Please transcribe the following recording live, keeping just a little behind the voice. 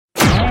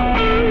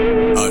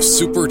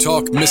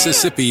SuperTalk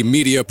Mississippi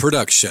media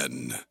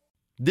production.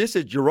 This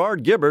is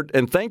Gerard Gibbert,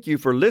 and thank you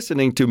for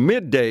listening to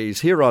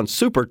Middays here on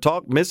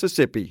SuperTalk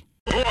Mississippi.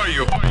 Who are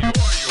you?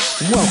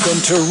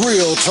 Welcome to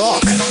Real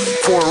Talk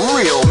for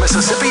real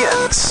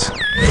Mississippians.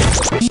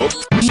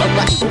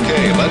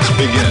 Okay, let's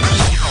begin.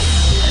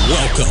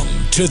 Welcome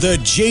to the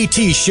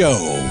JT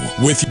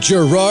Show with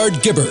Gerard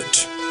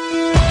Gibbert.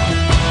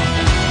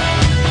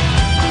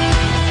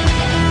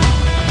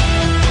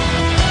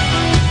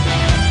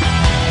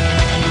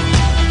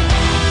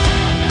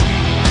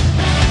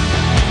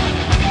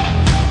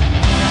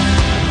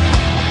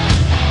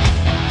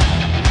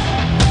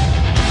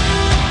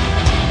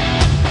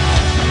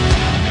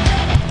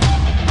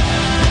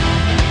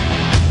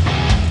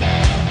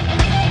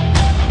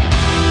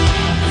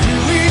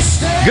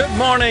 Good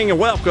morning and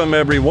welcome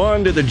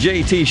everyone to the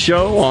JT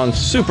Show on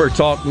Super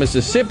Talk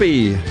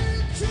Mississippi.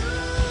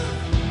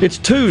 It's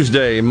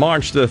Tuesday,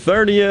 March the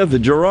 30th. The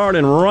Gerard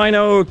and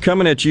Rhino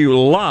coming at you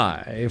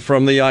live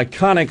from the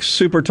iconic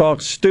Super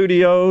Talk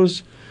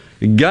studios,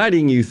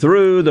 guiding you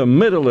through the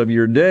middle of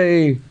your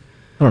day. I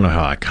don't know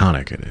how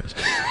iconic it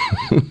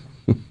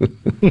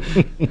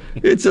is.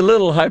 It's a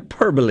little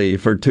hyperbole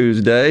for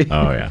Tuesday.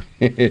 Oh,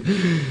 yeah.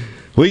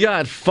 We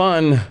got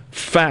fun,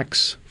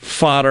 facts,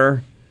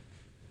 fodder,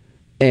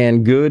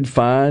 and good,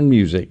 fine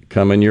music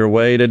coming your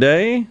way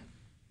today.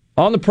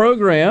 On the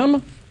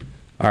program,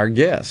 our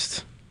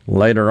guest.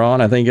 Later on,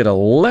 I think at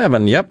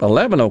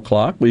 11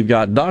 o'clock, we've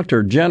got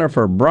Dr.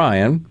 Jennifer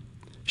Bryan.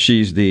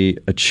 She's the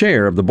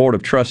chair of the Board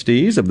of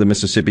Trustees of the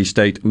Mississippi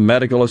State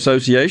Medical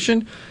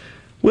Association.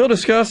 We'll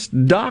discuss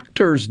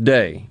Doctors'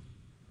 Day,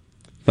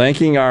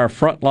 thanking our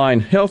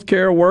frontline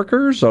healthcare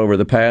workers over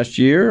the past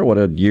year, what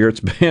a year it's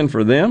been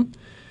for them.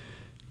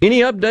 Any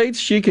updates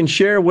she can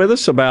share with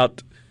us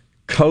about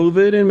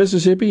COVID in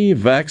Mississippi,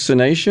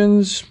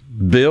 vaccinations,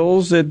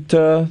 bills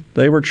that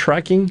they were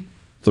tracking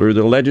through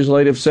the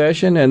legislative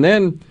session. And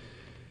then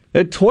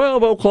at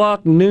 12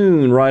 o'clock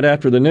noon, right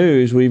after the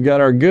news, we've got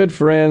our good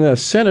friend,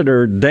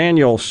 Senator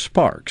Daniel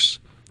Sparks.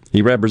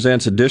 He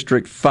represents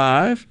District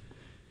 5.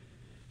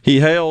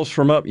 He hails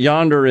from up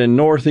yonder in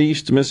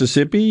northeast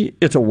Mississippi,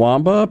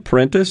 Itawamba,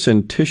 Prentiss,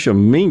 and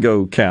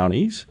Tishomingo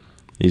counties.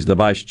 He's the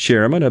vice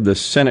chairman of the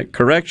Senate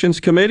Corrections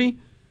Committee.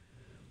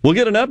 We'll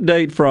get an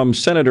update from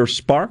Senator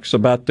Sparks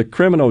about the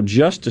criminal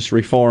justice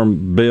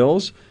reform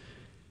bills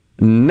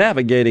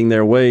navigating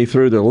their way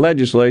through the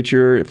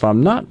legislature. If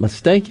I'm not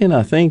mistaken,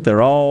 I think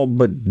they're all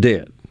but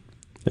dead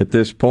at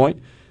this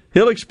point.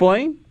 He'll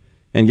explain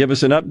and give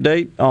us an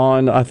update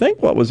on, I think,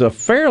 what was a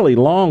fairly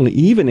long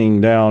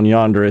evening down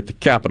yonder at the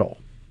Capitol.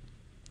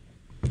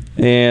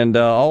 And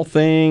all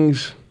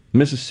things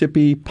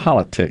Mississippi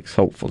politics,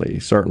 hopefully,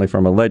 certainly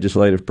from a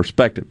legislative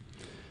perspective.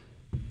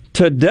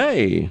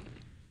 Today,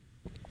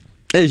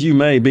 as you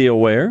may be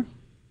aware,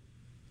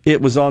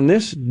 it was on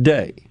this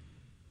day,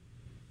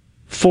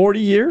 40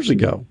 years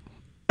ago,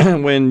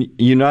 when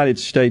United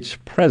States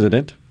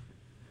President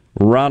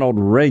Ronald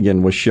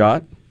Reagan was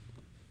shot,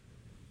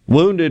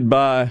 wounded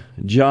by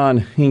John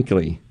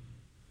Hinckley.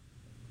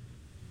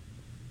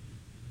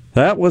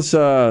 That was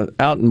out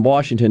in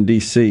Washington,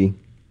 D.C.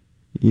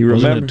 You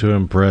remember? Wasn't it to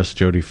impress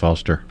Jodie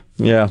Foster?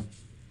 Yeah.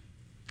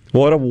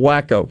 What a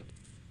wacko.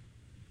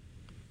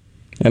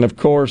 And, of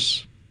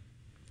course,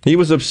 he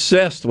was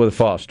obsessed with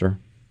Foster.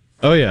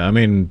 Oh, yeah. I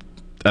mean,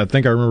 I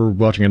think I remember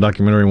watching a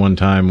documentary one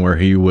time where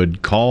he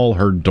would call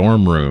her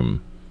dorm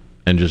room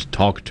and just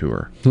talk to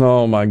her.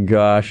 Oh, my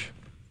gosh.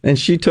 And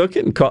she took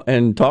it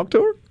and talked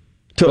to her?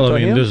 Well, I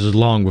mean, this is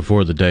long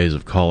before the days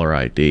of caller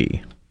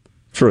ID.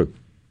 True.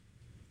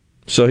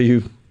 So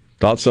you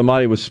thought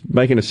somebody was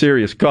making a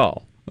serious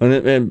call.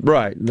 And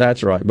right,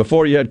 that's right.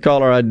 Before you had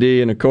caller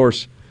ID, and, of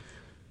course,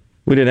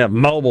 we didn't have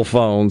mobile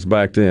phones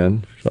back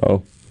then.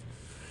 So,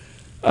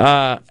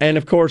 and,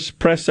 of course,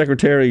 Press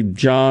Secretary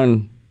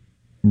John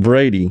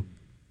Brady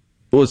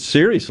was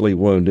seriously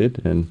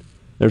wounded, and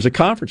there's a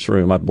conference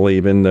room, I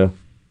believe, in the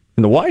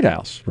White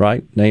House,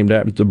 right, named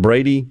after the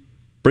Brady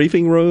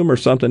briefing room or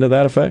something to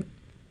that effect.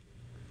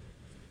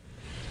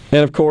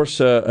 And, of course,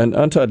 an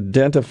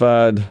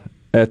unidentified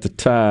at the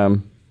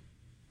time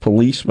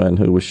policeman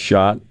who was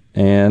shot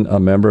and a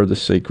member of the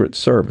Secret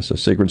Service, a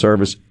Secret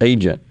Service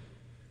agent.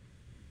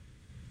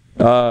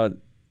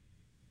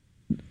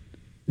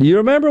 You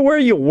remember where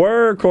you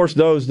were? Of course,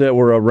 those that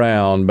were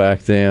around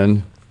back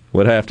then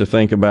would have to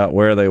think about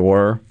where they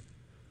were.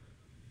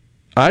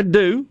 I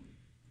do.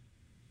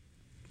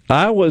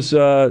 I was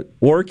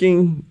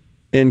working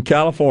in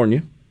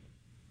California,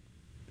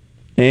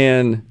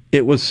 and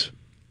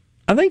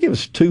I think it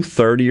was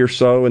 2:30 or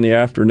so in the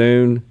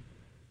afternoon,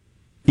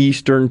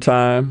 Eastern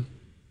time.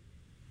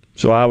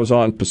 So I was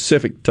on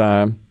Pacific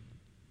time.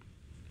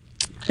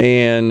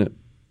 And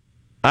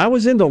I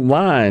was in the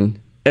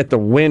line at the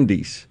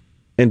Wendy's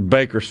in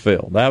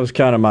Bakersfield. That was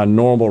kind of my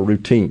normal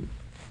routine.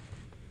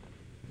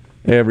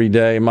 Every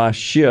day, my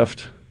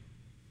shift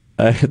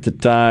at the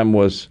time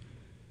was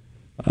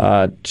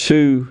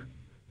 2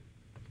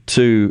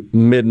 to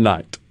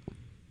midnight.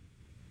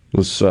 It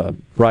was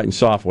writing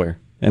software.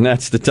 And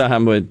that's the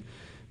time when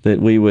that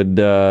we would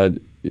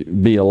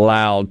be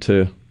allowed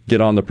to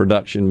get on the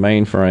production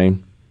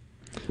mainframe.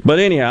 But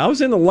anyhow, I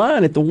was in the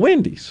line at the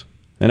Wendy's,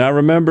 and I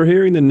remember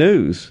hearing the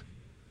news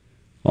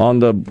on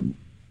the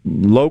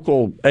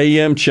local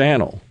AM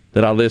channel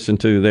that I listened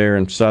to there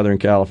in Southern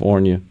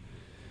California,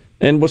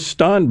 and was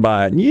stunned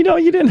by it. And, you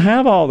didn't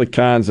have all the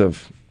kinds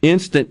of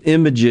instant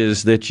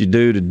images that you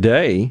do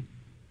today.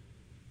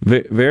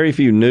 Very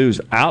few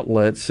news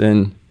outlets,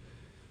 and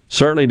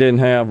certainly didn't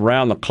have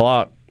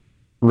round-the-clock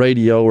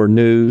radio or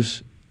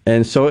news.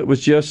 And so it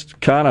was just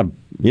kind of,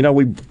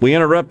 we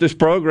interrupt this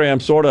program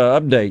sort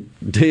of update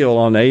deal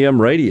on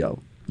AM radio.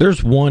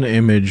 There's one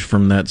image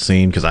from that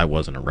scene, because I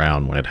wasn't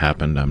around when it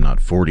happened. I'm not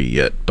 40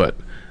 yet, but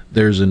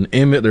there's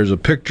a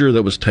picture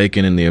that was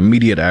taken in the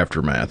immediate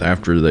aftermath,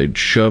 after they'd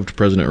shoved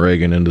President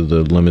Reagan into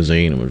the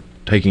limousine and were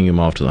taking him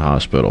off to the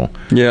hospital.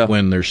 Yeah.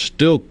 When there's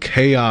still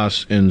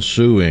chaos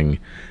ensuing,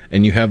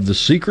 and you have the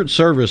Secret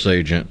Service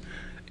agent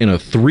in a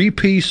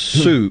three-piece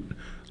suit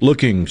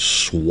looking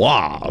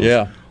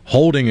suave,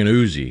 holding an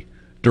Uzi,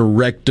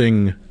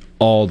 directing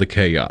all the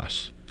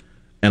chaos.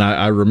 And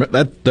I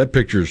remember that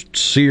picture's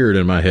seared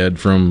in my head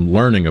from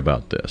learning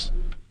about this.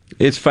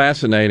 It's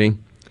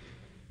fascinating.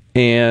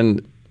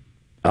 And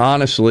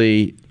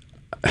honestly,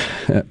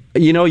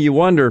 you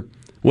wonder,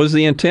 was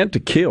the intent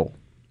to kill?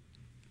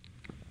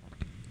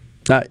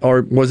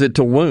 Or was it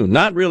to wound?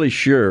 Not really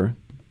sure.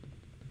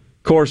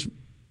 Of course,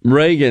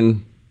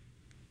 Reagan,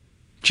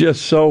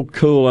 just so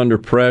cool under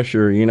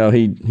pressure.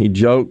 He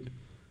joked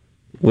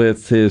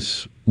with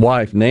his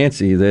wife,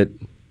 Nancy, that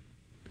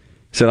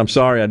said, "I'm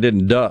sorry I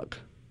didn't duck."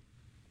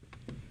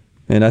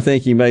 And I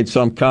think he made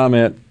some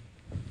comment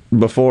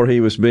before he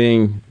was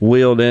being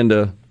wheeled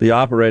into the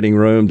operating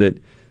room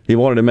that he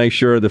wanted to make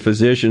sure the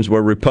physicians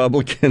were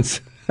Republicans.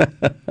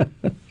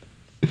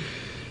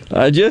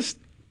 Just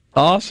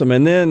awesome.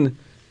 And then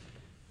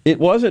it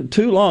wasn't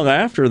too long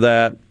after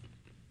that,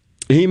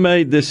 he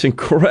made this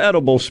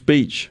incredible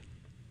speech.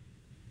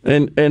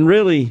 And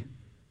really,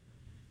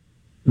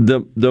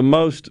 the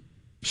most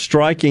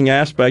striking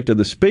aspect of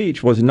the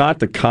speech was not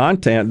the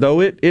content, though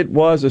it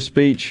was a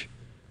speech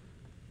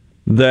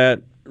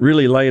that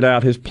really laid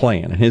out his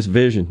plan and his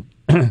vision.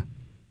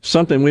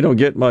 Something we don't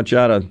get much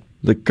out of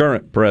the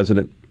current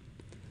president.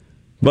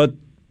 But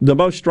the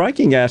most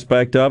striking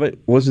aspect of it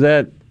was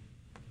that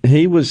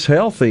he was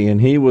healthy and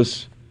he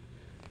was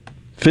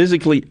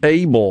physically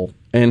able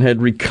and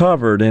had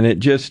recovered, and it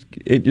just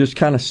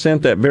kind of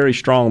sent that very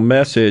strong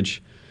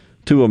message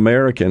to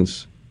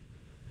Americans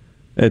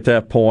at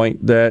that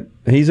point that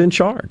he's in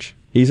charge.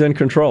 He's in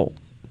control.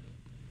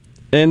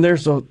 And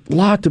there's a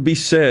lot to be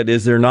said,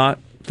 is there not,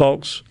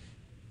 folks,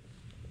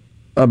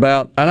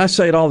 about, and I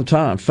say it all the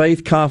time,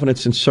 faith,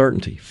 confidence, and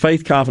certainty.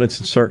 Faith, confidence,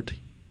 and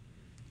certainty.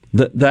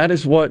 That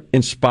is what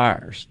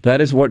inspires. That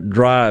is what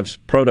drives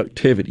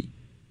productivity.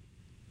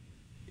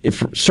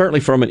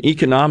 Certainly from an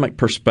economic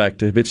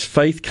perspective, it's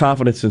faith,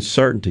 confidence, and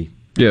certainty.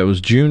 Yeah, it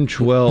was June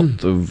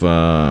 12th of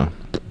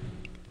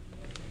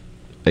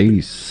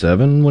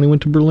 87 when he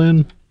went to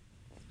Berlin,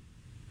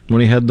 when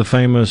he had the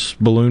famous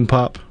balloon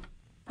pop.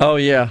 Oh,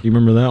 yeah. You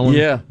remember that one?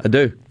 Yeah, I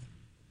do.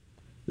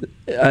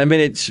 I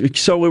mean,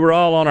 so we were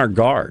all on our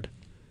guard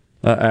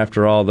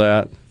after all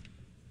that.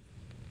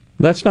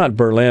 That's not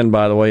Berlin,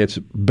 by the way. It's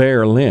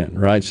Berlin,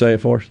 right? Say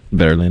it for us.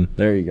 Berlin.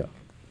 There you go.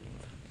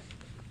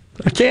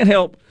 I can't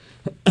help,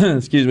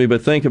 excuse me,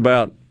 but think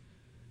about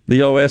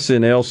the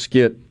OSNL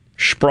skit,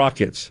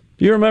 Sprockets.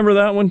 Do you remember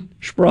that one?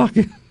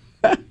 Sprocket.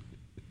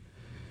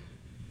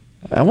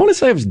 I want to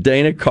say it was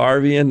Dana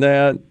Carvey in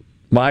that.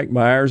 Mike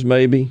Myers,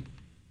 maybe.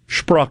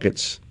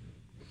 Sprockets.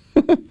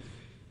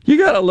 You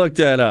got to look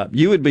that up.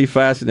 You would be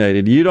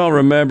fascinated. You don't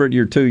remember it,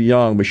 you're too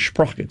young, but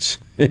Sprockets.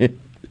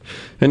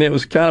 And it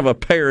was kind of a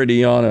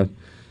parody on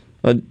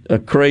a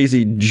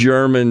crazy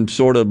German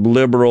sort of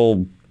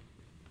liberal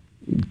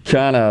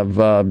kind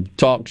of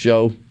talk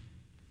show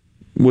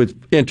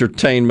with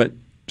entertainment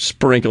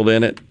sprinkled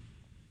in it.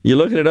 You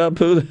looking it up?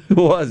 Who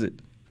was it?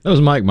 That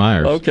was Mike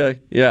Myers. Okay,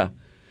 yeah.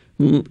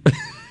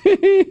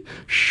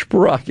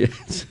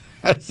 Sprockets.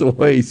 That's the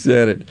way he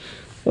said it.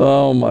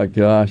 Oh, my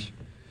gosh.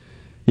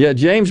 Yeah,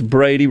 James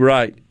Brady,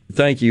 right.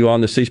 Thank you,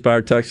 on the C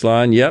Spire text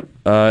line. Yep,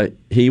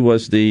 he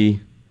was the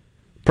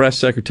press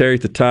secretary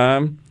at the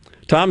time.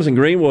 Thomas in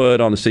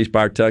Greenwood on the C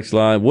Spire text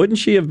line. Wouldn't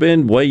she have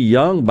been way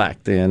young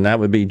back then? That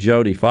would be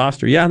Jodie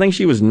Foster. Yeah, I think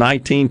she was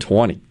 19,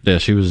 20. Yeah,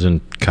 she was in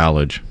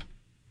college,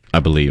 I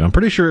believe. I'm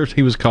pretty sure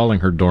he was calling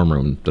her dorm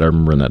room that I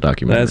remember in that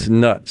documentary. That's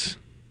nuts.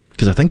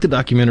 Because I think the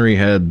documentary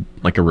had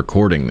like a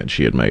recording that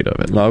she had made of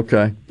it.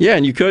 Okay. Yeah,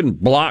 and you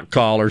couldn't block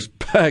callers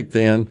back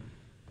then.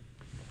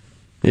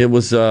 It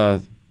was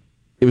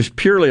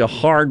purely a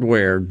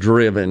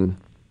hardware-driven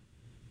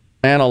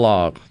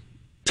analog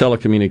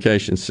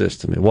telecommunication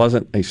system. It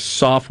wasn't a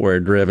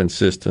software-driven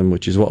system,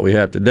 which is what we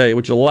have today,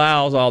 which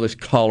allows all this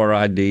caller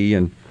ID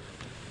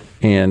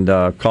and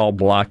call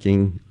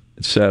blocking,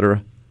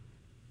 etc.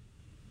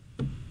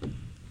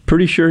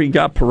 Pretty sure he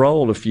got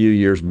paroled a few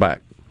years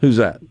back. Who's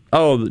that?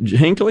 Oh,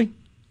 Hinckley?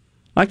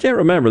 I can't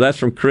remember. That's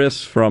from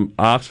Chris from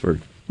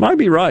Oxford. Might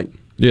be right.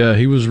 Yeah,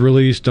 he was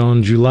released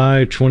on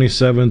July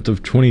 27th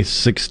of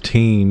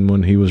 2016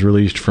 when he was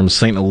released from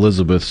St.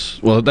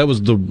 Elizabeth's. Well, that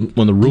was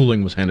when the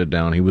ruling was handed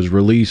down. He was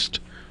released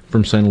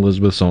from St.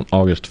 Elizabeth's on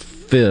August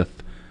 5th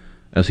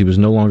as he was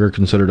no longer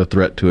considered a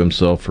threat to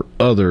himself or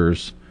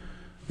others,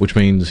 which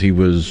means he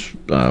was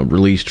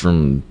released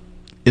from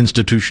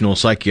institutional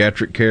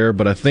psychiatric care,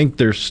 but I think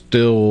there's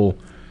still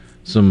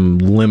some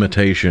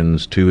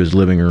limitations to his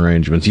living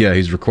arrangements. Yeah,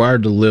 he's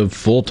required to live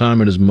full-time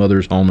at his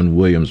mother's home in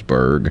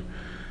Williamsburg.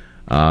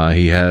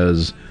 He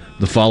has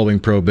the following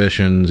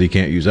prohibitions. He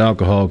can't use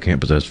alcohol,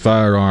 can't possess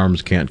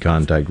firearms, can't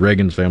contact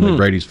Reagan's family,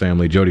 Brady's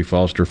family, Jodie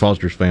Foster,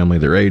 Foster's family,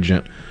 their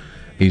agent.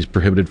 He's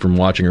prohibited from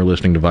watching or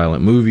listening to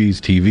violent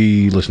movies,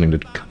 TV, listening to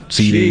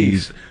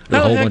CDs.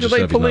 How the heck do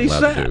they police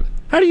that?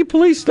 How do you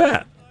police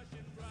that?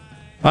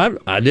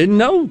 I didn't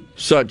know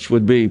such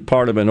would be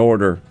part of an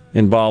order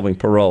involving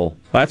parole.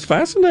 That's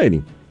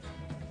fascinating.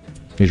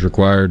 He's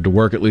required to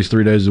work at least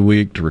 3 days a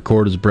week, to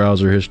record his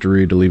browser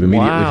history, to leave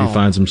immediately if he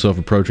finds himself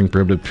approaching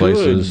prohibited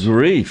places. Good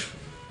grief.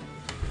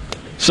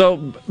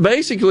 So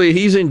basically,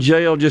 he's in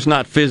jail, just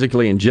not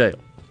physically in jail.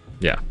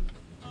 Yeah.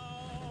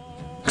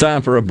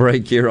 Time for a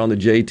break here on the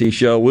JT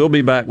Show. We'll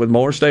be back with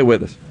more. Stay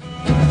with us.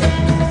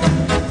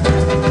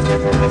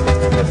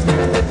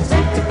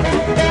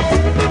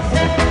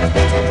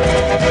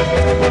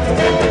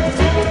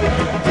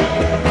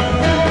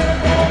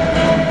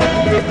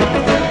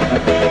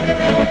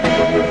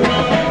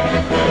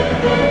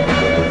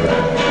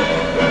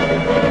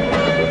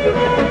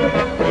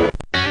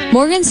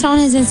 Morgan Stone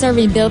has been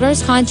serving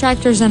builders,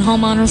 contractors, and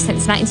homeowners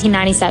since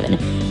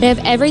 1997. We have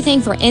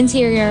everything for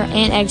interior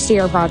and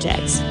exterior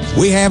projects.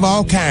 We have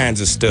all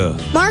kinds of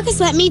stuff. Marcus,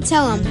 let me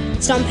tell him.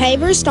 Stone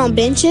pavers, stone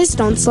benches,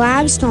 stone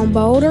slabs, stone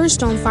boulders,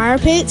 stone fire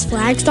pits,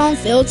 flagstone,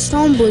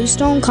 fieldstone,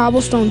 bluestone,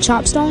 cobblestone,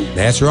 chopstone.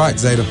 That's right,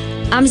 Zeta.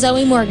 I'm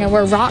Zoe Morgan.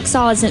 We're rock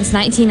solid since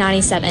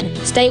 1997.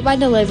 Statewide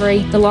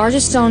delivery, the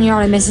largest stone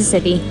yard in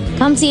Mississippi.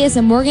 Come see us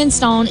at Morgan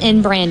Stone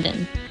in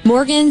Brandon.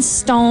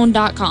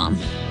 Morganstone.com.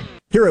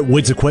 Here at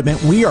Woods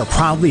Equipment, we are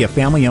proudly a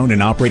family-owned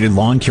and operated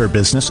lawn care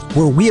business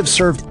where we have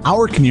served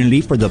our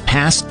community for the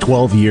past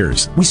 12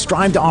 years. We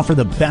strive to offer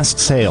the best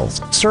sales,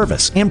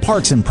 service, and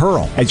parts in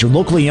Pearl. As your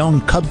locally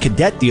owned Cub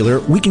Cadet dealer,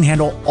 we can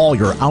handle all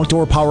your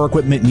outdoor power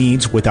equipment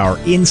needs with our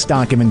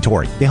in-stock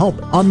inventory to help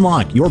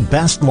unlock your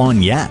best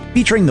lawn yet.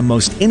 Featuring the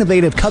most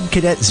innovative Cub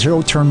Cadet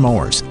zero-turn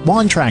mowers,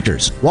 lawn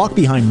tractors,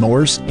 walk-behind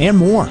mowers, and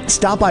more.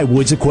 Stop by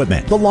Woods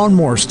Equipment, the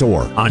lawnmower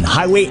store on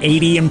Highway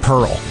 80 in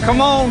Pearl.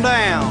 Come on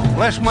down.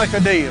 Let's make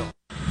a deal.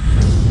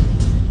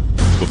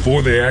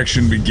 Before the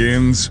action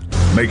begins,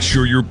 make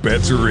sure your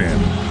bets are in.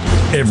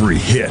 Every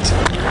hit.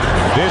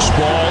 This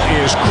ball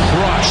is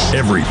crushed.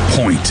 Every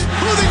point.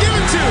 Who are they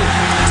giving to?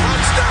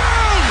 Touchdown!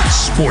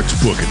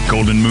 Sportsbook at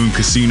Golden Moon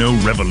Casino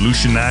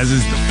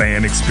revolutionizes the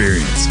fan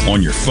experience.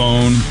 On your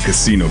phone,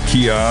 casino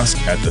kiosk,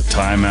 at the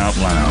Timeout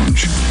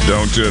Lounge.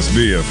 Don't just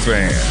be a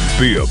fan.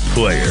 Be a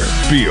player.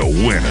 Be a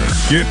winner.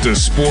 Get to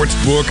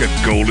Sportsbook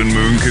at Golden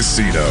Moon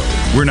Casino.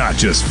 We're not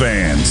just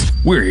fans.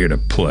 We're here to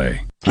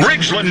play.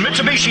 Ridgeland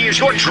Mitsubishi is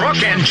your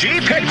truck and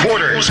Jeep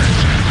headquarters.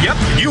 Yep,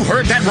 you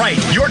heard that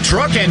right. Your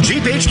truck and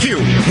Jeep HQ.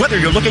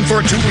 Whether you're looking for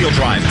a two-wheel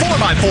drive,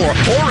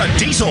 4x4, or a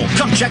diesel,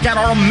 come check out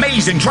our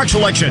amazing truck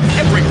selection.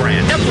 Every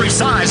brand, every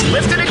size,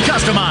 lifted and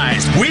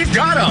customized. We've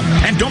got them.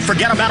 And don't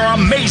forget about our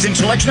amazing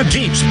selection of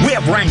Jeeps. We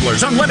have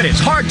Wranglers,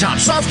 Unlimiteds,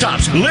 hardtops, soft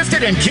tops,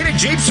 lifted and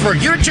kitted Jeeps for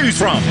you to choose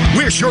from.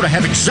 We're sure to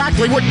have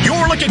exactly what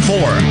you're looking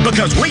for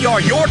because we are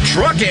your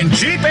truck and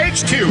Jeep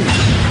HQ.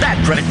 Bad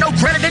credit, no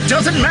credit, it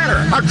doesn't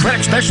matter. Our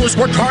credit specialists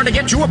work hard to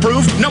get you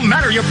approved no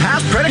matter your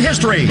past credit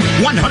history.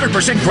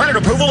 100% credit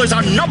approval is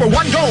our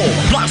 #1 goal.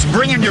 Plus,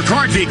 bring in your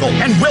current vehicle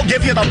and we'll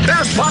give you the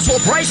best possible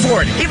price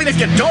for it, even if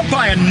you don't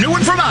buy a new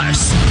one from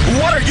us.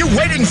 What are you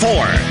waiting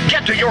for?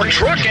 Get to your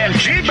truck and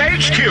Jeep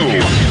HQ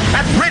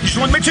at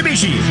Ridgeland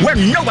Mitsubishi, where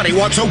nobody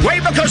walks away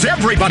because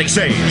everybody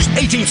saves.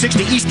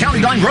 1860 East County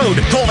Line Road.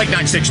 Call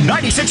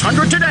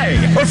 896-9600 today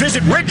or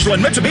visit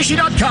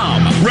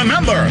RidgelandMitsubishi.com.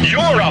 Remember,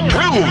 you're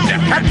approved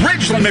at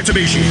Ridgeland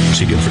Mitsubishi.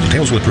 See deal for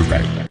details with proof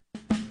bag.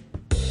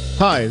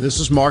 Hi, this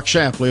is Mark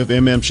Shapley of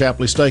M.M.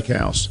 Shapley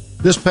Steakhouse.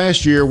 This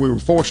past year, we were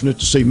fortunate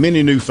to see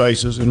many new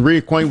faces and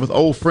reacquaint with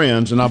old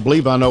friends, and I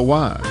believe I know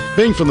why.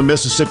 Being from the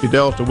Mississippi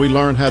Delta, we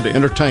learned how to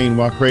entertain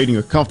while creating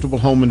a comfortable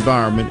home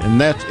environment, and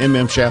that's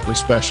M.M. Shapley's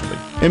specialty.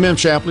 M.M.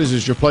 Shapley's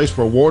is your place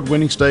for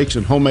award-winning steaks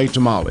and homemade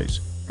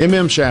tamales.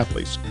 M.M.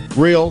 Shapley's,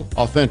 real,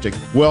 authentic,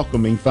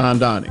 welcoming fine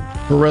dining.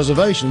 For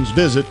reservations,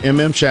 visit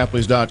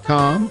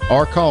mmshapleys.com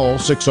or call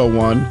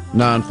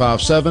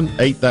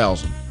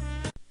 601-957-8000.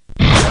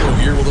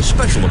 Here with a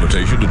special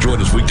invitation to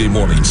join us weekday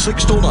morning,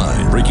 6 to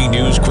 9. Breaking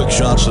news, quick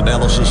shots,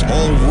 analysis,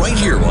 all right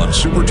here on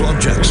Super Talk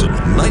Jackson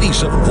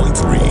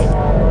 97.3.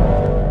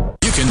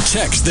 You can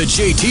text the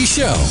JT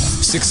Show,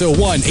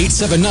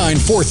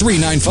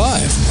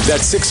 601-879-4395.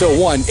 That's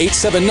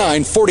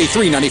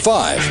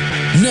 601-879-4395.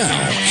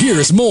 Now,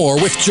 here's more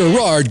with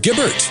Gerard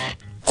Gibbert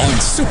on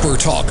Super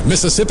Talk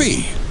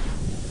Mississippi.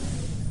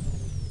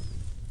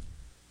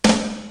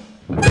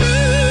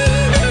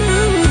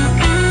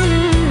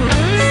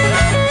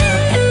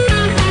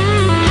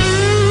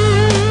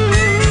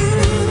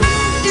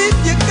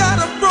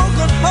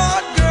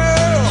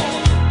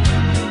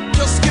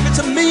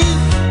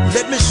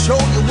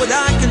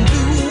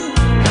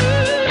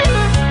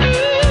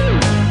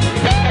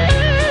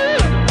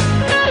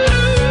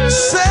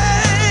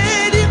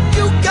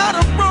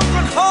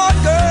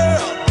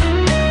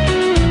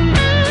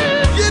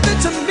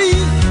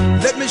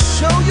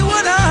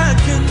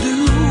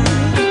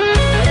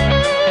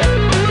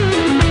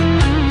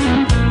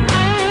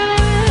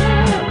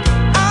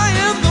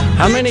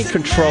 How many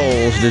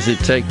controls does it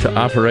take to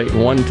operate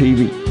one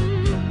TV?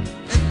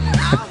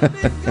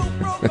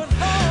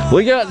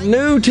 We got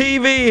new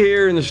TV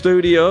here in the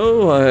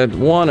studio. I had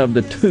one of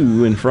the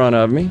two in front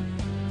of me.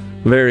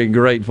 Very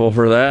grateful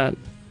for that.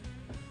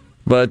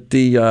 But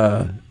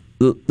the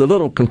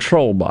little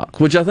control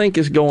box, which I think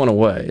is going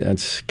away.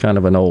 That's kind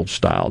of an old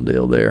style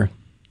deal there.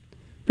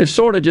 It's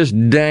sort of just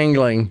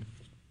dangling.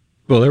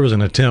 Well, there was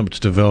an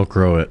attempt to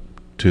Velcro it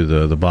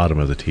to the bottom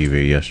of the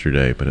TV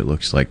yesterday, but it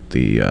looks like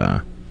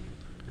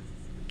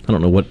I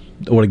don't know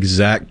what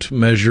exact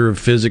measure of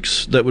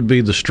physics that would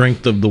be, the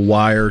strength of the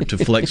wire to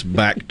flex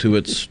back to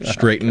its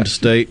straightened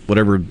state,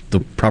 whatever the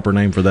proper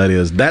name for that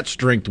is. That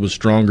strength was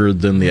stronger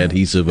than the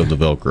adhesive of the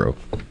Velcro.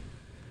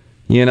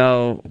 You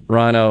know,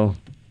 Rhino,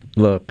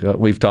 look,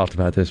 we've talked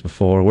about this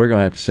before. We're going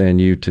to have to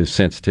send you to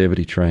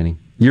sensitivity training.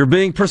 You're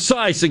being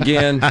precise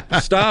again.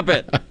 Stop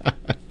it.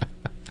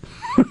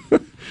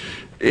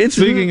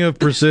 Speaking of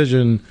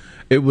precision,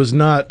 it was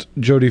not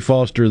Jodie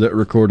Foster that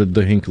recorded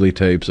the Hinckley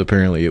tapes.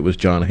 Apparently, it was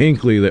John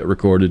Hinckley that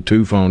recorded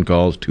 2 phone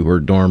calls to her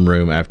dorm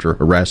room after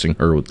harassing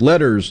her with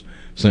letters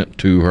sent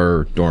to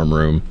her dorm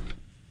room.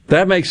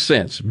 That makes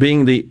sense,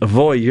 being the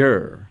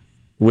voyeur,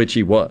 which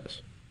he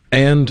was.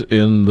 And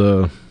in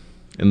the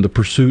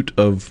pursuit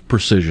of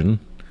precision,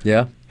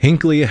 yeah,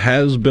 Hinckley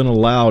has been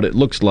allowed, it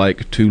looks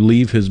like, to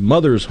leave his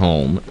mother's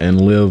home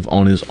and live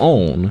on his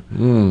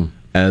own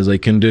as a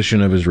condition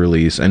of his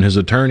release. And his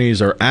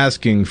attorneys are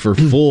asking for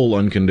full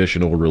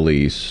unconditional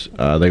release.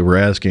 They were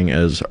asking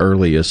as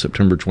early as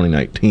September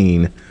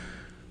 2019,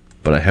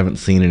 but I haven't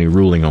seen any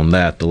ruling on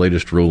that. The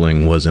latest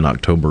ruling was in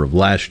October of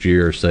last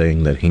year,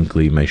 saying that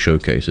Hinckley may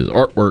showcase his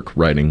artwork,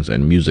 writings,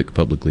 and music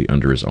publicly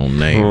under his own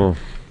name. Oh.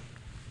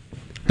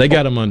 They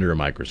got him under a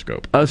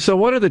microscope. So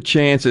what are the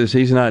chances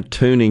he's not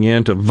tuning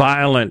into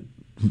violent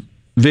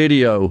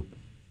video?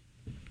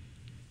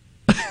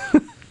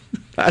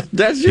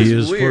 That's just He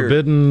is weird.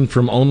 forbidden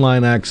from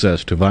online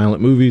access to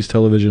violent movies,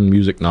 television,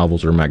 music,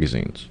 novels, or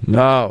magazines.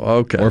 No,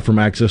 okay. Or from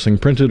accessing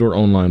printed or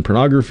online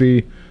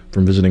pornography,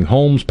 from visiting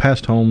homes,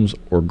 past homes,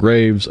 or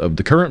graves of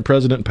the current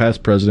president,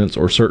 past presidents,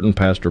 or certain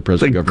past or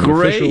present government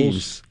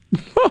officials.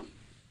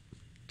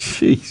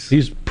 Jeez.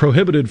 He's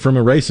prohibited from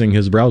erasing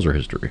his browser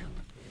history.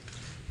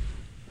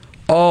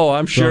 Oh,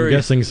 I'm So sure. I'm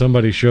guessing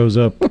somebody shows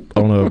up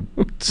on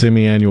a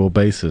semi-annual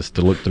basis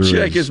to look through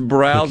Check his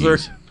browser.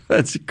 cookies.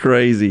 That's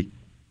crazy.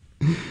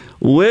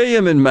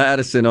 William in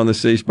Madison on the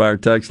C Spire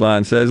text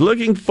line says,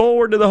 looking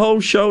forward to the whole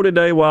show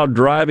today while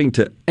driving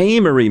to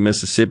Amory,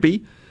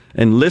 Mississippi,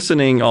 and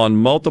listening on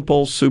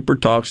multiple Super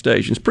Talk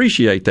stations.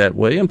 Appreciate that,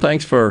 William.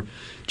 Thanks for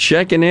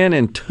checking in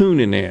and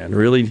tuning in.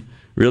 Really,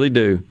 really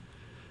do.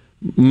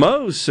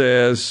 Mo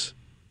says,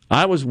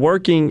 I was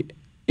working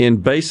in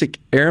Basic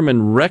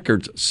Airman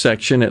Records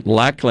section at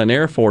Lackland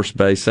Air Force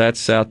Base.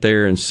 That's out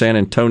there in San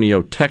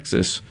Antonio,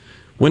 Texas,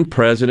 when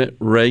President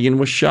Reagan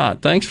was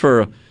shot. Thanks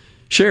for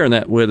sharing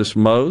that with us,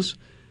 Mose.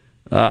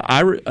 So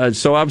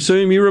I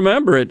assume you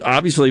remember it,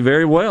 obviously,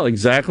 very well,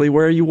 exactly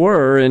where you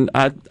were. And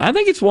I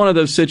think it's one of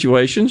those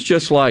situations,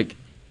 just like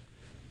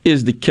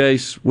is the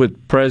case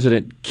with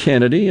President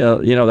Kennedy.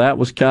 That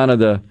was kind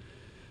of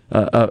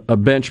a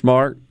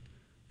benchmark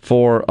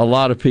for a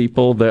lot of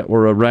people that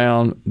were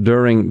around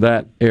during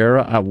that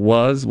era. I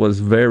was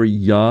very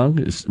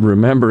young.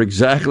 Remember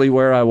exactly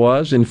where I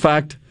was. In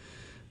fact,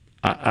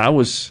 I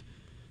was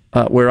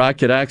where I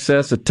could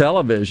access a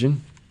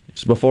television.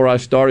 It's before I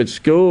started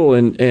school,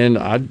 and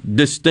I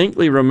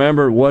distinctly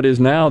remember what is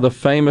now the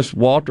famous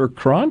Walter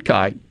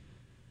Cronkite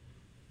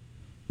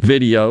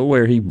video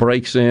where he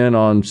breaks in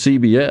on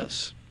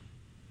CBS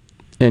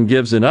and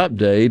gives an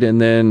update,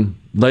 and then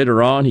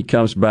later on he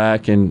comes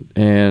back and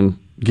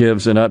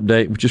gives an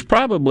update, which is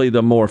probably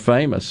the more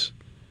famous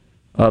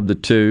of the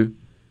two,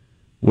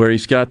 where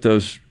he's got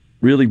those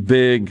really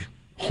big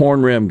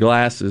horn-rimmed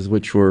glasses,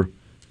 which were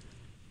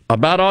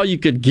about all you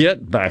could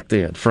get back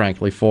then,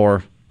 frankly,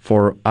 for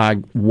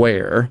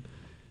eyewear,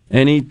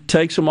 and he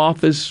takes them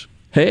off his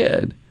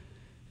head,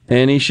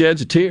 and he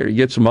sheds a tear. He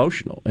gets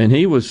emotional, and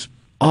he was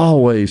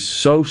always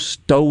so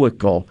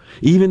stoical,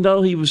 even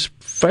though he was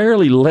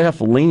fairly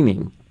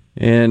left-leaning,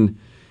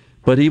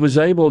 but he was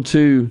able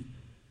to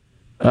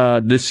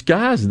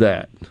disguise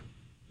that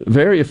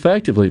very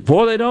effectively.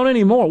 Boy, they don't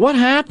anymore. What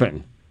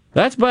happened?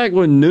 That's back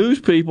when news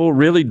people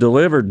really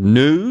delivered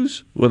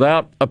news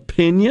without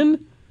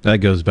opinion. That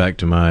goes back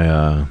to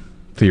my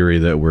theory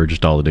that we're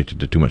just all addicted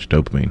to too much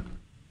dopamine.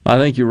 I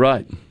think you're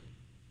right.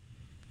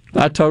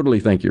 I totally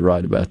think you're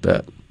right about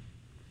that.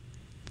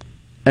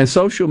 And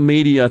social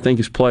media, I think,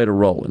 has played a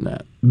role in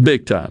that.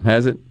 Big time,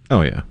 has it?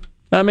 Oh, yeah.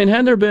 I mean,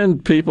 hadn't there been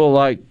people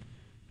like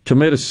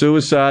commit a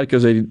suicide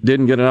because they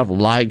didn't get enough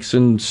likes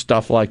and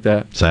stuff like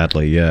that?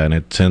 Sadly, yeah, and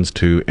it tends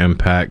to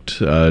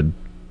impact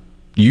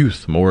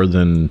youth more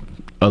than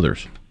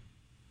others.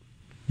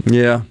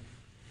 Yeah.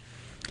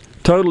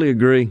 Totally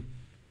agree.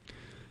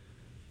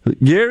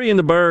 Gary in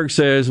the Berg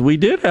says, we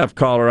did have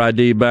caller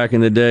ID back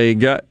in the day.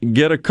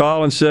 Get a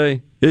call and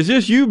say, is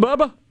this you,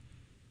 Bubba?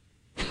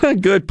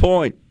 Good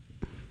point.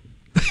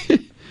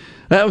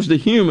 That was the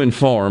human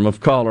form of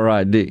caller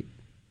ID.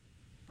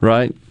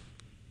 right?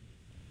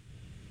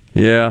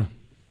 Yeah.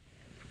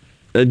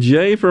 A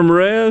Jay from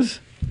Rez,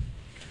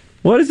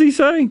 what does he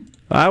say?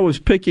 I was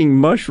picking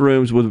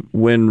mushrooms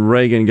when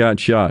Reagan got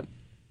shot.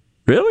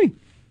 Really?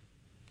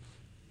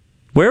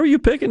 Where were you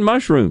picking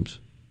mushrooms?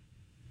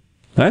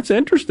 That's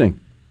interesting.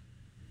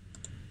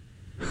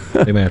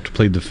 They may have to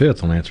plead the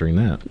fifth on answering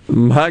that.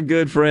 My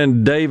good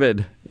friend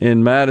David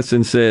in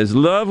Madison says,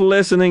 love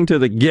listening to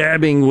the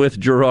Gabbing with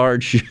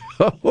Gerard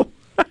show.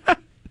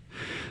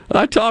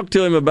 I talked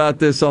to him about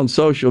this on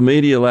social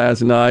media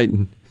last night,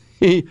 and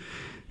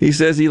he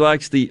says he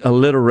likes the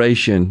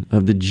alliteration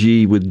of the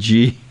G with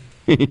G.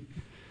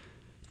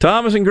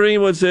 Thomas in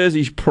Greenwood says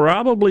he's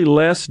probably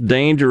less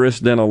dangerous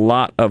than a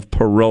lot of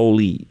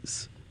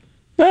parolees.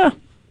 Yeah.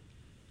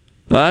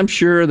 I'm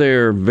sure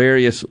there are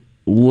various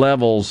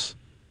levels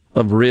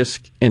of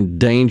risk and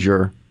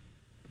danger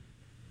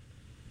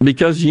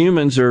because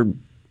humans are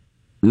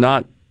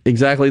not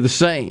exactly the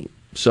same.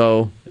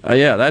 So,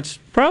 yeah, that's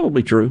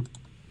probably true.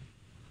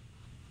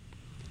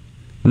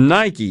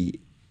 Nike,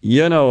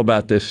 you know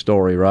about this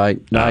story, right?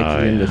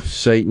 Nike and the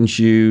Satan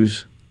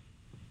shoes.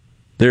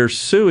 They're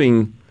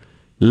suing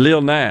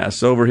Lil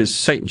Nas over his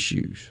Satan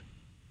shoes.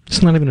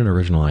 It's not even an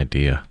original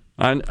idea.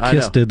 I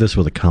Kiss know. did this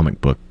with a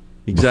comic book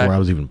before I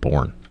was even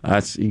born.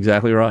 That's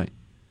exactly right.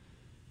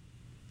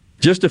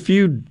 Just a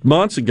few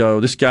months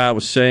ago, this guy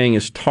was saying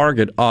his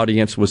target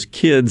audience was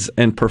kids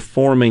and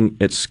performing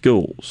at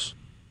schools.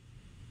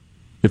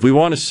 If we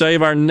want to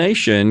save our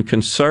nation,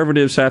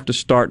 conservatives have to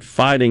start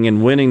fighting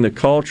and winning the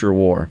culture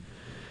war.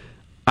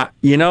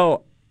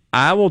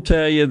 I will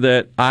tell you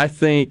that I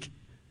think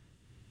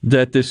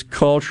that this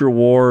culture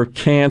war,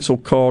 cancel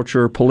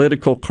culture,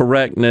 political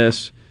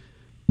correctness,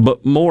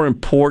 but more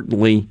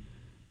importantly,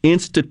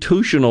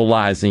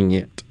 institutionalizing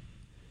it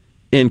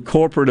in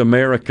corporate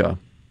America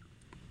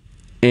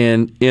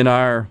and in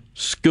our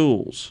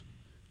schools,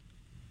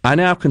 I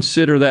now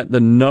consider that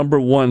the number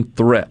one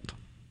threat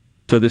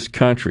to this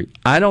country.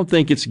 I don't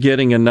think it's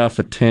getting enough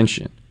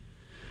attention.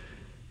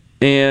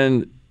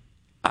 And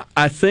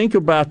I think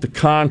about the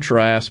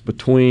contrast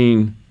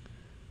between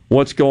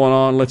what's going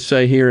on, let's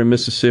say, here in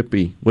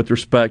Mississippi with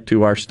respect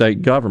to our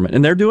state government.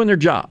 And they're doing their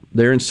job.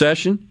 They're in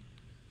session.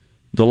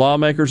 The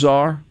lawmakers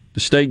are. The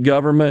state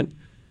government.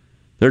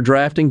 They're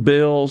drafting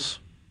bills.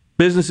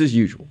 Business as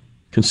usual.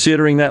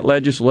 Considering that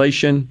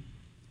legislation.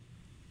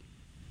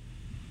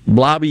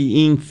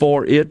 Lobbying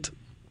for it.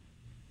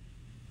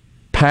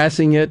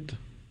 Passing it.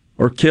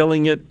 Or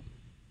killing it.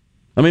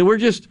 I mean,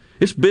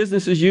 it's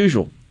business as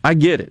usual. I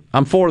get it.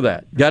 I'm for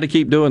that. Got to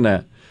keep doing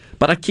that.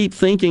 But I keep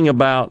thinking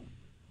about,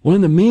 well,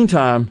 in the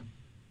meantime,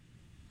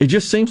 it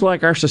just seems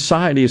like our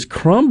society is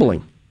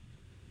crumbling.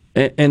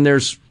 And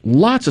there's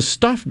lots of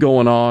stuff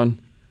going on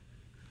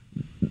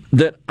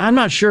that I'm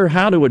not sure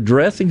how to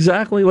address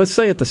exactly, let's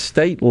say at the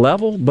state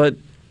level, but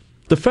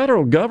the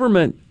federal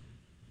government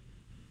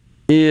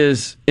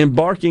is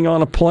embarking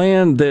on a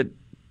plan that,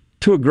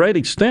 to a great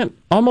extent,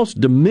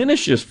 almost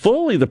diminishes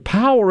fully the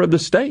power of the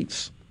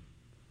states.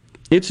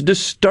 It's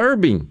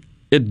disturbing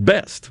at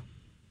best.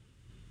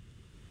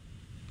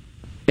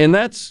 And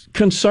that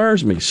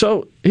concerns me.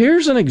 So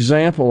here's an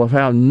example of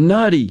how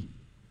nutty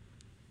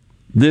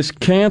this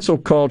cancel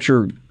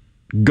culture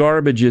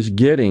garbage is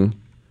getting.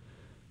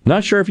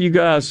 Not sure if you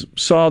guys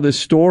saw this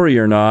story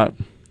or not,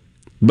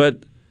 but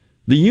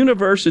the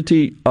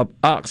University of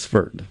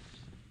Oxford.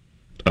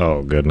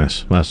 Oh,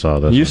 goodness. I saw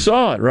this. You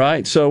saw it,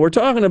 right? So we're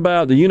talking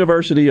about the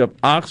University of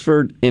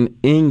Oxford in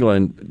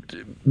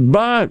England.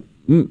 By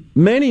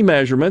many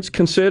measurements,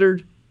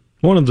 considered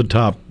one of the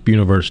top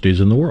universities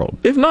in the world,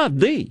 if not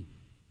the,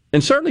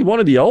 and certainly one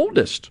of the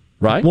oldest,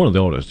 right? One of the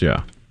oldest,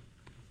 yeah.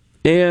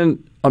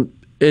 And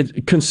it's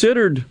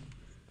considered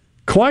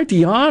quite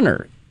the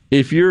honor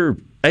if you're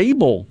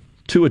able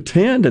to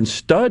attend and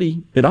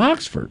study at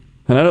Oxford.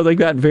 And I know they've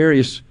got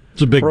various.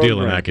 It's a big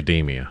deal in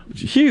academia.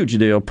 It's a huge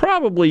deal.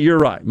 Probably, you're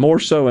right, more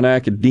so in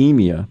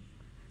academia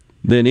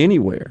than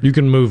anywhere. You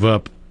can move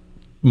up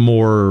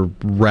more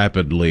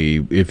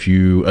rapidly if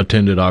you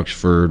attended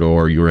Oxford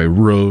or you're a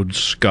Rhodes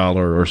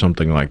Scholar or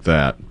something like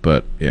that.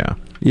 But, yeah.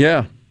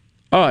 Yeah.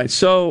 All right,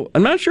 so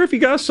I'm not sure if you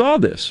guys saw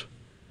this,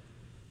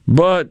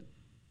 but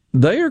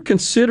they are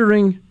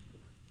considering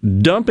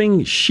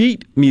dumping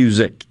sheet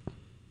music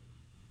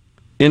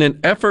in an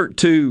effort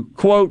to,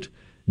 quote,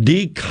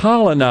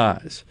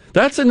 decolonize.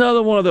 That's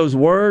another one of those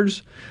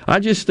words I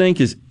just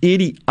think is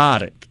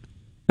idiotic,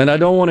 and I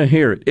don't want to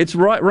hear it. It's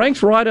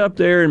ranks right up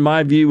there, in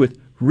my view, with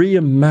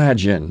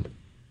reimagine,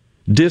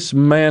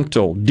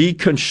 dismantle,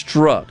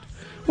 deconstruct.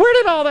 Where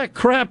did all that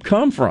crap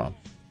come from?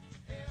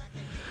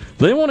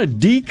 They want to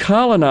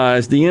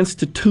decolonize the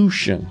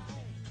institution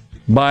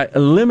by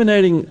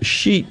eliminating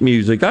sheet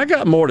music. I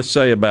got more to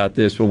say about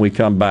this when we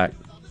come back.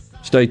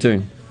 Stay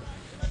tuned.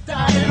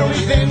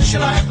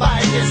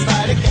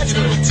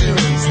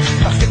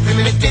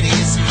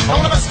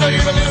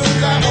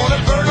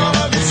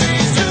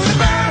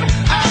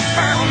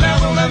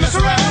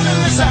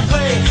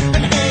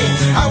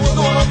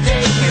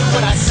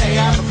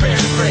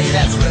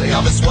 That's really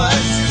all this was.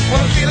 When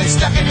I'm feeling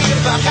stuck in here,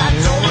 I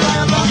don't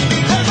run.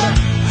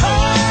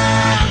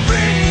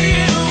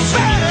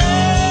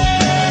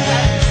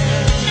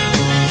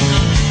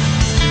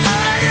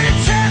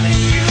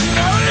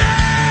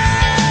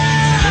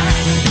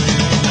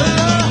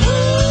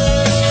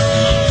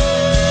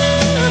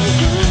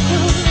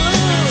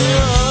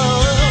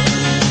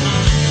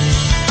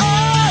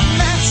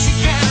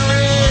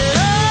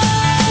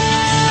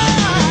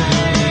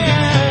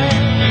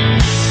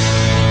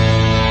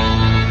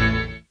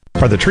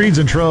 Are the trees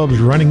and shrubs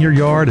running your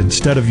yard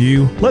instead of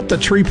you? Let the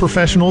tree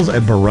professionals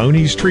at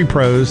Barone's Tree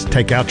Pros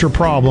take out your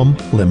problem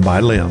limb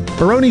by limb.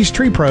 Barone's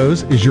Tree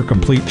Pros is your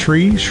complete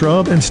tree,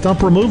 shrub, and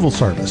stump removal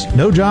service.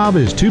 No job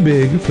is too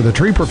big for the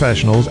tree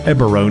professionals at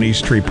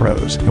Barone's Tree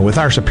Pros. And with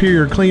our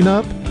superior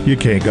cleanup, you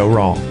can't go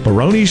wrong.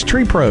 Barone's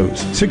Tree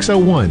Pros,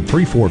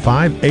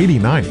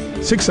 601-345-8090.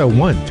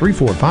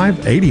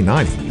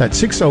 601-345-8090.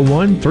 That's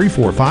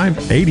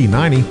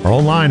 601-345-8090 or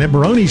online at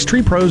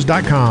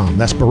baronestreepros.com.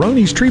 That's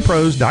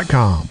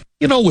baronestreepros.com.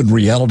 You know, when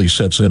reality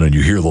sets in and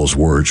you hear those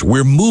words,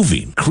 we're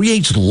moving,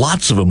 creates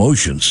lots of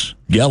emotions.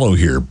 Gallo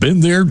here, been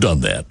there,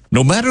 done that.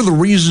 No matter the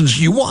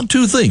reasons, you want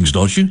two things,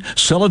 don't you?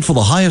 Sell it for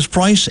the highest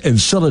price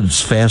and sell it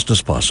as fast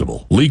as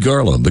possible. Lee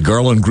Garland, the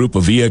Garland Group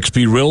of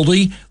eXp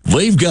Realty,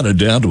 they've got it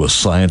down to a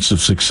science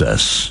of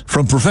success.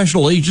 From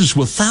professional agents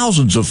with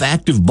thousands of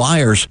active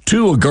buyers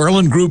to a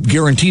Garland Group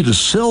guarantee to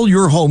sell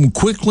your home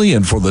quickly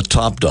and for the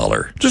top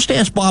dollar. Just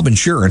ask Bob and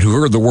Sharon, who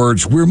heard the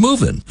words, we're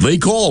moving. They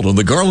called, and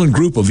the Garland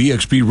Group of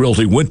eXp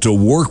Realty went to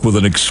work with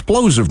an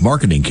explosive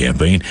marketing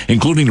campaign,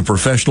 including a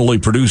professionally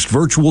produced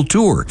virtual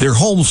tour. Their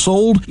home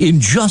sold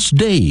in just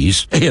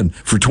days and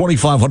for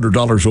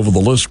 $2,500 over the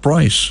list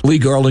price. Lee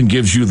Garland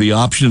gives you the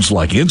options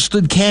like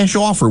instant cash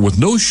offer with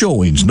no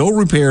showings, no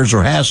repairs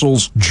or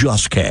hassles,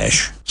 just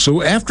cash.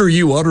 So after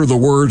you utter the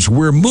words,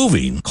 we're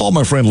moving, call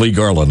my friend Lee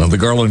Garland on the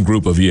Garland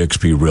Group of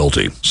eXp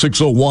Realty,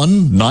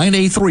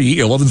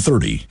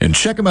 601-983-1130. And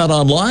check them out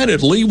online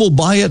at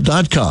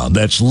LeeWillBuyIt.com.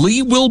 That's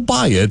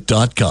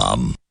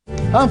LeeWillBuyIt.com.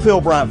 I'm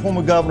Phil Bryant,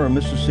 former governor of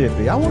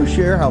Mississippi. I want to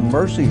share how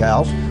Mercy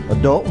House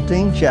Adult and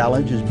Teen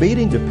Challenge is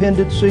beating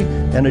dependency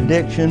and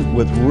addiction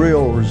with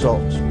real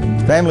results.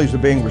 Families are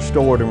being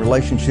restored and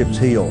relationships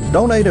healed.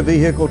 Donate a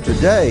vehicle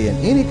today in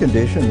any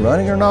condition,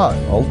 running or not.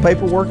 All the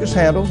paperwork is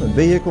handled and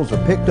vehicles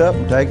are picked up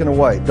and taken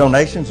away.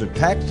 Donations are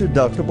tax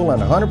deductible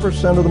and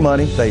 100% of the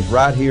money stays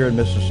right here in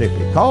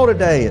Mississippi. Call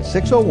today at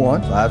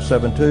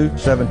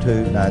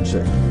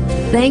 601-572-7296.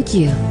 Thank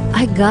you.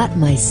 I got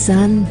my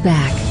son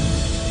back.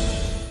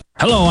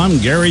 Hello, I'm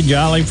Gary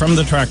Jolly from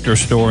the Tractor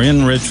Store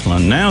in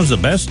Richland. Now's the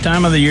best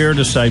time of the year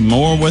to save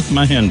more with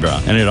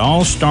Mahindra, and it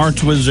all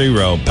starts with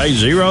zero. Pay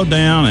zero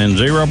down and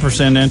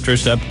 0%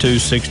 interest up to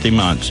 60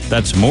 months.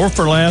 That's more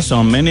for less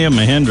on many of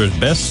Mahindra's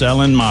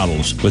best-selling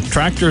models, with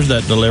tractors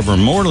that deliver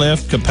more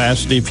lift,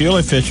 capacity, fuel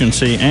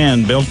efficiency,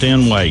 and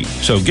built-in weight.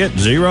 So get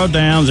zero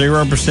down,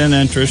 0%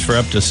 interest for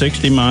up to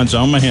 60 months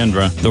on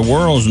Mahindra, the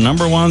world's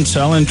 #1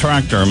 selling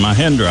tractor,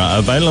 Mahindra,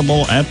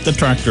 available at the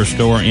Tractor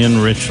Store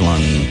in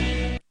Richland.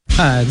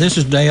 Hi, this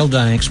is Dale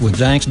Danks with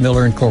Danks,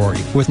 Miller & Corey.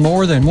 With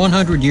more than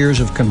 100 years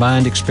of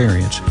combined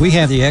experience, we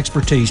have the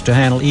expertise to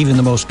handle even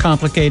the most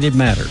complicated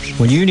matters.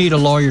 When you need a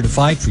lawyer to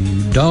fight for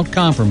you, don't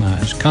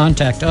compromise.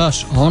 Contact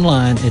us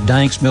online at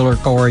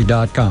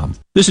danksmillercorey.com.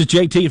 This is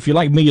JT. If you're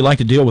like me, you like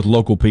to deal with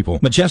local people.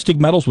 Majestic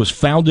Metals was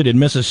founded in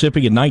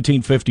Mississippi in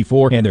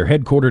 1954, and they're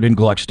headquartered in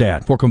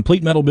Gluckstadt. For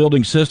complete metal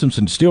building systems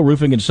and steel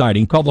roofing and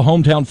siding, call the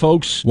hometown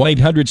folks,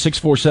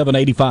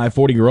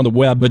 1-800-647-8540, or on the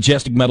web,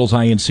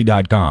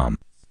 majesticmetalsinc.com.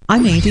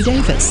 I'm Andy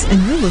Davis,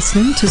 and you're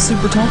listening to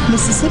Super Talk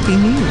Mississippi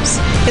News.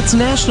 It's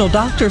National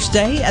Doctors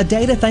Day, a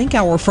day to thank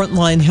our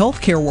frontline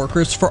healthcare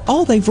workers for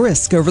all they've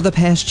risked over the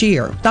past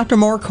year. Dr.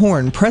 Mark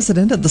Horn,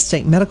 president of the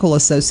State Medical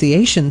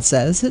Association,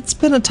 says it's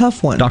been a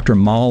tough one. Dr.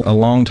 Mall, a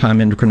longtime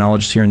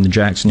endocrinologist here in the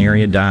Jackson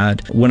area,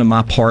 died. One of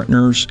my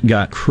partners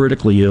got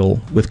critically ill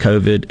with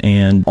COVID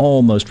and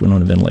almost went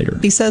on a ventilator.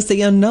 He says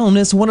the unknown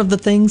is one of the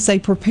things they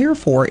prepare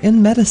for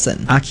in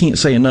medicine. I can't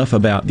say enough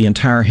about the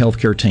entire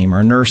healthcare team,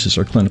 our nurses,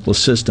 our clinical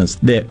assistants,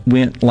 that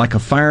went like a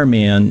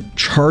fireman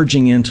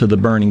charging into the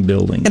burning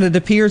building. And it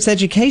appears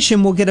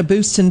education will get a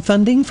boost in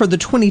funding for the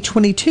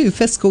 2022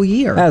 fiscal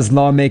year. As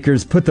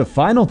lawmakers put the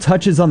final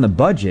touches on the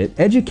budget,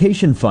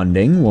 education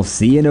funding will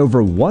see an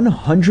over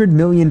 $100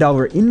 million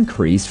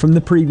increase from the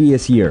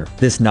previous year.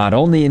 This not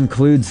only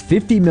includes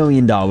 $50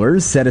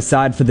 million set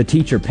aside for the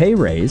teacher pay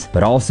raise,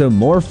 but also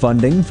more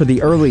funding for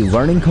the Early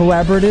Learning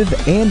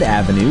Collaborative and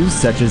avenues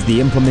such as the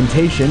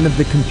implementation of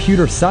the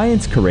computer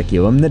science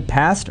curriculum that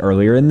passed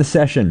earlier in the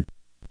session.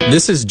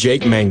 This is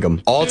Jake Mangum,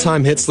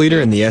 all-time hits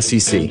leader in the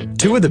SEC.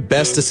 Two of the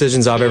best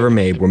decisions I've ever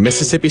made were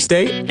Mississippi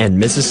State and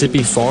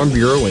Mississippi Farm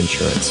Bureau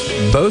Insurance.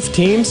 Both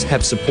teams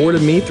have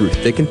supported me through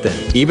thick and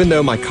thin. Even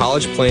though my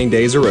college playing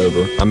days are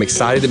over, I'm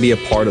excited to be a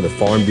part of the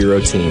Farm Bureau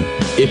team.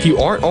 If you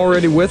aren't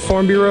already with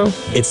Farm Bureau,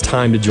 it's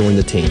time to join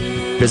the team.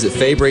 Visit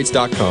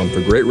favrates.com for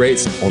great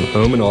rates on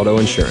home and auto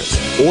insurance.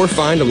 Or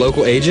find a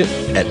local agent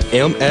at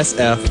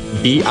msfbins.com.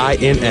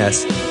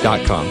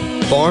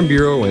 Farm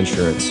Bureau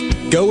Insurance.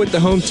 Go with the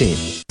home team.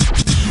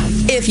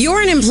 If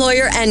you're an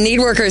employer and need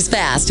workers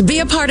fast, be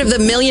a part of the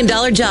 $1 Million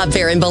Job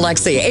Fair in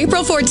Biloxi,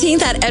 April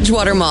 14th at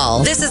Edgewater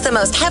Mall. This is the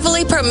most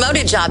heavily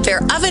promoted job fair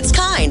of its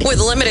kind, with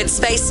limited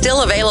space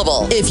still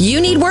available. If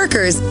you need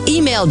workers,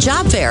 email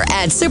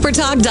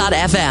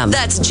jobfair@supertalk.fm.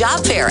 That's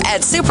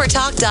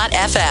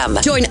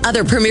jobfair@supertalk.fm. Join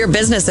other premier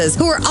businesses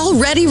who are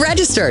already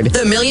registered.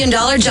 The $1 Million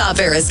Job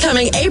Fair is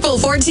coming April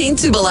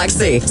 14th to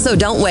Biloxi, so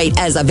don't wait,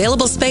 as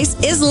available space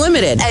is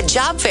limited at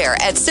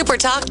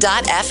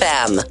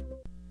jobfair@supertalk.fm.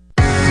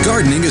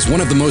 Gardening is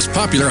one of the most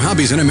popular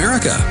hobbies in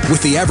America,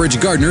 with the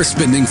average gardener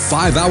spending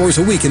 5 hours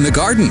a week in the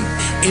garden.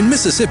 In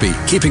Mississippi,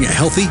 keeping a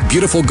healthy,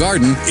 beautiful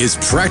garden is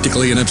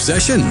practically an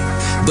obsession.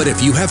 But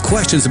if you have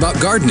questions about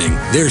gardening,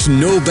 there's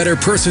no better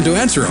person to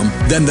answer them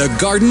than the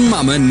garden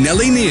mama,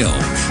 Nellie Neal.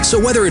 So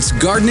whether it's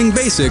gardening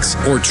basics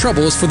or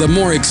troubles for the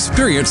more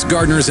experienced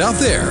gardeners out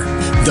there,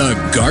 the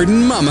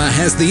Garden Mama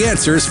has the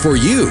answers for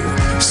you.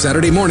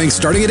 Saturday morning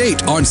starting at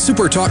 8 on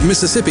Super Talk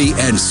Mississippi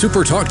and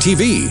Super Talk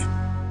TV.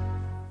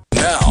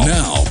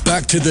 Now,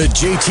 back to the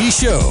JT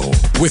Show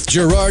with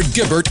Gerard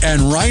Gibbert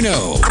and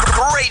Rhino.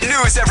 Great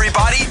news,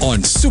 everybody!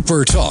 On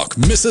Super Talk,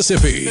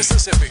 Mississippi.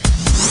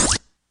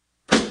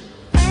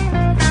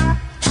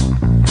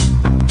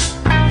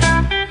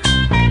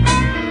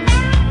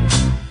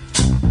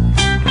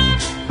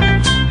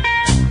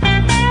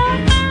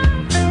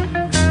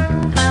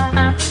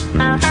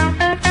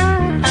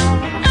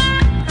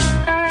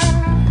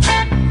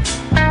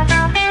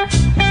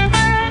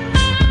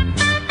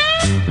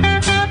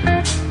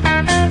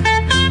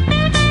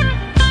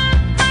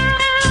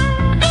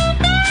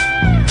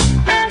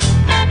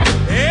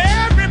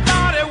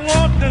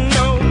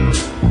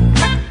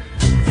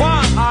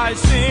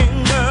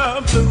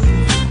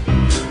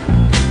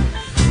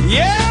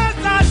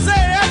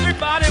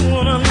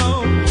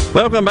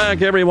 Welcome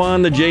back,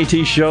 everyone. The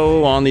JT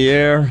Show on the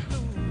air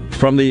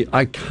from the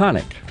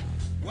iconic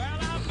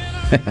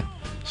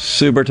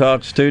Super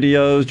Talk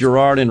Studios.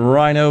 Gerard and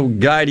Rhino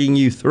guiding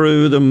you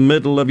through the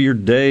middle of your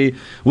day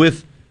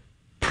with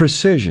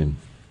precision,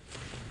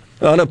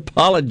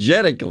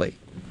 unapologetically.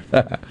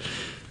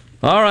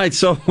 All right,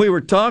 so we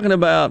were talking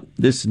about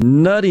this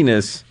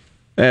nuttiness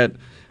at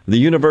the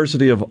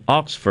University of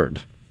Oxford.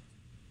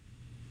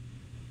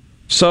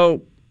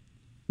 So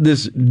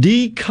this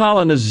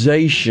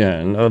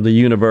decolonization of the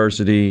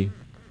university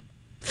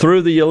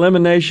through the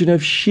elimination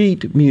of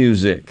sheet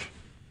music.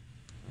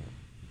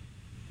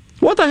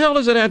 What the hell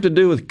does it have to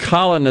do with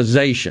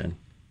colonization?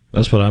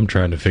 That's what I'm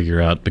trying to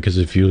figure out, because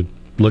if you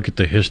look at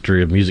the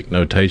history of music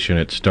notation,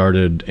 it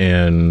started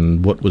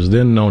in what was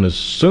then known as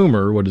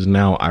Sumer, what is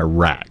now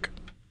Iraq.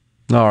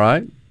 All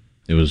right.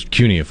 It was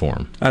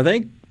cuneiform. I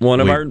think one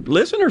of our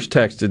listeners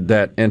texted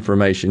that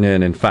information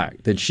in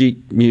fact, that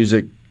sheet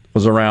music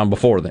was around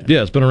before then.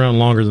 Yeah, it's been around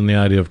longer than the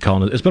idea of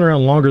colonization. It's been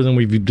around longer than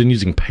we've been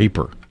using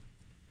paper.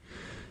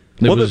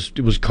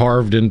 It was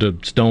carved into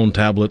stone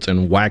tablets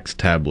and wax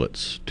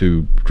tablets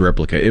to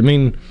replicate. I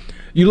mean,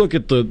 you look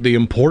at the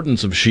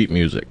importance of sheet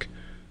music.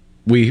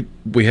 We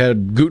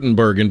had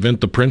Gutenberg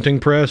invent the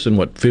printing press in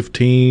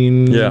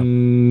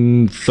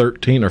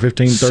 1513 or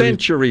 1530?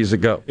 Centuries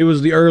ago. It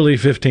was the early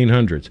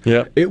 1500s.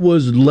 Yeah. It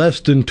was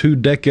less than 2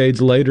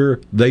 decades later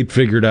they'd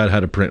figured out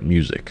how to print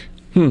music.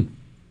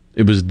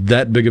 It was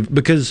that big of,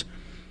 because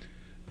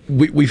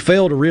we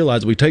fail to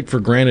realize, we take for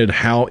granted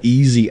how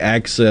easy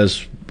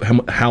access,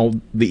 how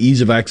the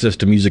ease of access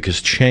to music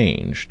has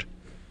changed.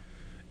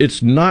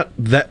 It's not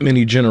that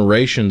many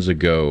generations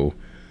ago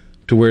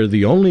to where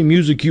the only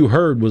music you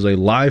heard was a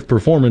live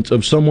performance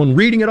of someone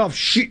reading it off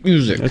sheet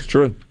music. That's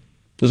true.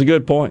 That's a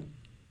good point.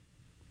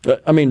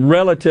 I mean,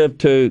 relative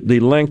to the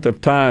length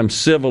of time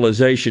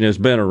civilization has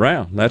been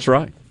around. That's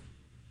right.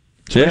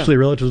 Especially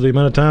relative to the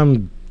amount of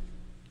time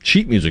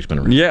sheet music's been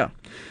around. Yeah.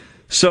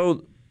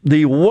 So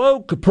the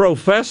woke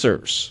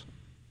professors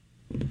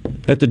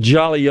at the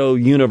Jolly O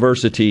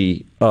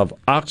University of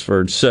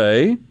Oxford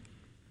say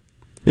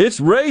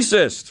it's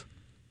racist.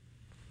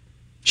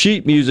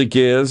 Sheet music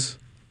is.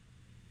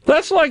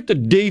 That's like the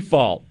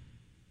default.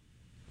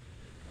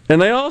 And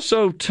they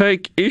also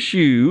take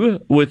issue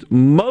with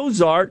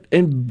Mozart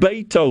and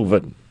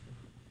Beethoven.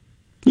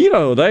 You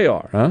know who they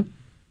are, huh?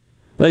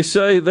 They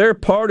say they're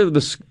part of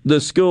the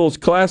school's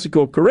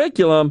classical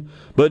curriculum,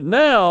 but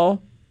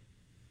now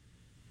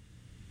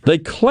they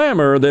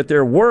clamor that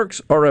their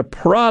works are a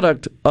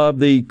product of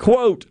the,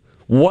 quote,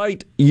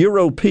 white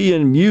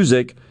European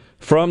music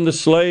from the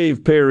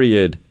slave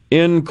period,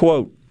 end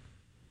quote.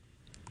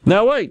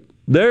 Now wait,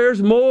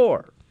 there's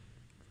more.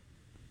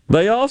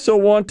 They also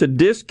want to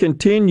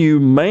discontinue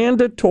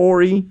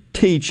mandatory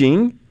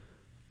teaching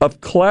of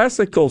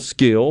classical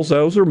skills.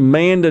 Those are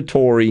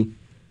mandatory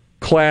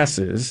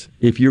classes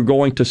if you're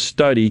going to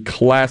study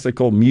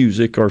classical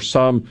music or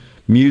some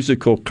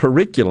musical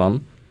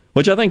curriculum,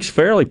 which I think is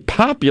fairly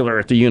popular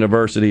at the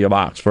University of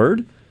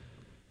Oxford.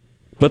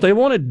 But they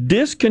want to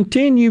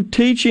discontinue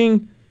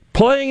teaching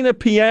playing the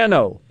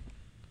piano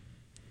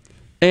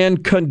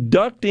and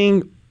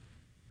conducting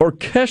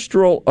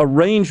orchestral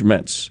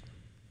arrangements.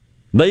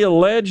 They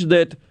allege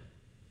that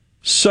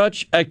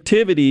such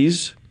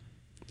activities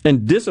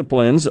and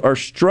disciplines are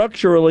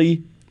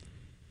structurally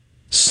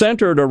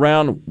centered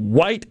around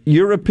white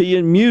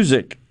European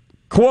music,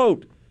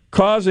 quote,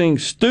 causing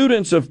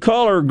students of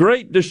color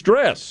great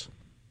distress.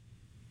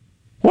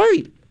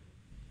 Wait,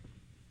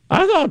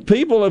 I thought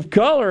people of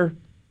color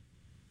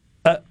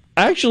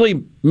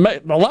actually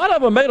made, a lot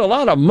of them made a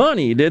lot of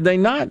money, did they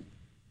not?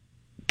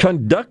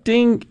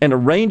 Conducting and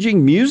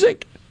arranging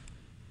music?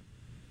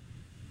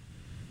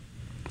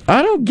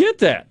 I don't get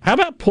that. How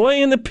about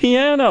playing the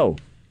piano?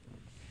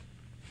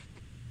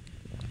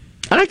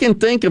 I can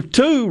think of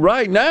two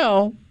right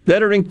now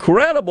that are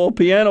incredible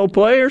piano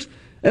players,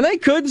 and they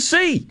couldn't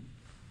see.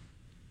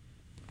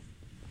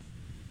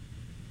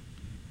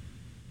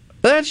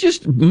 That's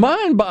just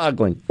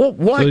mind-boggling. Well,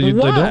 why? They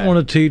don't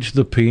want to teach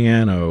the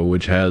piano,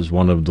 which has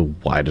one of the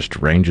widest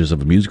ranges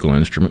of a musical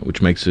instrument,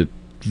 which makes it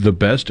the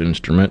best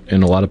instrument,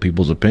 in a lot of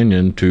people's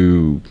opinion,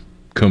 to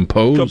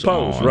compose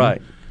on.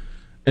 Right.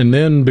 And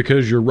then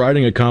because you're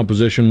writing a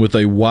composition with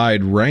a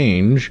wide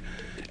range,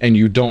 and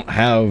you don't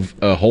have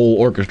a whole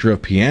orchestra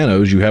of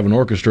pianos, you have an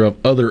orchestra of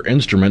other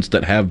instruments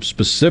that have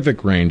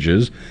specific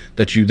ranges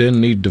that you then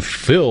need to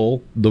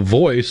fill the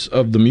voice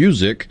of the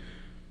music.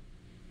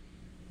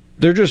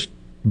 They're just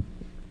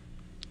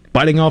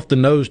biting off the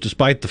nose to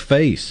spite the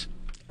face.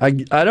 I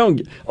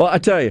don't. Well, I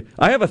tell you,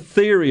 I have a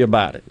theory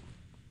about it,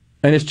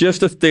 and it's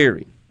just a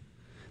theory.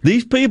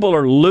 These people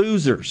are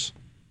losers.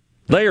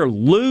 They are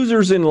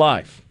losers in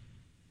life.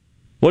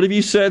 What have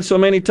you said so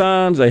many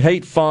times? They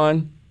hate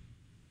fun.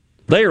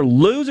 They are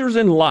losers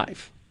in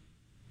life,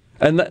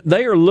 and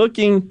they are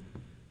looking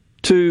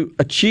to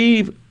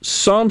achieve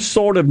some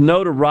sort of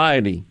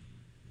notoriety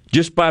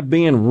just by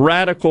being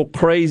radical,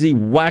 crazy,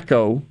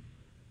 wacko.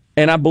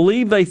 And I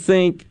believe they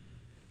think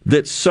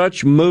that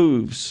such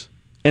moves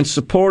and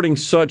supporting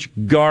such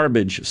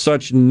garbage,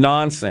 such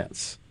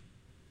nonsense,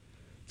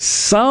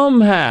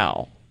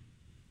 somehow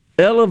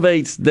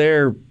elevates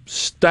their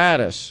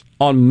status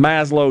on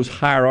Maslow's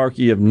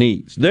hierarchy of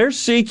needs. They're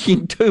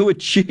seeking to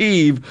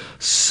achieve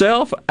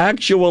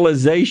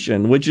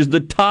self-actualization, which is the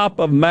top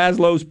of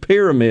Maslow's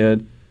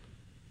pyramid,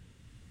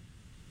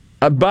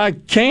 by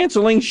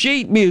canceling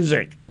sheet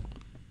music.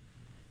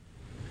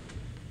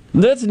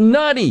 That's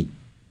nutty.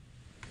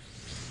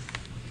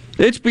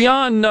 It's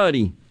beyond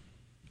nutty.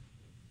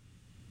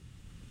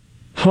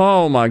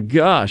 Oh, my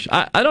gosh.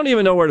 I don't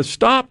even know where to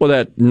stop with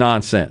that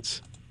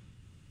nonsense.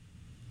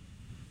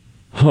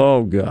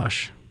 Oh,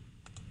 gosh.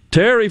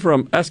 Terry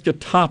from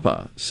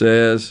Escatapa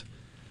says,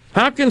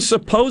 how can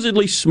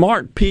supposedly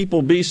smart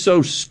people be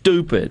so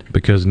stupid?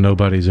 Because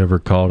nobody's ever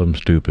called them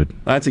stupid.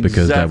 That's exactly right.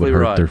 Because that would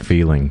hurt their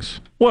feelings.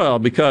 Well,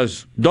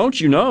 because don't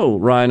you know,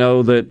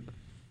 Rhino, that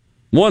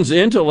one's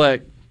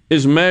intellect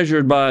is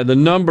measured by the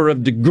number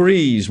of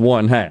degrees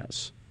one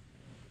has.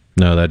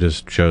 No, that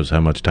just shows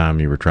how much time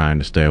you were trying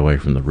to stay away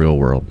from the real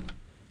world.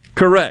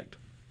 Correct.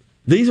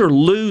 These are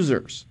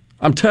losers,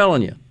 I'm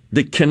telling you,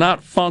 that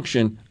cannot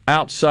function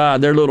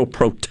outside their little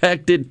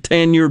protected,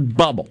 tenured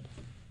bubble.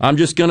 I'm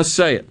just going to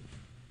say it.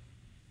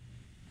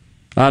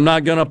 I'm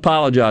not going to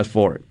apologize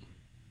for it.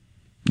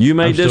 You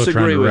may disagree with me. I'm still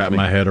trying to wrap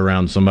my head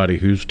around somebody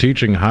who's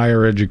teaching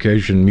higher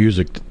education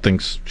music that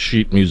thinks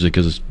sheet music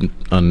is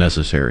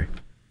unnecessary.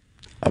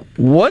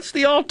 What's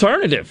the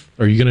alternative?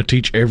 Are you going to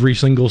teach every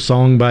single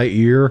song by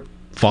ear?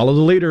 Follow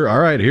the leader. All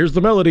right, here's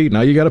the melody.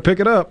 Now you got to pick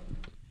it up.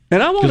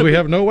 And I want because we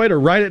have no way to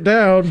write it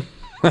down.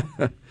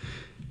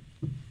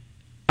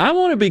 I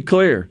want to be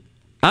clear.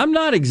 I'm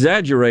not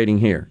exaggerating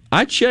here.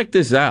 I checked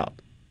this out.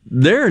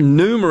 There are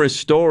numerous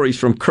stories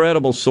from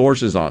credible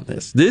sources on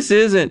this. This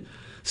isn't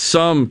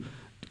some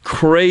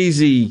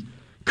crazy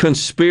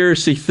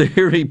conspiracy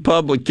theory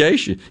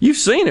publication. You've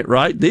seen it,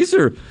 right? These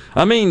are,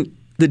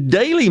 the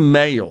Daily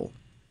Mail,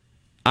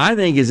 I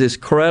think, is as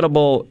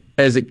credible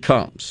as it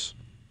comes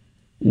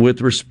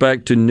with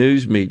respect to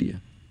news media.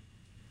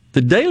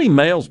 The Daily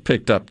Mail's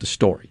picked up the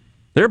story.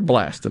 They're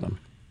blasting them.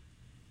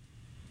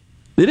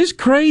 It is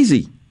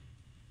crazy.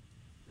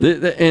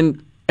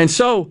 And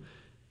so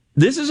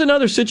this is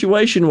another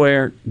situation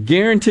where,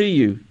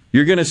 guarantee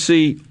you're going to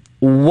see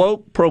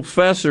woke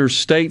professors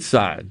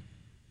stateside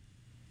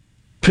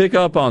pick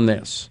up on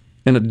this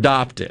and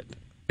adopt it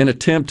and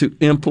attempt to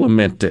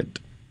implement it.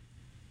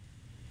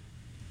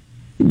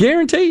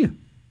 Guarantee you.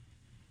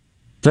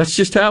 That's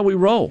just how we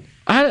roll.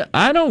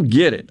 I don't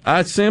get it.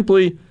 I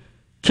simply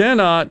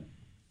cannot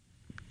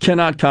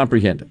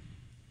comprehend it.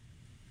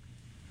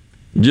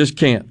 Just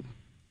can't.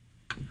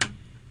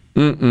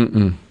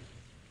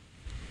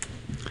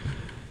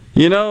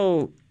 You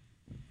know,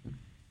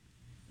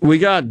 we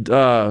got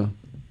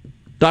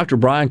Dr.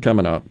 Bryan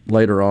coming up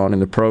later on in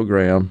the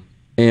program,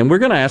 and we're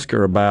going to ask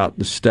her about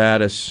the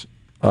status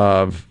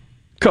of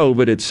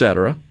COVID, et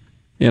cetera,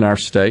 in our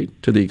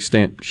state, to the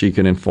extent she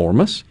can inform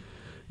us.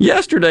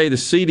 Yesterday, the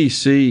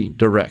CDC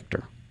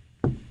director,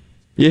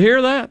 you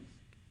hear that?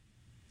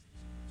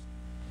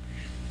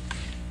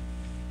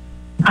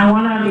 I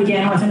want to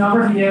begin with an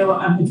overview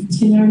of the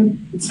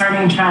continuing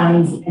concerning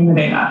trends in the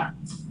data.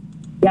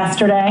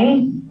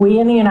 Yesterday, we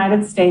in the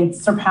United States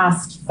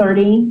surpassed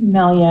 30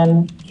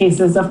 million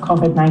cases of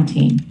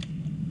COVID-19.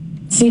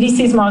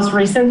 CDC's most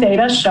recent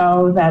data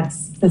show that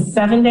the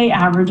 7-day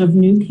average of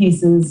new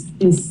cases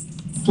is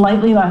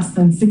slightly less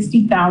than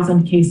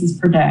 60,000 cases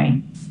per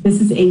day. This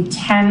is a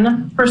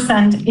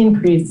 10%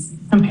 increase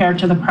compared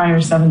to the prior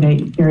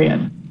 7-day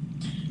period.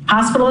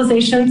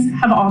 Hospitalizations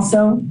have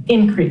also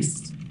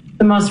increased.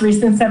 The most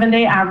recent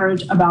 7-day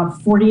average, about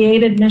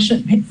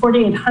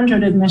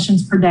 4,800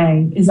 admissions per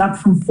day, is up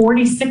from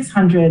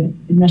 4,600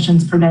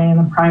 admissions per day in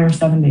the prior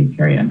 7-day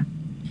period.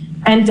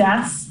 And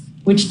deaths,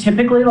 which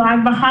typically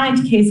lag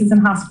behind cases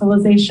and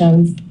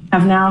hospitalizations,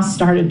 have now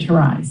started to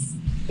rise,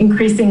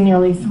 increasing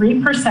nearly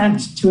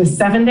 3% to a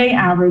 7-day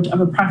average of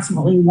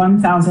approximately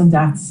 1,000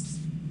 deaths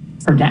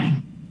per day.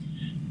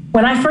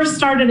 When I first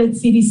started at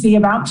CDC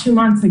about 2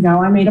 months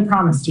ago, I made a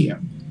promise to you.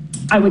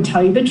 I would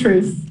tell you the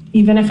truth,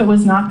 even if it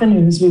was not the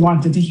news we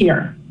wanted to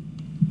hear.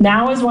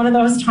 Now is one of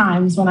those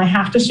times when I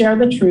have to share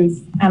the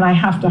truth, and I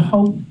have to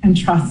hope and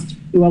trust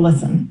you will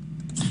listen.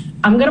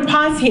 I'm going to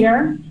pause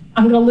here.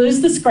 I'm going to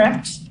lose the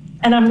script,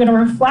 and I'm going to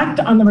reflect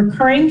on the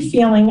recurring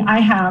feeling I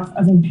have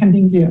of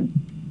impending doom.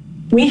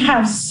 We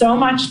have so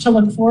much to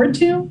look forward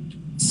to,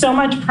 so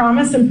much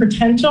promise and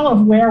potential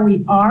of where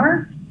we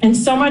are, and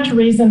so much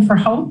reason for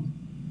hope,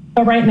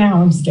 but right now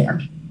I'm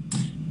scared.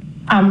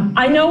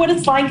 I know what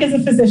it's like as a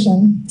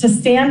physician to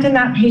stand in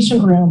that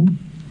patient room,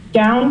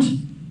 gowned,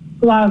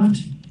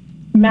 gloved,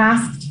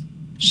 masked,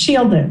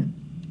 shielded,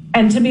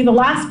 and to be the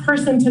last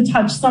person to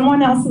touch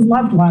someone else's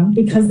loved one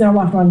because their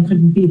loved one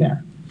couldn't be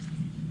there.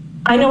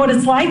 I know what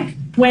it's like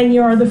when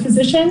you're the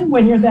physician,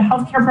 when you're the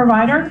healthcare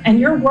provider, and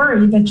you're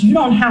worried that you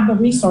don't have the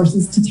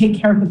resources to take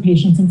care of the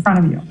patients in front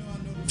of you.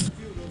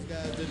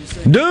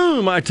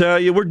 Doom, I tell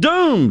you, we're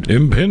doomed.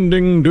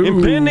 Impending doom.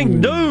 Impending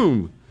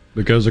doom.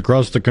 Because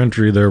across the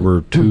country there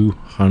were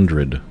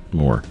 200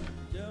 more.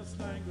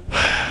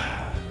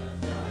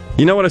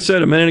 You know what I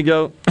said a minute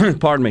ago,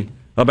 pardon me,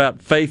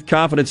 about faith,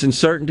 confidence, and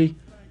certainty?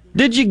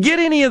 Did you get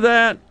any of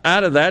that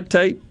out of that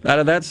tape, out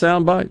of that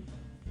soundbite?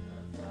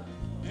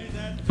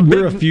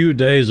 We're a few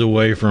days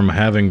away from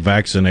having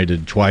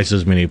vaccinated twice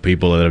as many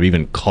people that have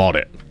even caught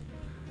it.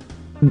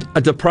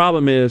 The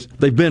problem is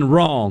they've been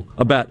wrong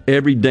about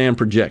every damn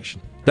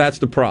projection. That's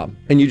the problem.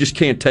 And you just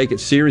can't take it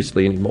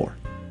seriously anymore.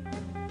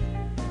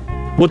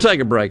 We'll take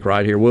a break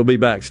right here. We'll be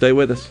back. Stay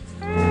with us.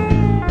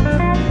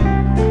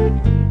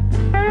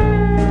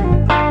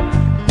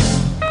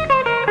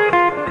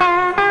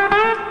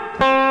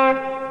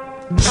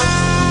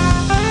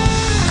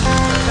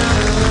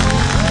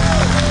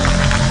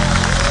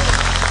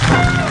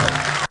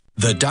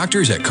 The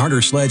doctors at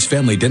Carter Sledge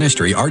Family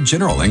Dentistry are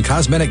general and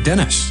cosmetic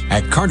dentists.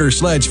 At Carter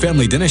Sledge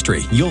Family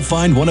Dentistry, you'll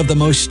find one of the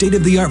most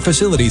state-of-the-art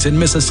facilities in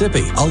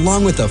Mississippi,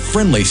 along with a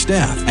friendly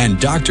staff and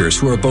doctors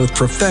who are both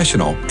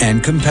professional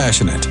and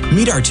compassionate.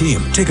 Meet our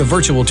team, take a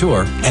virtual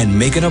tour, and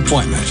make an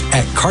appointment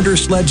at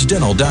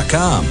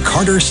CarterSledgeDental.com.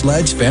 Carter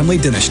Sledge Family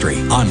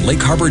Dentistry on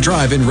Lake Harbor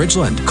Drive in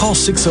Ridgeland. Call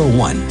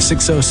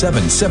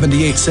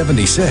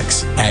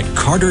 601-607-7876. At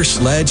Carter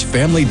Sledge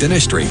Family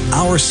Dentistry,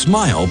 our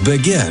smile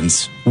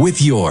begins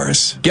with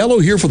yours. Gallo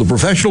here for the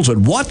professionals at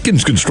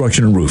Watkins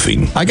Construction and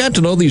Roofing. I got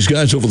to know these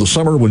guys over the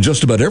summer when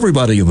just about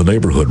everybody in the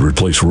neighborhood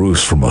replaced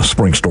roofs from a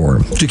spring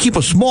storm. To keep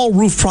a small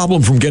roof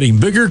problem from getting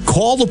bigger,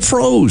 call the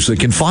pros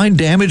that can find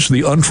damage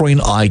the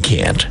untrained eye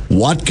can't.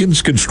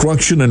 Watkins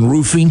Construction and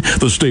Roofing,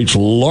 the state's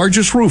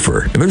largest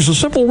roofer. And there's a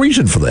simple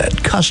reason for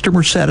that: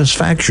 customer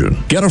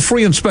satisfaction. Get a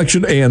free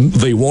inspection and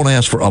they won't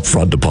ask for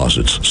upfront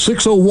deposits.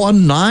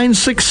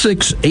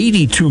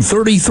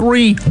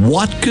 601-966-8233.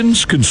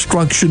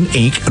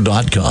 WatkinsConstructionInc.com.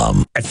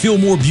 At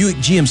Fillmore Buick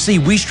GMC,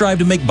 we strive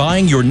to make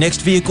buying your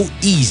next vehicle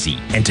easy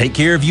and take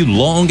care of you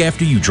long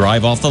after you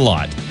drive off the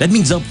lot. That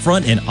means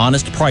upfront and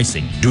honest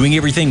pricing, doing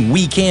everything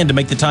we can to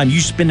make the time you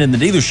spend in the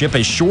dealership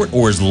as short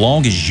or as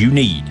long as you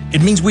need.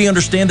 It means we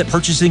understand that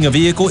purchasing a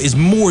vehicle is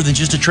more than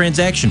just a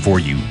transaction for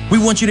you. We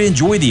want you to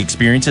enjoy the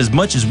experience as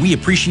much as we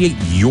appreciate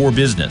your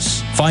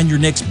business. Find your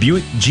next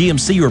Buick,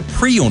 GMC, or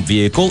pre-owned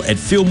vehicle at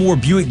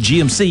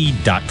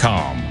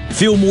FillmoreBuickGMC.com.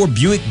 Fillmore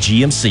Buick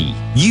GMC.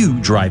 You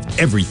drive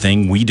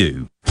everything we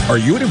do. Are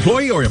you an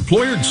employee or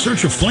employer in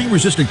search of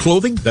flame-resistant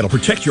clothing that'll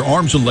protect your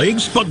arms and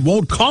legs but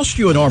won't cost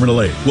you an arm and a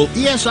leg? Well,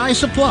 ESI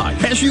Supply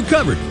has you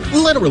covered,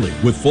 literally,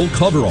 with full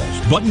coveralls,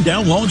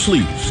 button-down long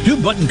sleeves,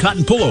 2-button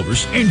cotton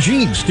pullovers, and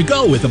jeans to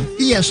go with them.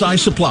 ESI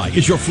Supply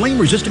is your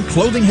flame-resistant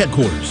clothing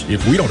headquarters.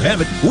 If we don't have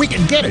it, we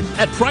can get it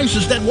at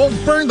prices that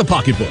won't burn the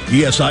pocketbook.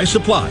 ESI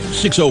Supply,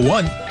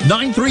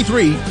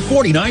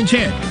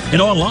 601-933-4910,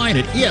 and online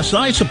at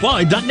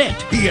esisupply.net.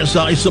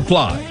 ESI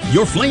Supply,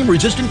 your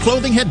flame-resistant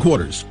clothing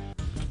headquarters.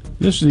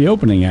 This is the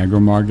opening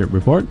agri-market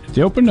report. At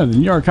the open of the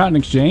New York Cotton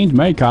Exchange,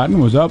 May cotton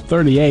was up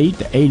 38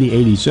 to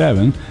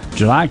 80.87.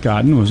 July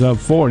cotton was up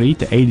 40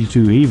 to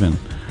 82 even.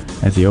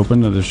 At the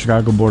open of the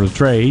Chicago Board of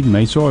Trade,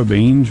 May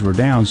soybeans were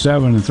down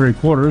 7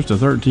 3/4 to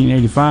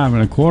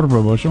 13.85 1/4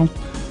 per bushel.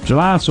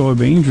 July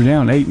soybeans were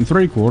down 8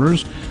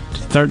 3/4 to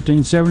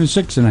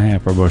 13.76 1/2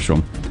 per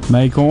bushel.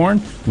 May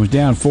corn was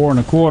down 4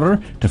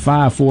 1/4 to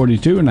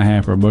 5.42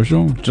 1/2 per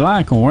bushel.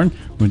 July corn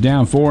was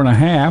down 4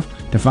 1/2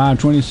 to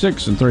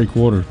 5.26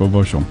 3/4 per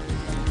bushel.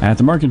 At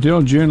the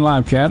Mercantile, June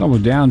live cattle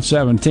was down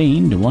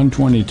 17 to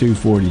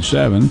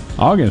 122.47.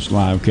 August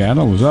live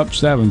cattle was up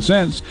 7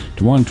 cents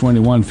to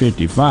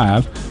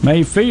 121.55.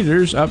 May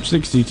feeders up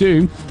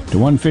 62 to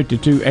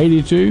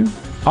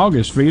 152.82.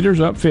 August feeders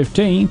up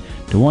 15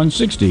 to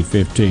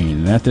 160.15.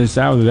 And at this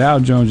hour, the Dow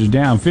Jones is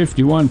down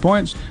 51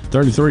 points,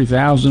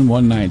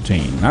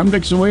 33,119. I'm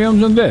Dixon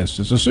Williams, and this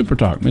is the Super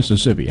Talk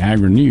Mississippi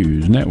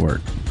Agri-News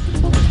Network.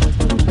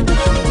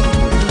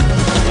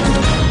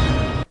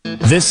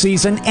 This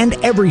season and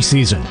every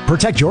season,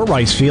 protect your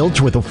rice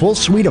fields with a full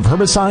suite of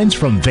herbicides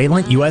from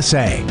Valent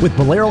USA. With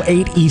Bolero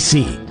 8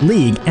 EC,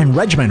 League, and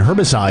Regiment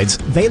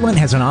herbicides, Valent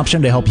has an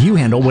option to help you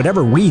handle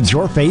whatever weeds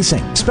you're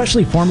facing.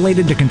 Specially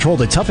formulated to control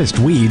the toughest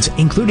weeds,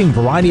 including a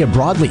variety of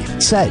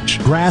broadleaf, sedge,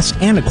 grass,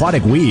 and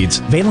aquatic weeds,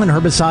 Valent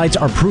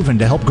herbicides are proven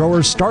to help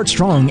growers start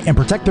strong and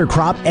protect their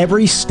crop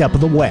every step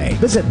of the way.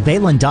 Visit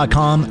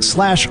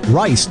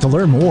valent.com/rice to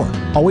learn more.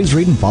 Always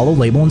read and follow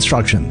label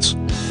instructions.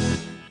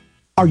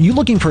 Are you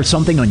looking for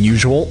something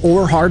unusual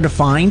or hard to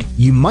find?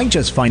 You might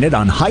just find it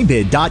on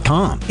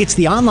HighBid.com. It's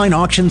the online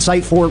auction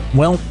site for,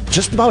 well,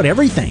 just about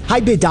everything.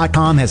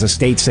 HighBid.com has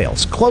estate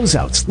sales,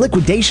 closeouts,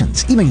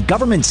 liquidations, even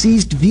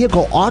government-seized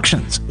vehicle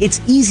auctions. It's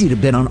easy to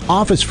bid on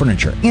office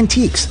furniture,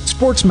 antiques,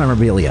 sports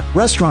memorabilia,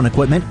 restaurant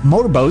equipment,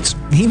 motorboats,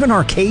 even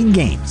arcade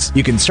games.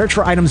 You can search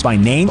for items by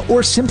name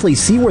or simply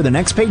see where the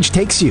next page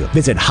takes you.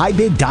 Visit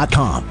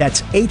HighBid.com.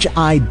 That's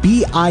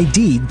HIBID.com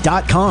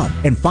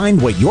and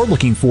find what you're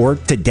looking for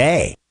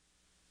today.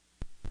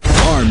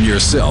 Arm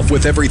yourself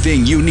with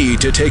everything you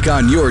need to take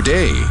on your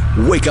day.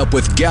 Wake up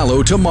with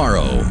Gallo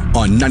tomorrow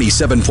on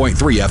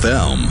 97.3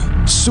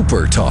 FM.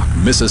 Super Talk,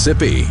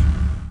 Mississippi.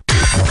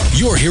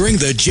 You're hearing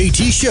The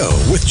JT Show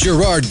with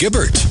Gerard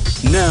Gibbert.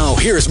 Now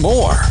here's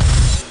more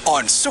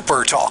on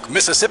Super Talk,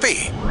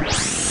 Mississippi.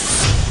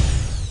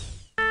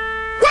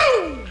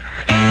 Woo!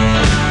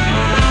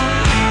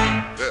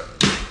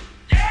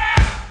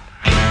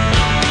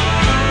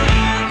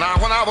 Now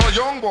when I was a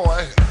young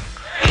boy,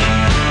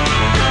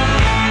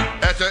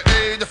 at the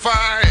age of 5,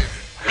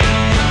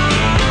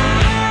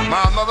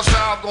 my mother said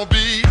I was gonna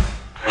be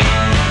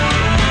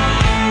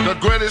the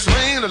greatest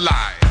man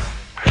alive.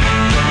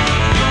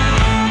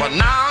 But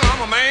now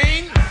I'm a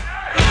man,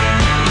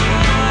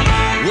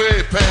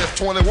 way past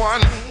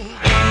 21.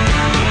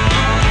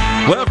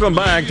 Welcome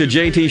back. The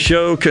JT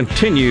Show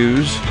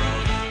continues.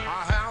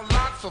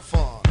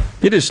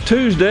 It is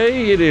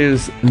Tuesday. It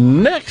is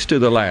next to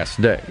the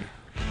last day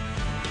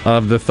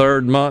of the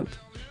third month.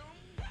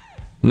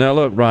 Now,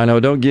 look, Rhino,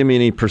 don't give me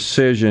any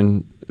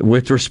precision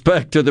with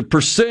respect to the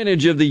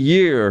percentage of the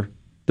year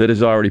that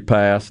has already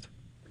passed.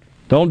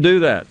 Don't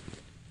do that.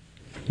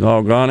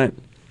 Doggone it.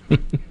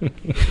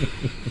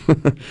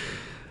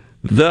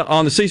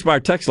 On the C Spire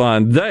text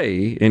line,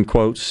 they, in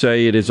quotes,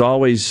 say it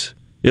always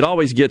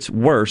gets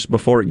worse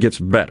before it gets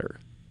better.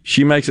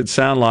 She makes it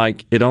sound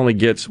like it only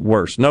gets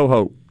worse. No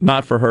hope.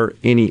 Not for her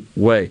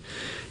anyway.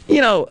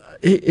 You know,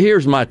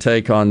 here's my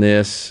take on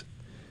this.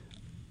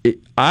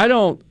 I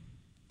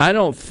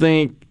don't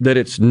think that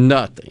it's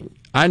nothing.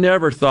 I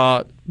never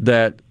thought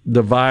that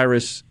the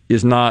virus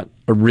is not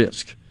a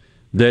risk,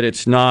 that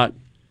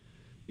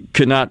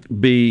could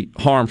not be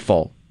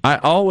harmful. I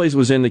always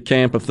was in the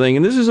camp of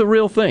thinking this is a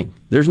real thing.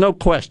 There's no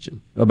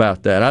question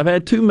about that. I've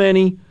had too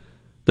many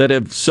that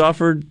have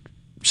suffered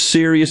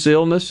serious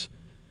illness.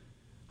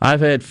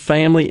 I've had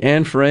family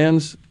and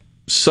friends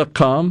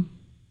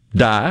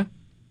die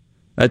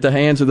at the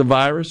hands of the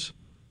virus.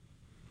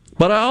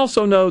 But I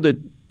also know that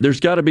there's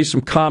got to be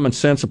some common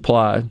sense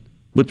applied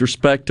with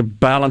respect to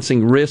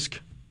balancing risk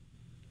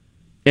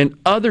and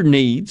other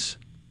needs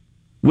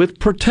with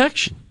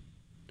protection.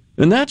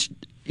 And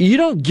you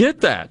don't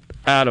get that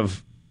out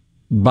of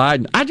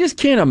Biden. I just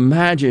can't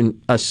imagine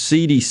a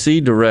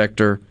CDC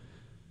director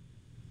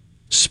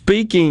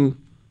speaking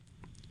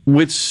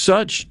with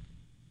such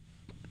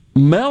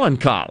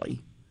melancholy,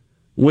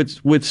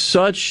 with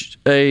such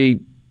a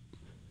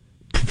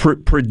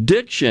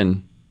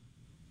prediction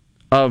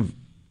of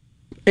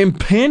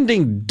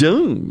impending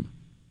doom.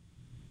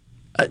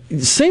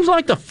 It seems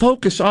like the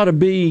focus ought to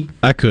be...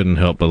 I couldn't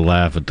help but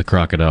laugh at the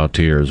crocodile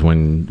tears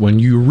when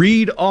you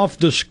read off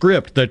the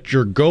script that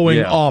you're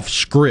going off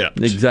script.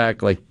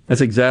 Exactly.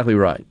 That's exactly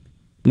right.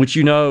 Which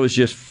you know is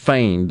just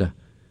feigned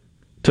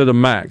to the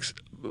max.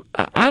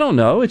 I don't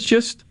know. It's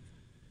just...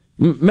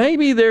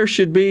 Maybe there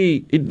should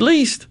be at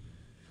least...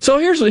 So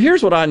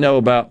here's what I know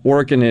about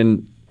working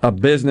in a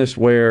business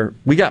where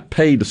we got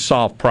paid to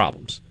solve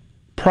problems.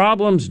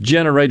 Problems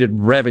generated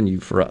revenue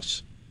for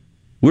us.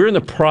 We're in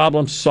the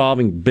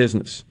problem-solving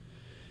business.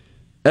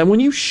 And when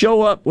you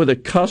show up with a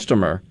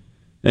customer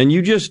and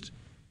you just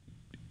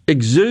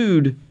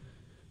exude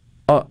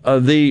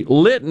the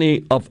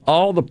litany of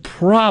all the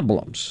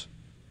problems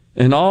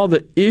and all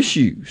the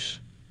issues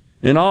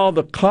and all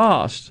the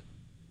costs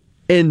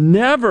and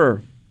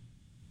never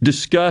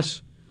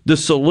discuss the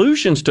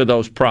solutions to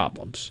those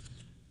problems,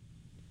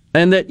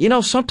 and that,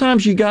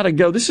 sometimes you got to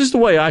go, this is the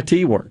way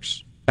IT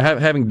works.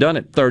 Having done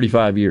it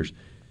 35 years,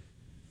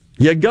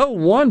 you go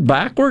one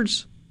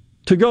backwards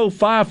to go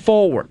 5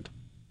 forward.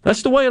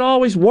 That's the way it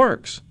always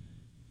works.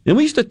 And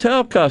we used to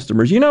tell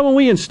customers, when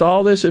we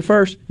install this at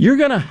first, you're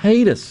going to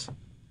hate us.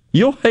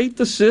 You'll hate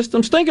the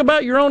systems. Think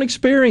about your own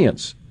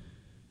experience.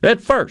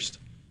 At first,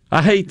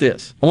 I hate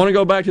this. I want to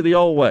go back to the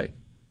old way.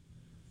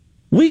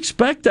 We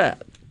expect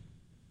that.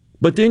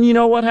 But then you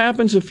know what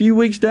happens a few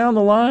weeks down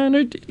the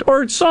line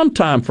or at some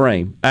time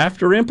frame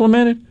after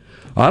implemented?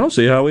 I don't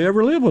see how we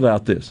ever live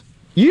without this.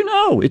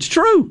 It's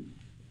true.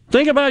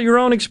 Think about your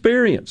own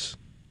experience.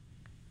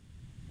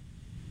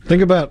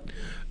 Think about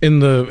in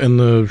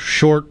the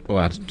short,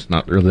 well, it's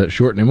not really that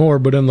short anymore,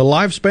 but in the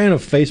lifespan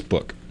of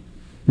Facebook.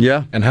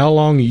 Yeah. And how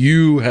long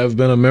you have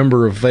been a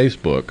member of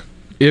Facebook,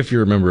 if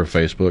you're a member of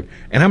Facebook,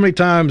 and how many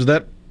times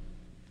that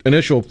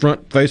initial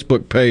front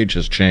Facebook page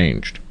has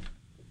changed.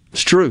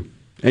 It's true.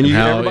 And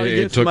everybody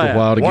it gets took mad. a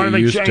while to Why get do they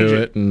used change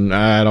to it, and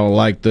I don't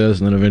like this,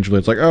 and then eventually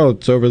it's like, oh,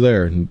 it's over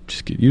there, and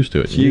just get used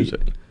to it and use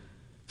it.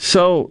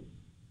 So,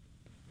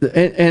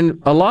 and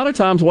a lot of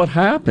times what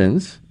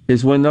happens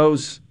is when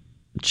those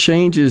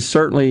changes,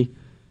 certainly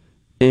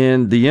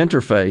in the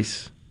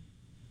interface,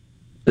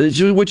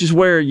 which is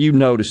where you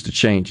notice the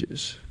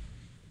changes,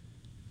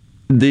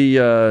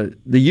 the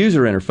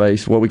user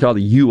interface, what we call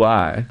the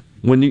UI,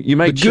 when you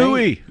make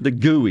the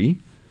GUI,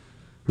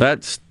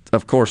 that's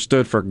of course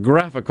stood for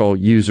graphical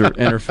user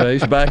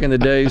interface back in the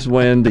days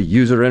when the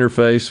user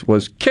interface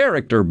was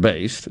character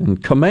based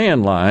and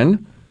command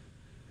line.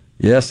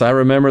 Yes, I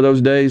remember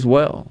those days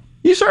well.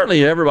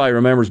 Everybody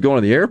remembers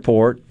going to the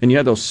airport and you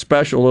had those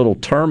special little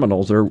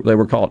terminals, they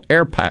were called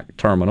AirPack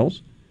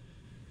terminals,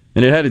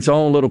 and it had its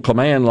own little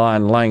command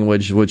line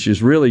language, which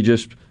is really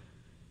just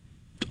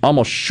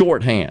almost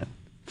shorthand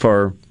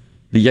for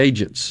the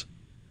agents.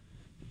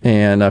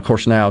 And of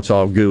course now it's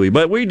all GUI,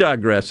 but we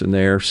digress in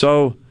there.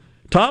 So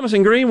Thomas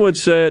in Greenwood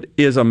said,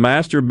 is a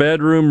master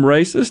bedroom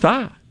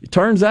racist? It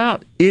turns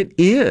out it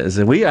is.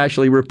 And we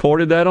actually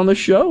reported that on the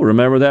show.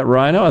 Remember that,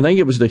 Rhino? I think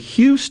it was the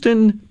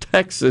Houston,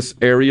 Texas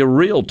area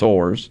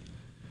realtors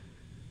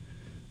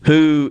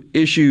who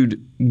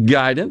issued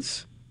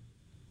guidance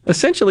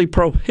essentially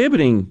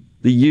prohibiting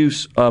the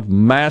use of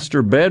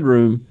master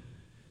bedroom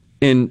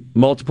in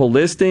multiple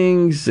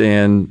listings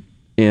and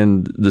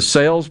in the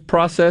sales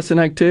process and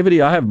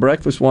activity. I have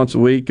breakfast once a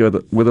week with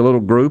a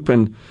little group,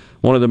 and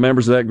one of the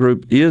members of that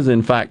group is,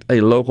 in fact,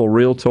 a local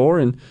realtor,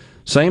 and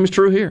same is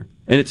true here.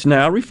 And it's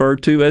now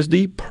referred to as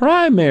the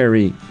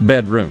primary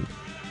bedroom.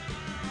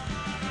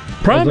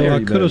 Although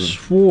I could have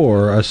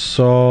swore I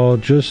saw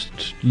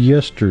just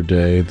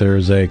yesterday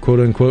there's a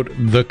quote-unquote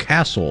The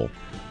Castle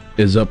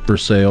is up for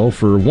sale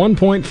for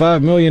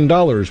 $1.5 million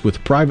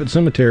with private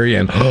cemetery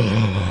and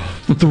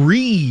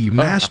 3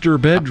 master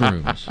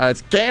bedrooms.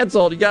 It's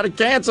canceled. You got to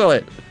cancel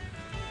it.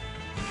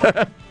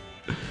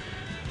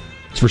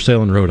 It's for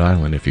sale in Rhode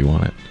Island if you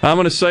want it. I'm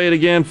going to say it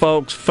again,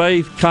 folks.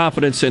 Faith,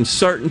 confidence, and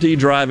certainty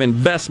drive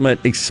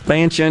investment,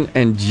 expansion,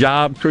 and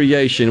job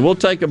creation. We'll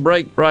take a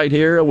break right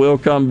here. We'll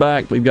come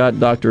back. We've got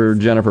Dr.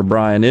 Jennifer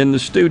Bryan in the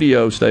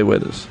studio. Stay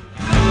with us.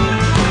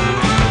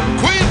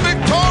 Queen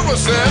Victoria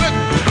said it.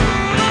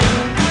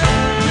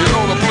 You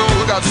know the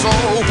blues got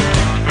soul.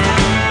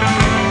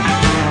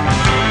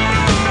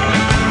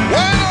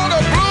 When all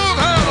the blues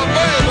had a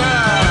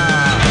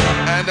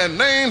baby, and they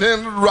named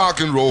him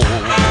rock and roll.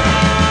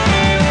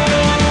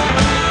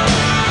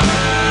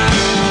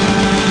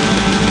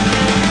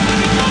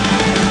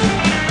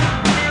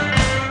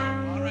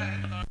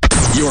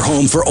 Your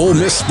home for Ole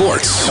Miss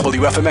sports.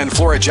 WFMN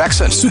Flora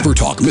Jackson. Super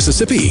Talk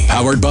Mississippi.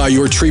 Powered by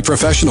your tree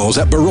professionals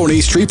at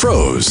Barone's Tree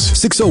Pros.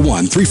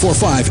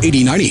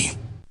 601-345-8090.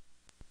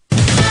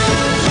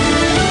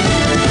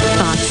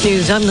 Fox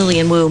News, I'm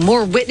Lillian Wu.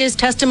 More witness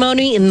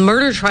testimony in the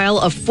murder trial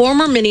of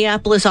former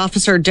Minneapolis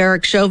officer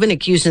Derek Chauvin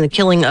accused in the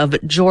killing of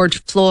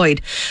George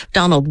Floyd.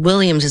 Donald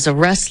Williams is a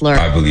wrestler.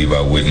 I believe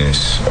I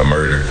witnessed a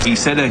murder. He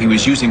said that he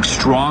was using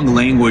strong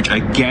language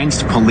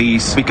against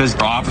police because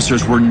the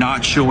officers were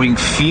not showing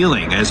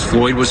feeling as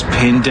Floyd was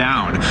pinned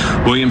down.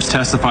 Williams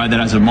testified that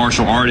as a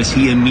martial artist,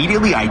 he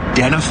immediately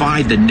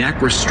identified the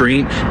neck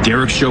restraint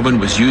Derek Chauvin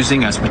was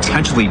using as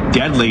potentially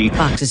deadly.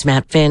 Fox's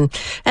Matt Finn.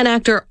 And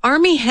actor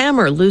Armie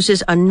Hammer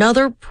loses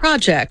another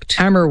project.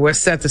 Hammer was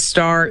set to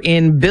star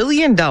in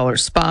Billion Dollar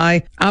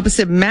Spy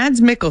opposite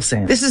Mads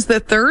Mikkelsen. This is the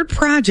third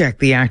project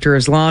the actor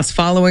has lost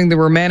following the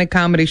romantic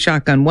comedy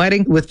Shotgun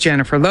Wedding with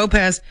Jennifer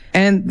Lopez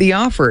and The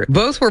Offer.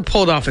 Both were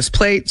pulled off his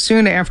plate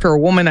soon after a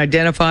woman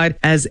identified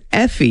as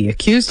Effie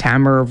accused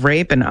Hammer of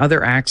rape and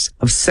other acts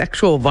of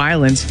sexual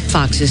violence.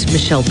 Fox's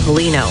Michelle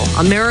Polino.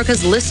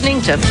 America's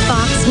listening to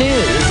Fox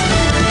News.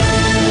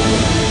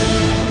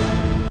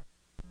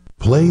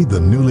 Play the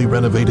newly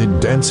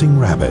renovated Dancing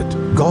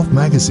Rabbit. Golf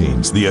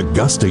Magazine's The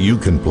Augusta You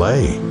Can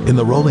Play. In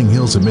the rolling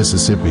hills of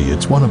Mississippi,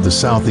 it's one of the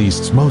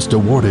Southeast's most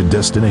awarded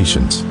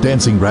destinations.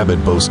 Dancing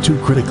Rabbit boasts 2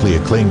 critically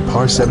acclaimed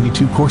par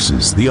 72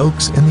 courses, the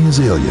Oaks and the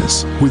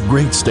Azaleas. With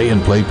great stay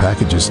and play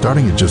packages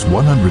starting at just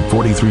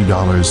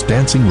 $143,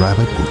 Dancing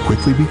Rabbit will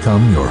quickly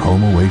become your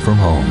home away from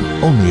home.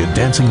 Only at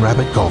Dancing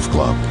Rabbit Golf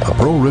Club, a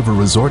Pearl River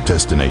Resort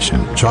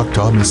destination,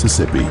 Choctaw,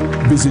 Mississippi.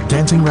 Visit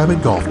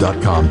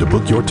DancingRabbitGolf.com to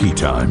book your tee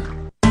time.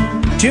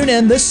 Tune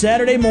in this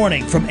Saturday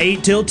morning from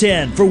 8 till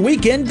 10 for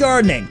Weekend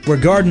Gardening, where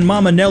Garden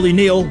Mama Nellie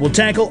Neal will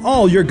tackle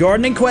all your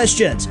gardening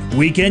questions.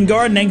 Weekend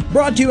Gardening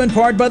brought to you in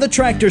part by The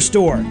Tractor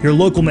Store, your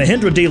local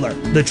Mahindra dealer.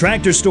 The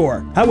Tractor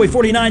Store, Highway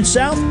 49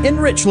 South in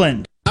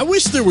Richland. I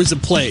wish there was a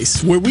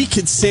place where we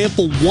could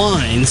sample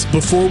wines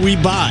before we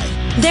buy.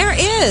 There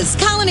is.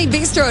 Colony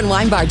Bistro and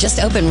Wine Bar just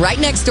opened right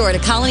next door to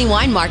Colony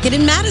Wine Market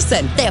in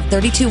Madison. They have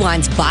 32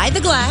 wines by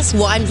the glass,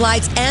 wine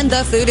flights, and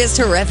the food is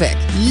terrific.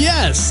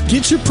 Yes,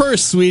 get your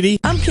purse, sweetie.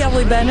 I'm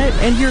Kelly Bennett,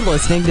 and you're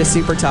listening to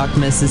Super Talk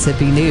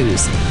Mississippi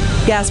News.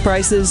 Gas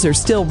prices are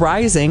still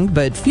rising,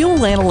 but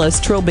fuel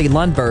analyst Trilby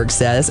Lundberg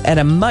says at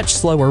a much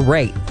slower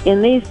rate.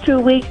 In these 2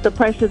 weeks, the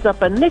price is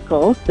up a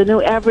nickel. The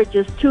new average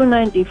is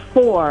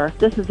 $2.94.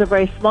 This is a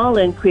very small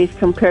increase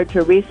compared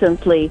to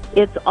recently.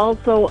 It's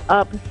also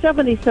up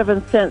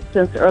 77 cents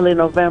since early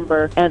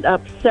November and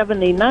up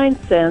 79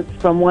 cents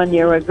from 1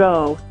 year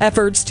ago.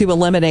 Efforts to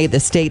eliminate the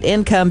state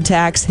income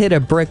tax hit a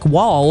brick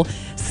wall.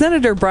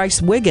 Senator Bryce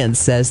Wiggins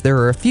says there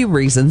are a few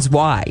reasons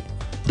why.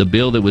 The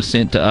bill that was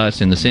sent to us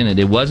in the Senate,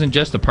 it wasn't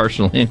just the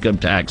personal income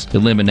tax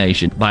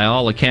elimination. By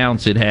all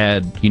accounts, it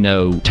had,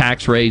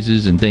 tax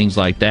raises and things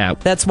like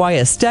that. That's why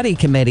a study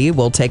committee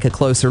will take a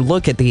closer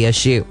look at the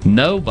issue.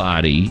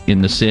 Nobody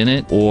in the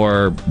Senate,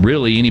 or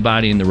really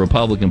anybody in the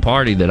Republican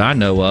Party that I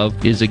know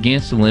of, is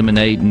against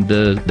eliminating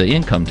the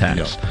income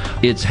tax.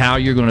 Yep. It's how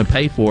you're going to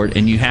pay for it,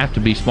 and you have to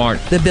be smart.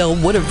 The bill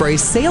would have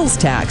raised sales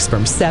tax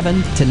from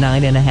 7 to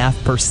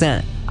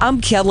 9.5%.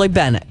 I'm Kelly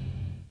Bennett.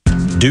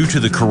 Due to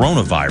the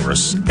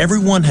coronavirus,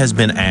 everyone has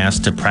been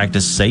asked to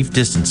practice safe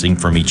distancing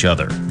from each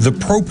other. The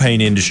propane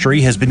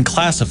industry has been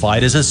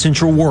classified as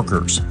essential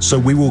workers, so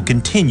we will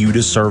continue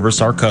to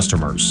service our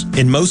customers.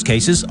 In most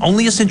cases,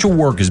 only essential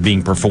work is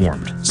being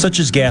performed, such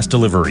as gas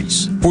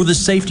deliveries. For the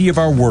safety of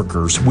our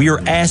workers, we are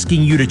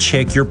asking you to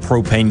check your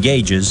propane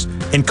gauges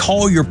and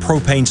call your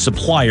propane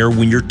supplier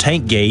when your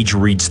tank gauge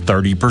reads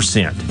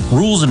 30%.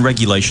 Rules and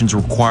regulations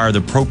require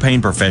the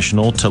propane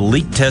professional to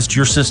leak test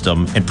your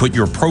system and put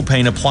your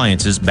propane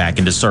appliances back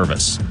into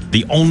service.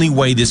 The only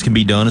way this can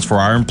be done is for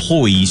our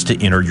employees to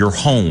enter your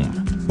home.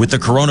 With the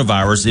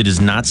coronavirus, it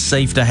is not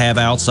safe to have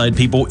outside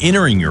people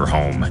entering your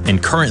home,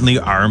 and currently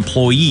our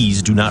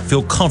employees do not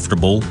feel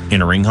comfortable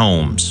entering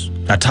homes.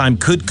 A time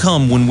could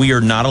come when we are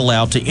not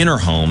allowed to enter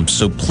homes,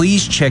 so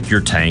please check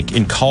your tank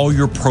and call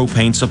your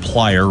propane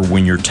supplier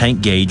when your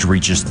tank gauge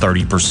reaches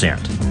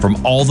 30%.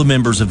 From all the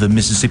members of the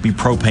Mississippi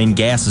Propane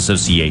Gas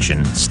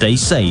Association, stay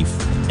safe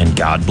and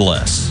God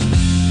bless.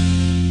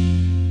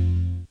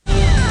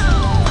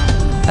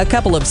 A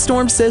couple of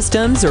storm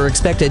systems are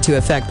expected to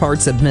affect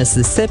parts of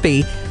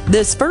Mississippi.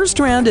 This first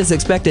round is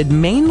expected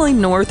mainly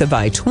north of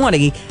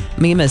I-20.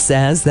 MEMA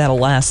says that'll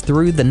last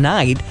through the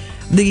night.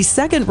 The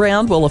second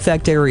round will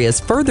affect areas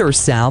further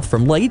south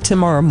from late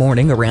tomorrow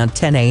morning around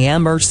 10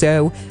 a.m. or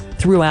so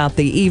throughout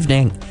the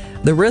evening.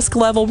 The risk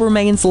level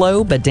remains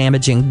low, but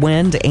damaging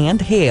wind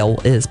and hail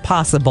is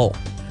possible.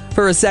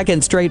 For a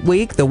second straight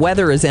week, the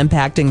weather is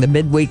impacting the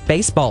midweek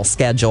baseball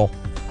schedule.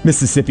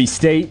 Mississippi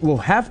State will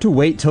have to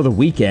wait till the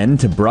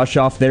weekend to brush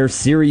off their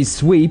series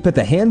sweep at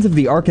the hands of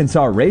the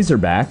Arkansas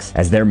Razorbacks,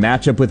 as their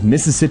matchup with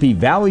Mississippi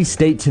Valley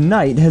State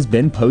tonight has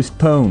been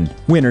postponed.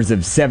 Winners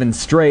of 7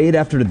 straight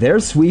after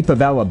their sweep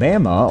of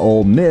Alabama,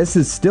 Ole Miss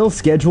is still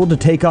scheduled to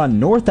take on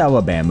North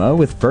Alabama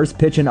with first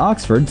pitch in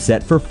Oxford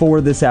set for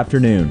 4 this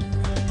afternoon.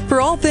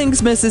 For all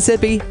things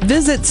Mississippi,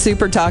 visit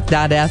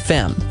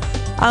supertalk.fm.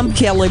 I'm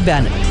Kelly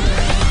Bennett.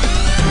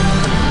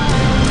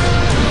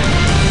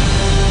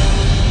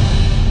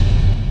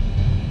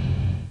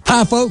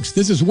 Hi folks,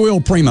 this is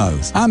Will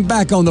Primos. I'm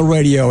back on the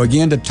radio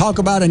again to talk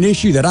about an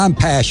issue that I'm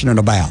passionate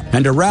about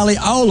and to rally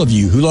all of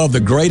you who love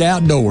the great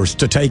outdoors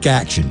to take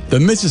action.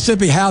 The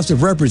Mississippi House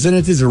of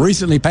Representatives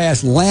recently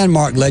passed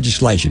landmark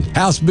legislation,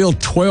 House Bill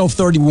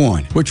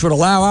 1231, which would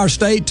allow our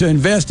state to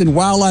invest in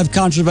wildlife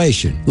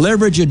conservation,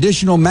 leverage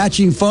additional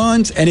matching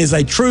funds, and is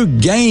a true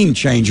game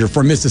changer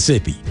for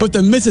Mississippi. But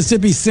the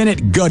Mississippi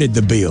Senate gutted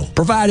the bill,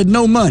 provided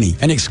no money,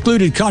 and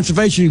excluded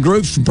conservation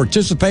groups from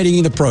participating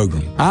in the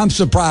program. I'm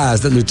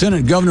surprised that Lieutenant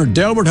Governor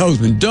Delbert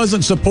Hosemann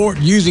doesn't support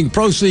using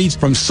proceeds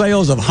from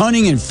sales of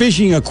hunting and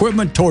fishing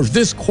equipment towards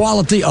this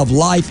quality of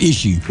life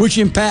issue, which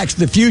impacts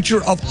the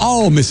future of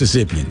all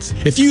Mississippians.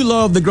 If you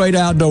love the great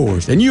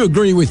outdoors and you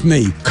agree with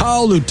me,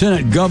 call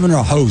Lieutenant Governor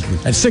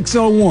Hosemann at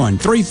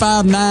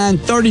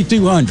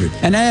 601-359-3200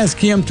 and ask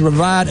him to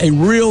provide a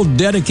real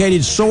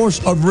dedicated source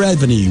of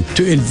revenue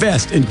to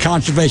invest in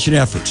conservation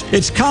efforts.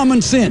 It's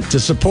common sense to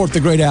support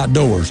the great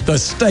outdoors, the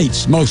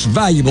state's most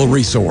valuable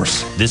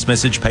resource. This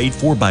message paid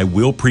for by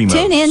Will Primos.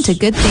 Tune in to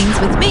Good Things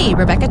with me,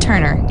 Rebecca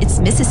Turner. It's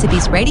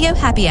Mississippi's Radio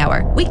Happy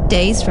Hour,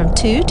 weekdays from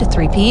 2 to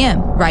 3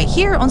 p.m. right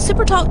here on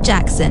Supertalk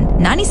Jackson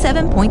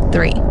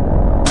 97.3.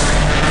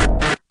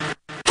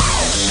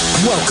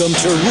 Welcome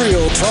to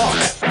Real Talk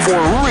for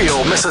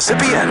real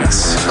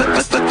Mississippians.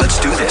 Let's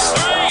do this.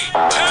 3, 2,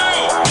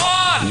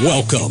 1.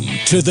 Welcome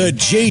to the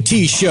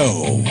JT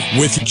Show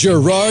with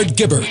Gerard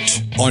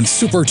Gibbert on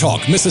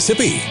Supertalk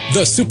Mississippi,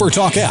 the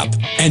Supertalk app,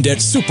 and at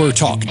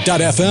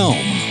supertalk.fm.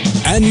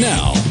 And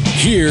now,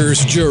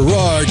 Here's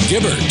Gerard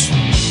Gibbert.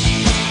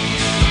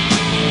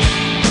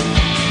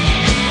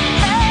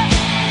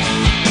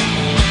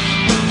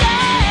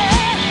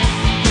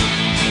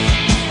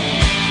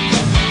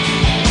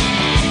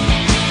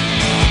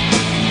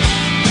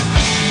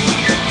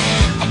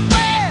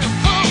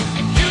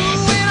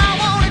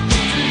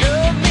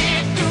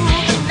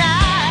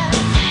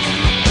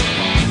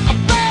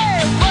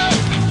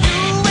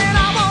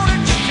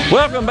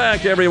 Welcome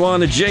back,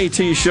 everyone. The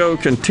JT Show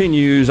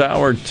continues.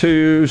 Hour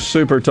 2,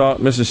 Super Talk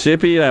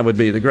Mississippi. That would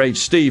be the great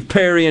Steve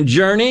Perry and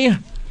Journey,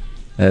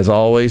 as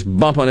always,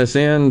 bumping us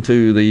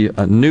into the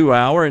new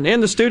hour. And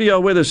in the studio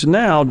with us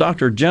now,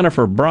 Dr.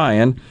 Jennifer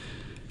Bryan.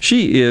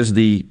 She is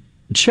the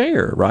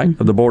chair, right,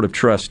 of the Board of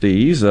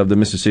Trustees of the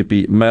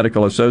Mississippi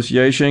Medical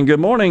Association. Good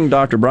morning,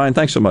 Dr. Bryan.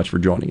 Thanks so much for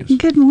joining us.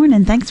 Good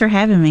morning. Thanks for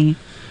having me.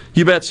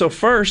 You bet. So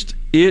first,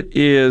 it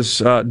is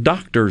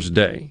Doctor's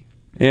Day.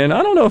 And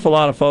I don't know if a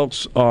lot of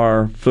folks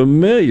are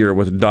familiar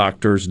with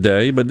Doctor's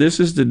Day, but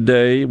this is the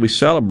day we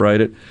celebrate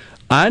it.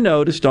 I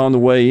noticed on the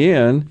way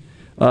in,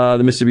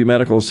 the Mississippi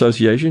Medical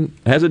Association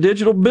has a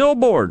digital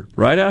billboard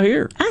right out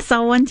here. I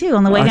saw one, too,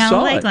 on the way down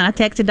to Lakeland. I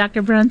texted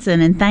Dr.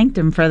 Brunson and thanked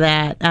him for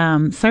that.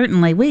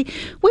 Certainly, we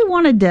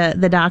wanted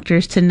the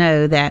doctors to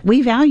know that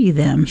we value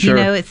them. Sure.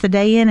 You know, it's the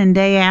day in and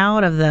day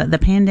out of the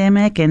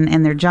pandemic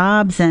and their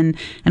jobs, and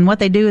what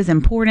they do is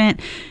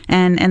important.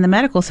 And the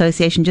Medical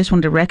Association just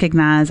wanted to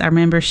recognize our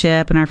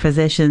membership and our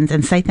physicians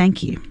and say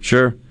thank you.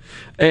 Sure.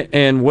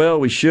 And well,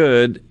 we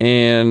should.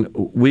 And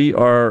we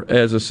are,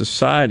 as a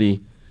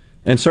society,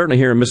 and certainly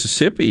here in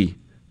Mississippi,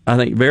 I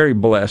think very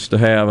blessed to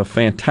have a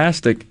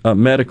fantastic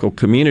medical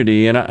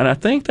community. And I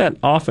think that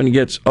often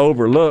gets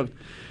overlooked.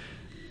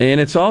 And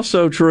it's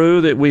also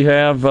true that we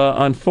have,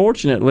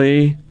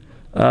 unfortunately,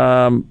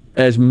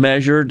 as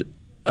measured,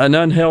 an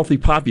unhealthy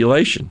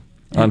population,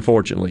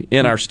 unfortunately,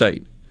 in our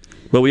state.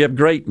 But we have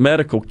great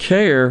medical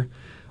care.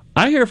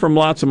 I hear from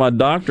lots of my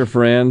doctor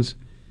friends,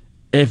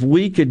 if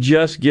we could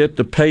just get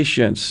the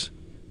patients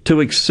to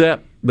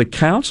accept the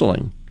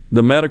counseling,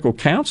 the medical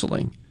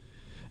counseling,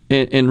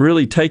 and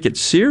really take it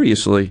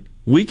seriously,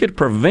 we could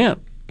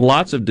prevent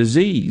lots of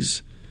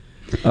disease,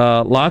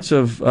 lots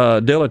of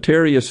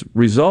deleterious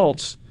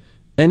results,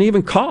 and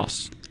even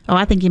costs. Oh,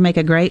 I think you make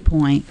a great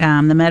point.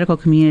 The medical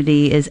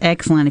community is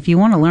excellent. If you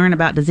want to learn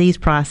about disease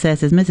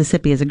processes,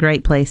 Mississippi is a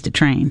great place to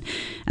train.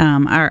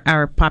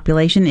 Our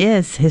population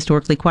is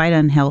historically quite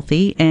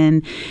unhealthy,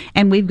 and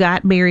we've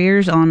got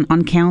barriers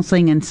on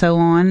counseling and so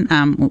on.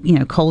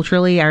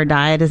 Culturally, our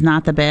diet is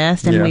not the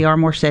best, and we are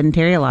more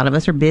sedentary. A lot of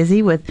us are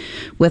busy with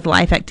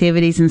life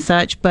activities and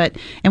such,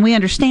 and we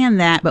understand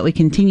that, but we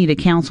continue to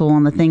counsel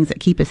on the things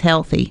that keep us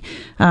healthy.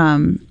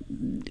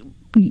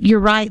 You're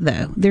right,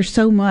 though. There's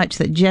so much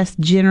that just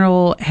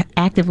general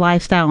active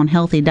lifestyle and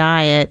healthy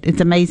diet, it's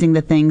amazing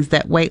the things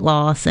that weight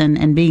loss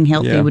and being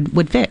healthy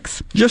would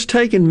fix. Just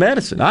taking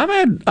medicine.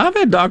 I've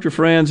had doctor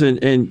friends,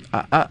 and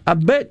I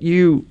bet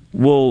you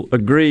will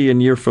agree,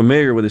 and you're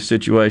familiar with this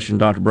situation,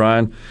 Dr.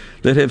 Bryan,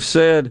 that have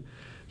said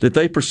that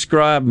they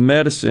prescribe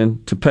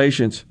medicine to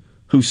patients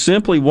who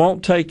simply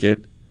won't take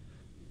it,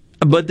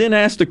 but then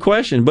ask the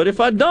question, but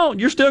if I don't,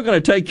 you're still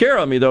going to take care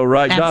of me, though,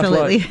 right?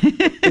 Absolutely.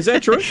 Is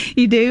that true?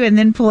 You do, and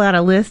then pull out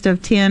a list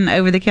of 10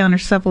 over-the-counter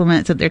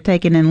supplements that they're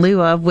taking in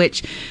lieu of,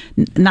 which,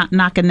 not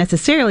knocking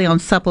necessarily on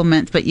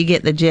supplements, but you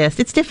get the gist.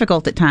 It's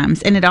difficult at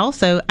times. And it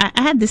also, I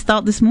had this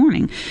thought this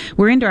morning.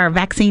 We're into our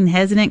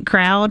vaccine-hesitant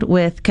crowd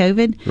with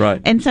COVID.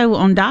 Right. And so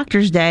on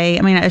Doctor's Day,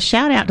 I mean, a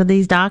shout-out to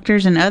these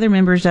doctors and other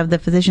members of the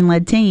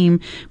physician-led team,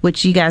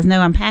 which you guys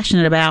know I'm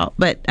passionate about.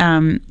 But,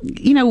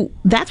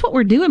 that's what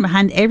we're doing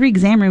behind every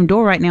exam room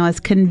door right now, is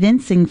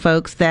convincing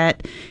folks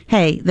that,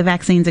 hey, the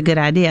vaccine's a good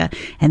idea.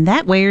 And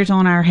that wears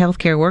on our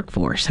healthcare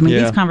workforce. I mean,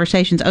 these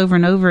conversations over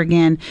and over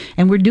again,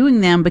 and we're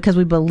doing them because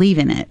we believe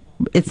in it.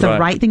 It's the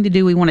right thing to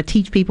do. We want to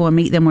teach people and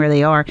meet them where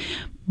they are.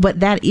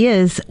 But that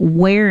is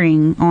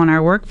wearing on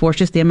our workforce,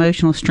 just the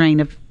emotional strain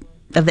of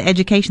the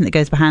education that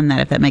goes behind that,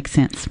 if that makes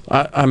sense.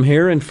 I'm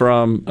hearing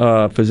from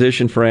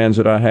physician friends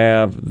that I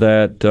have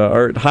that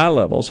are at high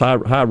levels,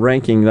 high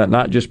ranking, that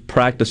not just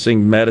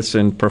practicing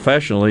medicine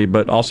professionally,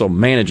 but also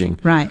managing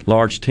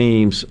large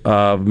teams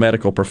of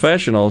medical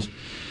professionals.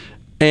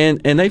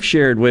 And they've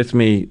shared with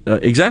me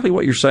exactly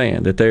what you're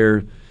saying, that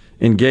they're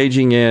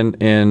engaging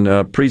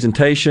in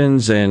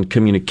presentations and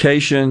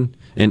communication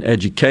and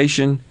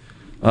education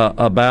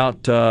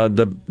about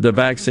the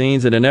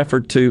vaccines in an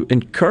effort to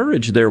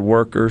encourage their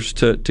workers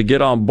to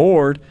get on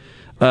board,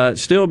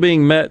 still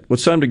being met with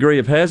some degree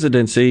of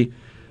hesitancy.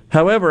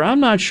 However, I'm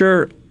not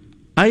sure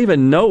I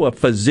even know a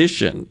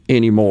physician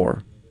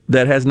anymore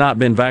that has not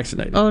been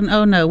vaccinated. Oh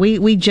no.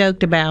 We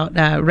joked about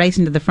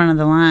racing to the front of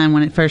the line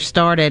when it first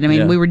started. I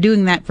mean, we were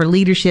doing that for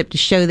leadership to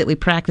show that we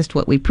practiced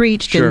what we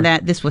preached and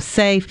that this was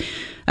safe.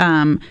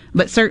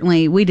 But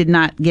certainly we did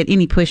not get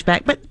any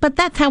pushback. But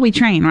that's how we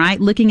train, right?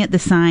 Looking at the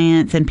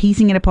science and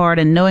piecing it apart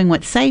and knowing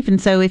what's safe.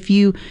 And so if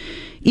you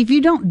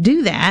don't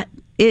do that,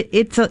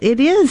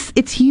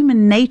 it's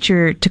human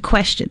nature to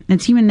question.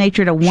 It's human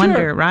nature to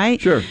wonder,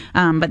 right? Sure.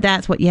 But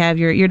that's what you have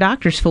your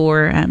doctors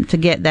for, to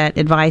get that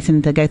advice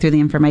and to go through the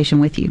information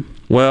with you.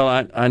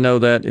 Well, I know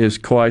that is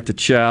quite the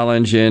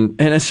challenge,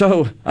 and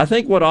so I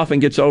think what often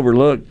gets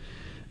overlooked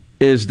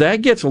is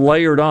that gets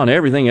layered on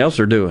everything else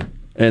they're doing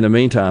in the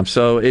meantime.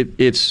 So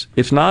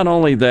it's not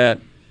only that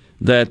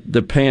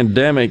the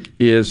pandemic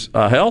is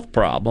a health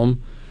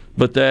problem,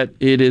 but that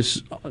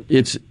it's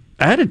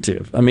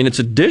additive. I mean, it's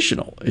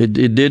additional. It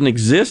didn't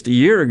exist a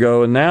year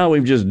ago, and now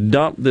we've just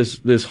dumped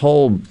this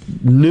whole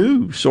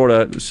new sort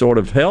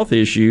of health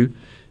issue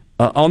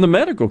on the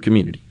medical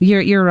community.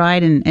 You're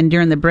right, and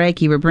during the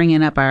break, you were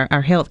bringing up our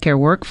healthcare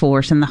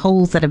workforce, and the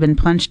holes that have been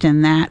punched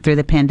in that through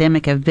the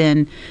pandemic have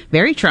been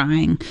very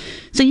trying.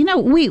 So,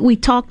 we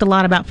talked a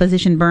lot about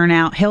physician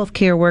burnout,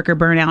 healthcare worker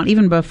burnout,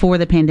 even before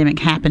the pandemic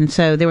happened.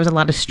 So there was a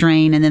lot of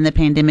strain, and then the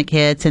pandemic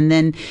hits, and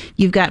then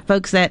you've got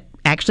folks that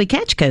actually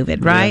catch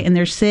COVID, right? Yeah. And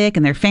they're sick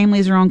and their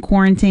families are on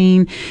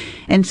quarantine.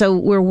 And so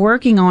we're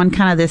working on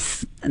kind of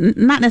this,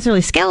 not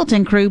necessarily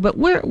skeleton crew, but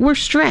we're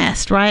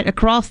stressed, right?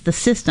 Across the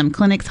system,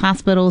 clinics,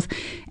 hospitals,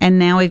 and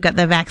now we've got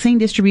the vaccine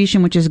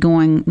distribution, which is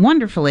going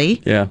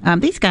wonderfully. Yeah.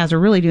 These guys are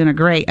really doing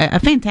a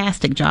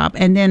fantastic job.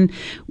 And then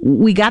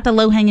we got the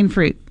low-hanging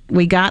fruit.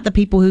 We got the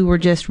people who were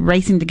just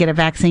racing to get a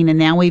vaccine, and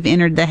now we've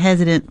entered the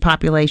hesitant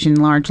population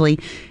largely.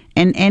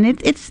 And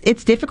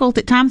it's difficult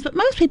at times, but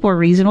most people are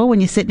reasonable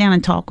when you sit down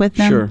and talk with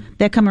them. Sure.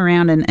 They'll come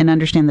around and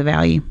understand the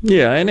value.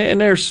 Yeah, and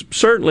they're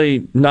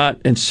certainly not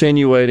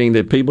insinuating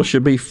that people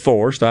should be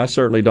forced. I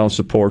certainly don't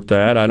support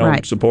that. I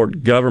don't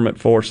support government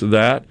force of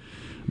that.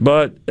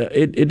 But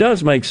it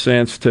does make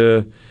sense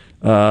to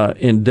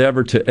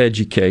endeavor to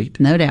educate.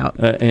 No doubt.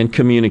 And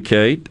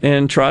communicate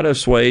and try to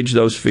assuage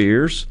those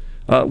fears.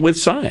 With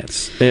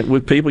science, and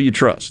with people you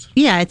trust.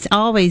 Yeah, it's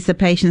always the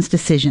patient's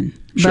decision.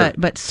 Sure.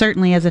 But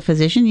certainly as a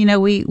physician,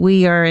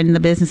 we are in the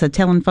business of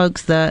telling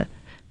folks the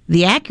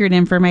accurate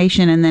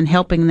information and then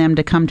helping them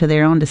to come to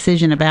their own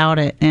decision about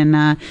it. And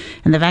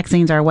the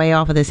vaccines are way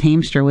off of this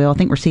hamster wheel. I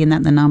think we're seeing that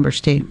in the numbers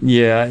too.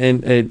 Yeah,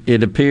 and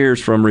it appears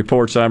from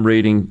reports I'm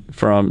reading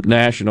from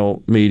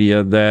national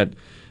media that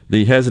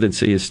the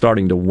hesitancy is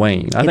starting to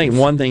wane. I think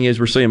one thing is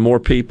we're seeing more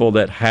people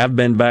that have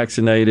been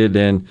vaccinated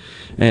and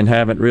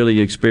haven't really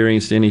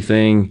experienced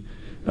anything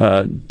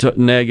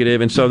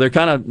negative, and so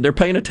they're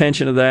paying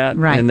attention to that,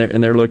 right. and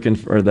they're looking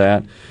for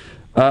that.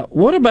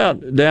 What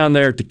about down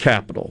there at the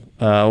Capitol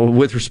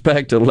with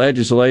respect to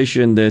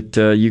legislation that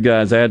you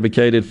guys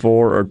advocated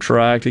for or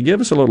tracked? Give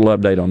us a little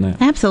update on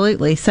that.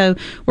 Absolutely. So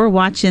we're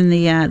watching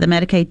the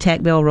Medicaid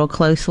tech bill real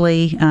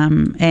closely,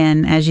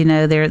 and as you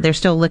know, they're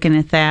still looking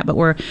at that. But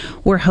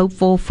we're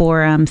hopeful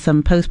for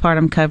some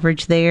postpartum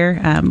coverage there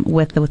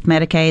with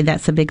Medicaid.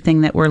 That's a big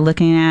thing that we're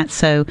looking at.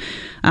 So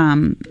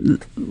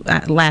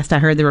last I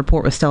heard, the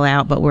report was still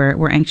out, but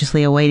we're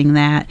anxiously awaiting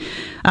that.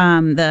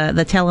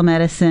 The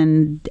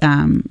telemedicine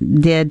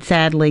did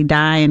sadly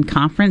die in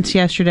conference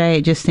yesterday.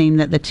 It just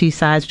seemed that the two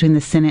sides between the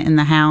Senate and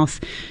the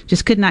House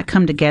just could not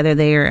come together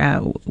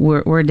there.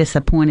 We're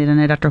disappointed. I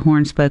know Dr.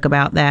 Horn spoke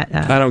about that.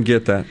 I don't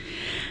get that.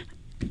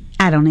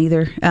 I don't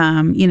either.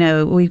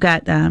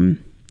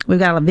 We've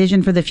got a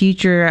vision for the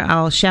future.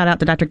 I'll shout out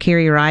to Dr.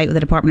 Carrie Wright with the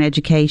Department of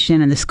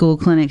Education and the school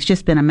clinics.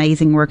 Just been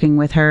amazing working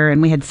with her,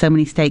 and we had so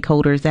many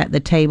stakeholders at the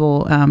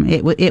table.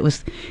 It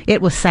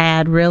was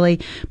sad, really.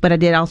 But I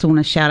did also want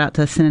to shout out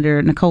to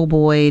Senator Nicole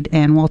Boyd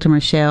and Walter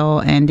Michelle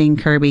and Dean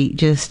Kirby.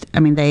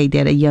 They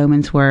did a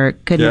yeoman's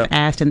work. Couldn't have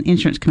asked. And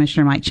Insurance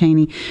Commissioner Mike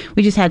Cheney.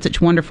 We just had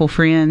such wonderful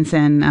friends,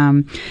 and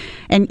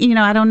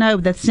I don't know.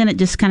 The Senate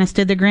just kind of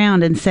stood their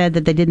ground and said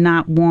that they did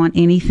not want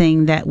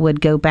anything that would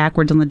go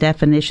backwards on the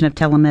definition of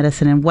telemedicine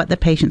and what the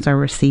patients are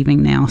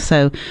receiving now.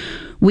 So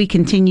we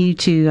continue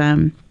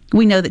to,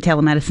 we know that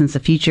telemedicine is the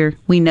future.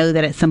 We know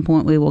that at some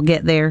point we will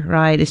get there,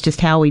 right? It's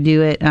just how we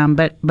do it.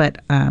 But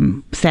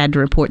sad to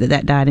report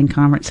that died in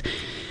conference.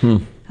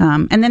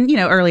 And then,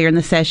 earlier in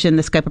the session,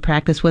 the scope of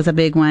practice was a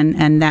big one,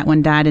 and that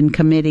one died in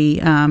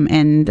committee.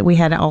 And we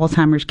had an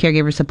Alzheimer's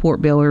caregiver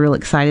support bill we're real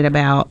excited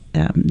about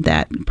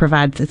that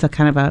provides, it's a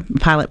kind of a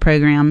pilot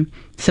program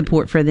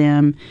support for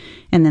them.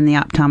 And then the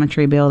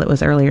optometry bill that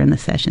was earlier in the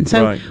session.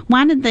 So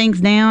winding things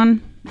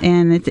down,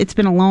 and it's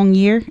been a long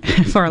year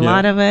for a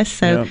lot of us.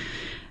 So,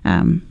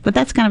 but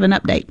that's kind of an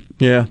update.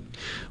 Yeah.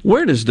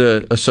 Where does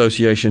the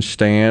association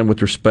stand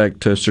with respect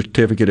to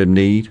certificate of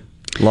need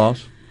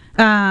laws?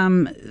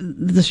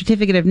 The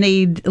certificate of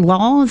need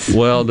laws?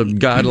 Well, the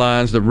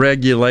guidelines, the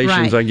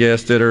regulations, I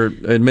guess, that are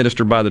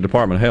administered by the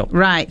Department of Health.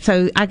 Right.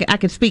 So I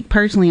could speak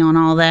personally on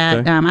all that.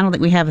 Okay. I don't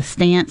think we have a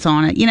stance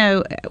on it.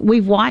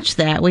 We've watched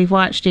that. We've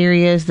watched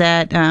areas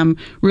that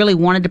really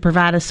wanted to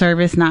provide a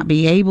service not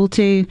be able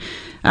to.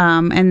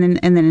 And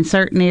then in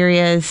certain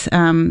areas,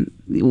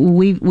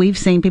 we've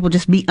seen people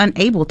just be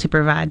unable to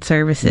provide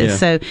services. Yeah.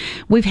 So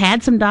we've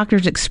had some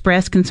doctors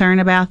express concern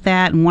about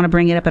that and want to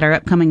bring it up at our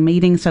upcoming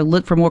meeting. So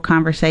look for more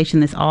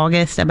conversation this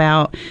August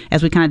about,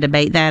 as we kind of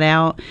debate that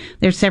out.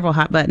 There's several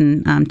hot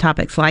button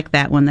topics like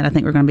that one that I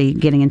think we're going to be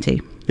getting into.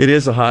 It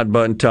is a hot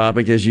button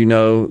topic. As you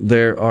know,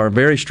 there are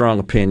very strong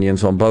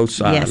opinions on both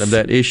sides of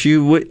that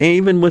issue,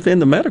 even within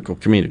the medical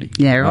community.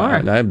 There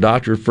are. I have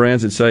doctor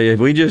friends that say if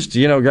we just,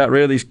 got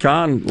rid of these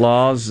con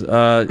laws,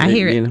 I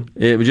hear it.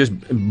 It would just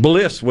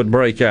bliss would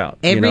break out.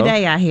 Every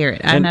day I hear it.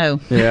 I know.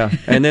 Yeah.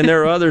 And then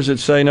there are others that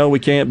say, no, we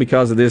can't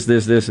because of this,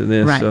 and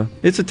this. Right. So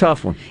it's a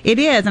tough one. It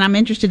is, and I'm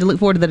interested to look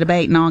forward to the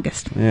debate in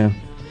August. Yeah.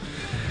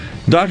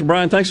 Dr.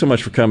 Brian, thanks so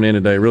much for coming in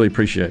today. Really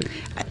appreciate it.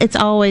 It's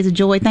always a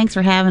joy. Thanks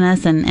for having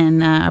us,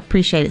 and I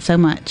appreciate it so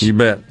much. You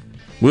bet.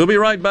 We'll be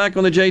right back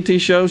on the JT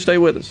Show. Stay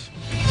with us.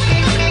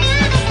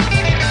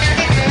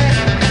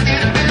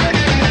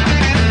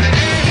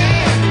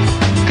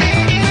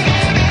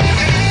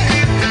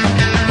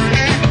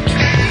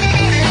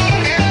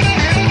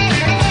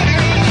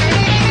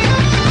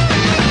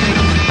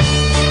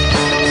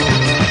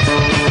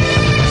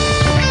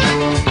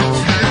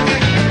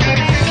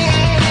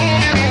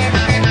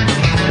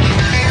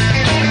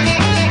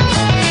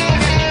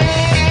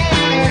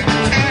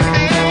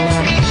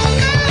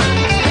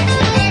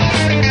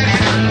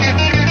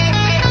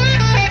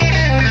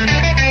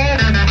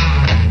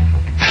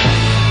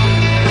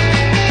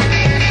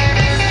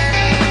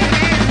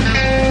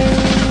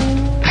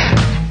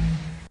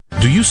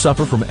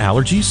 Suffer from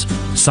allergies,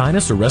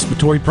 sinus, or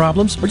respiratory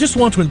problems, or just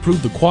want to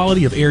improve the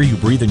quality of air you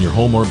breathe in your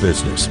home or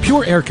business?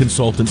 Pure Air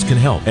Consultants can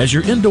help. As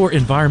your indoor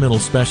environmental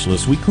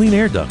specialists, we clean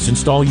air ducts,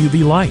 install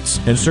UV lights,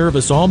 and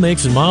service all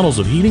makes and models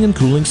of heating and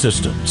cooling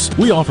systems.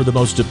 We offer the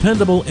most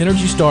dependable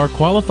Energy Star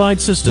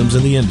qualified systems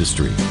in the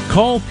industry.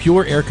 Call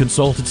Pure Air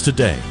Consultants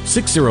today,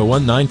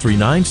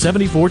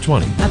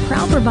 601-939-7420. A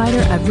proud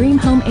provider of Rheem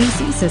Home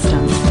AC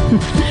systems.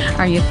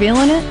 Are you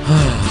feeling it?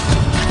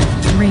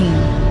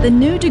 Rheem, the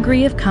new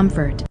degree of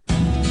comfort.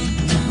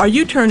 Are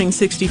you turning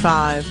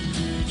 65?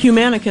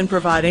 Humana can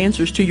provide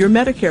answers to your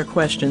Medicare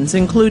questions,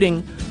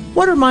 including,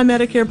 what are my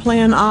Medicare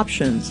plan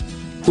options?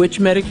 Which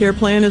Medicare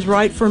plan is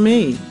right for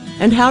me?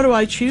 And how do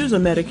I choose a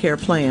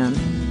Medicare plan?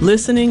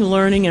 Listening,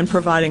 learning, and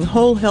providing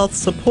whole health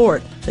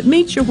support that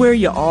meets you where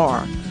you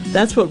are.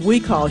 That's what we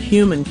call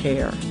human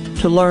care.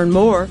 To learn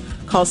more,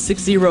 call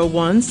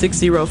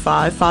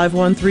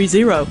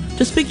 601-605-5130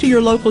 to speak to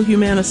your local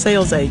Humana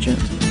sales agent.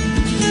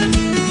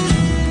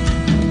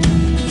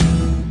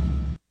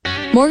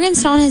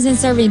 Morganstone has been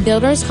serving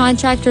builders,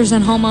 contractors,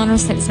 and homeowners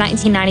since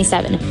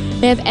 1997.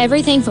 We have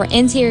everything for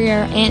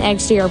interior and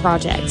exterior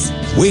projects.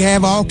 We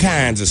have all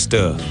kinds of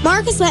stuff.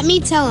 Marcus, let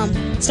me tell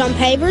them. Stone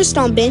pavers,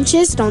 stone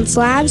benches, stone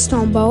slabs,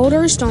 stone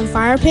boulders, stone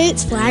fire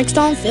pits,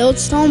 flagstone,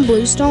 fieldstone,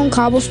 bluestone,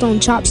 cobblestone,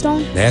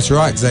 chopstone. That's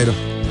right, Zeta.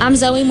 I'm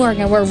Zoe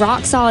Morgan. We're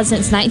rock solid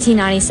since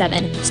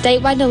 1997.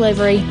 Statewide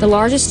delivery, the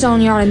largest stone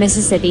yard in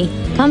Mississippi.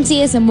 Come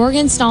see us at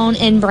Morganstone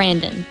in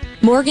Brandon.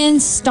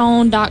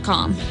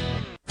 Morganstone.com.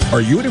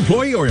 Are you an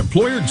employee or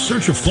employer in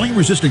search of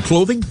flame-resistant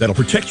clothing that'll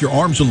protect your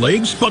arms and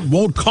legs but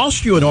won't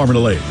cost you an arm and a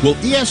leg? Well,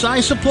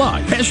 ESI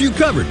Supply has you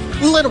covered,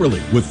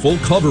 literally, with full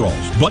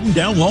coveralls,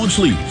 button-down long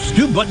sleeves,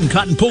 2-button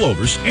cotton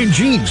pullovers, and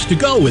jeans to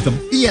go with them.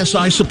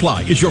 ESI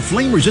Supply is your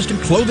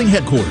flame-resistant clothing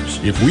headquarters.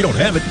 If we don't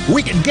have it,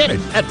 we can get it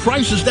at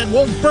prices that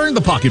won't burn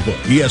the pocketbook.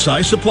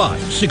 ESI Supply,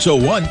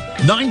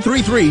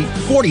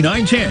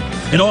 601-933-4910,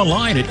 and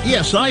online at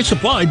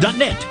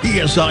esisupply.net.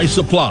 ESI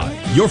Supply,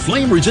 your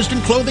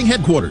flame-resistant clothing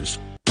headquarters.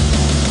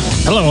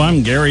 Hello,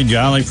 I'm Gary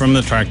Jolly from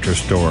the Tractor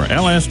Store.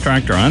 LS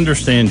Tractor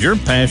understands your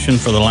passion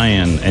for the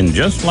land, and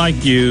just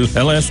like you,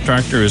 LS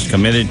Tractor is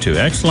committed to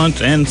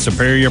excellence and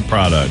superior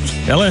products.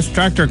 LS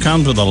Tractor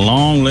comes with a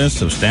long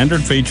list of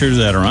standard features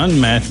that are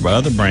unmatched by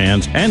other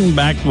brands and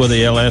backed with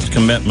the LS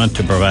commitment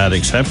to provide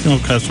exceptional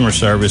customer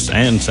service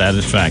and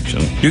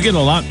satisfaction. You get a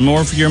lot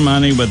more for your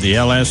money with the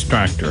LS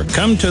Tractor.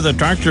 Come to the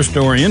Tractor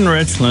Store in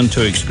Richland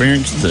to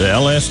experience the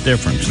LS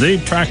difference. The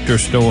Tractor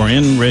Store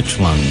in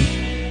Richland.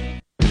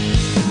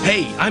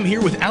 Hey, I'm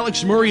here with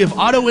Alex Murray of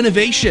Auto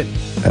Innovation.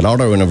 At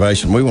Auto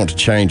Innovation, we want to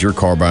change your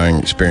car buying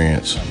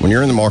experience. When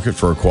you're in the market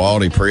for a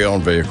quality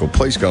pre-owned vehicle,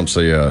 please come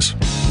see us.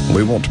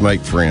 We want to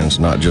make friends,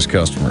 not just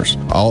customers.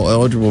 All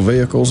eligible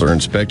vehicles are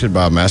inspected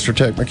by a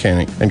MasterTech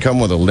mechanic and come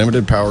with a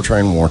limited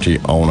powertrain warranty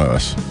on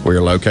us. We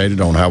are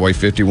located on Highway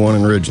 51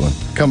 in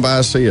Ridgeland. Come by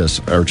and see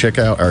us or check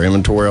out our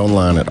inventory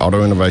online at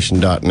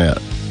autoinnovation.net.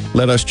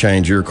 Let us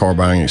change your car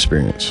buying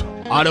experience.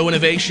 Auto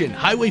Innovation,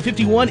 Highway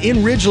 51 in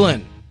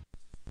Ridgeland.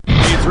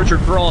 It's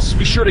Richard Cross.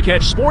 Be sure to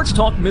catch Sports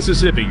Talk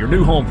Mississippi, your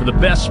new home for the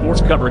best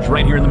sports coverage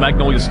right here in the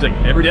Magnolia State.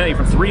 Every day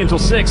from 3 until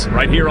 6,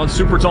 right here on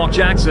Super Talk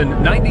Jackson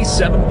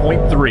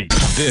 97.3.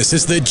 This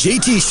is the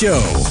JT Show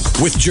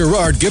with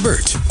Gerard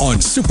Gibbert on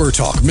Super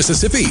Talk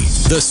Mississippi,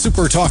 the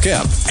Super Talk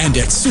app, and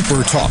at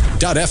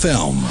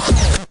supertalk.fm.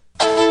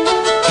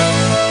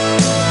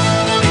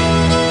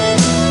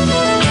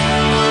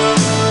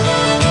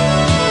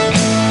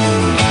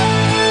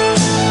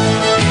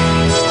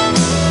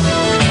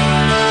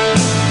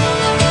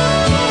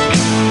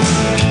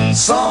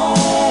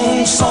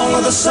 Song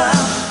of the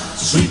South,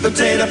 sweet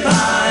potato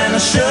pie, and I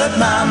shut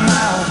my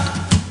mouth.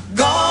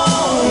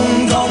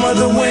 Gone with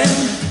the wind,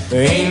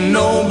 there ain't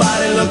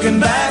nobody looking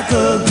back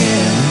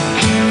again.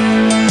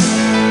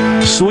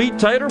 sweet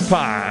tater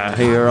pie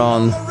here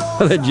on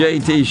the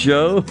JT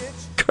Show,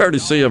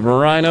 courtesy of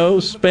Rhino,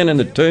 spinning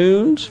the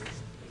tunes.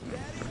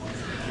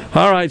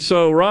 All right,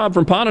 so Rob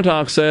from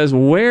Pontotoc says,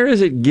 where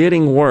is it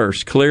getting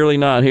worse? Clearly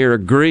not here.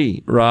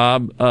 Agree,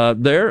 Rob.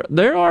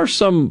 There are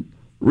some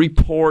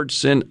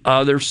reports in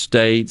other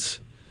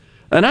states,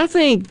 and I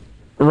think,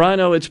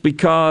 Rhino, it's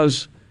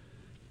because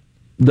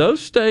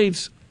those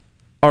states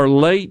are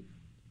late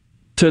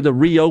to the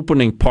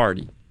reopening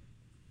party.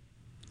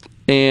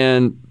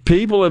 And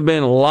people have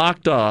been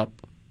locked up,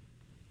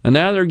 and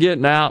now they're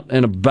getting out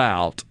and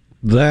about.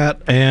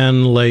 That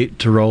and late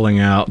to rolling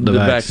out the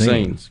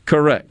vaccines.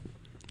 Correct.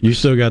 You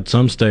still got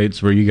some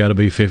states where you got to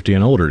be 50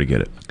 and older to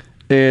get it.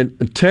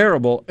 And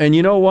terrible. And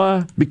you know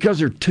why? Because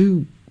they're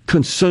too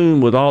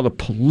consumed with all the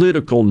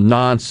political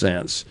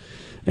nonsense.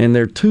 And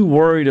they're too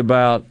worried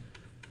about,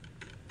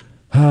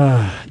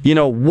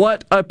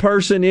 what a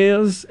person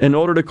is in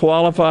order to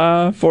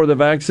qualify for the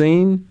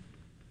vaccine.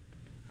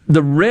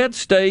 The red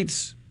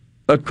states,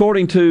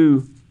 according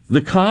to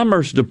the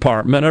Commerce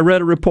Department, I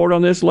read a report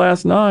on this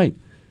last night,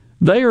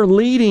 they are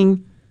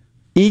leading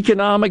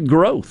economic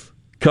growth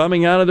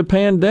coming out of the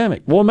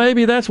pandemic. Well,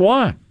 maybe that's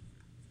why.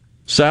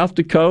 South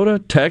Dakota,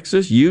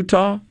 Texas,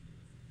 Utah,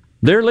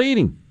 they're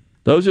leading.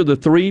 Those are the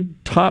three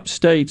top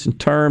states in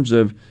terms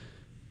of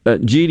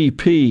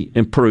GDP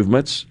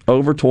improvements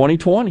over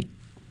 2020.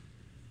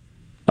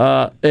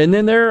 And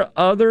then there are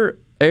other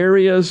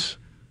areas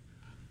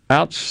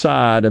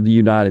outside of the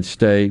United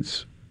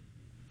States,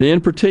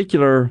 in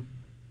particular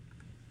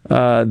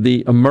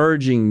the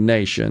emerging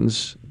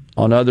nations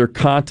on other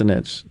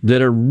continents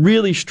that are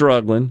really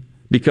struggling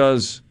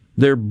because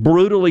they're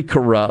brutally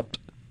corrupt.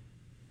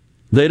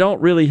 They don't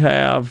really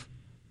have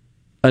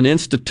an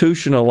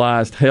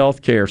institutionalized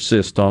healthcare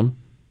system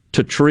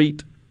to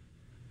treat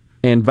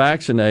and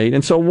vaccinate.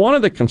 And so one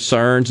of the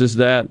concerns is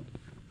that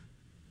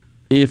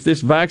if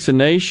this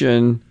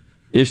vaccination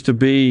is to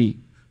be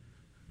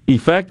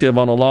effective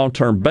on a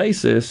long-term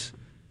basis,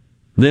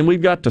 then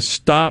we've got to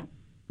stop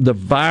the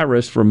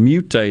virus from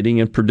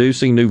mutating and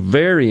producing new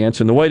variants.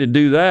 And the way to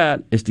do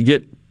that is to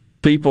get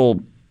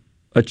people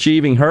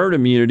achieving herd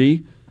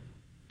immunity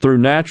through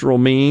natural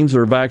means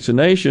or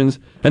vaccinations,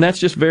 and that's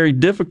just very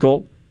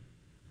difficult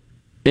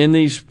in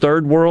these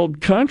third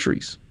world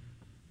countries.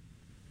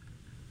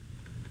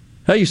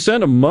 Hey, you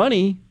send them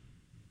money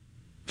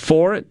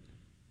for it,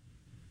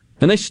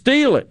 and they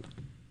steal it.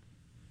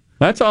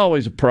 That's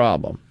always a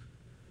problem.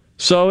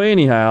 So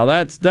anyhow,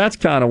 that's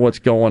kind of what's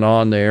going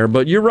on there.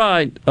 But you're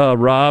right,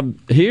 Rob.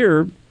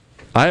 Here,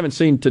 I haven't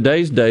seen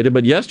today's data,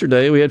 but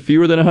yesterday we had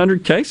fewer than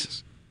 100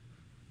 cases.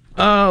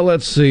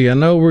 Let's see. I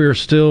know we're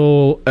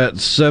still at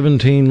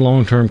 17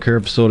 long-term care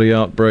facility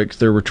outbreaks.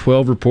 There were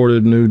 12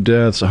 reported new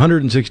deaths,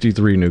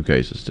 163 new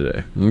cases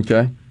today.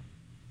 Okay.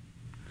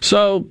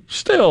 So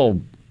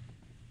still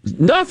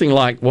nothing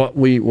like what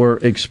we were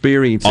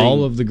experiencing.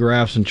 All of the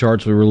graphs and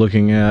charts we were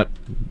looking at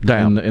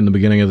down in the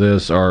beginning of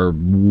this are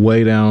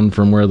way down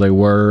from where they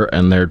were,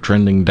 and they're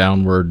trending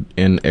downward.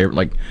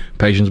 Like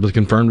patients with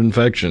confirmed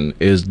infection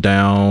is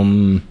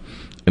down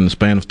in the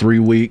span of 3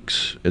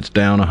 weeks. It's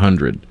down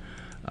 100.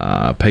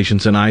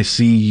 Patients in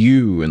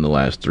ICU in the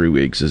last 3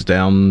 weeks is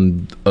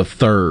down a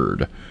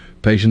third.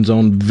 Patients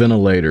on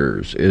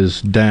ventilators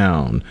is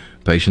down.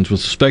 Patients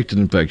with suspected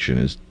infection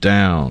is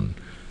down.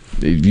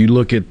 If you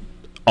look at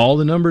all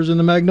the numbers in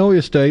the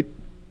Magnolia State,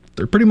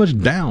 they're pretty much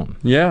down.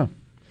 Yeah,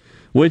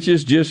 which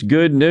is just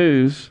good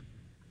news.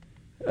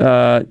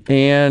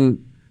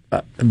 And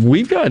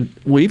we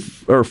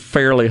are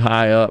fairly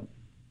high up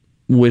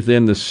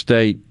within the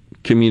state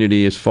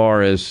community as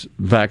far as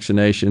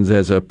vaccinations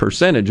as a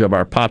percentage of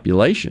our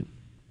population.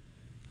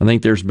 I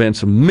think there's been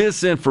some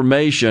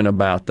misinformation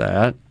about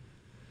that.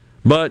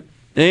 But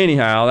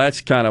anyhow, that's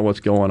kind of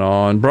what's going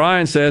on.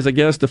 Brian says, I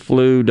guess the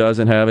flu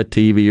doesn't have a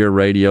TV or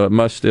radio. It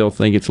must still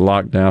think it's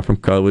locked down from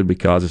COVID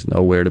because it's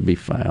nowhere to be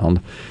found.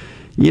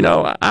 You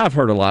know, I've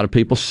heard a lot of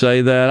people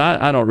say that.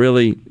 I don't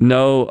really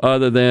know,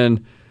 other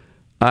than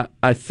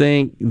I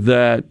think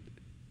that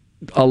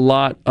a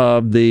lot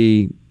of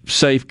the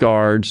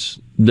safeguards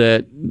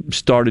that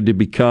started to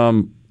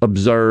become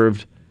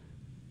observed,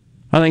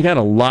 I think had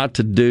a lot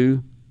to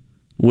do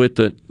with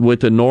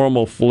the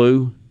normal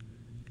flu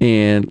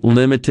and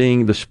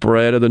limiting the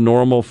spread of the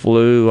normal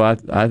flu.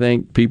 I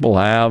think people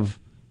have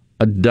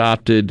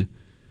adopted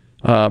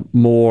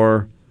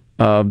more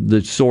of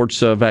the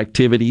sorts of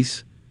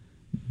activities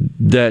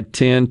that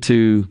tend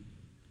to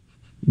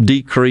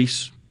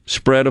decrease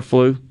spread of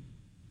flu.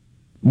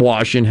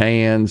 Washing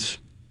hands,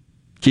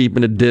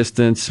 keeping a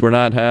distance. We're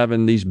not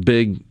having these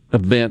big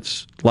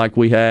events like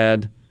we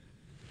had.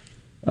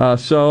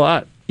 So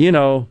I'm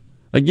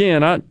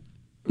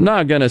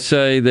not going to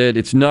say that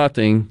it's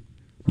nothing,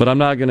 but I'm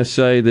not going to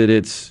say that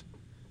it's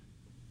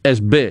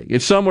as big.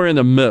 It's somewhere in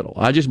the middle.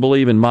 I just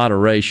believe in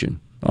moderation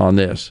on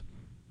this.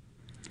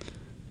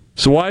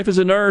 So wife is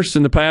a nurse.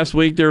 In the past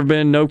week, there have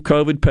been no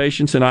COVID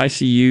patients in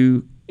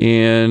ICU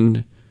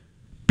in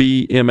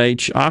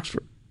BMH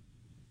Oxford.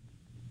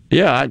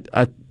 Yeah,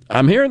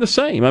 I'm hearing the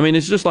same. I mean,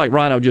 it's just like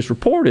Rhino just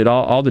reported.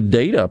 All the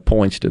data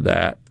points to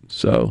that.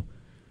 So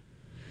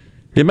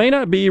it may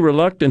not be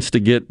reluctance to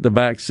get the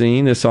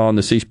vaccine. That's on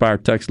the C Spire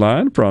text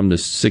line from the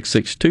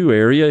 662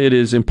 area. It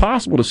is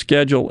impossible to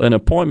schedule an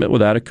appointment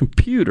without a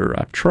computer.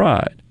 I've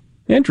tried.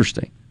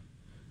 Interesting.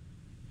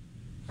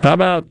 How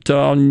about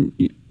on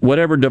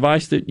whatever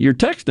device that you're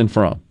texting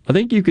from? I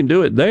think you can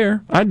do it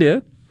there. I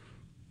did.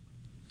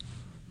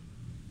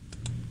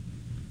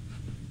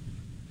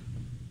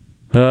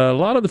 A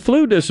lot of the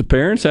flu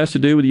disappearance has to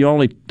do with you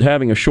only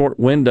having a short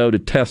window to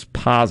test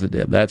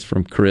positive. That's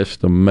from Chris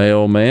the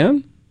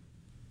mailman.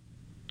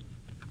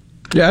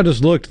 Yeah, I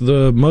just looked.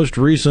 The most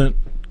recent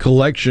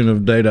collection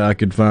of data I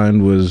could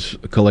find was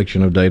a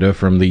collection of data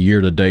from the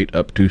year-to-date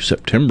up to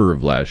September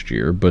of last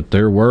year, but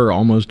there were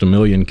almost 1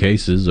 million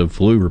cases of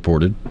flu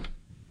reported.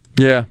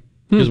 Yeah.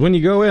 Because when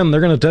you go in,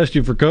 they're going to test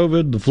you for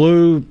COVID, the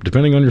flu.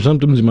 Depending on your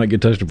symptoms, you might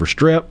get tested for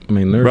strep. I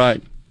mean,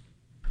 right.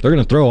 They're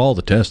going to throw all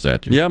the tests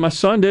at you. Yeah, my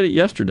son did it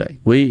yesterday.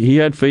 He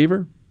had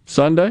fever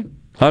Sunday,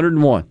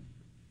 101.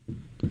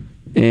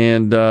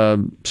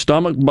 And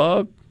stomach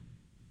bug.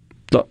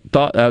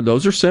 Thought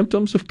those are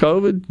symptoms of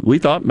COVID. We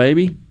thought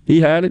maybe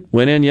he had it.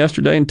 Went in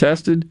yesterday and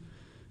tested.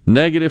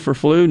 Negative for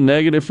flu,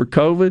 negative for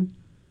COVID.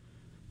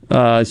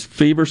 His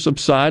fever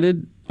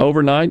subsided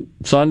overnight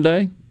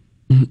Sunday.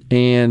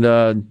 And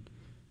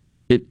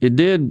it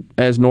did,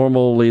 as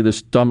normally the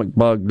stomach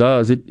bug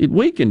does. It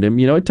weakened him.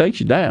 It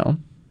takes you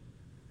down.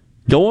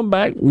 Going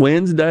back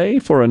Wednesday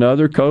for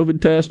another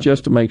COVID test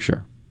just to make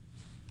sure.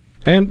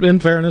 And in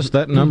fairness,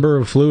 that number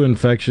of flu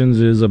infections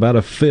is about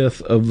a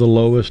fifth of the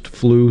lowest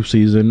flu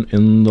season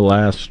in the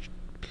last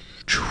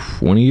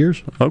 20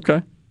 years.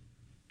 Okay.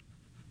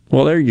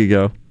 Well, there you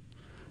go.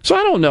 So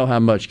I don't know how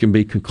much can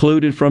be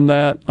concluded from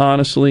that,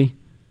 honestly.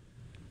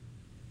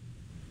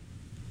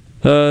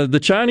 The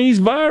Chinese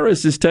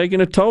virus is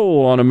taking a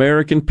toll on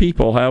American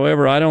people.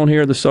 However, I don't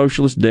hear the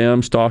socialist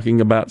Dems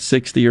talking about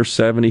 60 or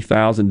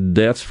 70,000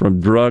 deaths from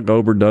drug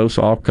overdose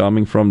all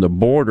coming from the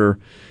border.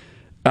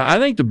 I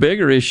think the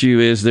bigger issue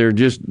is there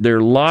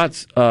are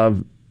lots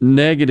of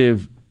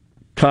negative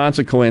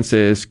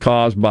consequences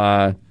caused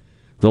by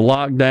the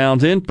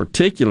lockdowns, in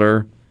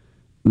particular,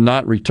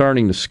 not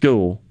returning to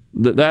school.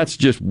 That's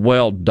just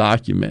well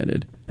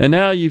documented. And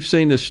now you've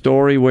seen this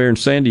story where in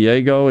San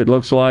Diego it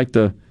looks like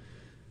the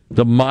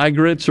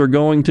migrants are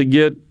going to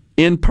get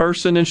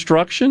in-person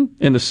instruction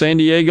in the San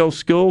Diego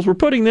schools. We're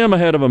putting them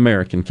ahead of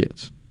American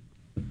kids.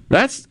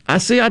 I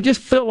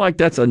just feel like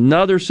that's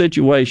another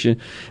situation,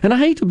 and I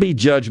hate to be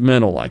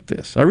judgmental like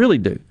this. I really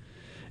do.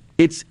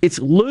 It's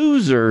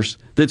losers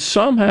that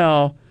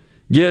somehow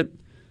get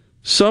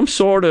some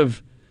sort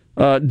of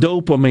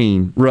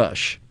dopamine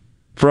rush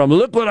from,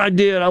 look what I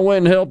did, I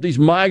went and helped these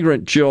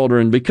migrant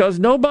children, because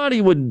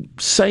nobody would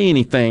say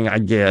anything, I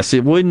guess.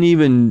 It wouldn't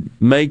even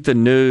make the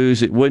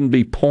news. It wouldn't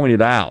be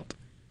pointed out.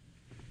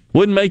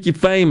 Wouldn't make you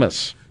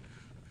famous.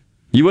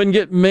 You wouldn't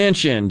get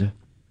mentioned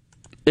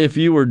if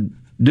you were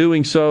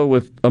doing so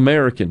with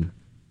American.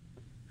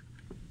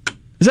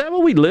 Is that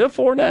what we live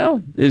for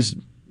now? Is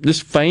this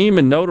fame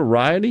and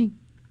notoriety?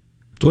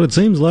 That's what it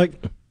seems like.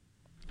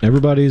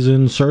 Everybody's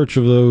in search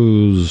of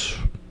those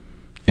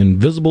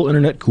invisible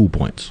internet cool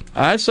points.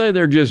 I say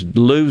they're just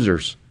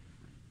losers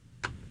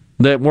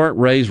that weren't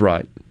raised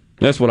right.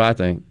 That's what I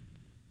think.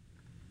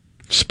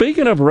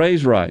 Speaking of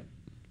raised right,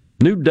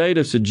 new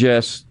data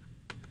suggests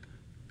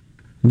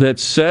that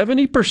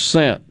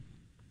 70%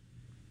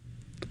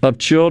 of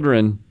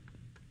children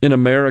in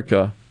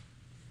America,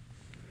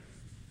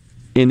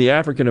 in the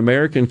African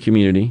American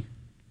community,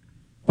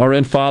 are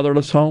in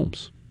fatherless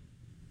homes.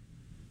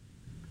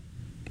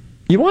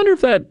 You wonder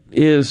if that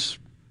is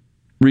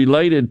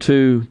related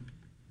to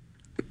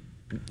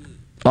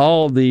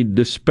all the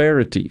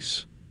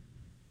disparities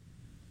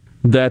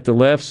that the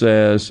left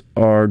says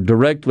are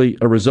directly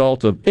a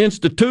result of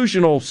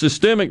institutional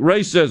systemic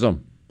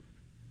racism.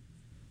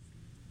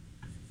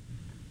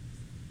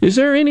 Is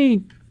there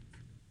any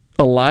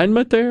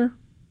alignment there?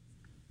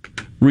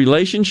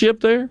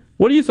 Relationship there?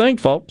 What do you think,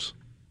 folks?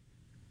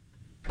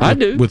 I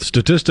do. With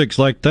statistics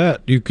like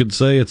that, you could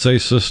say it's a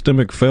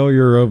systemic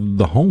failure of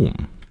the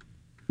home.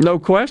 No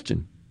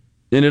question.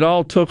 And it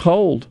all took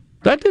hold.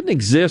 That didn't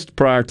exist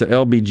prior to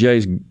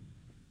LBJ's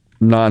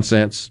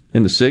nonsense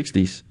in the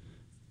 60s.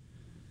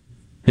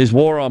 His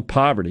war on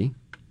poverty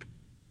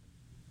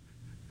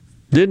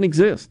didn't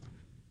exist.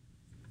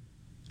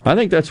 I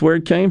think that's where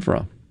it came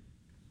from.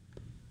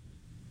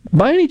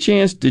 By any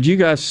chance, did you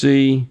guys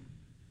see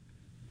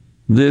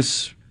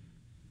this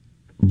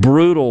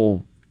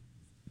brutal,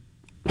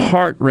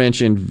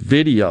 heart-wrenching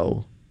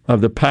video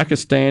of the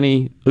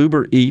Pakistani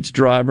Uber Eats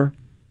driver?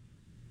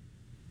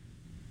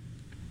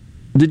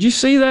 Did you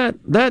see that?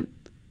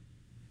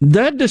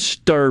 That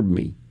disturbed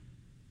me.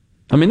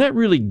 I mean, that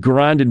really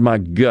grinded my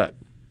gut.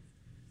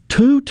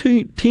 Two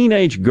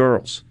teenage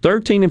girls,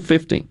 13 and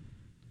 15,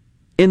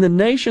 in the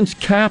nation's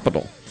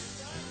capital,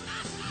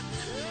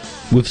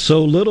 with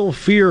so little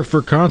fear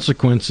for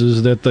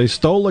consequences that they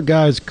stole a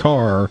guy's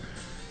car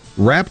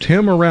wrapped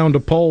him around a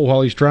pole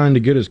while he's trying to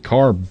get his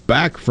car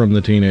back from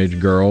the teenage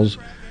girls,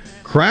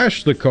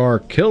 crashed the car,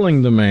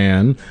 killing the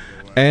man,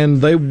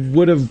 and they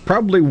would have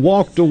probably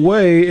walked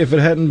away if it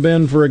hadn't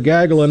been for a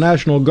gaggle of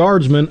National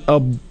Guardsmen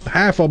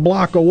half a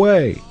block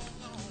away.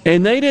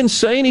 And they didn't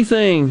say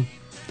anything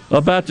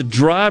about the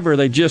driver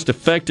they just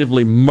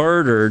effectively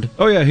murdered.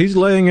 Oh, yeah, he's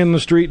laying in the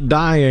street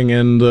dying,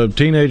 and the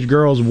teenage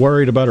girl's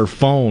worried about her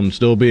phone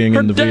still being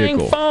in the vehicle.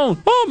 Her dang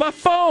phone! Oh, my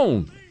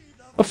phone!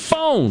 A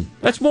phone!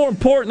 That's more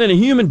important than a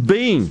human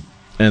being.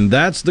 And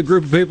that's the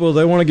group of people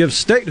they want to give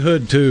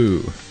statehood to.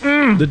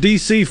 The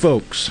D.C.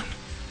 folks.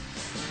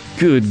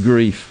 Good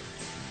grief.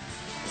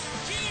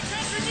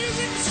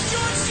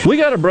 We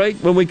got a break.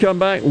 When we come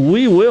back,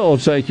 we will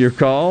take your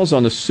calls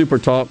on the Super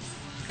Talk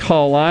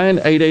call line,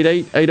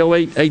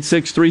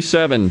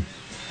 888-808-8637.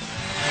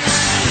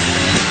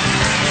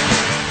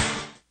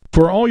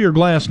 For all your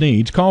glass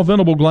needs, call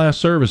Venable Glass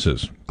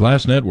Services.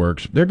 Glass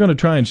Networks, they're going to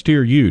try and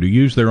steer you to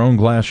use their own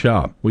glass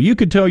shop. Well, you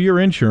could tell your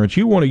insurance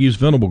you want to use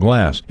Venable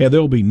Glass, and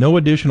there will be no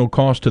additional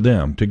cost to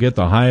them to get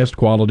the highest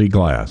quality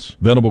glass.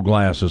 Venable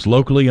Glass is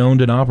locally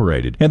owned and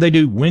operated, and they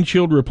do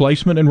windshield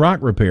replacement and rock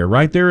repair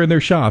right there in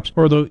their shops,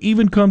 or they'll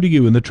even come to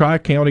you in the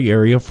Tri-County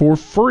area for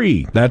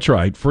free. That's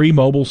right, free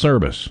mobile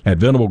service. At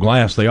Venable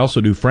Glass, they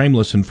also do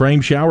frameless and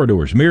frame shower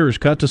doors, mirrors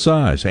cut to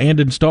size and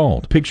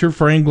installed, picture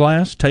frame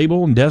glass,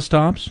 table and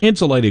desktops,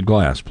 insulated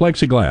glass,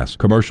 plexiglass,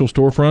 commercial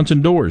storefronts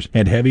and doors,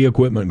 and heavy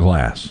equipment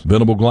glass.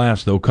 Venable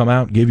Glass, they'll come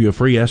out and give you a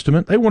free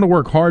estimate. They want to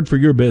work hard for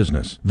your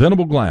business.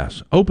 Venable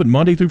Glass, open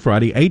Monday through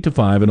Friday, 8 to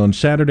 5, and on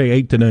Saturday,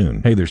 8 to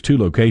noon. Hey, there's 2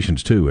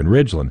 locations, too, in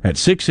Ridgeland at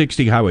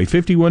 660 Highway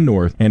 51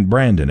 North and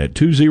Brandon at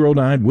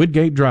 209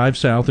 Woodgate Drive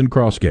South in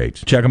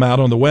Crossgates. Check them out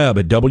on the web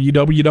at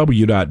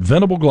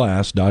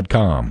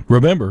www.venableglass.com.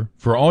 Remember,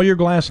 for all your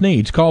glass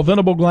needs, call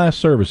Venable Glass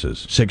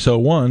Services,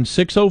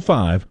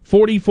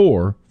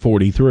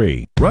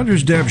 601-605-4443.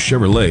 Rogers Dabbs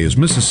Chevrolet is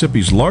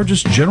Mississippi's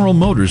largest General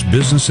Motors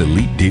business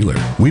elite dealer.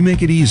 We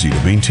make it easy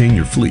to maintain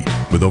your fleet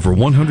with over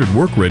 100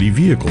 work-ready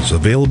vehicles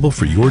available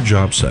for your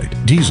job site.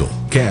 Diesel,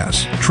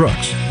 gas,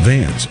 trucks,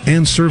 vans,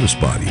 and service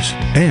bodies.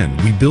 And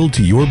we build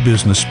to your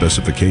business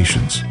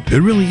specifications.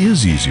 It really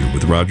is easier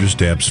with Rogers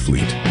Dabbs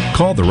Fleet.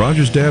 Call the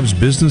Rogers Dabbs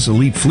Business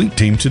Elite Fleet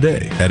Team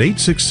today at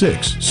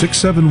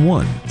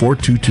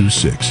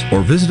 866-671-4226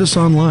 or visit us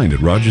online at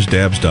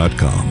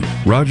rogersdabbs.com.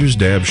 Rogers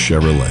Dabbs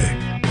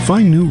Chevrolet.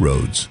 Find new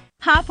roads.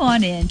 Hop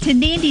on in to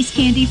Nandy's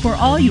Candy for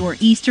all your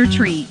Easter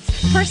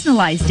treats.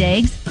 Personalized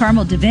eggs,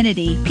 caramel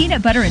divinity,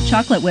 peanut butter and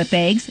chocolate whip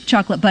eggs,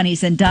 chocolate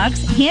bunnies and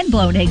ducks,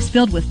 hand-blown eggs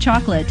filled with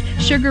chocolate,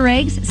 sugar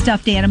eggs,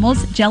 stuffed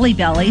animals, jelly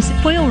bellies,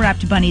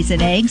 foil-wrapped bunnies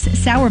and eggs,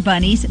 sour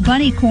bunnies,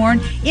 bunny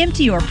corn,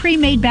 empty or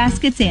pre-made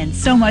baskets, and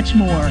so much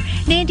more.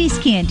 Nandy's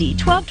Candy,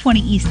 1220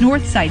 East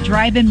Northside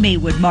Drive in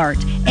Maywood Mart.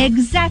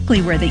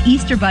 Exactly where the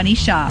Easter Bunny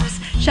shops.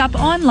 Shop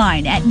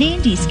online at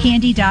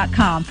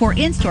nandyscandy.com for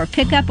in-store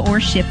pickup or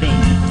shipping.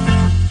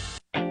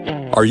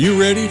 Are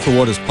you ready for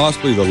what is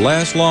possibly the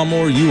last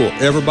lawnmower you will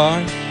ever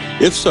buy?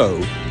 If so,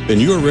 then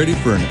you are ready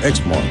for an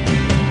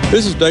Exmark.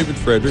 This is David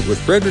Frederick with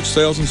Frederick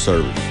Sales and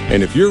Service.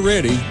 And if you're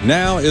ready,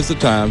 now is the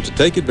time to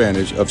take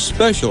advantage of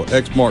special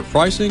Exmark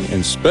pricing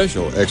and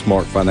special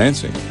Exmark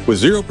financing.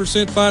 With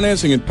 0%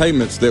 financing and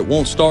payments that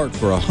won't start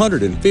for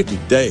 150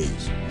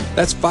 days.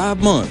 That's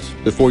 5 months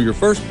before your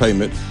first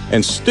payment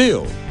and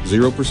still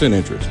 0%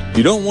 interest.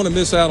 You don't want to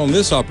miss out on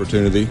this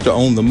opportunity to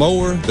own the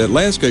mower that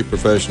landscape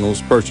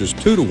professionals purchase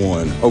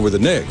 2-to-1 over the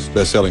next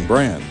best-selling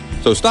brand.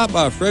 So stop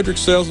by Frederick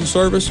Sales and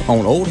Service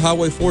on Old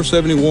Highway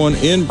 471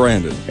 in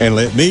Brandon and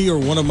let me or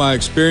one of my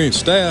experienced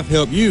staff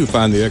help you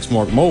find the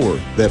Exmark mower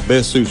that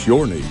best suits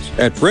your needs.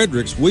 At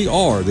Fredericks, we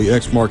are the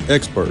Exmark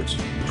experts.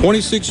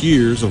 26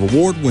 years of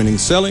award-winning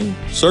selling,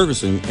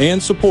 servicing,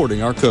 and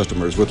supporting our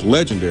customers with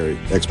legendary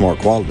Exmark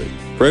quality.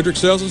 Frederick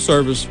Sales and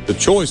Service, the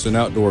choice in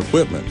outdoor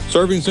equipment,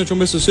 serving Central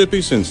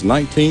Mississippi since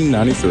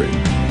 1993.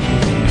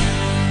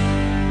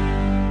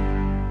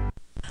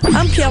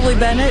 I'm Kelly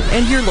Bennett,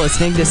 and you're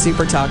listening to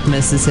Super Talk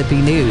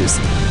Mississippi News.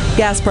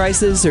 Gas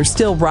prices are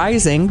still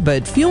rising,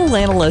 but fuel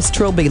analyst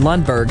Trilby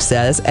Lundberg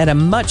says at a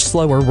much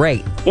slower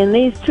rate. In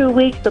these 2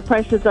 weeks, the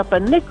price is up a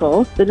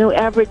nickel. The new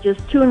average is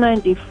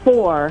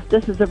 $2.94.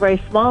 This is a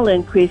very small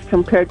increase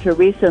compared to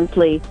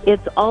recently.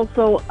 It's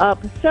also up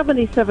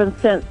 77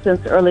 cents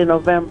since early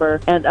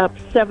November and up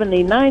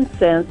 79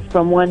 cents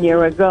from 1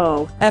 year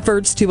ago.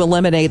 Efforts to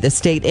eliminate the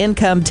state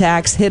income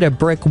tax hit a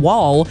brick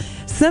wall.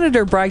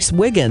 Senator Bryce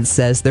Wiggins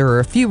says there are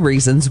a few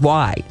reasons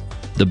why.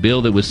 The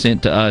bill that was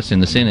sent to us in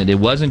the Senate, it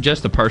wasn't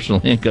just the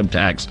personal income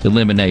tax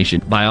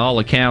elimination. By all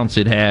accounts,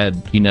 it had,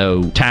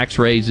 tax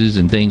raises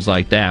and things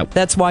like that.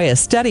 That's why a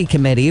study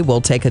committee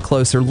will take a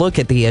closer look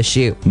at the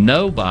issue.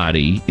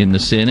 Nobody in the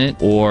Senate,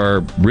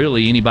 or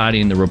really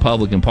anybody in the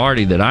Republican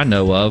Party that I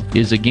know of,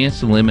 is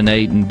against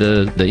eliminating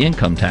the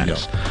income tax.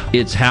 Yeah.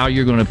 It's how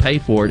you're going to pay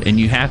for it, and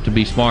you have to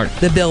be smart.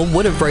 The bill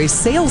would have raised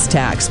sales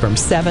tax from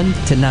 7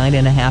 to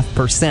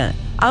 9.5%.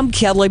 I'm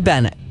Kelly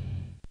Bennett.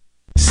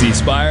 C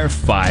Spire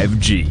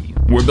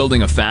 5G. We're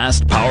building a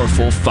fast,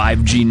 powerful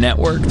 5G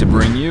network to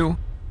bring you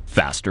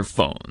faster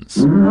phones.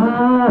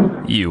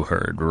 You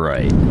heard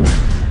right.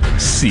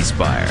 C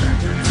Spire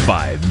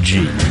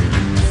 5G.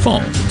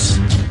 Phones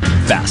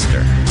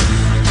faster.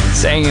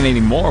 Saying it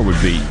anymore would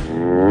be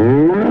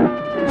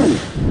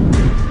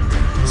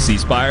C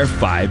Spire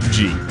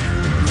 5G.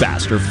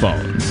 Faster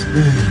phones.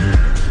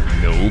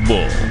 No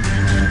bull.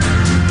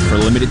 For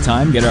a limited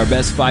time, get our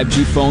best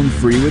 5G phone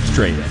free with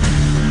trade-in.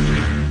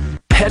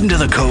 Heading to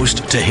the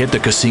coast to hit the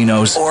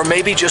casinos, or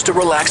maybe just a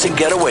relaxing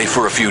getaway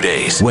for a few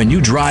days. When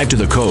you drive to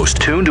the coast,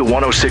 tune to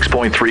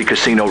 106.3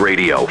 Casino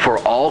Radio for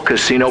all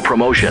casino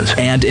promotions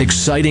and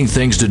exciting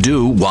things to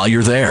do while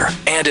you're there.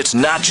 And it's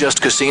not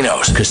just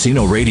casinos.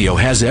 Casino Radio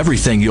has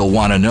everything you'll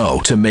want to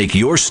know to make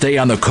your stay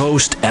on the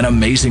coast an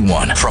amazing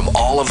one. From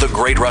all of the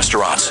great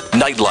restaurants,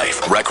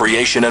 nightlife,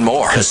 recreation, and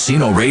more,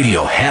 Casino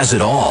Radio has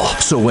it all.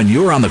 So when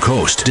you're on the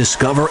coast,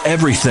 discover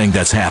everything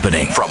that's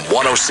happening from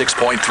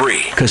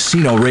 106.3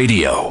 Casino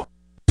Radio.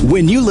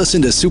 When you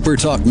listen to Super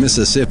Talk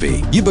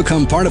Mississippi, you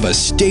become part of a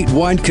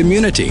statewide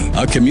community,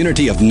 a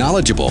community of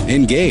knowledgeable,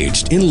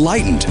 engaged,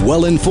 enlightened,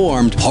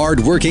 well-informed,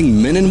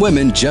 hard-working men and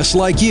women just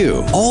like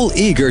you, all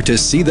eager to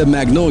see the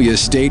Magnolia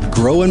State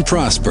grow and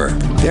prosper.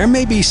 There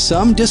may be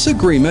some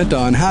disagreement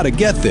on how to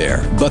get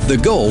there, but the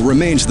goal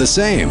remains the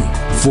same,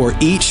 for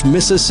each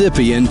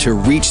Mississippian to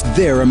reach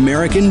their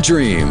American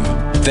dream.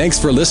 Thanks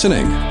for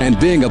listening and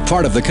being a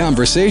part of the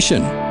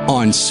conversation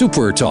on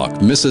Super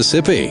Talk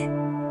Mississippi.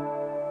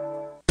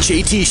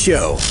 JT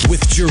Show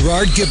with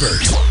Gerard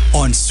Gibbert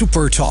on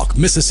Super Talk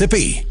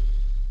Mississippi.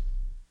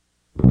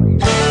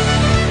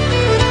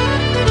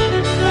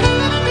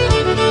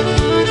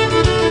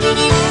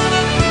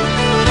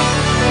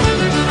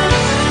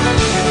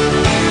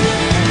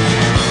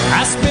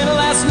 I spent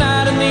last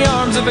night in the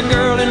arms of a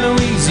girl in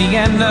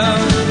Louisiana.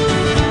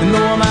 And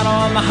though I'm out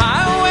on the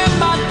highway,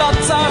 my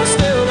thoughts are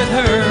still with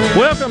her.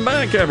 Welcome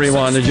back,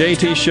 everyone, to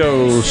JT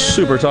Show,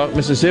 Super Talk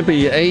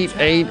Mississippi,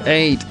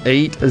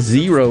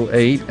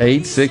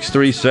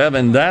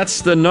 888-808-8637.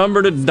 That's the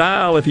number to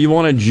dial if you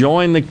want to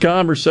join the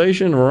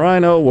conversation.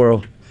 Rhino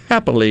will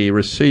happily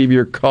receive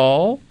your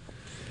call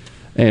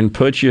and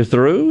put you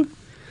through.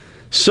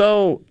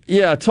 So,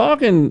 yeah,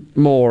 talking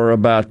more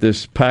about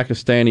this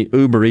Pakistani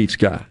Uber Eats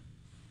guy.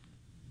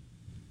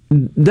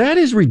 That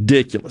is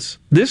ridiculous.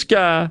 This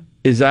guy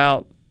is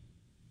out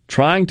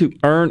trying to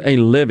earn a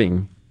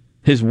living.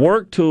 His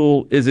work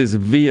tool is his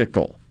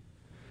vehicle.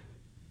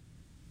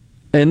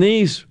 And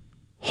these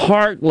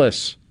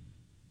heartless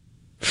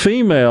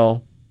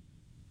female,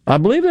 I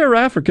believe they're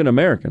African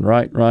American,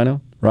 right,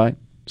 Rhino? Right?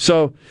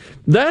 So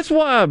that's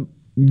why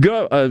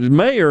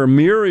Mayor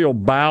Muriel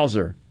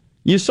Bowser,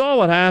 you saw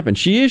what happened.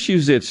 She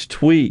issues its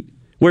tweet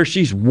where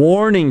she's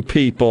warning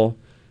people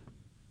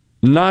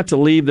not to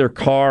leave their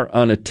car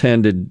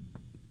unattended,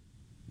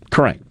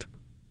 cranked,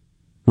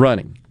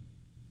 running.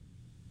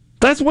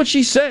 That's what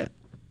she said.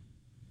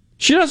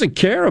 She doesn't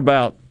care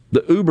about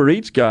the Uber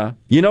Eats guy.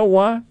 You know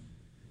why?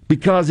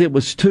 Because it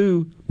was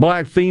two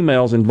black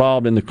females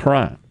involved in the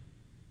crime.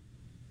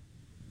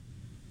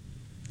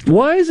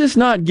 Why is this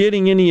not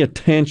getting any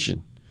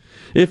attention?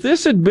 If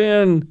this had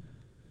been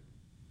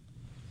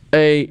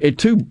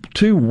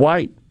two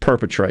white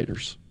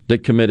perpetrators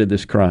that committed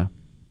this crime,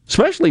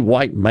 especially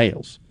white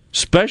males,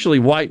 especially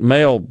white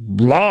male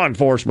law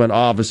enforcement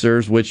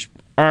officers, which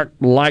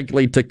aren't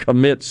likely to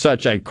commit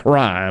such a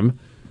crime,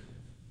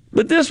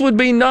 but this would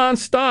be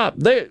nonstop.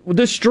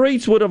 The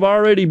streets would have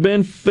already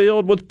been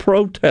filled with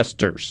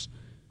protesters.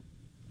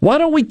 Why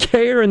don't we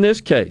care in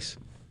this case?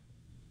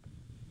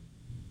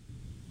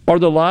 Are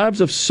the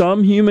lives of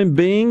some human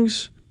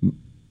beings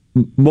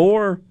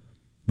more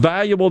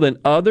valuable than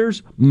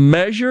others,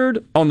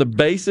 measured on the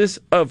basis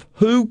of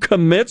who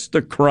commits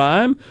the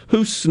crime,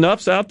 who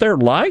snuffs out their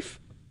life?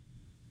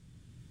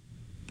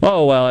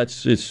 Oh, well,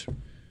 it's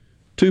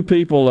two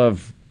people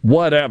of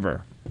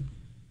whatever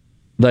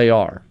they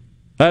are.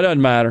 That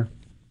doesn't matter.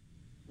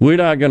 We're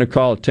not going to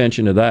call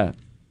attention to that.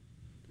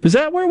 Is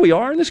that where we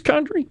are in this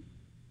country?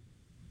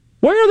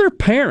 Where are their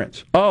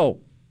parents?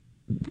 Oh,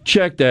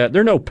 check that.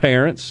 There are no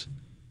parents.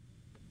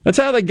 That's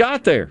how they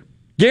got there.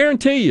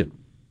 Guarantee you.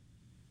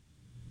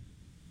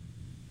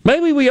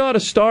 Maybe we ought to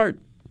start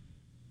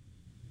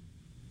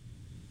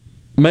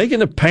making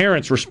the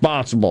parents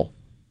responsible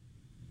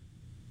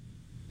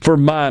for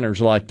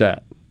minors like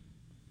that.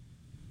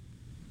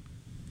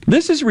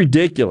 This is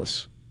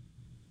ridiculous.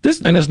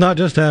 And it's not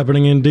just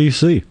happening in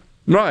D.C.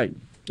 Right.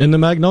 In the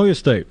Magnolia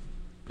State.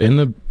 In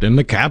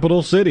the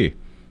capital city.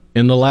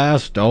 In the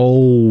last,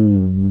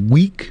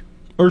 week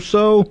or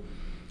so.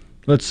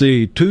 Let's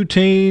see. 2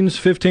 teens,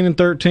 15 and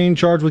 13,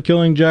 charged with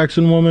killing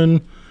Jackson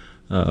woman.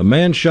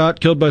 Man shot,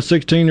 killed by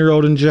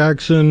 16-year-old in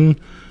Jackson.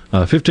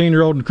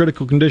 15-year-old in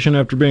critical condition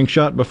after being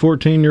shot by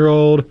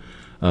 14-year-old.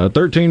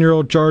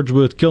 13-year-old charged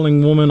with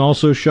killing woman,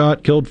 also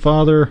shot, killed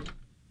father.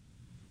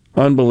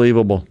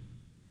 Unbelievable.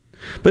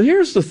 But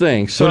here's the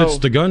thing. But it's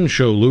the gun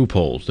show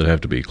loopholes that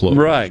have to be closed.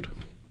 Right.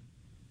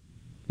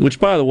 Which,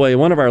 by the way,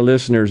 one of our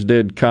listeners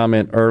did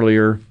comment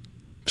earlier.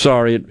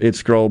 Sorry, it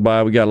scrolled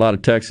by. We got a lot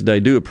of texts today.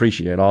 Do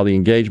appreciate all the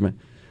engagement.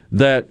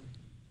 That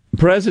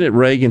President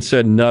Reagan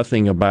said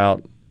nothing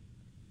about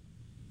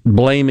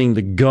blaming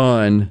the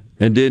gun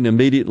and didn't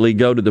immediately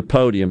go to the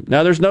podium.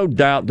 Now, there's no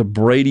doubt the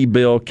Brady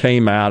bill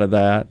came out of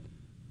that.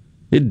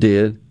 It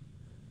did.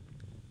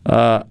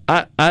 I'll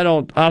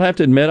have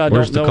to admit, I don't know.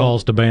 Where's the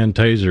calls to ban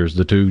tasers?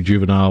 The 2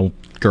 juvenile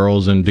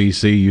girls in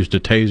D.C. used a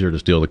taser to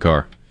steal the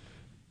car.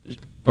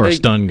 Or a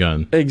stun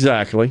gun.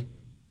 Exactly.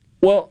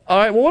 Well, all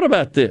right, well, what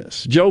about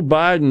this? Joe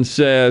Biden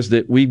says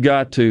that we've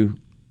got to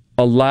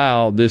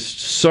allow this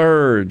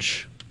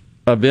surge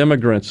of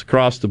immigrants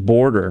across the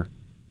border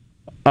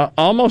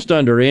almost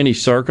under any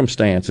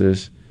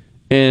circumstances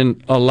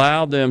and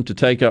allow them to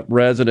take up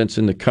residence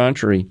in the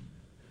country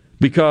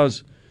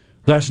because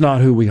that's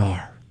not who we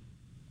are.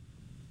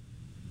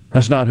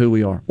 That's not who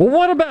we are. Well,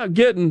 what about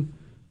getting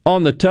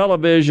on the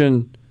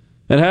television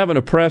and having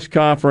a press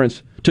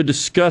conference to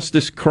discuss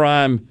this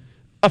crime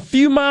a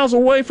few miles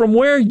away from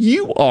where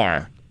you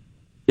are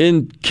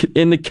in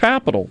the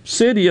capital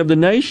city of the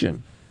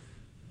nation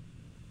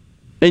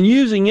and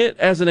using it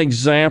as an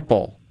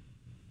example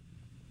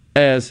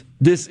as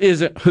this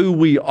isn't who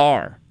we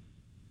are?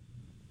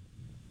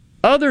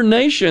 Other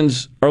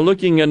nations are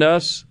looking at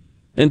us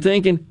and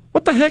thinking,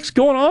 what the heck's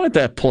going on at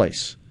that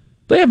place?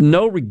 They have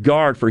no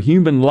regard for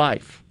human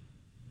life.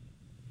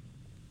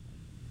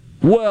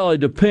 Well, it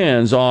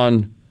depends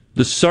on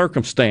the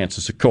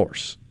circumstances, of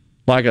course.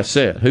 Like I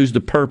said, who's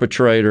the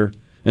perpetrator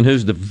and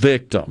who's the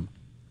victim.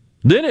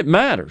 Then it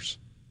matters,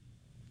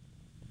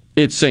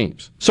 it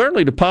seems.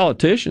 Certainly to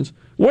politicians.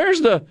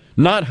 Where's the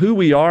not who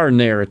we are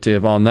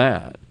narrative on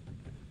that?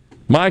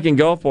 Mike in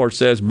Gulfport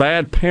says,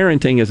 bad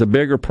parenting is a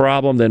bigger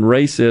problem than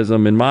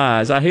racism in my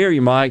eyes. I hear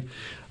you, Mike.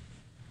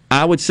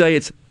 I would say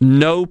it's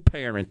no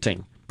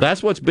parenting.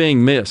 That's what's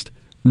being missed.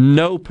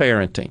 No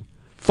parenting.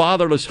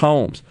 Fatherless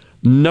homes.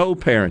 No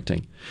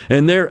parenting.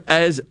 And there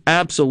is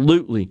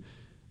absolutely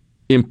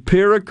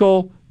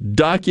empirical,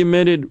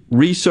 documented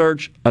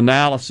research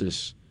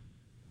analysis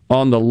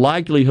on the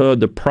likelihood,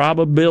 the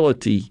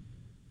probability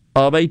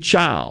of a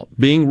child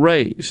being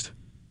raised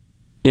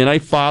in a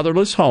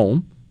fatherless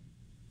home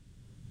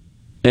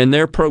and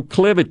their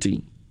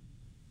proclivity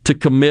to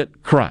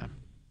commit crime.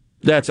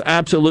 That's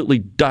absolutely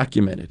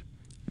documented.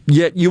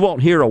 Yet you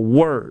won't hear a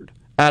word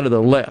out of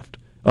the left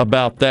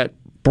about that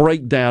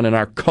breakdown in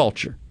our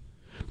culture.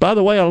 By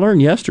the way, I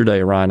learned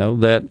yesterday, Rhino,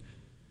 that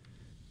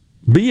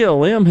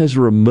BLM has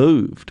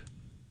removed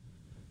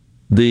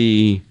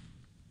the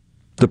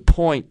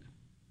point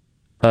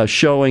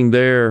showing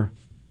their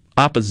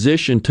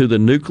opposition to the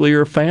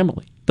nuclear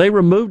family. They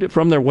removed it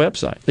from their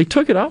website. They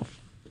took it off.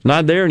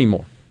 Not there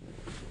anymore.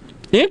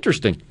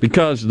 Interesting,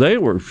 because they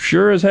were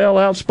sure as hell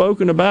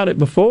outspoken about it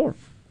before.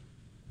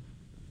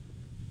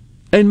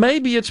 And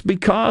maybe it's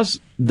because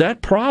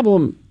that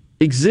problem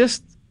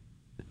exists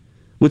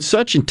with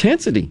such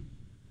intensity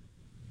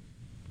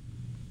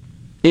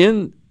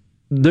in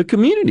the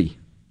community.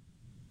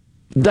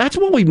 That's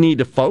what we need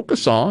to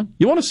focus on.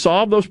 You want to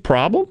solve those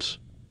problems?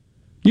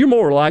 You're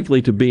more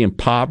likely to be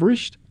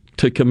impoverished,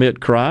 to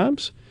commit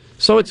crimes.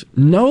 So it's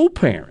no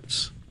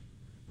parents.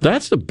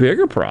 That's the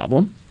bigger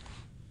problem.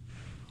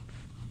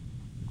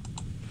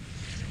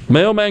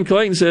 Mailman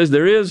Clayton says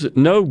there is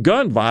no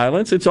gun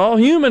violence. It's all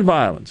human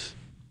violence.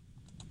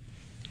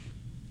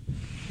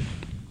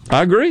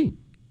 I agree.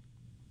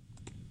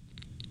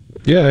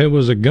 Yeah, it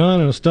was a gun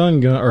and a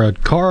stun gun, or a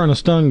car and a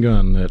stun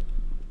gun that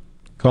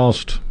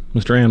cost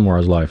Mr.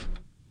 Anwar's life.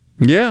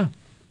 Yeah.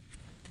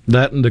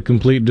 That and the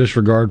complete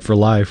disregard for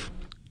life.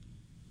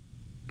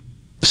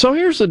 So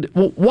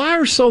why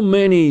are so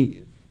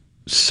many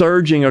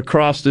surging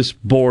across this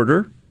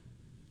border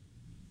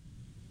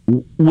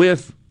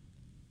with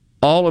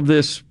all of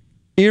this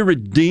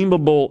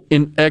irredeemable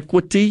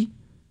inequity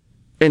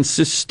and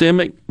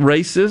systemic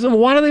racism?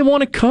 Why do they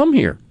want to come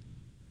here?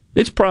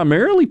 It's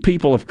primarily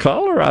people of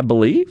color, I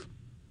believe,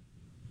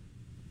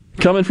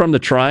 coming from the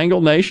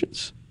Triangle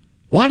Nations.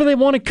 Why do they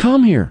want to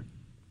come here?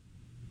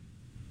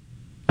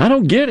 I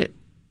don't get it.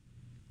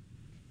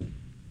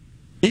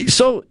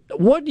 So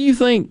what do you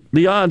think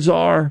the odds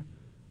are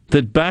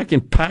that back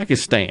in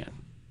Pakistan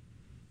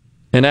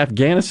and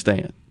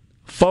Afghanistan,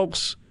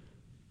 folks,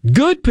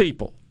 good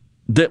people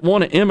that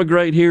want to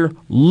immigrate here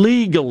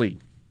legally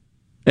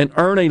and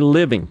earn a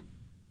living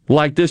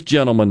like this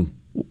gentleman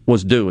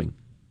was doing,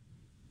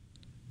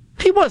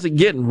 he wasn't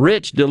getting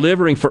rich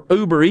delivering for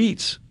Uber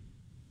Eats.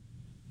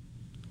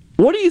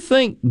 What do you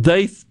think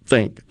they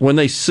think when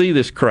they see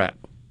this crap,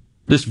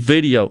 this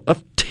video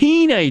of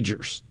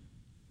teenagers,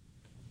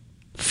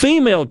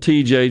 female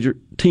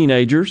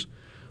teenagers,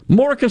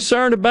 more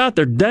concerned about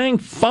their dang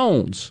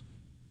phones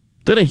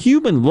than a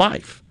human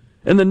life?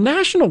 And the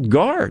National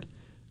Guard,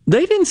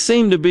 they didn't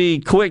seem to be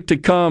quick to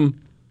come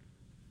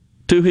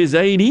to his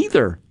aid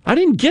either. I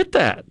didn't get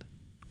that.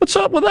 What's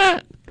up with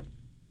that?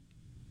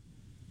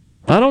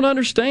 I don't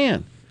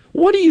understand.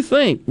 What do you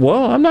think?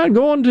 Well, I'm not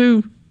going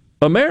to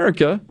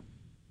America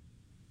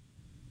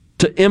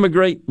to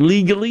immigrate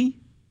legally,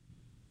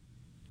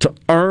 to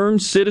earn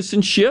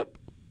citizenship,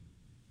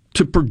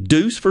 to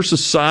produce for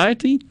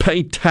society,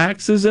 pay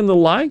taxes and the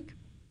like,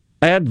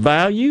 add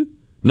value,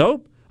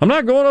 Nope, I'm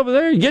not going over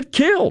there. You get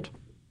killed.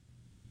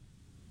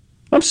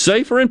 I'm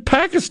safer in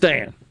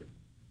Pakistan.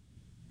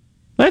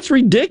 That's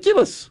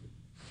ridiculous.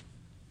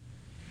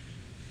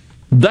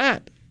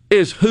 That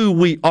is who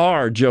we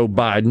are, Joe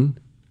Biden.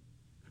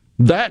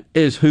 That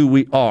is who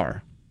we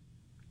are.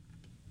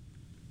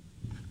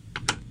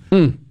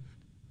 And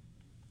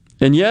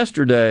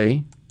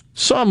yesterday,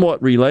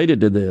 somewhat related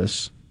to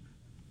this,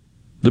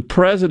 the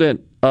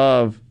president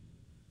of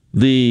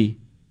the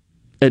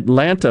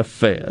Atlanta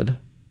Fed,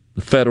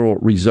 the Federal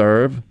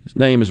Reserve, his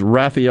name is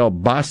Raphael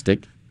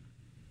Bostic.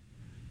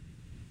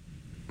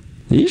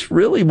 He's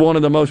really one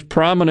of the most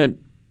prominent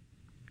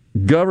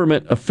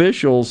government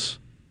officials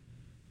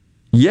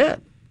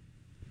yet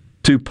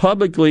to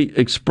publicly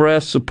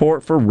express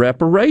support for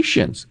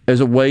reparations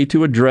as a way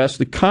to address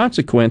the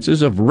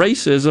consequences of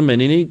racism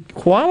and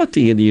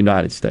inequality in the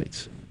United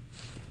States.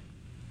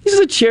 He's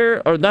the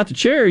chair, or not the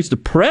chair, he's the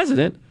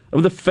president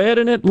of the Fed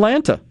in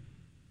Atlanta.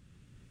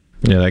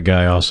 Yeah, that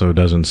guy also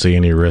doesn't see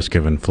any risk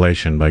of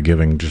inflation by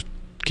just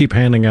keep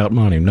handing out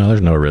money. No,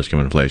 there's no risk of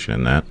inflation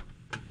in that.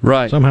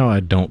 Right. Somehow I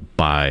don't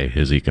buy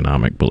his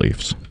economic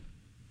beliefs.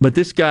 But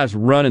this guy's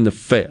running the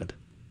Fed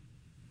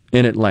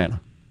in Atlanta.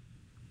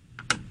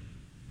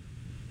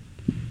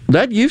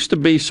 That used to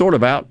be sort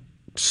of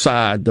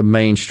outside the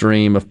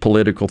mainstream of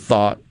political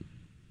thought,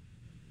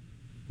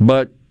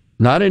 but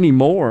not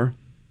anymore.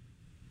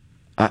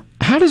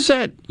 How does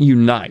that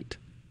unite?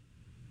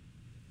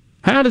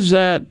 How does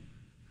that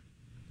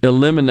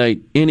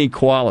eliminate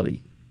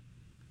inequality?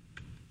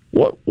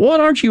 What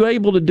aren't you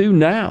able to do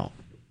now?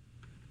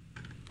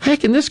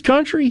 Heck, in this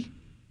country,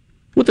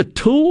 with the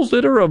tools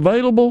that are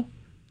available,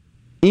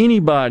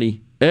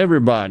 anybody,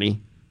 everybody,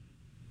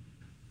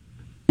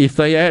 if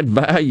they add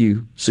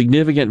value,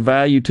 significant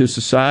value to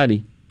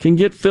society, can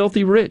get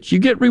filthy rich. You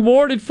get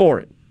rewarded for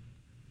it.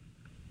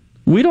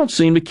 We don't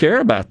seem to care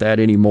about that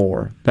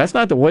anymore. That's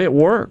not the way it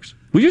works.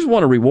 We just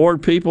want to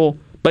reward people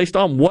based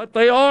on what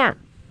they are.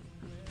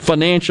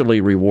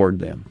 Financially reward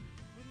them.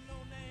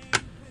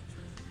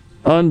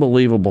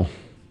 Unbelievable.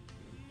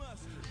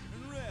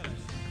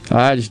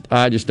 I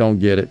just don't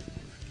get it.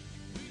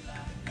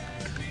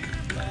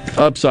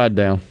 Upside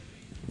down.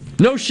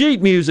 No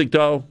sheet music,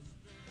 though.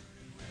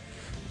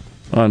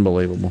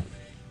 Unbelievable.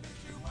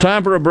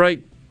 Time for a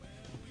break.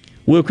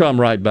 We'll come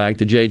right back.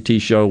 The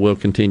JT Show will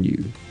continue.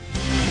 We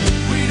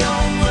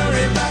don't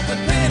worry about the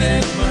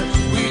penny much.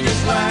 We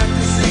just like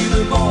to see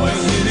the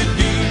boys in it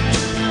deep.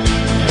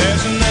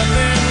 There's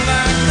nothing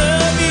like the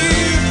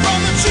view from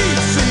the cheap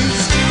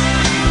seats.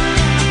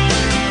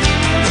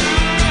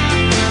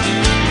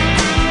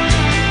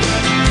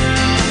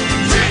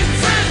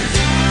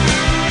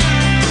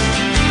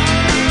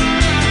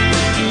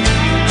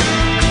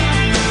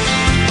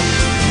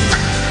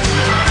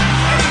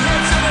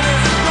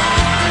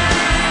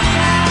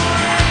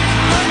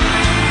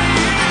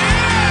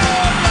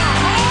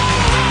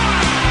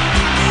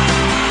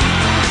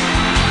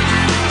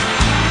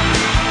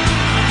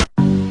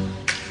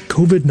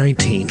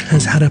 COVID-19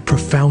 has had a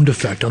profound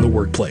effect on the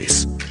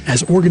workplace.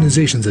 As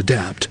organizations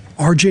adapt,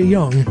 RJ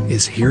Young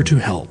is here to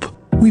help.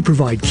 We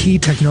provide key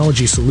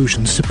technology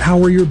solutions to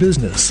power your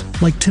business,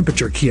 like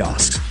temperature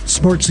kiosks,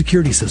 smart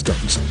security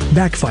systems,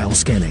 backfile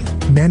scanning,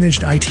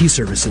 managed IT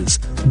services,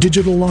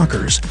 digital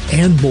lockers,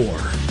 and more.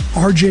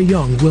 RJ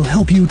Young will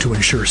help you to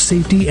ensure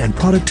safety and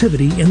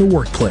productivity in the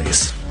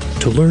workplace.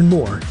 To learn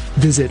more,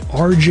 visit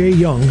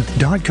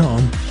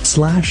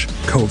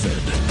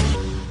rjyoung.com/COVID.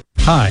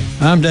 Hi,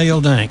 I'm Dale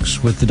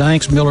Danks with the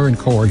Danks, Miller &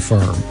 Corey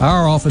firm.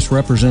 Our office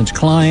represents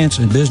clients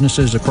and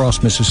businesses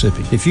across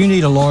Mississippi. If you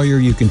need a lawyer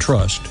you can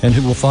trust and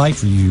who will fight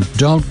for you,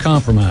 don't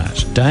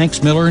compromise.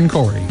 Danks, Miller &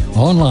 Corey,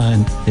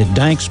 online at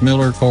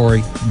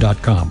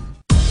danksmillercorey.com.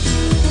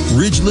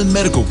 Ridgeland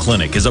Medical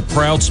Clinic is a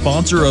proud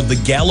sponsor of the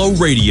Gallo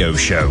Radio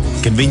Show,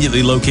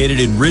 conveniently located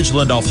in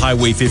Ridgeland off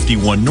Highway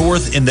 51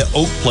 North in the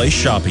Oak Place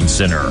Shopping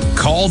Center.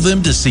 Call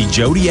them to see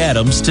Jody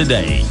Adams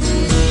today.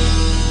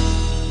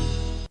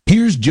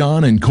 Here's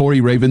John and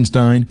Corey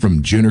Ravenstein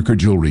from Juniker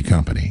Jewelry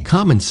Company.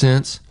 Common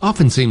sense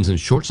often seems in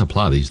short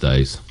supply these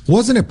days.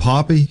 Wasn't it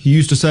Poppy who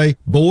used to say,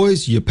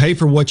 boys, you pay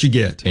for what you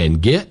get?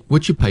 And get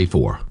what you pay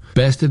for.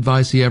 Best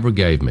advice he ever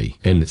gave me.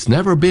 And it's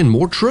never been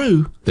more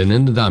true than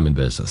in the diamond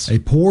business. A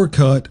poor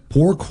cut,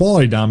 poor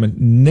quality diamond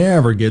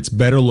never gets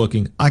better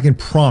looking. I can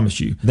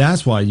promise you.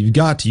 That's why you've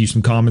got to use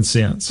some common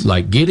sense.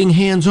 Like getting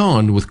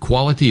hands-on with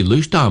quality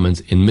loose diamonds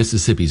in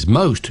Mississippi's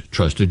most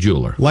trusted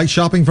jeweler. Like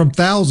shopping from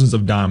thousands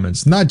of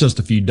diamonds, not just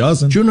a few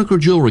dozen. Juniker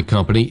Jewelry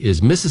Company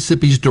is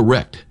Mississippi's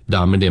direct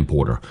diamond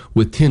importer,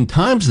 with 10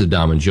 times the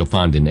diamonds you'll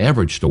find in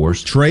average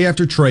stores. Tray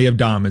after tray of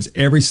diamonds,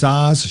 every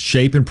size,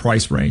 shape, and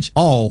price range,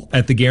 all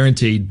at the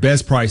guaranteed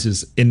best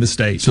prices in the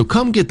state. So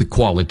come get the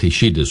quality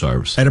she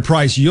deserves. At a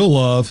price you'll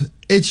love.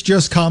 It's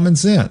just common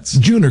sense.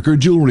 Juniker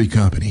Jewelry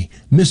Company,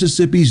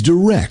 Mississippi's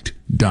direct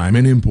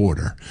diamond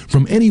importer.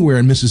 From anywhere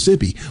in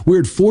Mississippi,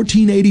 we're at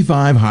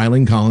 1485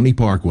 Highland Colony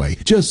Parkway,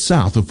 just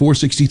south of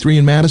 463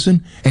 in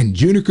Madison, and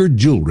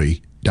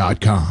JunikerJewelry.com.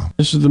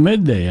 This is the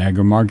Midday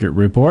Agri-Market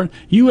Report.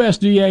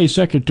 USDA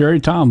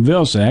Secretary Tom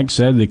Vilsack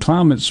said the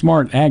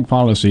climate-smart ag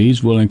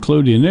policies will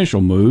include the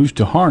initial moves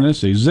to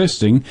harness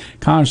existing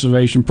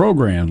conservation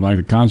programs like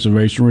the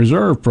Conservation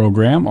Reserve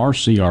Program, or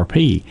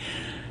CRP.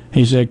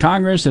 He said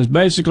Congress has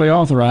basically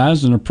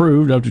authorized and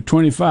approved up to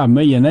 25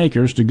 million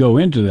acres to go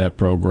into that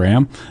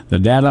program. The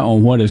data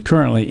on what is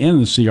currently in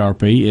the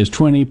CRP is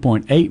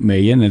 20.8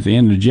 million at the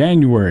end of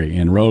January.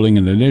 Enrolling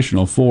an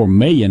additional 4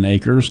 million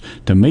acres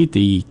to meet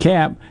the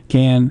cap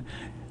can,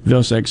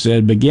 Vilsack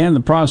said, began the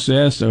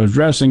process of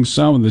addressing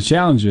some of the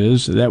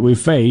challenges that we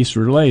face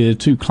related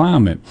to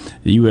climate.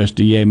 The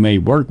USDA may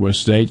work with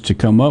states to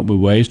come up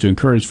with ways to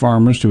encourage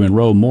farmers to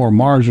enroll more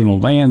marginal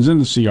lands in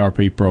the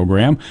CRP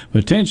program,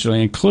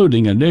 potentially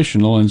including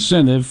additional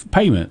incentive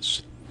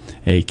payments.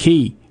 A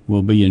key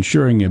will be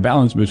ensuring a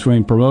balance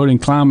between promoting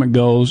climate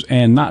goals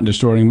and not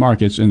distorting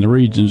markets in the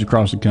regions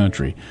across the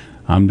country.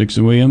 I'm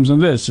Dixon Williams,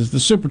 and this is the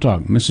Super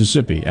Talk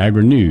Mississippi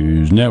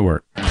Agri-News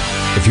Network.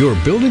 If you're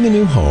building a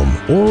new home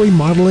or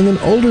remodeling an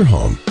older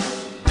home,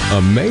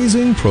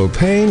 Amazing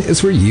Propane is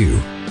for you.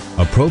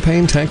 A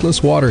propane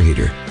tankless water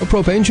heater, a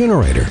propane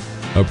generator,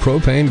 a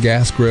propane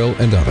gas grill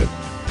and oven,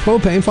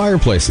 propane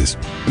fireplaces,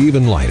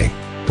 even lighting.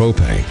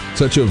 Propane,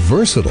 such a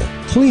versatile,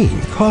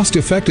 clean,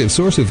 cost-effective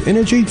source of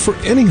energy for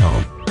any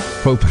home.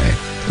 Propane,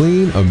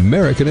 clean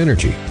American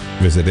energy.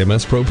 Visit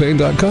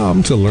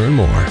mspropane.com to learn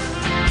more.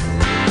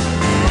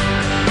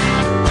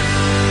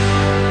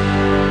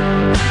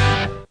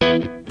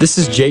 This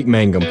is Jake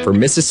Mangum for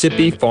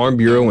Mississippi Farm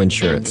Bureau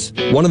Insurance.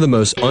 One of the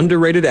most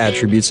underrated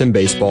attributes in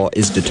baseball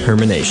is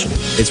determination.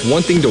 It's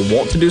one thing to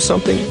want to do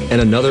something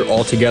and another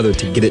altogether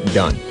to get it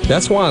done.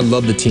 That's why I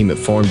love the team at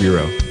Farm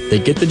Bureau. They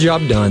get the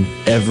job done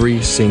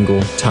every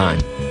single time.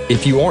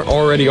 If you aren't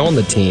already on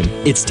the team,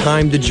 it's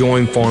time to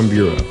join Farm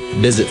Bureau.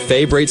 Visit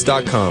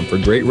favrates.com for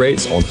great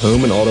rates on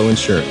home and auto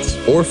insurance,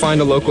 or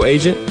find a local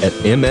agent at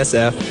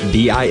msfbins.com.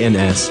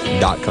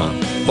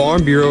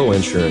 Farm Bureau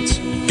Insurance.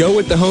 Go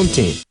with the home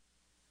team.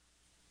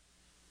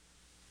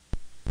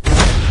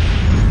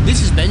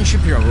 This is Ben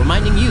Shapiro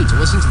reminding you to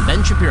listen to The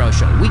Ben Shapiro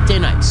Show weekday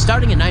nights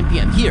starting at 9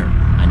 p.m. here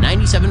on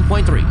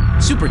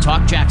 97.3 Super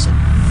Talk Jackson.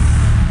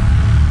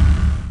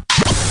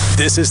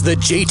 This is the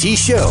JT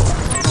Show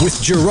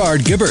with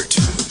Gerard Gibbert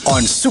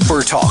on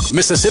Super Talk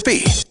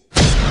Mississippi.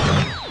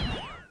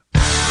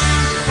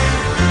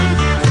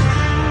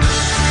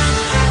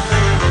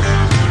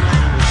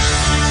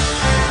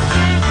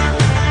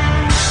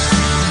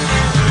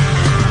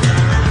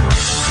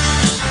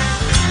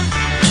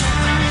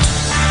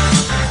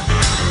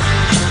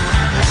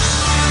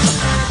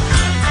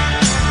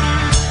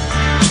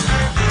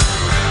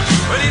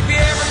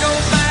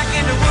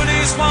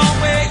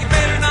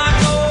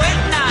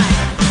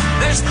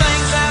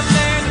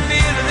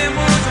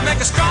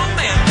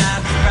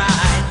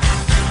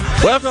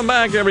 Welcome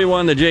back,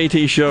 everyone. The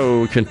JT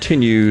Show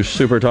continues.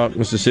 Super Talk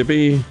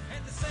Mississippi.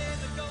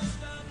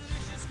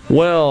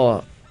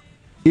 Well,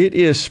 it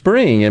is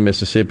spring in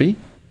Mississippi.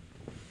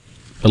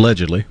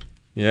 Allegedly.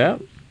 Yeah.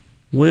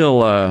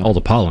 We'll all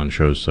the pollen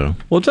shows so.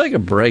 We'll take a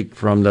break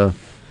from the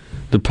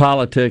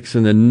politics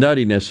and the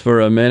nuttiness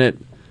for a minute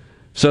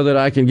so that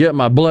I can get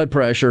my blood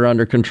pressure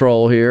under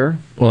control here.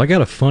 Well, I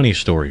got a funny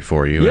story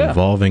for you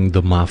involving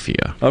the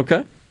mafia.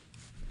 Okay.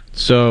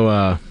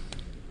 So,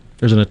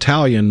 there's an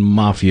Italian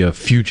mafia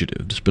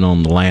fugitive that's been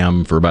on the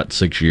lam for about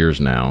 6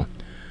 years now.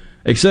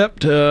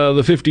 Except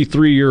the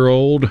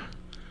 53-year-old, I'm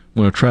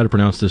going to try to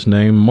pronounce this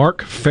name,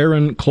 Mark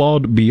Ferrin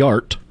Claude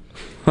Biart,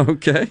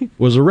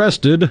 was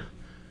arrested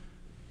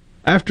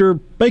after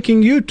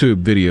making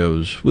YouTube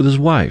videos with his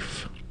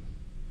wife.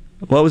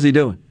 What was he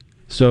doing?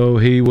 So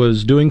he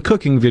was doing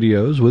cooking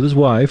videos with his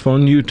wife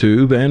on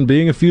YouTube, and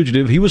being a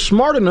fugitive, he was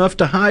smart enough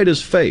to hide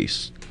his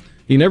face.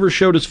 He never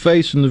showed his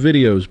face in the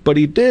videos, but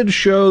he did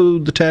show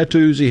the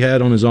tattoos he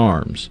had on his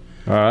arms.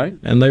 All right.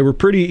 And they were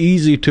pretty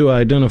easy to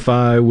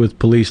identify with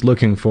police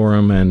looking for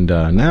him, and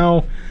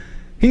now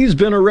he's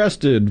been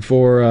arrested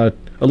for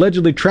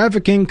allegedly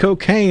trafficking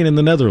cocaine in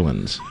the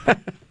Netherlands.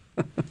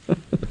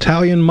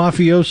 Italian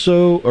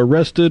mafioso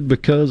arrested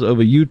because of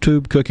a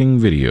YouTube cooking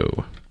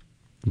video.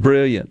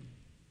 Brilliant.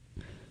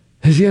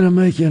 He's going to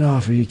make you an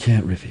offer you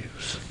can't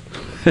refuse.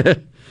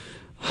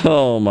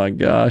 Oh, my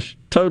gosh.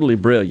 Totally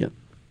brilliant.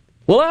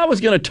 Well, I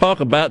was going to talk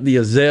about the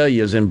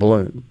azaleas in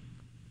bloom.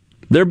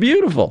 They're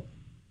beautiful.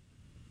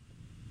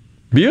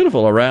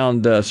 Beautiful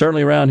around,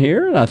 certainly around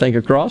here, and I think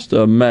across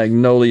the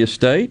Magnolia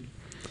State.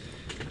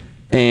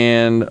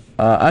 And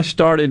I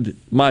started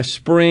my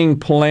spring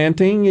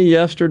planting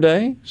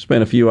yesterday.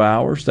 Spent a few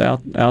hours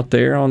out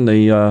there on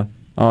the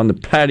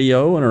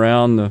patio and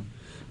around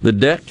the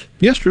deck.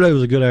 Yesterday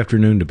was a good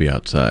afternoon to be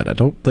outside. I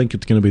don't think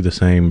it's going to be the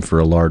same for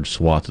a large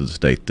swath of the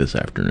state this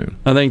afternoon.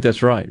 I think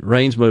that's right.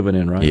 Rain's moving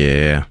in, right?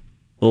 Yeah.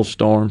 Little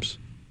storms.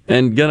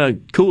 And going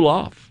to cool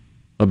off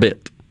a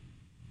bit,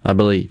 I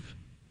believe.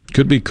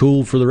 Could be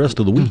cool for the rest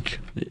of the week.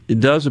 It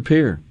does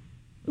appear.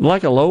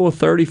 Like a low of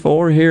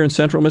 34 here in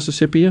central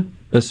Mississippi.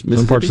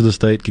 Some parts of the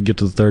state could get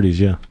to the 30s,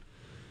 yeah.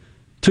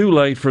 Too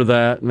late for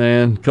that,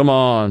 man. Come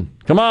on.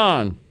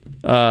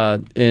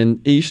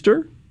 And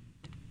Easter,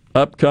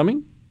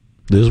 upcoming.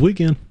 This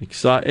weekend.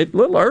 A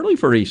little early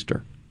for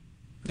Easter.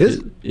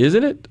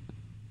 Isn't it?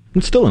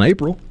 It's still in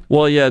April.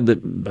 Well, yeah,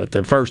 but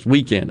the first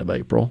weekend of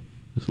April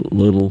is a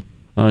little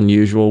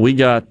unusual. We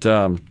got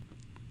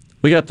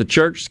the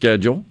church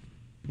schedule.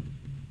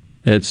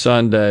 It's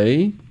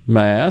Sunday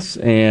Mass,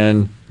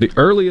 and the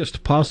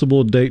earliest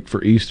possible date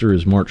for Easter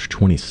is March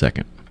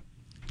 22nd.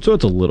 So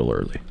it's a little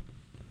early.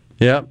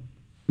 Yep.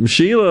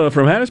 Sheila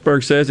from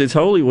Hattiesburg says it's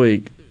Holy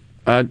Week.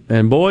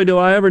 And boy, do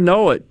I ever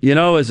know it. You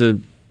know, as a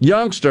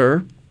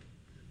youngster,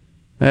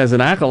 as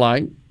an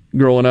acolyte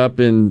growing up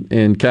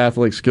in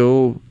Catholic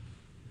school,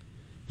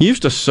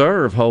 used to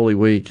serve Holy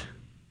Week,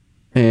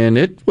 and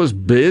it was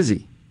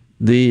busy.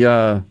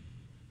 When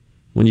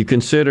you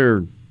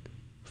consider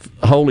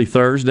Holy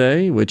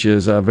Thursday, which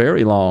is a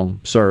very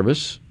long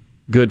service,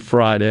 Good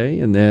Friday,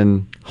 and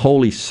then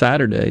Holy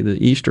Saturday,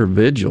 the Easter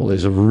Vigil,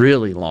 is a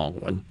really long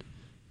one,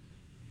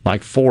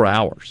 like 4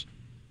 hours.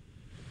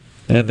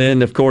 And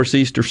then, of course,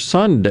 Easter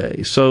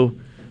Sunday. So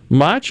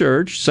my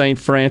church, St.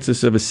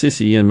 Francis of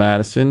Assisi in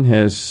Madison,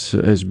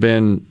 has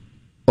been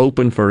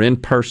open for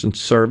in-person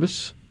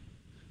service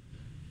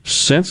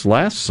since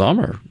last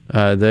summer.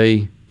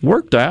 They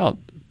worked out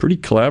a pretty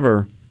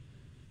clever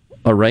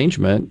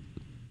arrangement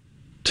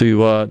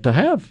to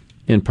have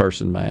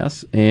in-person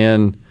Mass.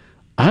 And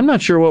I'm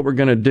not sure what we're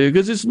going to do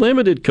because it's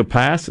limited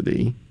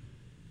capacity,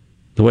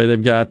 the way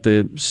they've got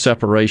the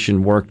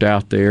separation worked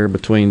out there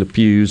between the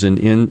pews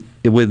and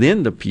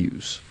within the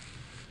pews.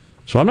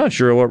 So I'm not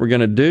sure what we're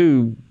going to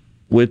do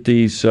with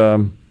these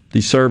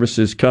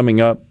services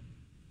coming up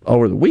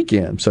over the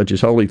weekend, such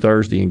as Holy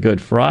Thursday and Good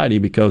Friday,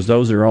 because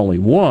those are only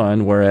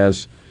one,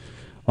 whereas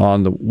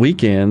on the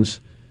weekends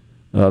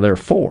there are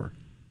 4.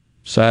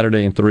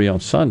 Saturday and 3 on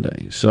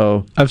Sunday.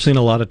 So I've seen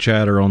a lot of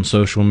chatter on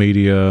social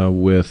media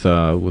with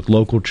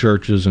local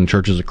churches and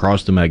churches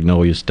across the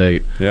Magnolia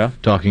State,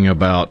 talking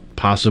about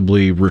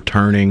possibly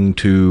returning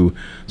to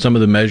some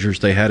of the measures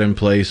they had in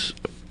place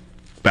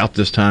about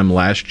this time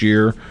last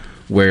year,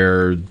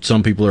 where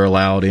some people are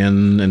allowed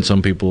in and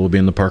some people will be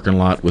in the parking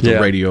lot with a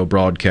radio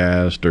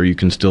broadcast, or you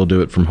can still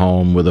do it from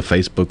home with a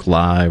Facebook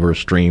Live or a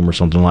stream or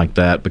something like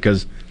that.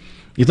 Because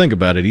you think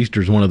about it,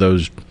 Easter's one of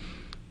those.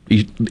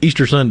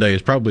 Easter Sunday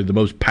is probably the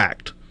most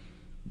packed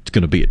it's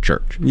going to be at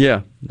church.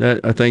 Yeah,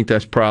 I think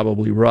that's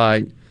probably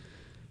right.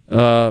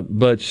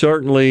 But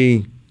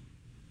certainly,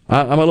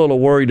 I'm a little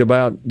worried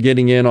about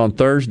getting in on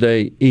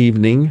Thursday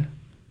evening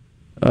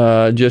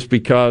just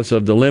because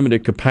of the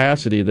limited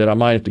capacity that I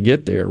might have to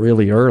get there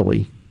really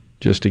early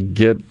just to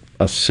get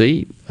a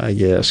seat, I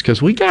guess.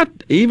 Because we got,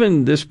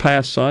 even this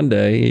past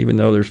Sunday, even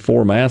though there's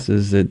 4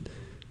 Masses that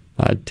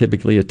I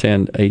typically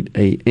attend 8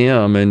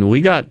 a.m., and we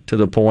got to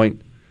the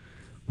point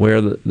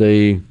where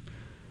the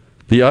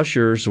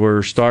ushers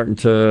were starting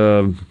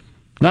to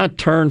not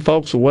turn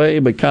folks away,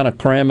 but kind of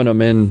cramming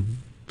them in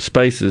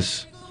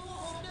spaces.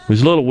 It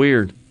was a little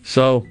weird.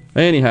 So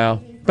anyhow,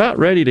 about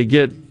ready to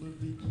get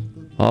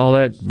all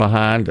that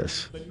behind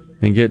us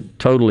and get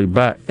totally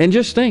back. And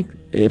just think,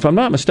 if I'm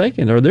not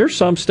mistaken, are there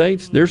some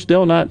states they're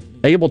still not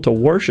able to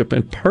worship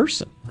in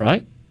person,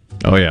 right?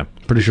 Oh, yeah.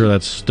 Pretty sure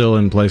that's still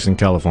in place in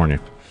California.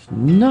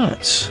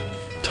 Nuts.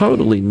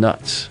 Totally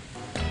nuts.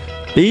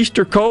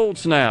 Easter cold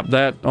snap,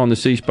 that on the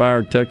C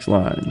Spire text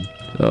line.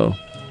 So,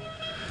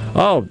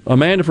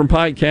 Amanda from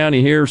Pike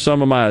County, here are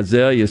some of my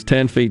azaleas,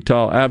 10 feet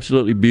tall,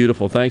 absolutely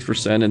beautiful. Thanks for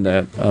sending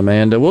that,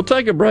 Amanda. We'll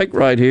take a break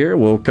right here.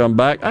 We'll come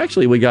back.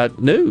 Actually, we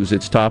got news.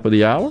 It's top of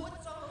the hour.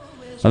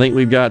 I think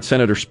we've got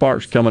Senator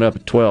Sparks coming up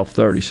at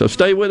 12:30. So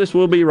stay with us.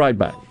 We'll be right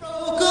back.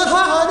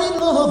 Good-hearted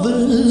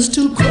lovers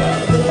to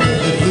cry.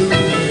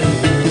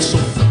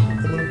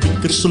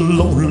 It's so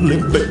lonely,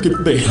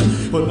 baby.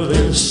 Well,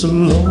 they're so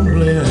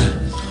lonely.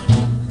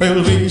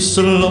 They'll be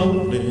so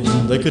lonely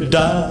they could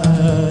die.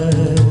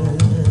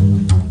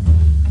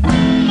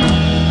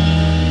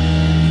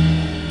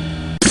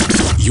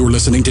 You're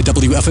listening to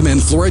WFMN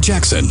Flora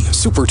Jackson,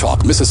 Super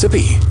Talk,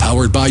 Mississippi.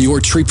 Powered by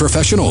your tree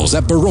professionals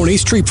at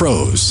Barone's Tree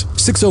Pros.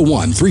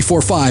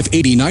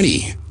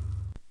 601-345-8090.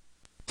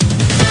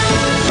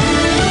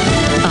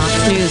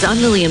 News. I'm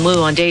Lillian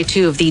Wu on day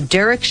 2 of the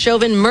Derek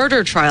Chauvin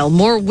murder trial.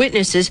 More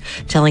witnesses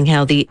telling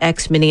how the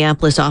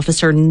ex-Minneapolis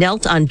officer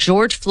knelt on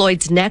George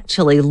Floyd's neck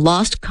till he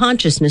lost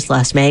consciousness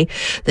last May.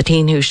 The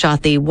teen who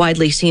shot the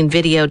widely seen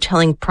video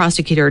telling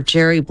prosecutor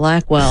Jerry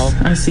Blackwell,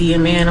 I see a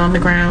man on the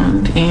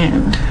ground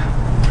and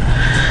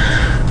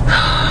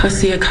I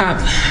see a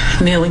cop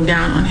kneeling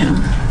down on him.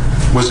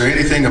 Was there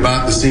anything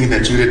about the scene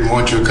that you didn't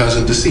want your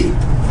cousin to see?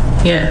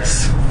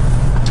 Yes.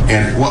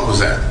 And what was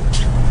that?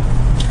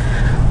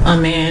 A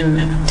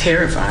man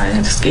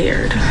terrified,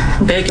 scared,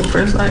 begging for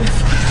his life.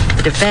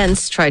 The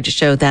defense tried to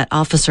show that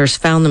officers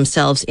found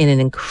themselves in an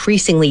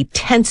increasingly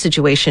tense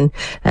situation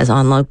as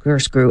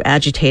onlookers grew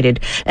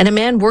agitated. And a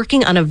man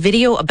working on a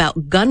video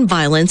about gun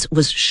violence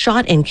was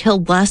shot and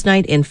killed last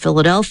night in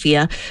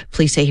Philadelphia.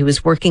 Police say he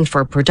was working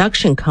for a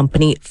production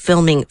company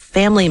filming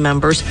family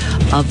members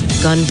of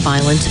gun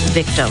violence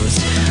victims.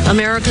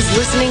 America's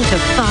listening to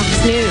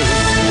Fox News.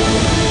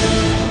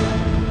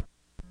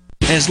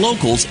 As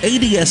locals,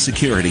 ADS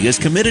Security is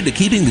committed to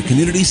keeping the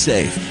community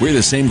safe. We're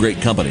the same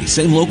great company,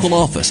 same local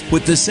office,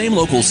 with the same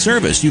local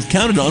service you've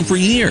counted on for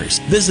years.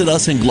 Visit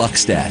us in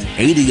Gluckstadt.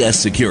 ADS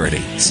Security,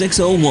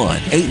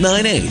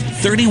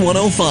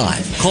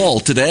 601-898-3105. Call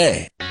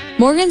today.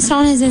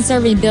 Morganstone has been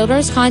serving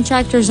builders,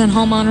 contractors, and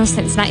homeowners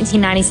since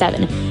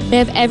 1997. We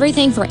have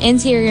everything for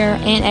interior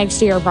and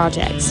exterior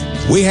projects.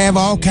 We have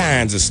all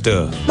kinds of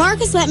stuff.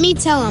 Marcus, let me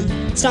tell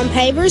him. Stone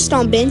pavers,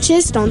 stone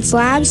benches, stone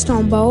slabs,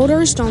 stone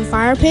boulders, stone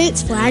fire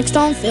pits,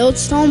 flagstone,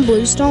 fieldstone,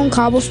 bluestone,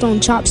 cobblestone,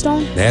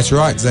 chopstone. That's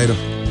right, Zeta.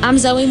 I'm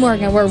Zoe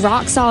Morgan. We're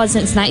rock solid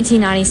since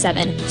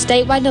 1997.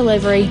 Statewide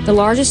delivery, the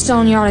largest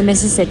stone yard in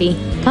Mississippi.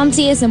 Come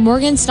see us at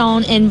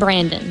Morganstone in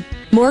Brandon.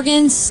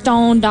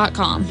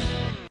 Morganstone.com.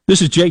 This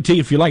is JT.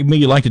 If you're like me,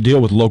 you like to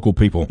deal with local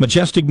people.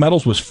 Majestic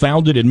Metals was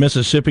founded in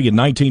Mississippi in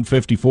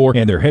 1954,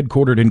 and they're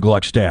headquartered in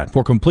Gluckstadt.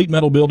 For complete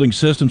metal building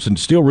systems and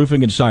steel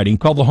roofing and siding,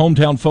 call the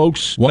hometown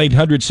folks,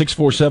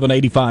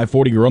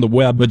 1-800-647-8540, or on the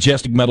web,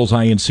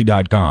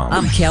 majesticmetalsinc.com.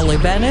 I'm Kelly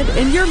Bennett,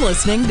 and you're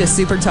listening to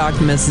Super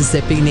Talk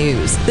Mississippi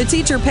News. The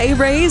teacher pay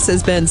raise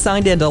has been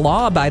signed into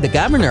law by the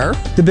governor.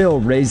 The bill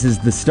raises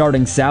the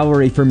starting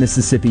salary for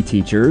Mississippi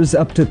teachers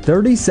up to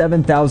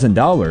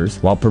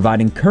 $37,000, while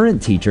providing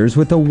current teachers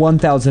with a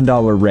 $1,000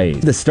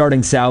 raise. The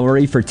starting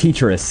salary for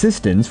teacher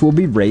assistants will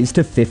be raised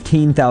to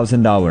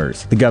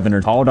 $15,000. The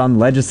governor called on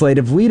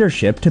legislative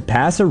leadership to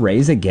pass a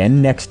raise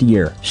again next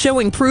year.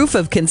 Showing proof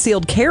of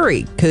concealed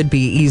carry could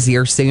be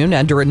easier soon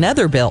under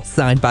another bill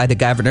signed by the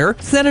governor,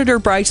 Senator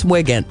Bryce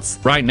Wiggins.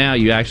 Right now,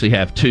 you actually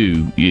have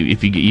two.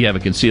 If you have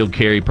a concealed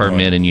carry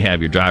permit and you have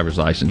your driver's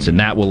license, and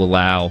that will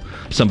allow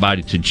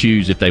somebody to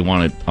choose if they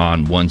want it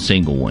on one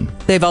single one.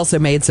 They've also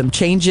made some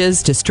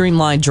changes to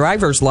streamline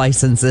driver's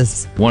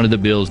licenses. One of the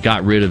bills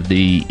got rid of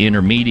the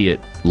intermediate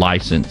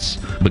license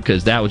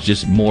because that was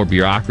just more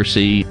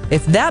bureaucracy.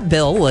 If that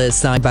bill is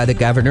signed by the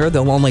governor,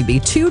 there'll only be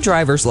two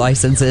driver's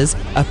licenses,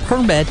 a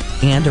permit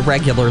and a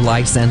regular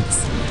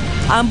license.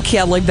 I'm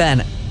Kelly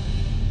Bennett.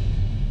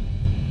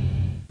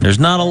 There's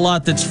not a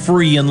lot that's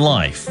free in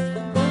life.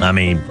 I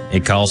mean,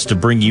 it costs to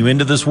bring you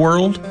into this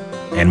world,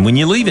 and when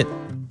you leave it,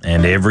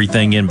 and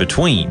everything in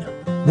between.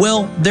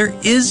 Well, there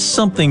is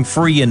something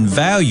free and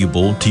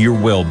valuable to your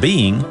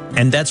well-being,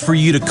 and that's for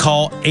you to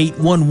call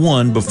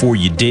 811 before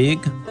you dig,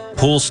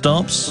 pull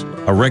stumps,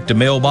 erect a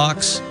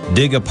mailbox,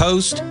 dig a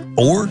post,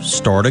 or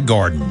start a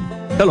garden.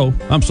 Hello,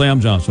 I'm Sam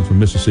Johnson from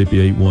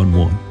Mississippi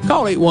 811.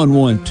 Call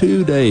 811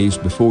 2 days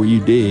before you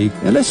dig,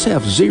 and let's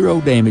have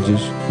zero damages,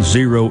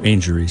 zero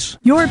injuries.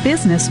 Your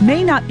business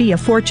may not be a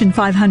Fortune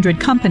 500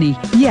 company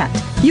yet.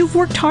 You've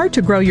worked hard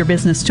to grow your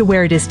business to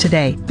where it is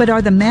today, but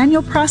are the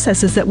manual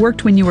processes that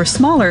worked when you were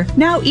smaller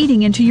now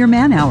eating into your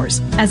man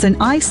hours? As an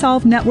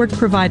iSolve network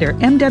provider,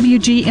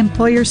 MWG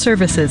Employer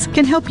Services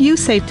can help you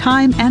save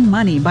time and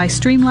money by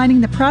streamlining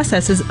the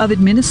processes of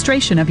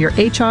administration of your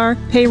HR,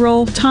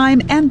 payroll,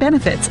 time, and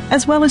benefits,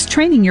 as well as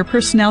training your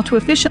personnel to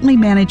efficiently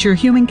manage your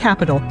human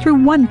capital through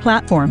one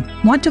platform.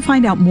 Want to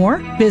find out more?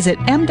 Visit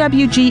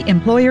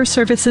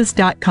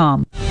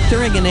MWGEmployerServices.com.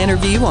 During an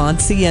interview on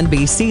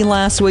CNBC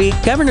last week,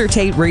 Governor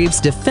Tate Reeves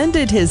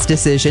defended his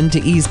decision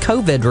to ease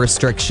COVID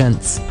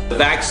restrictions. The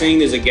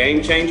vaccine is a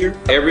game changer.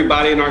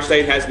 Everybody in our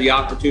state has the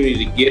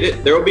opportunity to get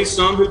it. There will be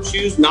some who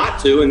choose not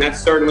to, and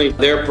that's certainly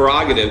their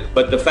prerogative.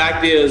 But the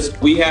fact is,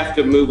 we have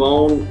to move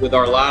on with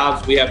our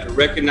lives. We have to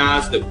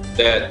recognize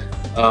that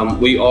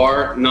we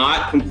are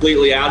not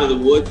completely out of the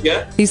woods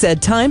yet. He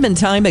said time and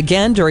time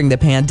again during the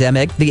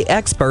pandemic, the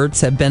experts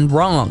have been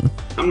wrong.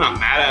 I'm not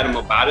mad at him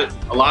about it.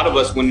 A lot of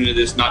us went into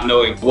this not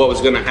knowing what was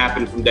going to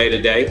happen from day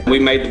to day. We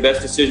made the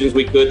best decisions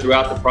we could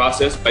throughout the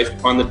process based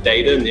upon the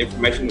data and the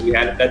information that we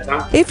had at that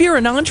time. If you're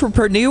an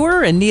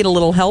entrepreneur and need a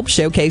little help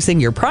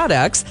showcasing your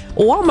products,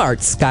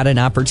 Walmart's got an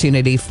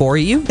opportunity for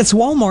you. It's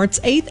Walmart's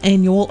 8th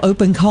annual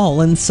open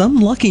call, and some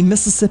lucky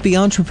Mississippi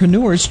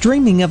entrepreneurs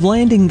dreaming of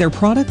landing their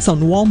products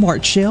on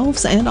Walmart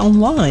shelves and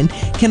online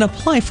can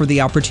apply for the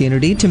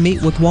opportunity to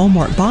meet with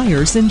Walmart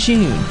buyers in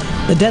June.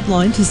 The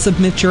deadline to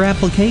submit your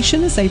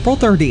application is April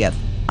 30th.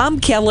 I'm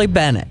Kelly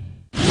Bennett.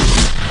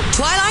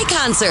 Twilight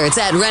concerts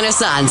at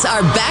Renaissance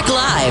are back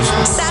live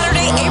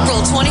Saturday,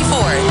 April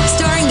 24th,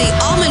 starring the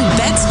Allman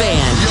Betts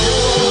Band.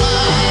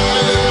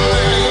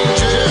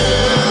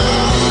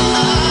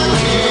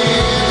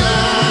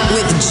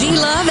 With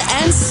G-Love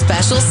and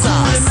Special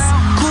Sauce.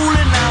 Cooling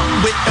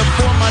out with the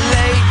former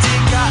lady,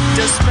 got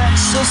the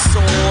special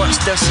sauce,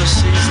 that's so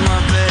she's my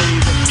baby.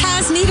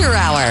 Taz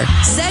Niederauer,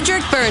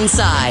 Cedric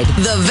Burnside,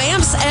 The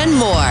Vamps, and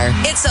more.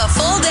 It's a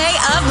full day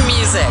of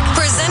music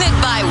presented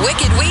by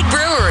Wicked Wheat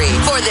Brewery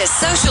for this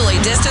socially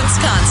distanced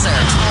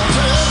concert.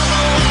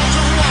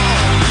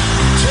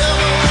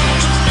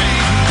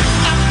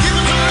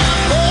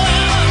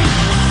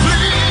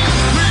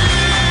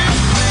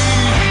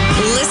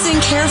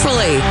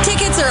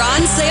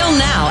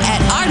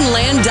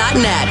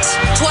 RenaissanceTheatre.net.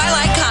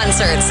 Twilight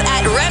concerts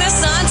at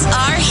Renaissance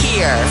are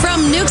here.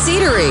 From Nuke's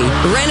Eatery,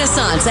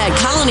 Renaissance at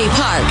Colony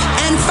Park,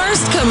 and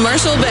First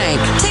Commercial Bank.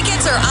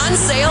 Tickets are on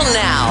sale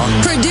now.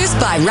 Produced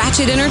by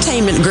Ratchet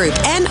Entertainment Group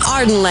and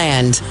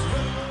Ardenland.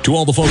 To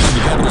all the folks in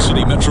the capital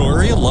city metro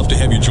area, love to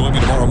have you join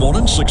me tomorrow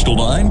morning, 6 to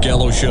 9,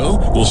 Gallo Show.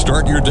 We'll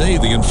start your day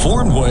the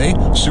informed way.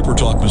 Super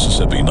Talk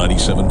Mississippi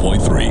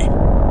 97.3.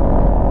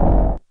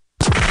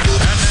 And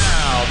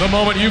now, the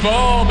moment you've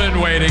all been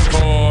waiting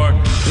for.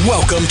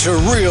 Welcome to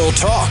Real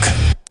Talk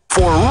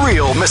for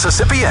real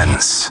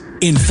Mississippians.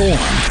 Informed,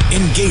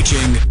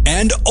 engaging,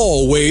 and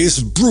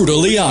always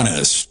brutally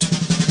honest.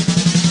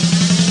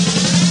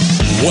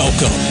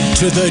 Welcome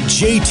to the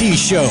JT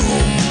Show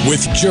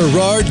with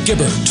Gerard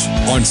Gibbert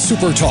on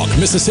Super Talk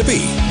Mississippi,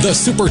 the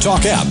Super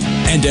Talk app,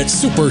 and at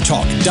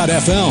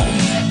supertalk.fm.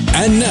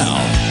 And now,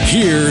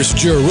 here's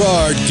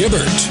Gerard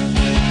Gibbert.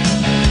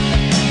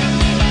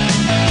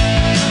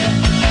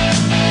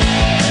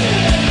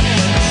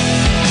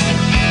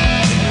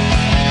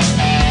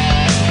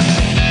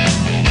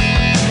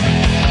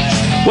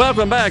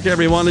 Welcome back,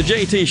 everyone. The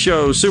JT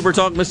Show, Super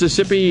Talk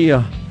Mississippi,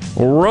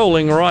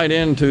 rolling right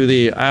into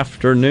the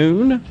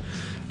afternoon,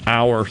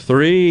 hour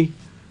 3.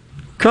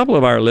 A couple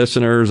of our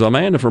listeners,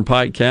 Amanda from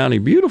Pike County,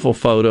 beautiful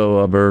photo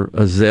of her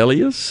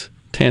azaleas,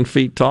 10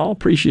 feet tall.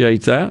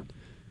 Appreciates that.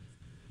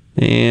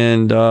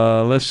 And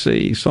let's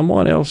see,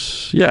 someone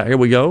else. Yeah, here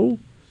we go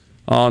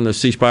on the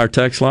C Spire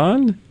text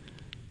line.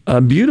 A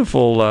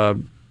beautiful,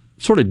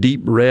 sort of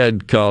deep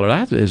red color.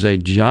 That is a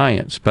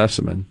giant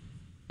specimen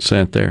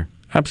sent there.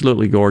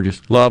 Absolutely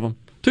gorgeous. Love them.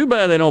 Too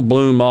bad they don't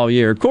bloom all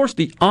year. Of course,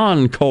 the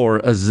Encore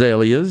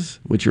azaleas,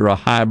 which are a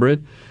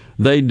hybrid,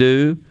 they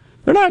do.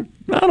 They're not,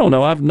 I don't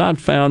know, I've not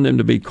found them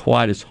to be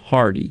quite as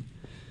hardy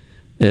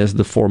as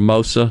the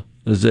Formosa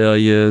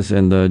azaleas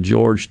and the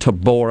George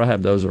Tabor. I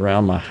have those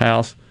around my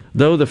house.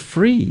 Though the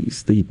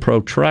freeze, the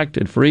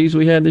protracted freeze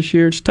we had this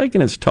year, it's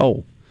taken its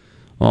toll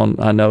on,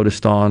 I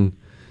noticed, on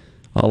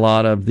a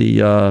lot of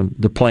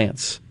the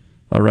plants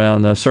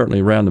around, certainly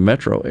around the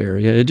metro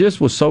area. It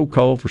just was so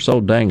cold for so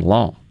dang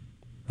long.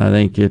 I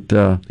think it...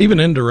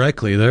 Even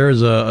indirectly,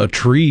 there's a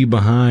tree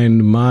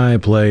behind my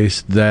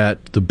place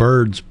that the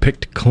birds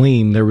picked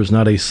clean. There was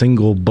not a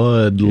single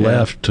bud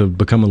left to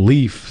become a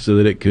leaf so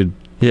that it could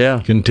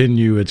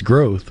continue its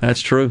growth.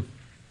 That's true.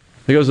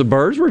 Because the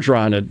birds were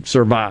trying to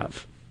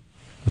survive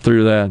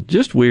through that.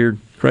 Just weird,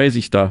 crazy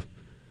stuff.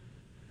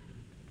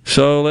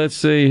 So let's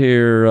see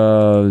here.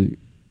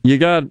 You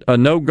got a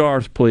No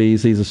Garth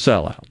Please. He's a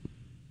sellout.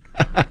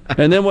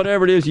 And then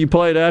whatever it is you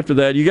played after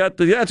that, you got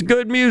that's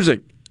good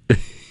music.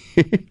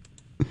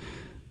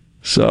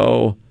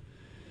 So,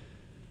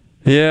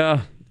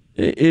 yeah,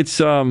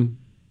 it's a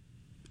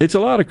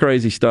lot of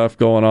crazy stuff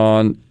going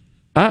on.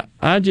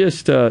 I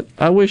just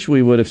I wish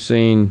we would have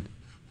seen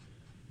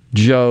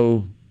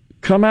Joe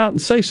come out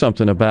and say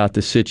something about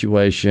the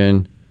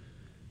situation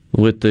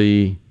with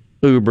the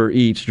Uber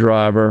Eats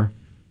driver.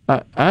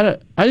 I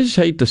just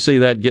hate to see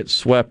that get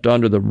swept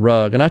under the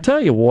rug. And I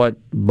tell you what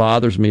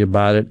bothers me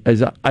about it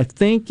is I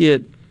think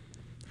it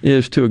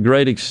is to a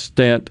great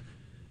extent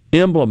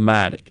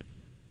emblematic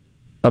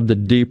of the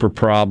deeper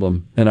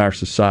problem in our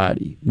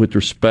society with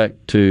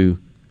respect to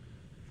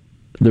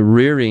the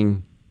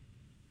rearing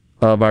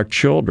of our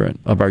children,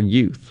 of our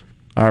youth,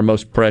 our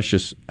most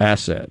precious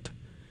asset.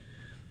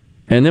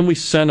 And then we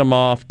send them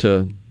off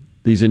to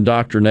these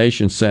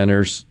indoctrination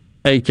centers,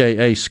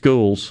 a.k.a.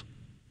 schools,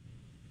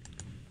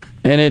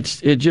 and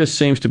it just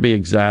seems to be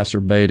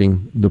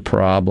exacerbating the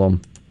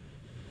problem.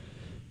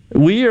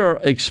 We are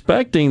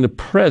expecting the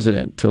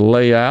president to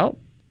lay out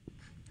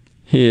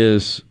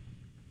his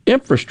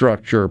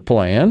infrastructure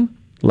plan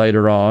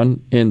later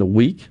on in the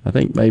week, I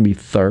think maybe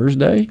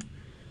Thursday.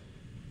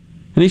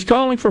 And he's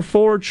calling for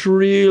 $4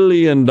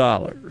 trillion.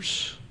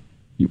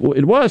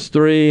 It was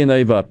 3, and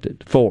they've upped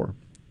it, 4.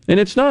 And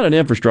it's not an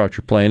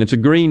infrastructure plan. It's a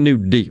Green New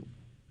Deal.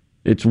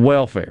 It's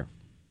welfare.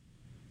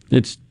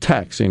 It's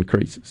tax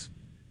increases.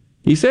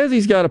 He says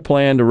he's got a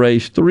plan to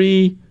raise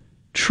 $3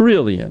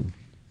 trillion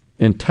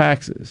in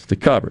taxes to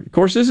cover it. Of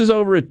course, this is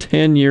over a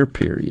 10-year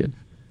period.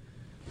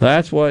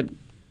 That's what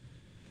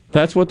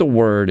the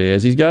word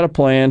is. He's got a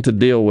plan to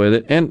deal with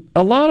it. And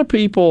a lot of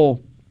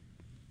people,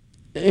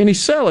 and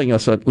he's selling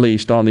us at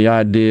least on the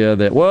idea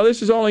that, well,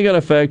 this is only going to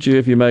affect you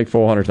if you make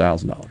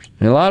 $400,000.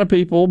 And a lot of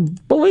people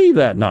believe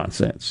that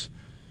nonsense.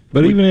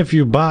 But even if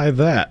you buy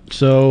that,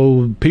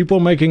 so people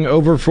making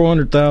over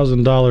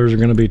 $400,000 are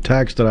going to be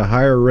taxed at a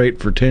higher rate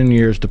for 10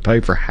 years to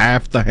pay for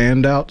half the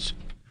handouts?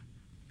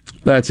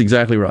 That's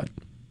exactly right.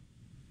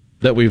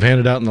 That we've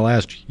handed out in the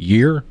last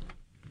year?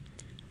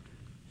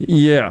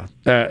 Yeah,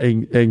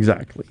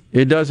 exactly.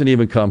 It doesn't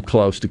even come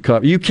close to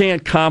cover. You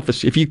can't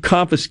confiscate. If you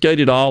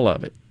confiscated all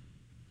of it,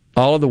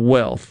 all of the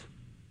wealth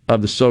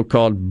of the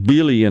so-called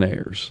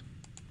billionaires,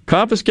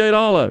 confiscate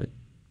all of it,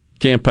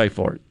 can't pay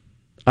for it.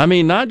 I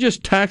mean, not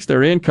just tax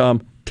their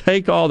income,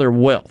 take all their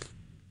wealth,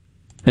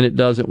 and it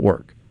doesn't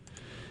work.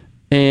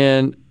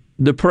 And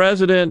the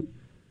president,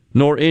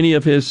 nor any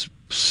of his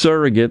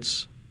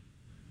surrogates,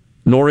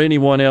 nor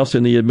anyone else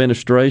in the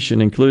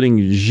administration,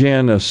 including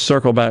Jen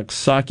Circleback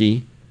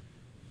Psaki,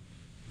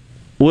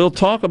 will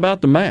talk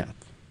about the math.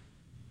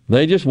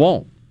 They just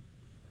won't.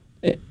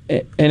 And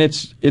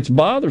it's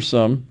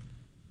bothersome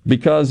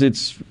because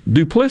it's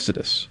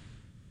duplicitous.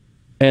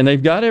 And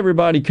they've got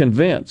everybody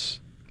convinced.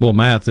 Well,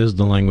 math is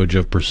the language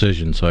of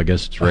precision, so I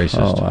guess it's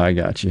racist. Oh, I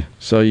got you.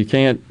 So you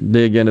can't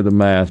dig into the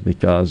math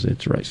because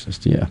it's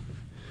racist, yeah.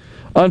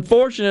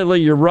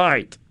 Unfortunately, you're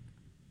right,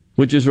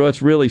 which is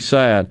what's really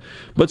sad.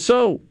 But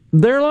so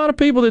there are a lot of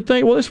people that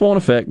think, well, this won't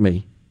affect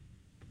me.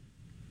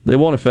 They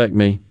won't affect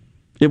me.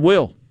 It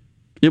will.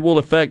 It will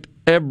affect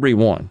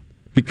everyone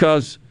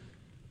because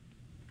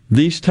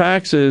these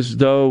taxes,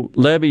 though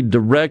levied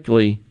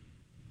directly,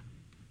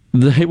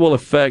 they will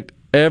affect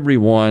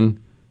everyone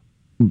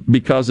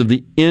because of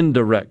the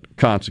indirect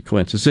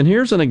consequences. And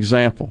here's an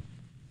example.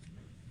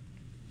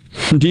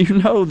 Do you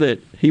know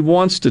that he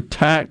wants to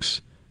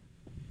tax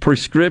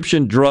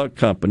prescription drug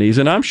companies?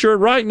 And I'm sure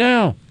right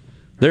now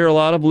there are a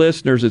lot of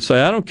listeners that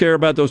say, I don't care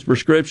about those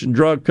prescription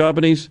drug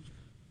companies.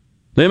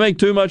 They make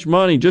too much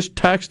money. Just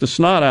tax the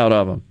snot out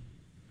of them.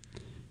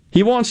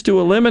 He wants to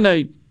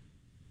eliminate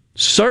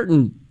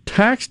certain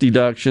tax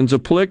deductions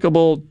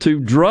applicable to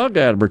drug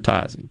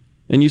advertising.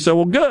 And you say,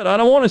 well, good, I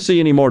don't want to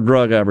see any more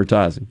drug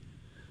advertising.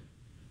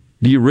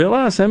 Do you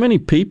realize how many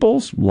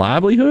people's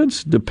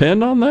livelihoods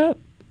depend on that?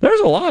 There's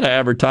a lot of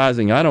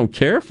advertising I don't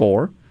care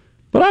for,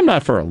 but I'm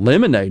not for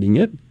eliminating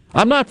it.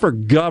 I'm not for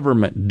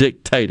government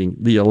dictating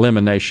the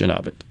elimination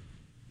of it.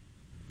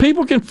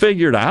 People can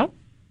figure it out.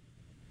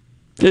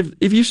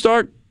 If you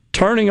start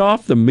turning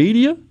off the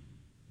media,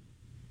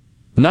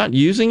 not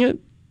using it,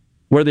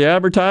 where the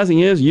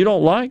advertising is you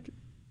don't like,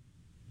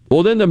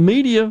 well, then the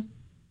media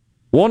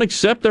won't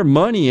accept their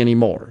money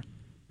anymore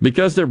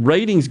because their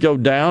ratings go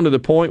down to the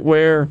point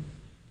where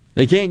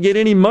they can't get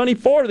any money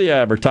for the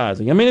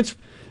advertising. I mean,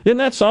 isn't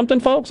that something,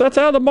 folks? That's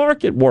how the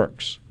market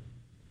works.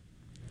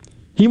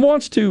 He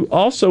wants to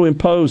also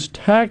impose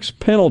tax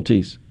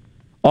penalties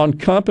on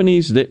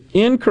companies that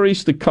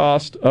increase the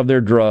cost of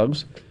their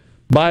drugs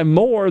by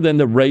more than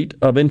the rate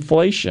of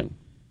inflation,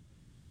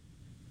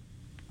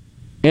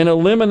 and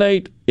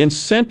eliminate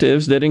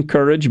incentives that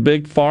encourage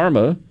big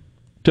pharma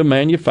to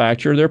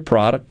manufacture their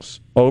products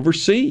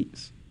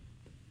overseas.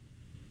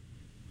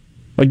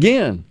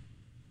 Again,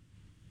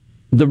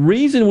 the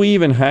reason we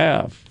even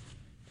have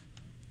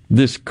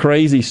this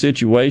crazy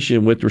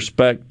situation with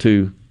respect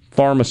to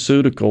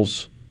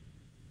pharmaceuticals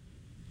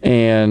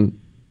and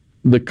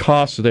the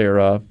costs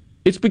thereof,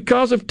 it's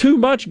because of too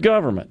much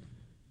government.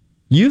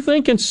 You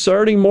think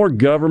inserting more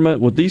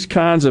government with these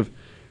kinds of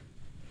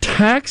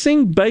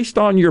taxing based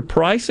on your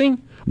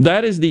pricing,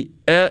 that is the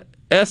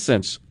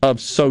essence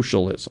of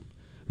socialism.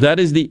 That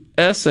is the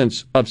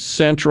essence of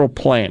central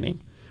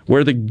planning,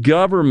 where the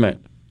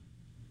government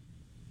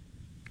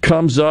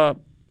comes up,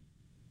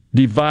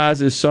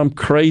 devises some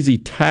crazy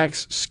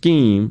tax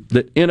scheme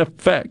that in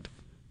effect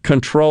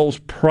controls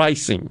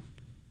pricing.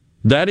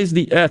 That is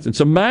the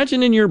essence.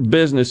 Imagine in your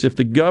business if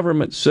the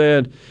government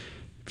said,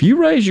 if you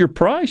raise your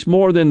price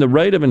more than the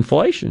rate of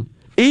inflation,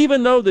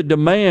 even though the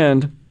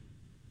demand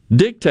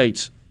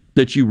dictates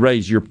that you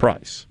raise your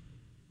price,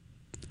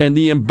 and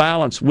the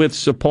imbalance with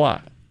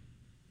supply.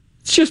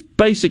 It's just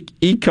basic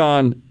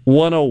Econ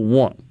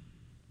 101.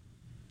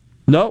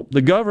 No,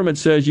 the government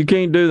says you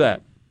can't do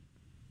that.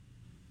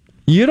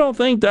 You don't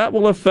think that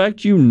will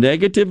affect you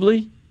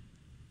negatively?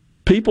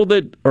 People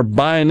that are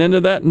buying into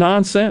that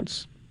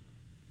nonsense?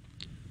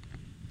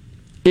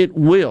 It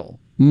will,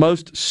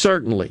 most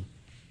certainly.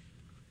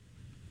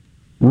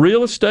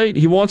 Real estate,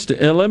 he wants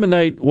to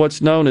eliminate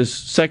what's known as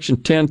Section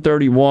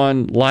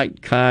 1031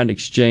 like-kind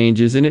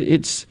exchanges, and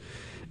it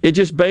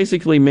just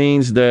basically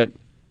means that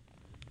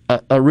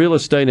a real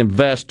estate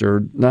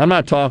investor, now I'm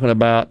not talking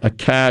about a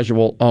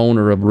casual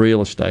owner of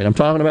real estate, I'm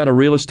talking about a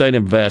real estate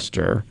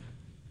investor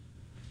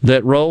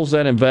that rolls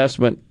that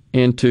investment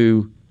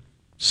into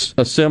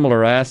a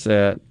similar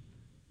asset,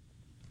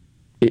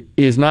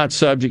 is not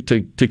subject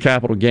to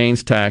capital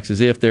gains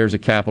taxes if there's a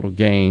capital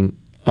gain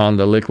on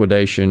the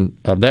liquidation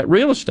of that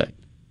real estate.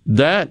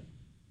 That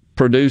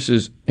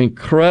produces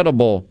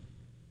incredible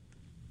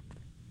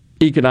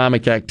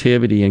economic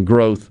activity and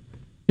growth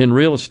in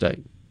real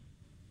estate.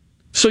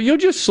 So you'll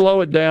just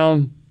slow it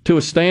down to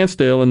a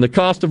standstill and the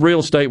cost of real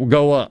estate will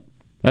go up.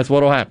 That's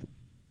what will happen.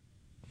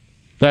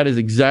 That is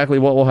exactly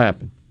what will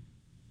happen.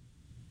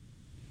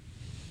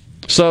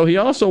 So he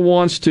also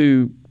wants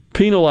to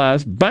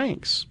penalize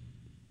banks.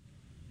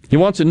 He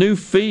wants a new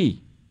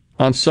fee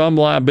on some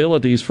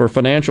liabilities for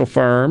financial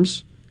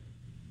firms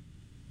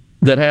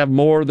that have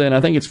more than,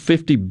 I think it's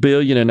 $50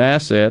 billion in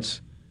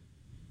assets.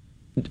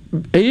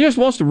 He just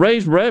wants to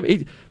raise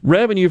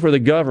revenue for the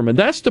government.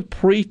 That's the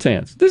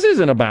pretense. This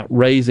isn't about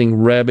raising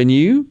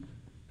revenue.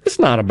 It's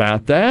not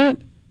about that.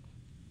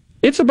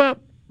 It's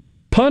about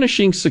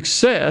punishing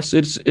success.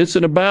 It's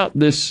about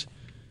this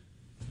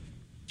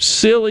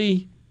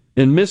silly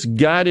and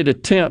misguided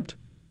attempt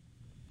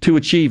to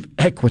achieve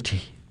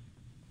equity.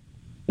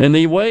 And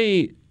the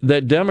way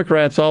that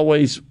Democrats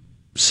always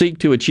seek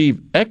to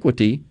achieve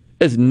equity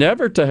is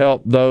never to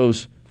help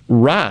those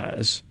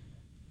rise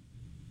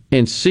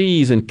and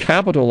seize and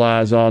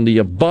capitalize on the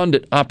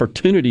abundant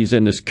opportunities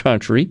in this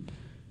country.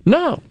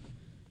 No.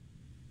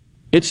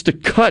 It's to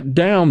cut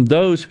down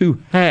those who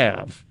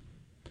have.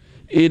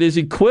 It is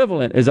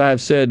equivalent, as I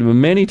have said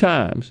many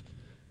times,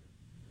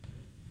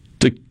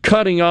 to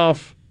cutting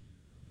off,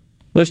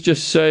 let's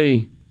just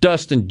say,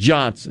 Dustin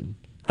Johnson.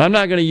 I'm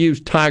not going to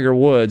use Tiger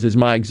Woods as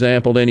my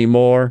example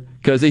anymore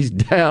because he's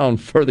down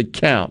for the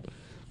count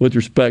with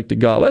respect to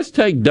golf. Let's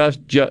take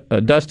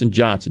Dustin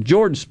Johnson,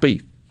 Jordan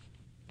Spieth.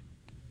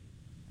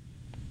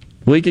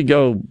 We could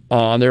go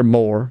on. There are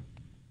more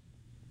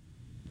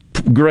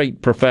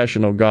great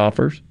professional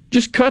golfers.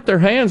 Just cut their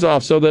hands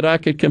off so that I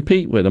could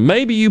compete with them.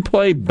 Maybe you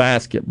play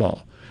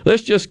basketball.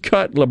 Let's just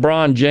cut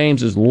LeBron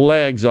James's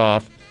legs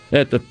off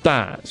at the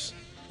thighs.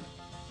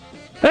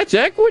 That's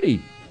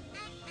equity.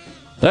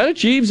 That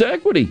achieves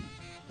equity.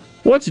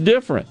 What's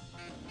different?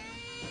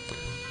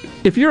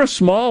 If you're a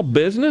small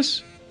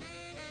business,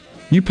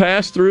 you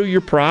pass through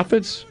your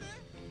profits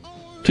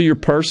to your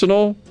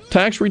personal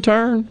tax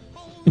return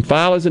and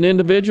file as an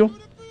individual.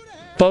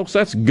 Folks,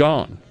 that's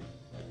gone.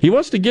 He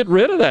wants to get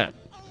rid of that.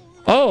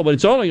 Oh, but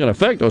it's only going to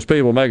affect those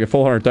people making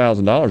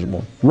 $400,000 or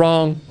more.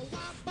 Wrong.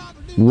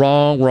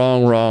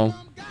 Wrong.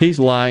 He's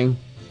lying.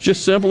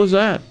 Just simple as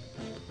that.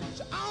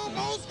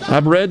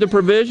 I've read the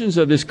provisions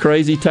of this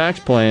crazy tax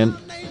plan.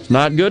 It's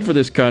not good for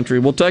this country.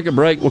 We'll take a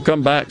break. We'll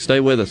come back.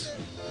 Stay with us.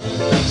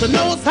 So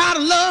knows how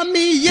to love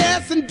me,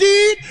 yes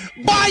indeed.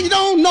 Boy, you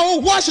don't know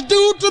what you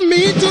do to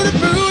me, to the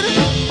booty,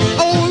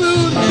 oh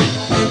Rudy,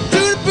 to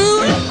the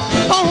booty,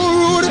 oh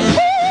Rudy,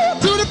 ooh,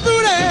 to the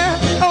booty,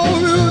 oh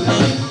Rudy,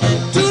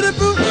 to the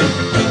booty,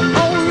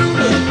 oh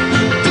Rudy,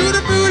 to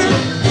the booty,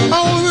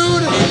 oh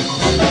Rudy,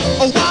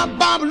 oh wop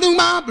bop loom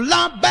bop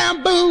lop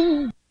bam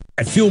boom.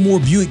 At Fillmore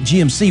Buick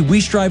GMC,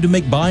 we strive to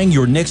make buying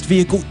your next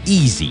vehicle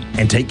easy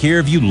and take care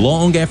of you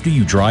long after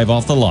you drive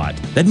off the lot.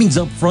 That means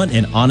upfront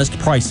and honest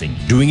pricing,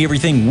 doing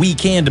everything we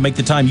can to make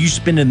the time you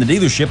spend in the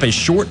dealership as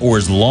short or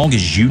as long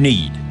as you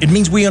need. It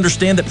means we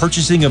understand that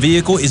purchasing a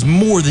vehicle is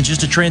more than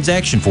just a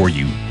transaction for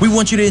you. We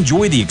want you to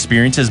enjoy the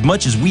experience as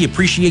much as we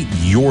appreciate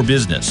your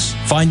business.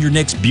 Find your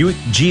next Buick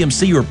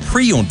GMC or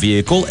pre-owned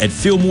vehicle at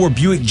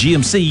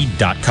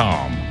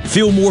FillmoreBuickGMC.com.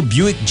 Fillmore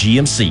Buick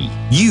GMC.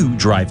 You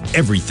drive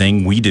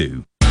everything we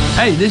do.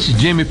 Hey, this is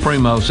Jimmy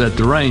Primos at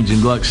the Range in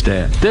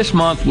Gluckstadt. This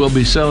month we'll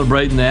be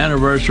celebrating the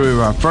anniversary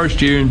of our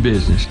first year in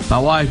business. My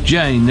wife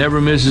Jane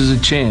never misses a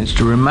chance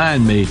to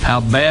remind me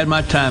how bad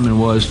my timing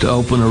was to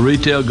open a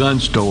retail gun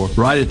store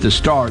right at the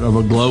start of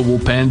a global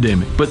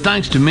pandemic. But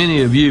thanks to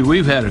many of you,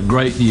 we've had a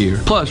great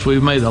year. Plus,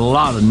 we've made a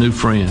lot of new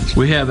friends.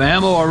 We have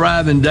ammo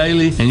arriving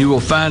daily, and you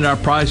will find our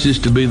prices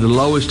to be the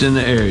lowest in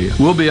the area.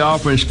 We'll be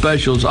offering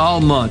specials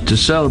all month to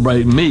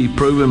celebrate me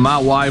proving my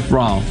wife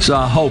wrong. So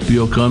I hope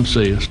you'll come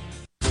see us.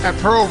 At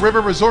Pearl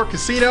River Resort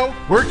Casino,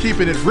 we're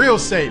keeping it real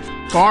safe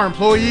for our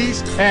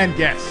employees and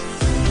guests.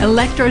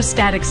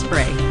 Electrostatic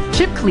spray,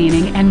 chip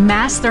cleaning, and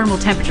mass thermal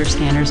temperature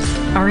scanners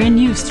are in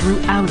use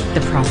throughout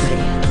the property,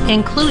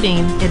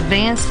 including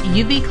advanced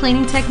UV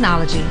cleaning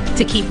technology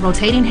to keep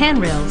rotating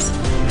handrails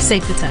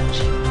safe to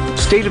touch.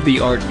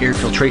 State-of-the-art air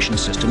filtration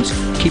systems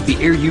keep the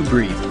air you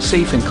breathe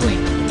safe and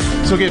clean.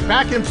 So get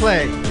back and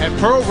play at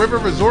Pearl River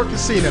Resort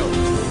Casino.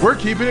 We're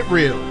keeping it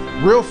real.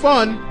 Real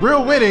fun,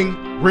 real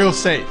winning, real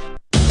safe.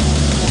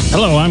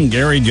 Hello, I'm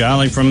Gary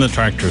Jolly from the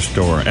Tractor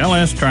Store.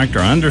 LS Tractor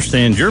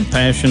understands your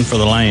passion for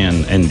the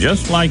land, and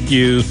just like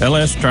you,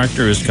 LS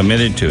Tractor is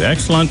committed to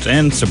excellence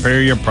and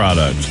superior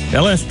products.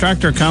 LS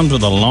Tractor comes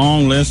with a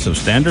long list of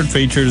standard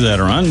features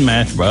that are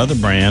unmatched by other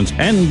brands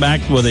and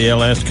backed with the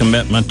LS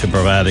commitment to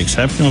provide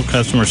exceptional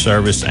customer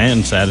service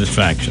and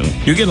satisfaction.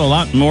 You get a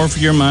lot more for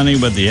your money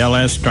with the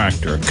LS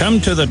Tractor. Come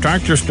to the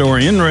Tractor Store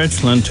in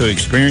Richland to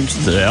experience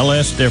the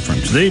LS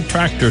difference. The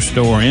Tractor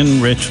Store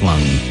in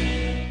Richland.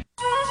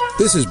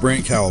 This is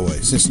Brent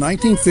Callaway. Since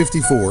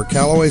 1954,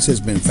 Callaway's has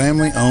been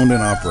family owned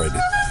and operated.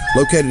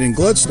 Located in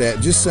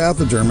Gluckstadt, just south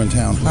of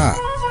Germantown High.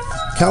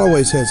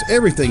 Callaway's has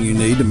everything you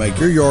need to make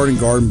your yard and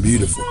garden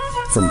beautiful.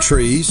 From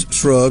trees,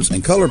 shrubs,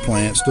 and color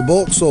plants to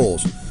bulk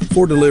soils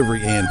for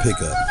delivery and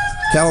pickup.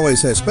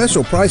 Callaway's has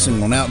special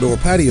pricing on outdoor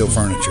patio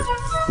furniture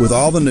with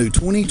all the new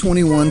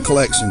 2021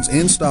 collections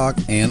in stock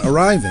and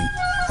arriving.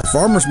 Our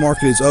farmers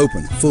market is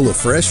open, full of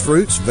fresh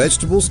fruits,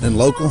 vegetables, and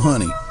local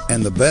honey,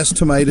 and the best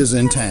tomatoes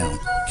in town.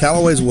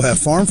 Callaway's will have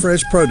farm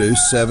fresh produce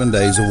 7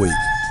 days a week.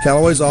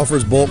 Callaway's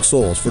offers bulk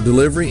soils for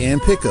delivery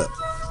and pickup.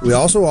 We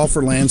also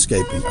offer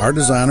landscaping. Our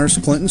designers,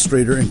 Clinton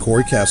Streeter and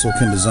Corey Castle,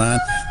 can design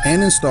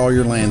and install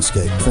your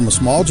landscape. From a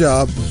small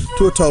job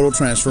to a total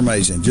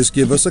transformation, just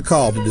give us a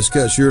call to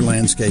discuss your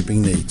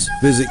landscaping needs.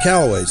 Visit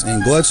Callaway's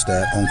in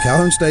Gluckstadt on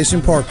Calhoun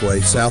Station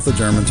Parkway, south of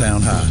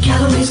Germantown High.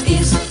 Callaway's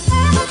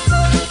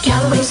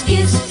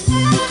is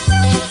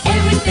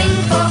everything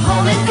for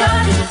home and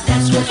garden.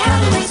 That's what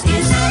Callaway's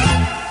is.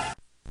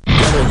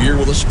 Here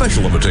with a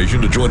special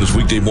invitation to join us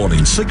weekday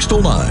morning 6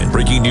 to 9.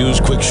 Breaking news,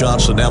 quick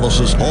shots,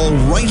 analysis, all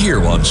right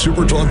here on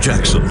Super Talk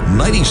Jackson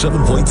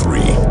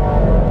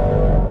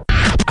 97.3.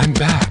 I'm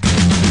back.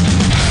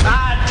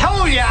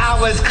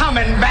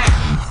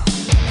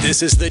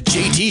 This is the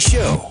JT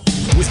Show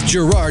with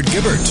Gerard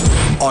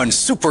Gibbert on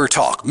Super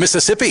Talk,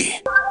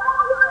 Mississippi.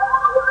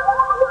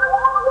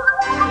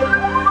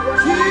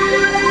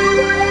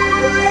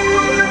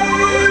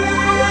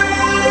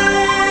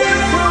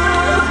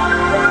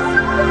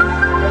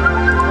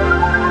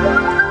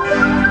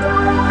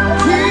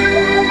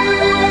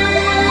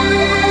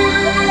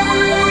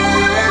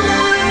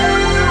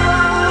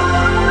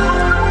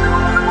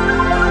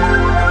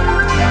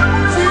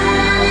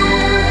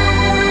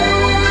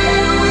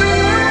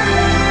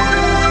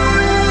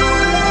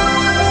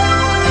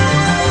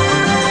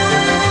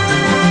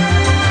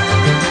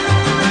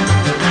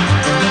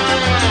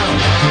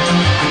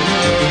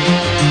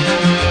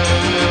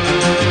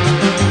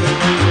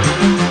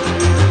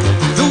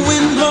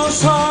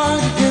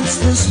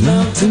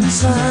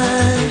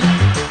 Mountainside,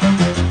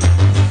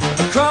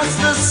 across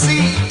the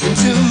sea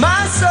into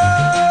my soul.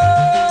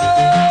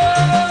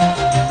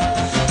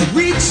 It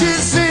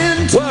reaches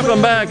into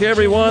Welcome back,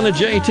 everyone. The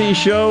JT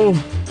Show.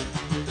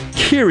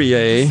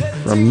 Kyrie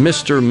from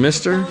Mr.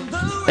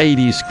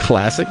 80s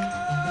classic.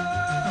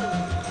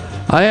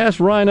 I asked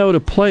Rhino to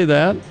play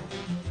that.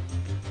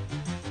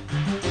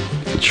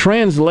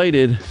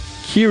 Translated,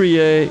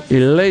 Kyrie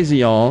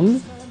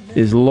eleison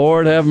is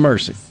Lord have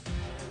mercy.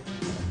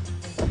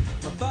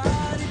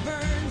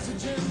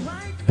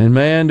 And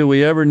man, do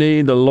we ever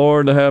need the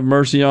Lord to have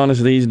mercy on us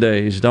these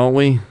days, don't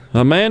we?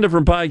 Amanda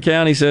from Pike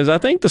County says, I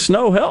think the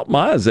snow helped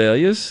my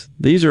azaleas.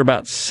 These are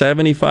about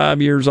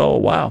 75 years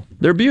old. Wow,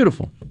 they're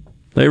beautiful.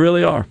 They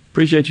really are.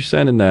 Appreciate you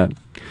sending that.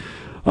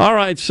 All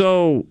right,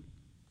 so,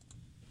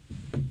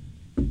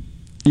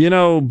 you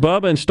know,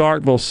 Bubba in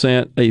Starkville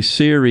sent a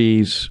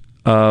series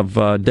of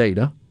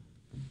data.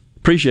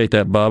 Appreciate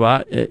that,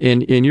 Bubba.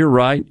 And you're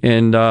right.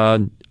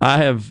 And I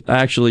have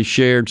actually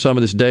shared some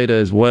of this data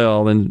as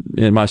well in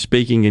my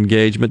speaking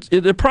engagements.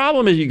 The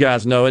problem, as you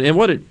guys know, and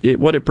what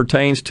it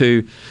pertains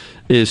to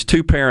is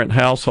two-parent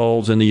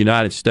households in the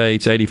United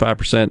States,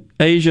 85%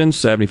 Asian,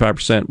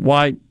 75%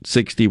 white,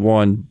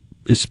 61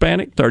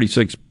 Hispanic,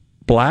 36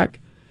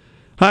 black,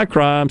 high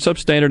crime,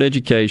 substandard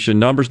education,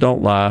 numbers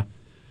don't lie.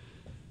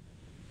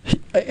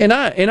 And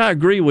I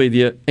agree with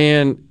you.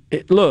 And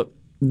look,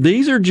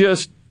 these are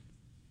just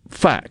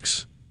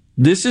facts.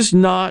 This is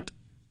not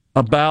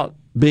about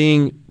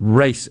being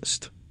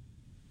racist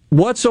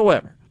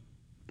whatsoever.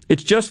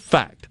 It's just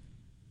fact.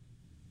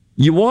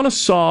 You want to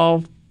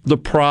solve the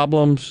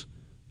problems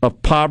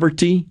of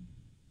poverty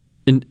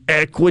and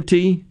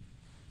equity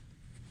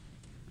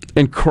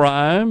and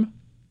crime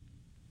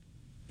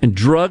and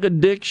drug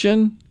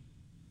addiction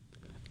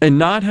and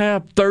not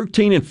have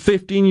 13 and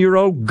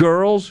 15-year-old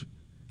girls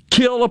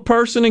kill a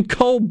person in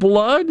cold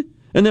blood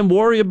and then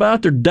worry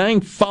about their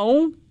dang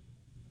phone?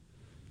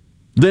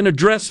 Then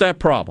address that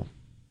problem.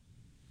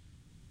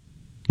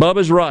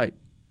 Bubba's right.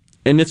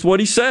 And it's what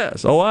he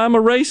says. Oh, I'm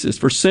a racist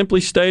for simply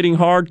stating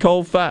hard,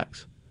 cold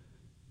facts.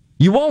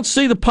 You won't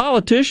see the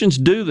politicians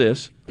do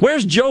this.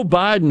 Where's Joe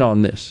Biden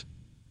on this?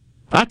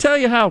 I tell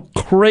you how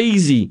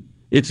crazy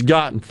it's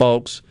gotten,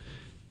 folks.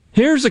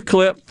 Here's a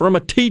clip from a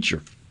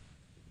teacher.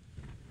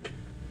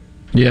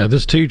 Yeah,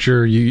 this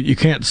teacher, you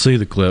can't see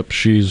the clip.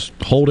 She's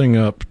holding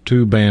up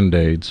two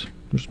Band-Aids.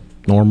 Just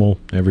normal,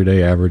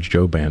 everyday, average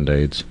Joe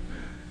Band-Aids.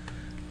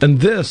 And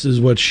this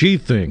is what she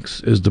thinks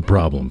is the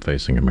problem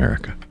facing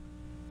America.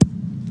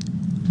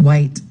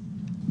 White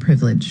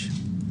privilege.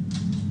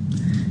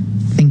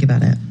 Think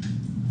about it.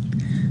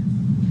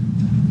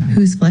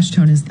 Whose flesh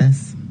tone is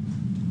this?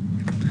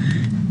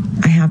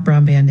 I have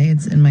brown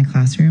Band-Aids in my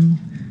classroom.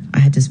 I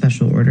had to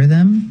special order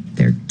them.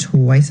 They're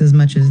twice as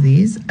much as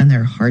these, and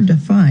they're hard to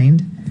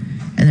find,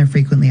 and they're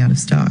frequently out of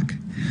stock.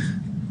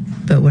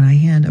 But when I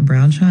hand a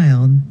brown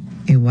child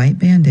a white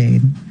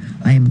Band-Aid,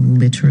 I am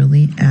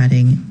literally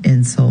adding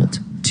insult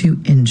to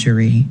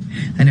injury,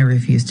 and I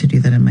refuse to do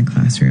that in my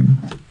classroom.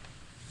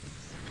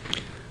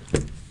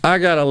 I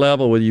got to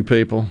level with you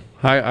people.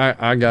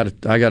 I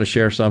got to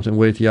share something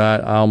with you. I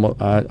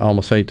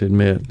almost hate to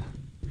admit.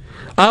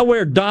 I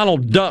wear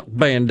Donald Duck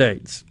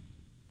Band-Aids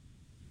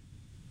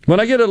when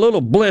I get a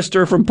little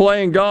blister from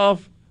playing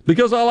golf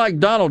because I like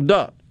Donald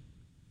Duck.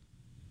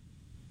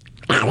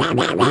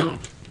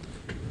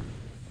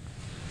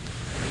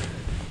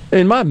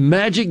 In my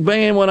Magic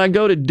Band, when I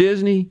go to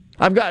Disney,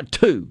 I've got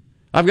two.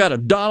 I've got a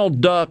Donald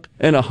Duck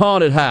and a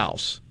haunted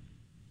house.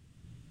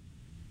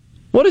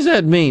 What does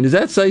that mean? Does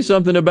that say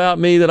something about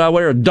me that I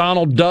wear a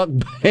Donald Duck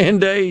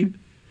Band-Aid?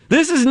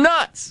 This is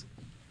nuts.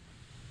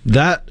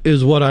 That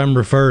is what I'm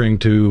referring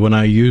to when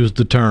I use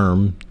the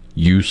term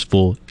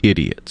useful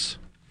idiots.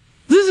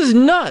 This is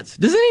nuts.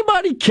 Does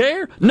anybody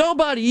care?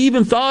 Nobody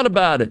even thought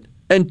about it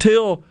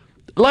until,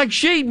 like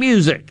sheet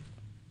music.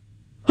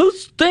 Who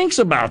thinks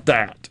about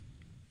that?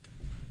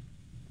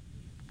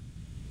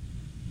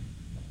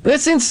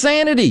 That's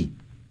insanity.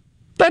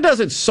 That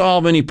doesn't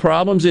solve any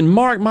problems. And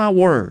mark my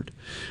word,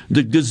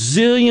 the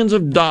gazillions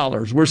of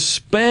dollars we're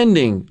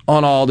spending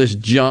on all this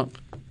junk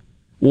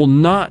will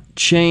not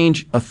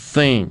change a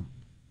thing.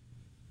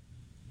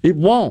 It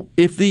won't.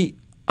 If the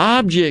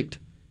object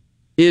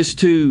is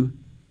to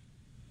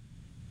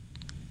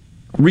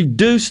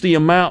reduce the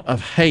amount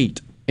of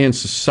hate in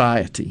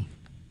society.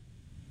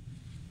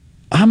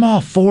 I'm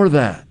all for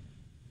that.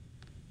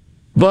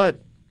 But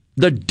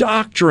the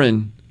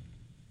doctrine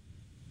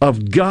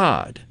of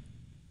God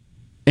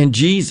and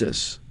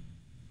Jesus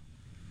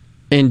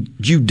and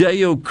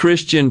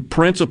Judeo-Christian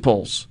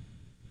principles,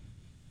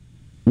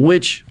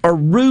 which are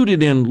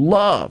rooted in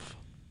love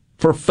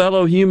for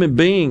fellow human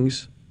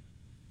beings,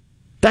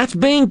 that's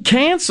being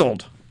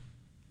canceled.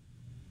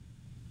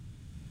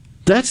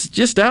 That's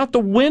just out the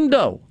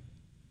window.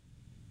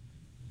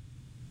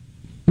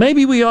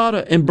 Maybe we ought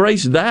to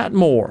embrace that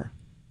more.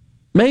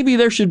 Maybe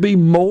there should be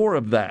more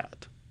of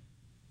that.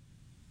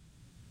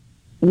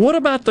 What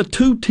about the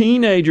 2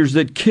 teenagers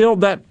that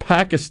killed that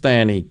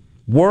Pakistani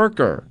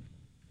worker?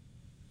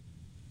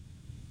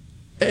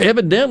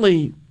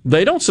 Evidently,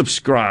 they don't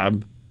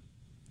subscribe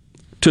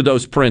to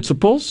those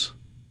principles.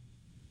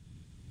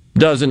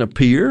 Doesn't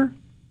appear.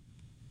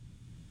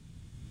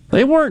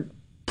 They weren't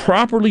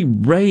properly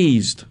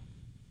raised.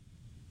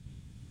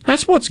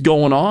 That's what's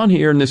going on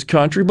here in this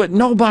country, but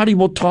nobody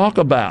will talk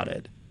about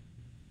it.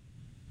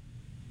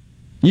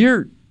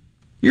 You're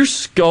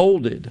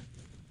scolded.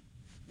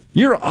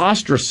 You're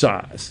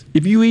ostracized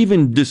if you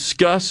even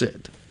discuss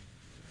it.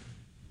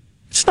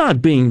 It's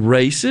not being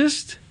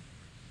racist.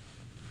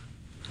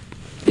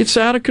 It's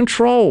out of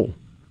control.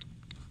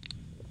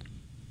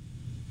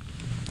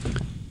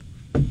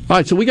 All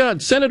right, so we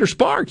got Senator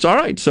Sparks. All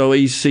right, so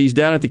he's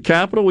down at the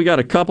Capitol. We got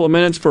a couple of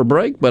minutes for a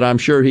break, but I'm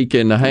sure he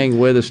can hang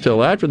with us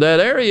till after that.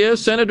 There he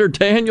is, Senator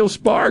Daniel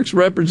Sparks,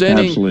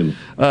 representing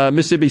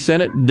Mississippi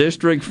Senate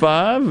District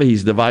 5.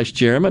 He's the vice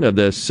chairman of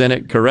the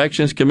Senate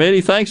Corrections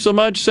Committee. Thanks so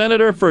much,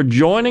 Senator, for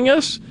joining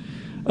us.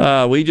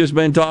 We've just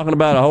been talking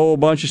about a whole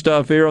bunch of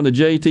stuff here on the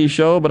JT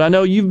Show, but I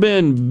know you've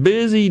been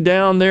busy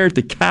down there at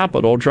the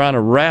Capitol trying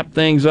to wrap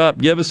things up.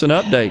 Give us an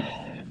update.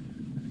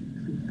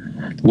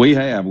 We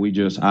have.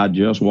 I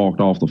just walked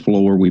off the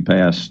floor. We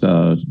passed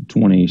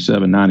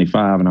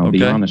 2795, and I'll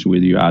be honest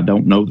with you, I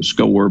don't know the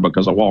score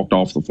because I walked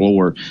off the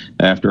floor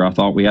after I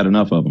thought we had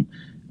enough of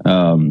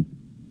them.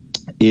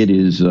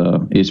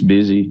 It's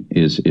busy.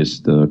 It's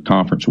the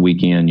conference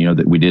weekend,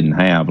 that we didn't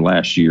have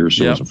last year.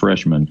 So as a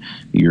freshman,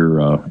 you're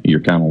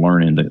kind of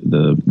learning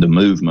the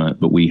movement.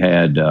 But we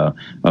had a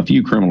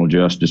few criminal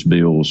justice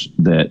bills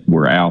that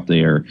were out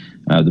there.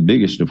 The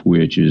biggest of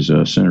which is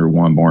Senator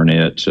Juan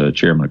Barnett,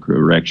 Chairman of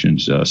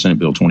Corrections, Senate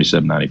Bill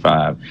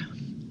 2795.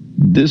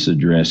 This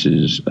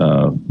addresses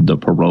the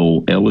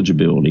parole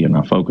eligibility, and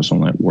I focus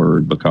on that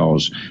word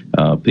because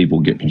people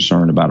get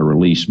concerned about a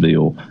release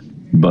bill.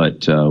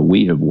 But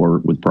we have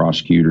worked with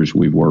prosecutors,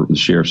 we've worked with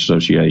sheriff's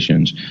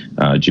associations,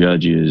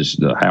 judges,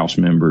 the House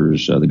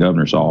members, the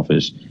governor's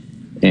office,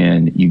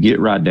 and you get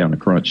right down to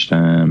crunch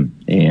time,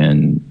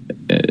 and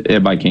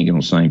everybody can't get on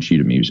the same sheet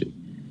of music.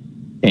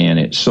 And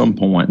at some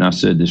point, and I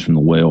said this from the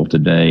well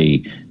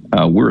today,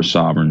 we're a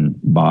sovereign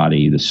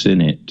body. The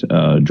Senate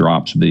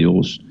drops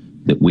bills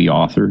that we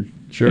author,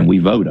 and we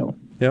vote on.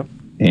 Yep.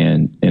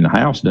 And the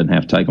House doesn't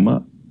have to take them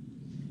up,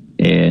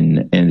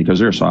 and because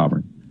they're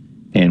sovereign.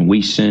 And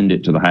we send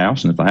it to the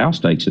House, and if the House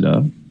takes it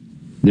up,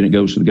 then it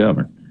goes to the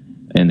governor.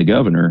 And the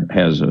governor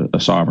has a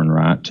sovereign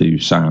right to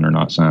sign or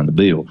not sign the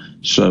bill.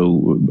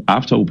 So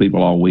I've told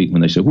people all week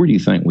when they say, where do you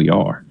think we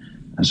are?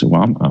 I said,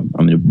 well,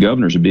 the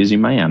governor's a busy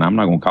man. I'm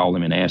not going to call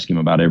him and ask him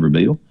about every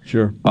bill.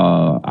 Sure.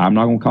 I'm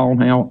not going to call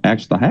him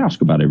ask the House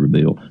about every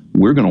bill.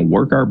 We're going to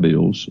work our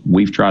bills.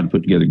 We've tried to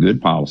put together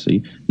good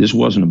policy. This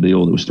wasn't a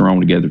bill that was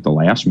thrown together at the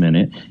last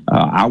minute.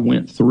 I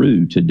went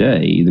through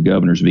today the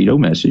governor's veto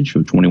message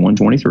of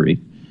 2123.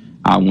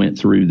 I went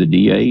through the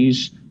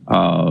DA's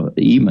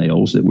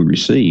emails that we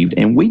received,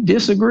 and we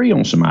disagree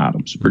on some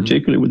items,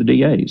 particularly with the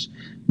DA's.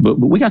 But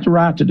we got the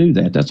right to do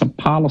that. That's a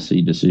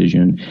policy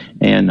decision.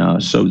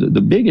 And so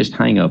the biggest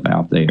hang up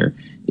out there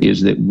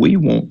is that we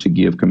want to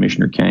give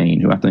Commissioner Kane,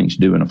 who I think is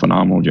doing a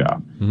phenomenal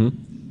job,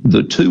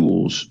 the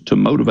tools to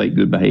motivate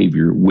good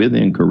behavior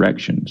within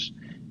corrections.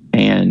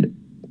 And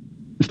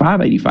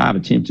 585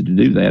 attempted to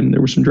do that, and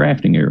there were some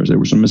drafting errors. There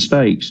were some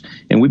mistakes,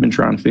 and we've been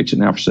trying to fix it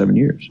now for 7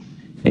 years.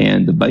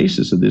 And the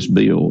basis of this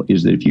bill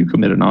is that if you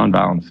commit a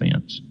nonviolent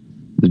offense,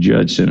 the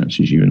judge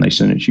sentences you, and they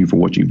sentence you for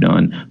what you've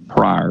done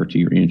prior to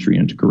your entry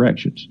into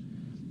corrections.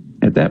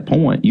 At that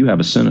point, you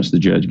have a sentence the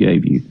judge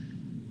gave you.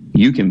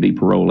 You can be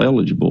parole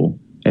eligible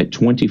at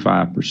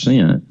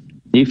 25%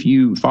 if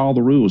you follow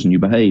the rules and you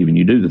behave and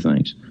you do the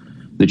things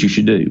that you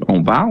should do.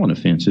 On violent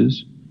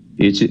offenses,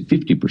 it's at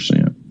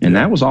 50%. And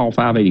that was all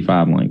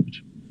 585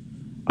 language.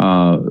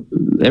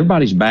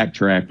 Everybody's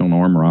backtracked on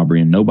armed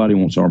robbery, and nobody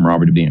wants armed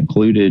robbery to be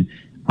included.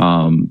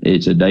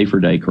 It's a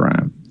day-for-day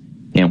crime.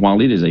 And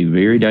while it is a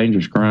very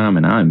dangerous crime,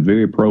 and I'm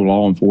very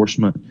pro-law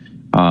enforcement,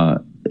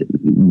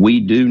 we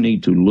do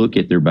need to look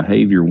at their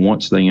behavior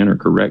once they enter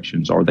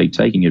corrections. Are they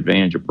taking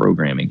advantage of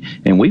programming?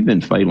 And we've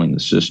been failing the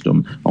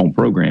system on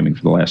programming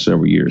for the last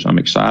several years. I'm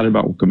excited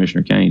about what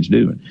Commissioner Kane's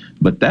doing.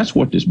 But that's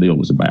what this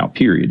bill is about,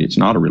 period. It's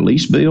not a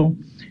release bill.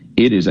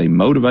 It is a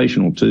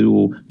motivational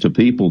tool to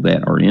people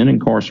that are in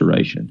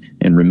incarceration.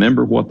 And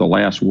remember what the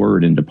last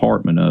word in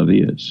Department of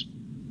is.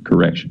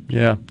 correction.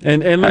 Yeah,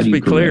 and let's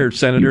be clear,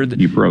 Senator.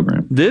 You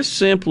program. This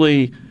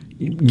simply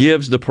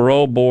gives the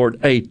parole board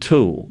a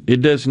tool.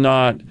 It does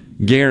not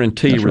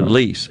guarantee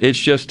release. It's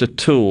just a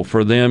tool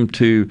for them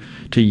to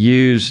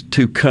use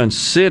to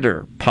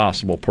consider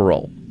possible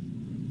parole.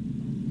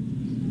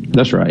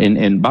 That's right.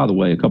 And by the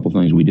way, a couple of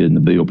things we did in the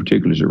bill,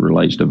 particularly as it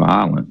relates to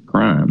violent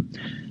crime,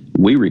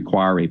 we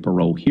require a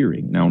parole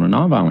hearing. Now, on a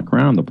nonviolent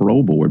crime, the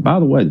parole board, by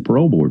the way, the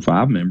parole board,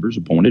 5 members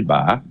appointed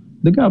by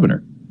the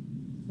governor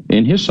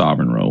in his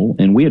sovereign role,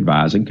 and we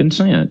advise and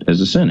consent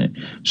as a Senate.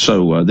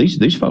 So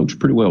these folks are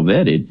pretty well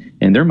vetted,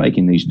 and they're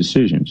making these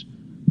decisions.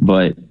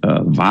 But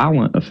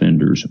violent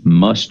offenders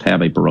must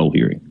have a parole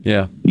hearing.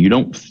 Yeah. You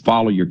don't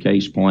follow your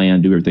case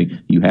plan, do everything.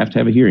 You have to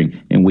have a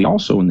hearing. And we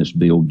also in this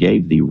bill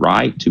gave the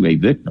right to a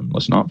victim.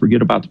 Let's not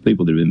forget about the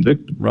people that have been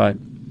victims. Right.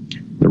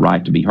 The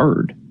right to be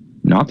heard,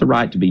 not the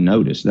right to be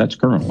noticed. That's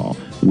current law.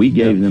 We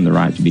gave them the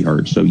right to be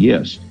heard. So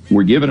yes,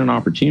 we're given an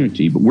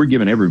opportunity, but we're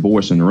giving every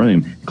voice in the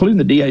room, including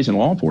the DAs and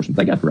law enforcement.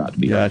 They got the right to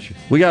be heard. Gotcha.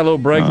 We got a little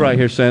break right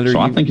here, Senator. So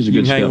I think it's a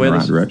good step in the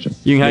right direction.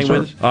 You can hang Yes,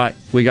 with sir. us? All right.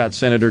 We got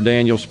Senator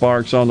Daniel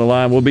Sparks on the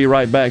line. We'll be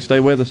right back. Stay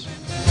with us.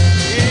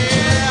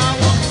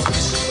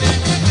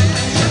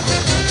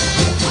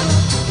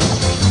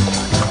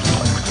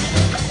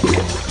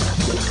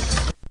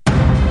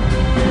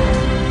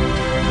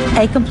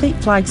 A Complete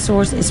Flag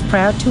Source is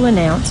proud to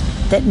announce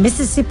that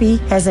Mississippi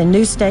has a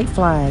new state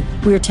flag.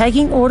 We are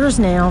taking orders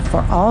now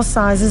for all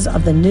sizes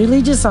of the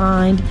newly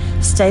designed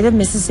State of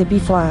Mississippi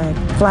flag.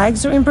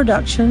 Flags are in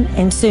production,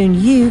 and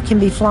soon you can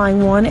be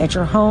flying one at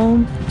your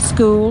home,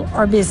 school,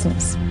 or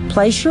business.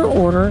 Place your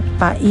order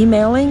by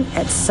emailing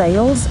at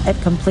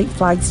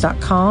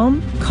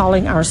sales@completeflags.com,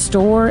 calling our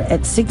store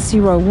at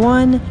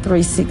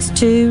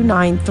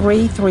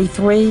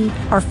 601-362-9333,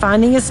 or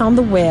finding us on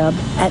the web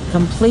at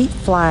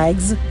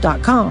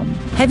completeflags.com.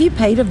 Have you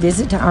paid a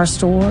visit to our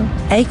store?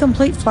 A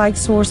Complete Flag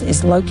Source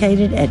is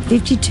located at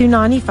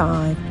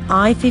 5295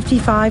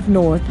 I-55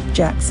 North,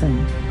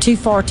 Jackson. Too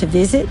far to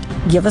visit?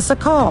 Give us a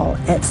call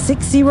at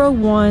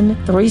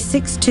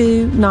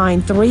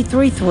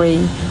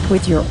 601-362-9333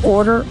 with your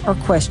order or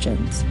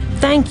questions.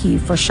 Thank you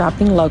for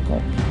shopping local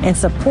and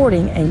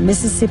supporting a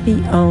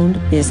Mississippi-owned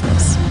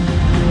business.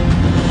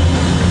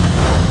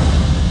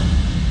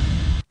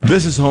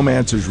 This is Home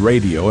Answers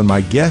Radio, and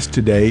my guest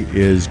today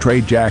is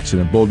Trey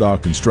Jackson of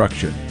Bulldog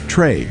Construction.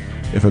 Trey,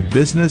 if a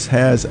business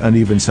has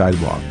uneven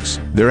sidewalks,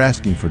 they're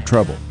asking for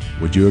trouble.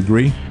 Would you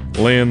agree?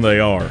 Lynn, they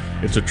are.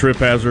 It's a trip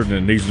hazard and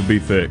it needs to be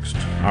fixed.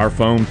 Our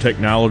foam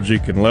technology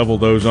can level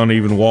those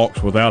uneven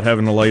walks without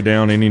having to lay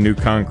down any new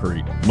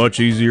concrete. Much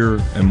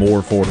easier and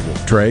more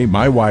affordable. Trey,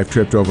 my wife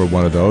tripped over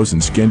one of those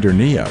and skinned her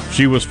knee up.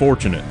 She was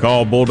fortunate.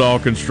 Call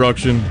Bulldog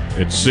Construction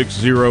at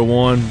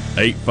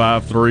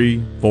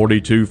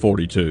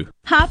 601-853-4242.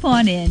 Hop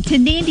on in to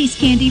Nandy's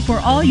Candy for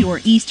all your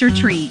Easter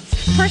treats.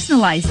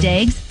 Personalized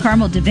eggs,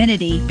 caramel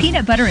divinity,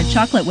 peanut butter and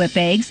chocolate whip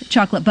eggs,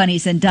 chocolate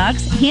bunnies and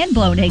ducks,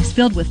 hand-blown eggs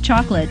filled with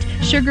chocolate,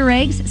 sugar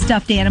eggs,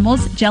 stuffed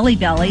animals, jelly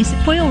bellies,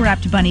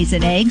 foil-wrapped bunnies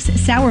and eggs,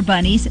 sour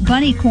bunnies,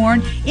 bunny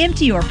corn,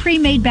 empty or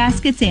pre-made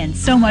baskets, and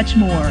so much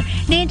more.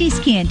 Nandy's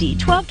Candy,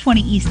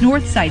 1220 East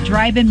Northside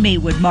Drive in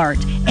Maywood Mart.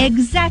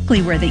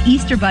 Exactly where the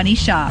Easter Bunny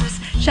shops.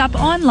 Shop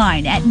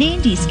online at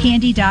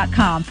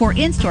nandyscandy.com for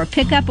in-store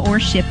pickup or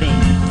shipping.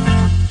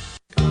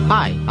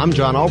 Hi, I'm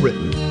John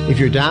Albritton. If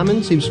your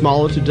diamond seems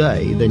smaller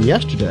today than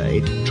yesterday,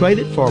 trade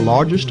it for a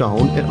larger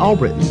stone at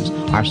Albritton's.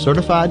 Our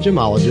certified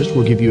gemologist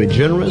will give you a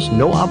generous,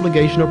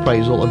 no-obligation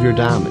appraisal of your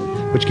diamond,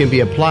 which can be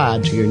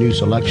applied to your new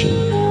selection.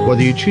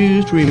 Whether you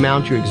choose to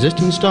remount your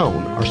existing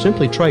stone or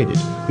simply trade it,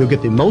 you'll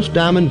get the most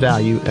diamond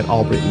value at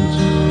Albritton's.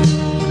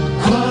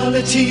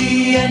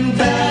 Quality and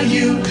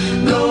value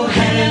go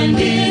hand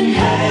in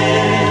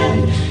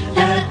hand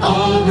at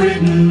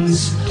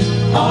Albritton's.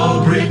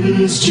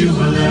 Albritton's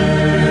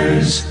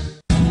Jewelers.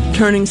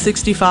 Turning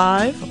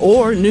 65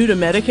 or new to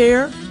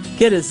Medicare?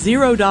 Get a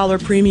 $0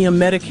 premium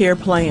Medicare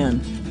plan.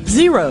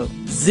 Zero,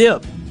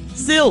 zip,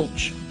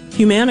 zilch.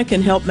 Humana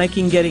can help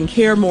making getting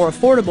care more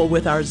affordable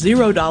with our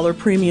 $0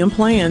 premium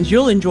plans.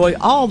 You'll enjoy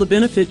all the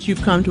benefits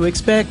you've come to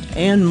expect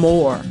and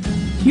more.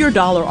 Your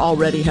dollar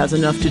already has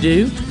enough to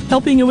do.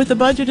 Helping you with the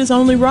budget is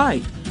only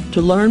right.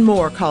 To learn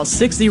more, call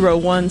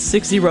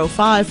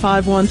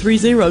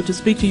 601-605-5130 to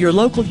speak to your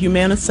local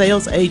Humana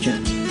sales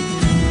agent.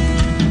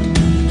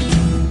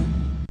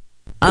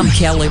 I'm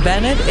Kelly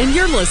Bennett, and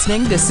you're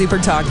listening to Super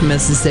Talk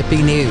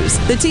Mississippi News.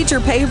 The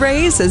teacher pay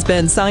raise has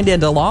been signed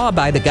into law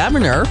by the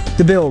governor.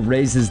 The bill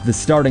raises the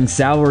starting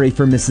salary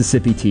for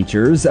Mississippi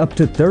teachers up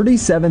to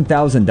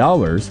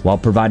 $37,000 while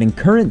providing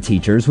current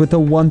teachers with a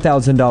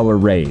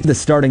 $1,000 raise. The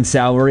starting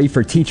salary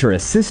for teacher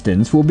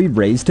assistants will be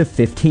raised to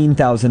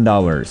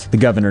 $15,000. The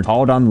governor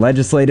called on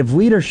legislative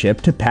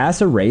leadership to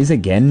pass a raise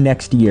again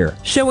next year.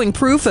 Showing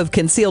proof of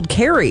concealed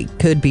carry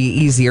could be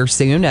easier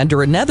soon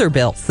under another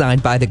bill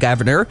signed by the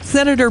governor.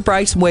 Senator Senator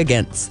Bryce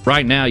Wiggins.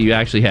 Right now, you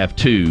actually have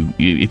two.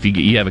 If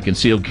you have a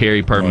concealed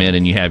carry permit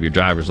and you have your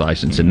driver's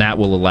license, and that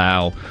will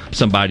allow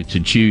somebody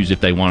to choose if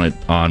they want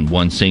it on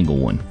one single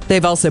one.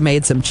 They've also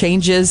made some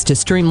changes to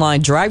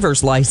streamline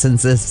driver's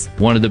licenses.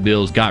 One of the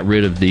bills got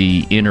rid of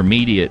the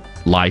intermediate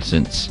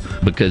license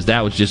because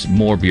that was just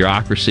more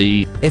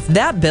bureaucracy. If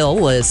that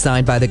bill is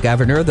signed by the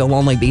governor, there'll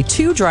only be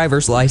 2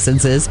 driver's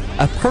licenses,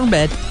 a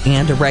permit,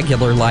 and a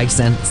regular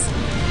license.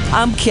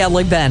 I'm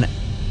Kelly Bennett.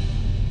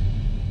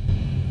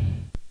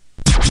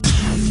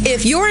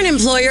 If you're an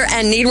employer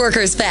and need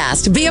workers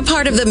fast, be a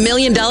part of the $1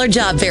 Million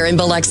Job Fair in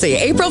Biloxi,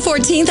 April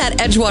 14th at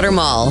Edgewater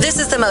Mall. This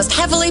is the most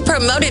heavily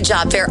promoted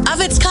job fair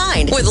of its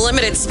kind, with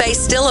limited space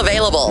still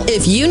available.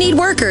 If you need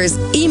workers,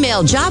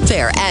 email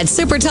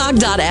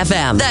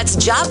jobfair@supertalk.fm. That's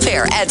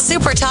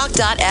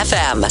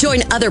jobfair@supertalk.fm. Join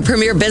other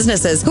premier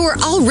businesses who are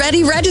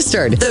already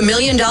registered. The $1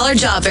 Million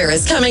Job Fair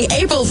is coming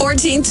April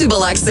 14th to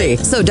Biloxi,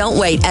 so don't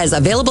wait, as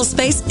available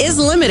space is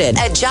limited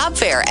at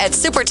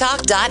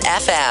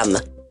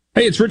jobfair@supertalk.fm.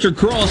 Hey, it's Richard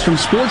Cross from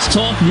Sports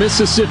Talk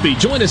Mississippi.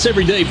 Join us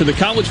every day for the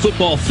College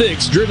Football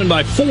Fix, driven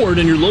by Ford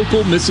and your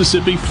local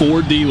Mississippi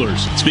Ford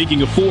dealers.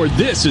 Speaking of Ford,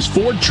 this is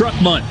Ford Truck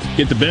Month.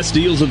 Get the best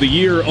deals of the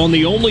year on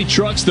the only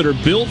trucks that are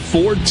built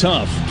Ford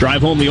tough.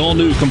 Drive home the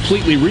all-new,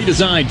 completely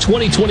redesigned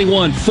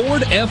 2021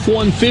 Ford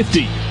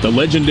F-150, the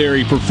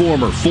legendary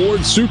performer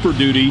Ford Super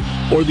Duty,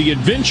 or the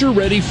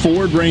adventure-ready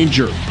Ford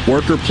Ranger.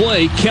 Work or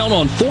play, count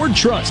on Ford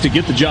trucks to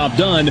get the job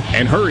done,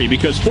 and hurry,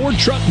 because Ford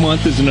Truck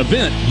Month is an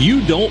event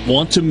you don't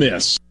want to miss.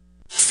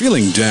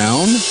 Feeling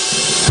down?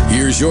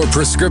 Here's your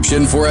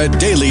prescription for a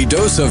daily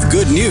dose of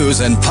good news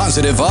and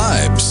positive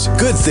vibes.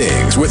 Good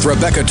Things with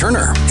Rebecca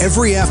Turner.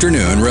 Every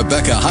afternoon,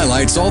 Rebecca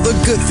highlights all the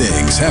good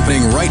things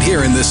happening right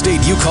here in the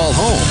state you call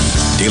home.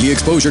 Daily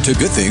exposure to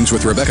Good Things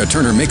with Rebecca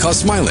Turner may cause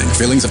smiling,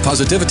 feelings of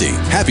positivity,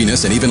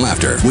 happiness, and even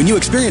laughter. When you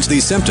experience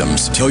these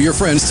symptoms, tell your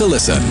friends to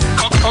listen.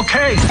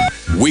 Okay.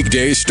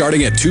 Weekdays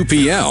starting at 2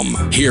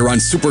 p.m. here on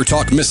Super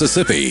Talk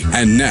Mississippi,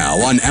 and now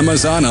on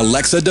Amazon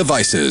Alexa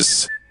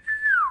devices.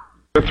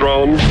 The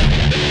throne.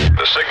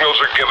 The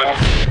signals are given.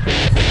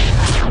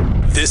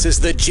 This is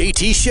the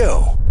JT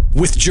Show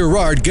with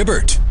Gerard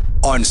Gibbert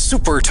on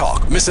Super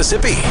Talk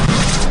Mississippi.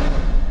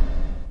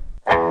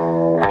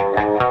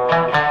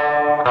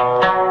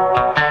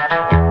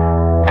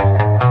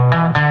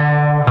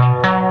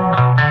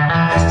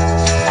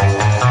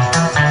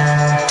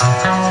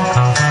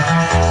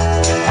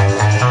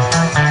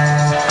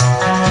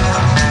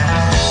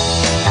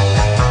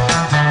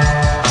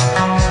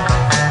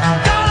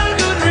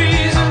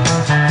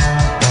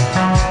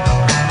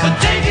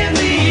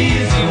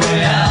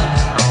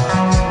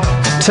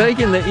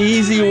 Taking the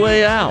easy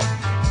way out,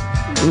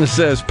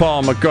 says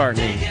Paul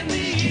McCartney.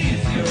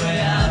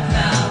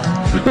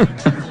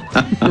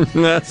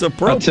 That's a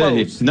pro. I'll tell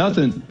you,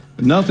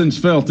 nothing's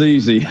felt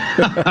easy.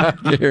 I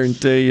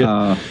guarantee you.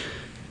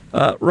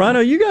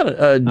 Rhino, you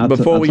got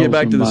before we get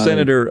back to the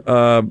senator.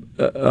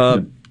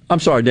 I'm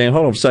sorry, Dan.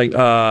 Hold on a second.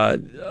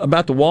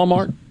 About the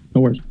Walmart. No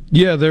worries.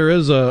 Yeah, there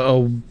is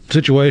a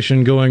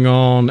situation going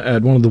on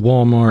at one of the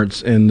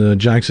Walmarts in the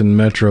Jackson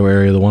metro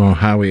area, the one on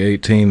Highway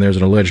 18. There's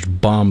an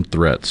alleged bomb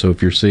threat. So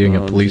if you're seeing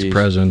a police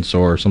presence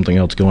or something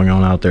else going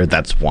on out there,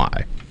 that's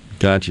why.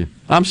 Gotcha.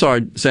 I'm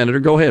sorry, Senator.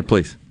 Go ahead,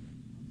 please.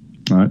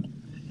 All right.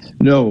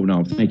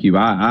 No, thank you.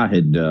 I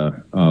had,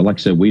 like I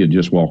said, we had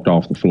just walked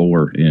off the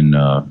floor and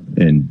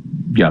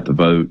got the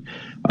vote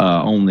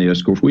on this.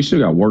 Of course, we still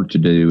got work to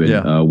do,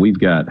 and we've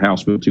got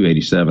House Bill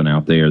 287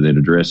 out there that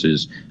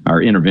addresses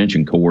our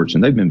intervention courts,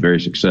 and they've been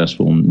very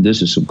successful. And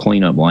this is some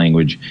cleanup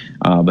language,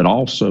 but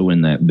also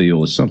in that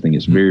bill is something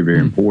that's very, very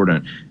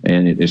important,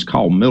 and it is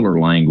called Miller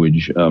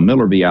language.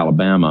 Miller v.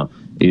 Alabama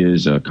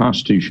is a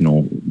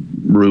constitutional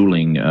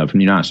ruling from the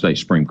United States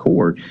Supreme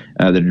Court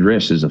that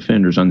addresses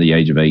offenders under the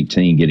age of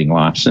 18 getting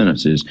life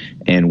sentences.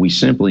 And we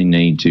simply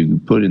need to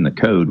put in the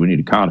code, we need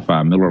to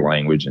codify Miller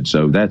language. And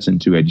so that's in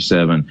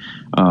 287.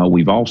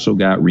 We've also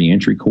got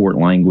reentry court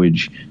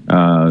language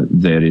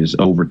that is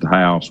over at the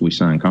House. We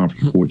signed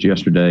conference reports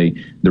yesterday.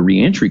 The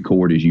reentry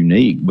court is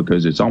unique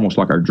because it's almost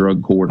like our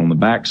drug court on the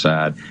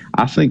backside.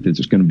 I think that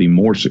there's going to be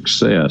more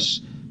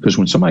success because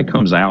when somebody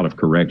comes out of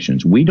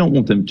corrections, we don't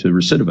want them to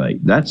recidivate.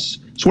 That's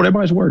what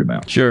everybody's worried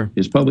about. Sure.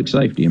 Is public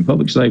safety. And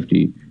public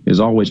safety is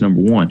always number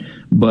one.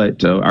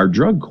 But our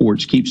drug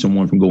courts keep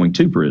someone from going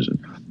to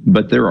prison.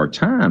 But there are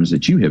times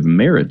that you have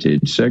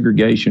merited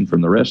segregation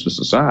from the rest of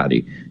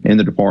society in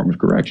the Department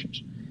of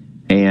Corrections.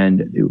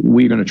 And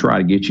we're going to try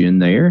to get you in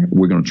there.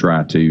 We're going to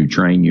try to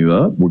train you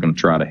up. We're going to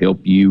try to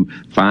help you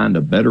find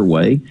a better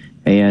way.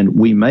 And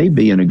we may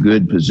be in a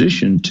good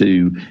position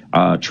to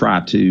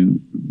try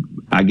to,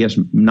 I guess,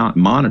 not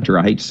monitor,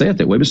 I hate to say it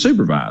that way, but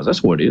supervise.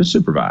 That's what it is,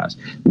 supervise.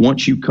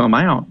 Once you come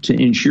out to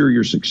ensure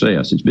your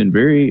success. It's been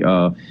very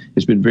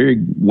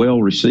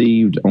well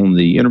received on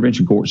the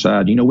intervention court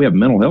side. You know, we have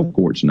mental health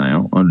courts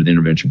now under the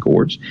intervention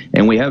courts,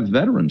 and we have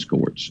veterans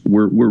courts.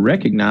 We're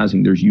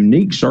recognizing there's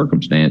unique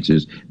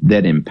circumstances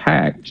that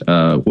impact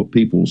what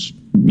people's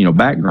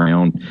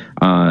background,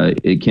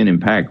 it can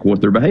impact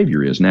what their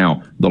behavior is.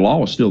 Now, the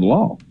law is still the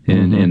law,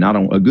 and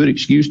a good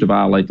excuse to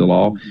violate the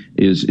law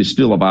is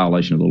still a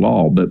violation of the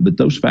law. But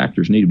those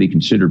factors need to be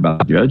considered by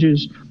the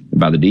judges,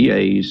 by the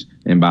DAs,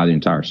 and by the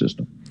entire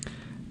system.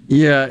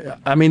 Yeah,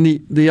 I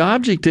mean, the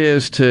object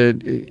is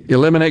to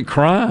eliminate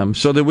crime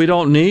so that we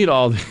don't need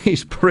all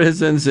these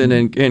prisons and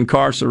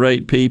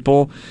incarcerate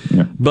people.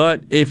 Yeah.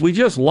 But if we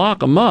just lock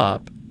them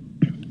up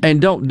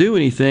and don't do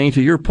anything,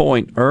 to your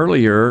point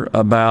earlier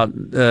about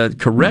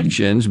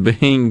corrections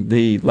being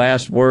the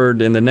last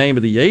word in the name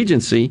of the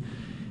agency,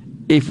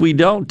 if we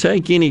don't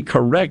take any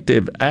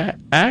corrective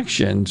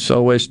action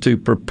so as to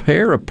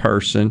prepare a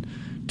person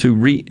to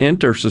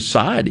re-enter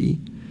society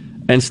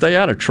and stay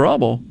out of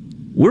trouble,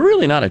 we're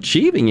really not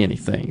achieving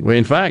anything.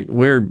 In fact,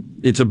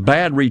 it's a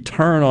bad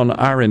return on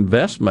our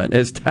investment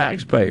as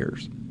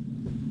taxpayers.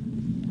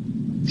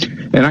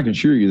 And I can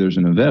assure you there's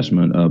an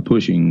investment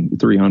pushing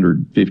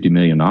 $350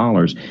 million.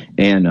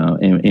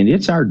 And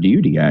it's our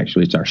duty,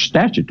 actually. It's our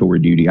statutory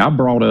duty. I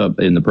brought up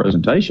in the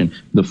presentation,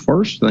 the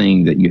first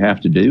thing that you have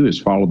to do is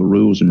follow the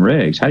rules and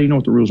regs. How do you know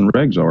what the rules and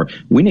regs are?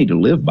 We need to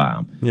live by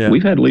them. Yeah.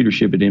 We've had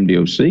leadership at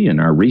MDOC in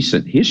our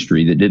recent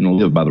history that didn't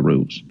live by the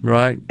rules.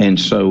 Right. And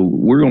so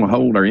we're going to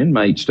hold our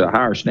inmates to a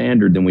higher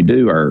standard than we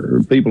do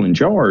our people in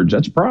charge.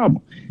 That's a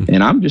problem.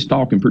 And I'm just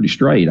talking pretty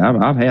straight.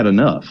 I've had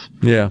enough.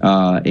 Yeah.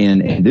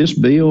 And this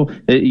bill,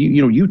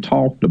 you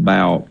talked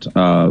about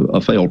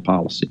a failed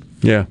policy.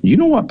 Yeah. You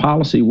know what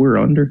policy we're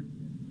under?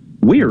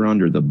 We are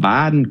under the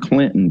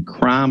Biden-Clinton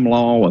crime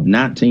law of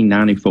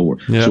 1994.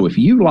 Yeah. So if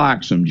you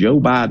like some Joe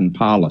Biden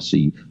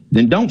policy,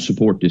 then don't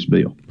support this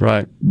bill.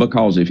 Right.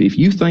 Because if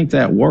you think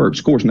that works,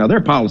 of course, now their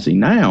policy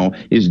now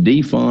is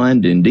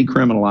defund and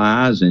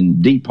decriminalize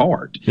and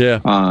depart.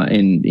 Yeah.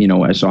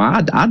 So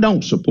I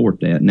don't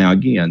support that. Now,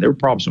 again, there were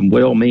probably some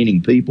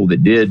well-meaning people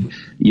that did,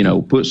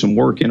 put some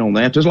work in on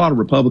that. There's a lot of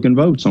Republican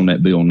votes on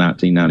that bill in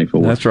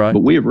 1994. That's right.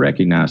 But we have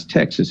recognized,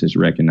 Texas has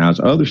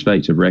recognized, other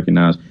states have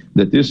recognized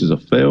that this is a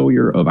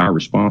failure of our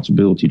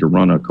responsibility to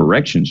run a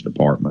corrections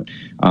department.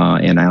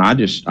 And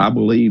I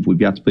believe we've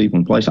got the people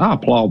in place. I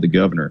applaud the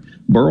governor.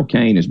 Burl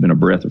Cain has been a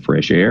breath of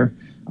fresh air.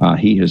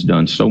 He has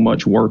done so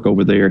much work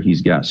over there.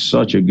 He's got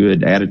such a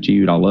good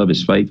attitude. I love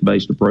his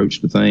faith-based approach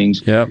to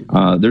things. Yep.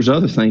 There's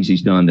other things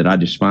he's done that I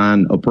just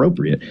find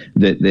appropriate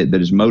that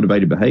is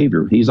motivated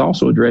behavior. He's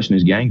also addressing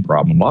his gang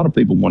problem. A lot of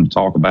people want to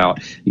talk about,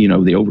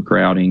 the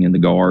overcrowding and the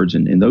guards,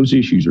 and those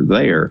issues are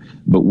there.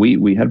 But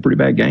we had a pretty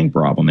bad gang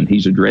problem, and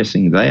he's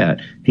addressing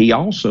that. He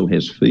also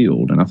has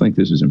filled, and I think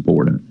this is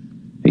important,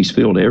 he's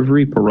filled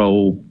every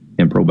parole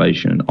and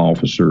probation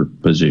officer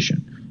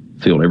position.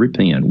 Filled every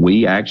pen.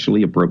 We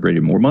actually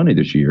appropriated more money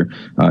this year.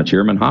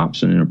 Chairman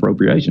Hobson in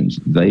appropriations,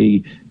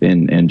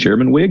 and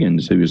Chairman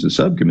Wiggins, who is the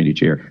subcommittee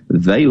chair,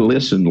 they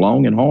listened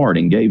long and hard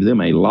and gave them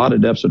a lot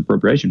of deficit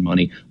appropriation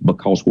money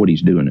because what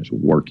he's doing is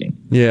working.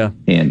 Yeah.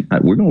 And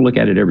we're going to look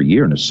at it every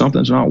year, and if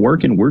something's not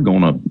working, we're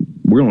going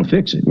to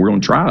fix it. We're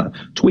going to try to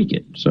tweak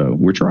it. So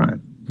we're trying.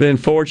 Been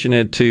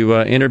fortunate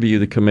to interview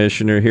the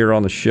commissioner here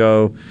on the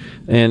show,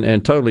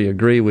 and totally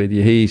agree with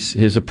you.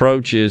 His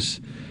approach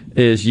is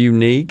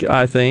unique,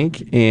 I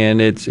think,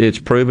 and it's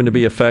proven to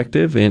be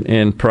effective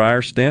in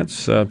prior stints,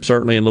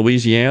 certainly in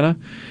Louisiana,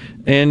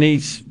 and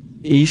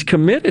he's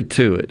committed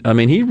to it. I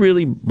mean, he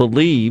really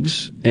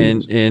believes,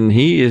 and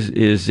he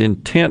is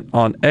intent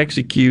on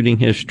executing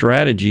his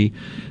strategy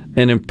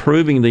and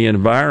improving the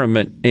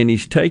environment, and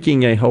he's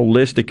taking a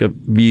holistic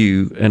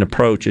view and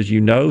approach. As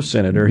you know,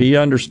 Senator, he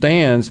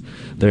understands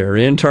there are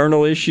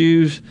internal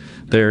issues,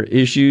 there are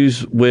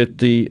issues with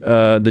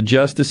the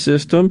justice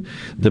system,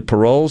 the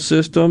parole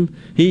system.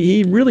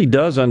 He really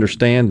does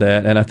understand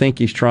that, and I think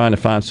he's trying to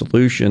find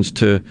solutions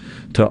to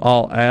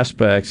all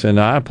aspects, and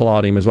I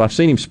applaud him as well. I've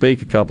seen him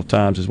speak a couple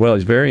times as well.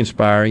 He's very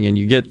inspiring, and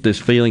you get this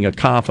feeling of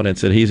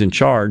confidence that he's in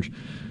charge.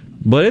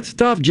 But it's a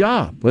tough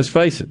job, let's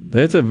face it.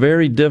 It's a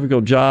very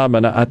difficult job,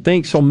 and I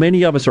think so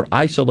many of us are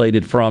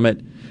isolated from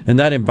it. In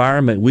that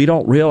environment, we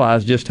don't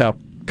realize just how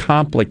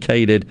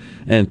complicated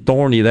and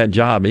thorny that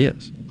job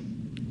is.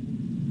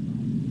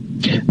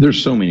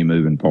 There's so many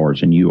moving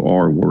parts, and you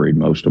are worried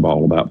most of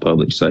all about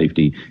public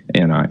safety,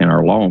 and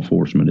our law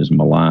enforcement is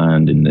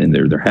maligned, and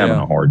they're having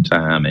a hard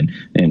time,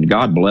 and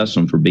God bless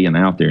them for being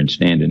out there and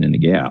standing in the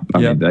gap. I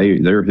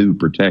mean, they're who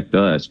protect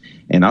us,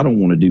 and I don't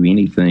want to do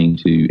anything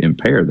to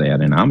impair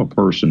that. And I'm a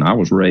person, I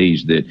was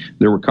raised that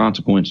there were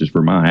consequences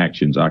for my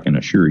actions, I can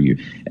assure you,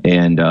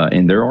 and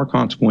there are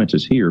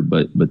consequences here,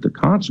 but the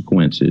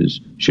consequences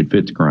should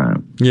fit the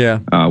crime. Yeah,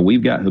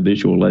 we've got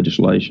habitual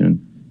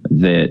legislation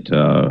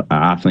that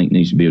I think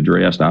needs to be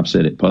addressed. I've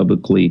said it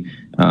publicly.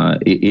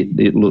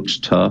 It looks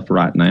tough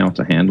right now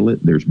to handle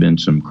it. There's been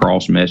some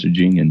cross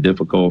messaging and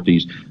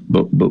difficulties,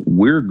 but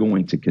we're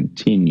going to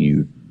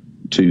continue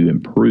to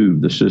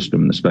improve the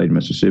system in the state of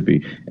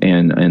Mississippi.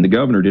 And the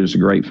governor did us a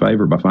great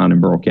favor by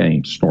finding Burl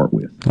Cain to start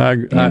with.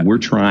 And we're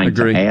trying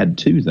to add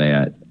to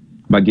that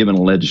by giving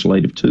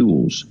legislative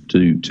tools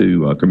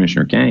to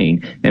Commissioner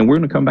Cain. And we're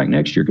going to come back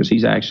next year because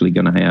he's actually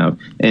going to have,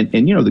 and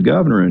the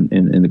governor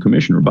and the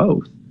commissioner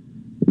both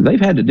they've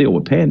had to deal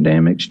with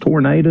pandemics,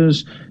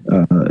 tornadoes,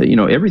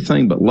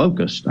 everything but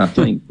locusts, I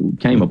think,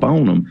 came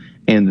upon them.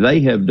 And they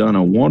have done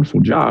a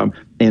wonderful job.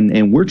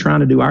 And we're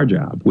trying to do our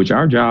job, which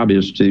our job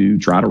is to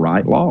try to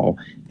write law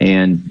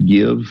and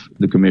give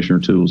the commissioner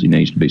tools he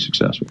needs to be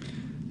successful.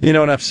 And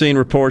I've seen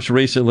reports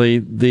recently,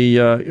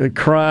 the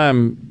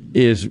crime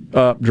is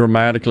up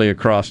dramatically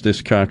across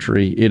this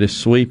country. It is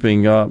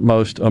sweeping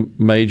most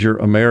major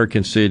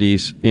American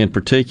cities in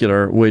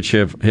particular, which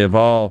have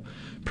all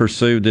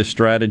pursued this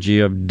strategy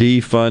of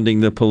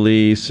defunding the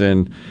police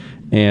and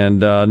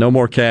no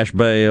more cash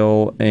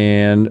bail,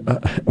 and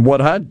what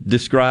I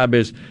describe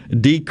as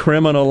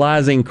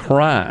decriminalizing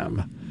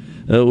crime.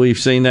 We've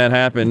seen that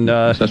happen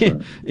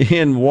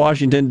in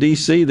Washington,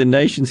 D.C., the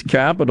nation's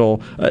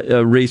capital,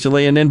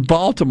 recently, and in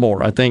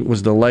Baltimore, I think,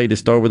 was the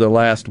latest over the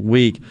last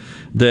week,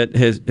 that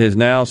has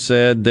now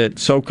said that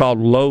so-called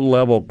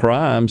low-level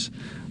crimes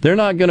they're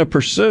not going to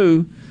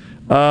pursue.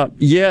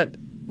 Yet,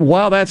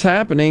 while that's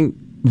happening,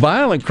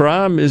 violent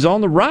crime is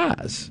on the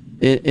rise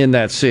in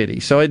that city.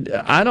 So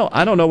I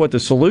don't know what the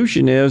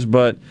solution is,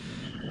 but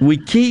we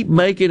keep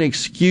making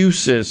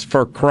excuses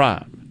for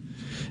crime,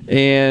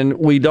 and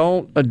we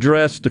don't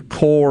address the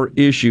core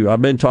issue.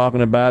 I've been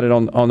talking about it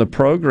on the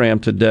program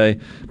today,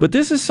 but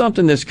this is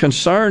something that's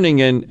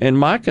concerning, and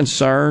my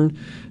concern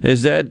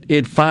is that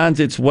it finds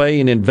its way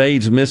and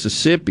invades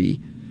Mississippi.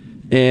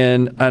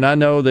 And I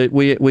know that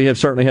we have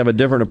certainly have a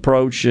different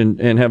approach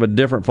and have a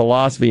different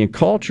philosophy and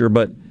culture,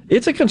 but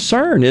it's a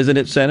concern, isn't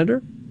it,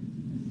 Senator?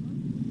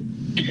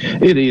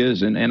 It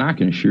is, and I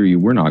can assure you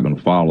we're not going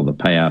to follow the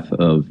path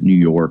of New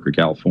York or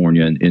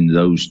California in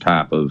those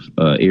type of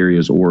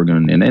areas,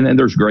 Oregon, and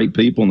there's great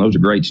people, and those are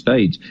great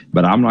states,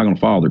 but I'm not going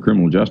to follow the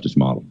criminal justice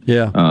model.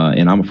 Yeah.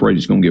 And I'm afraid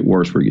it's going to get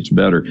worse before it gets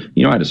better.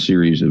 I had a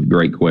series of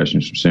great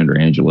questions from Senator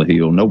Angela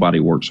Hill. Nobody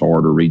works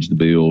harder, reads the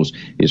bills,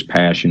 is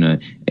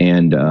passionate,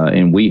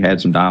 and we had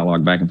some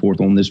dialogue back and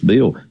forth on this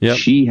bill. Yep.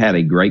 She had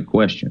a great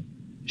question.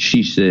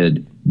 She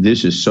said,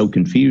 "This is so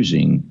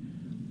confusing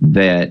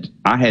that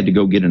I had to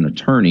go get an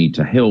attorney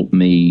to help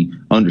me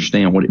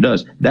understand what it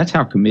does." That's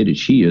how committed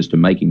she is to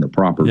making the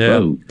proper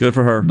vote. Good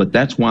for her. But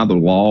that's why the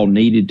law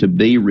needed to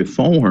be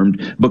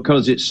reformed,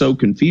 because it's so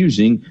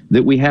confusing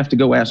that we have to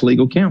go ask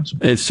legal counsel.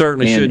 It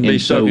certainly shouldn't be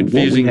so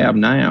confusing. What we have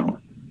now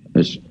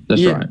is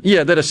that's right.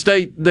 Yeah, that a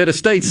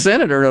state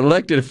senator, an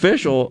elected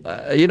official,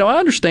 I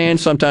understand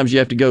sometimes you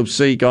have to go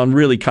seek on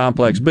really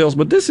complex bills,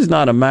 but this is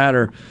not a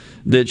matter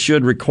that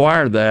should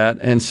require that.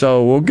 And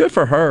so, well, good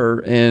for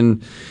her.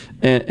 And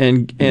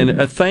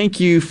a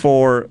thank you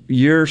for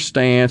your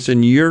stance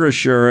and your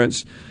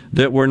assurance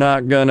that we're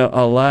not going to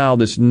allow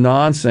this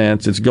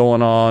nonsense that's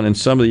going on in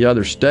some of the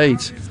other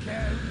states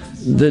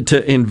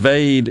to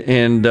invade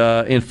and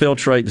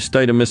infiltrate the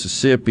state of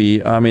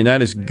Mississippi. I mean,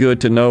 that is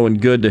good to know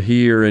and good to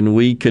hear, and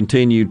we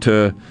continue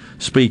to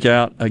speak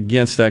out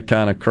against that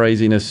kind of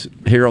craziness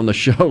here on the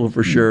show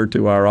for sure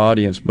to our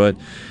audience. But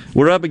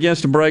we're up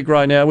against a break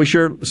right now. We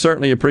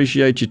certainly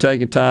appreciate you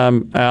taking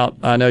time out.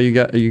 I know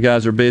you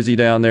guys are busy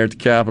down there at the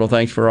Capitol.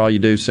 Thanks for all you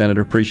do,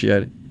 Senator.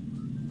 Appreciate it.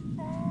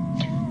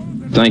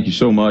 Thank you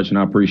so much, and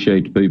I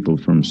appreciate the people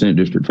from Senate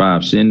District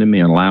 5 sending me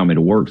and allowing me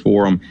to work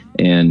for them.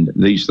 And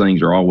these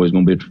things are always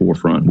going to be at the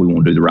forefront. We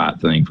want to do the right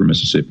thing for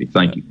Mississippi.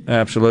 Thank you.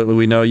 Absolutely.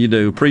 We know you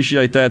do.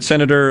 Appreciate that.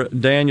 Senator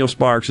Daniel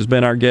Sparks has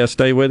been our guest.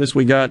 Stay with us.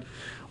 We got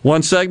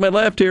one segment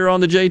left here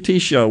on the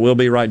JT Show. We'll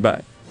be right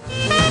back.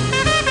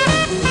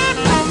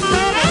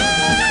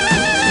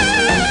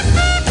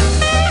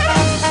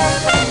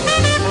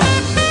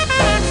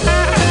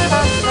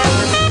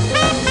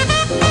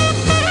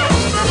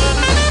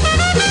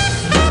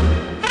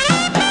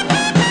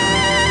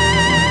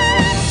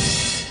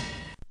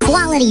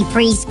 Quality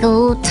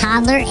preschool,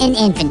 toddler, and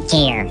infant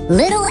care.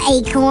 Little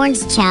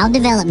Acorns Child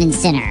Development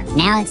Center.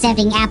 Now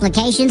accepting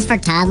applications for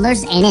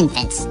toddlers and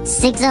infants.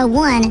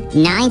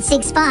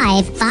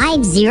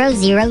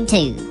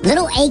 601-965-5002.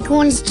 Little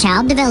Acorns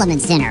Child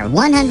Development Center,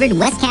 100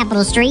 West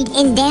Capitol Street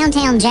in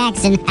downtown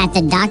Jackson at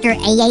the Dr.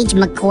 A.H.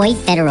 McCoy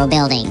Federal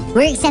Building.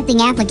 We're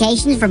accepting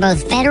applications for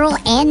both federal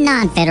and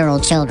non-federal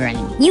children.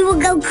 You will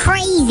go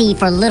crazy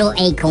for Little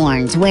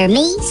Acorns, where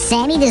me,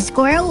 Sammy the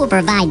Squirrel, will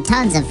provide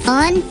tons of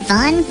fun.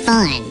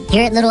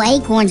 Here at Little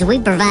Acorns,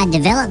 we provide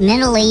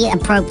developmentally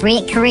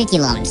appropriate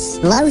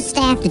curriculums, low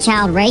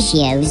staff-to-child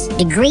ratios,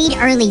 degreed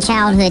early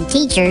childhood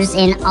teachers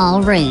in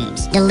all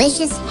rooms,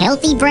 delicious,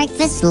 healthy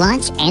breakfast,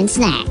 lunch, and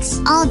snacks.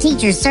 All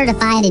teachers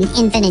certified in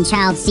infant and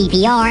child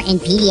CPR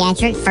and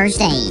pediatric first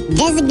aid.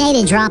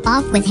 Designated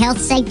drop-off with health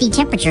safety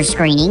temperature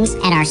screenings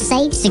at our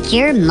safe,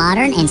 secure,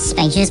 modern, and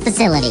spacious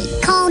facility.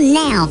 Call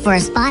now for a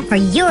spot for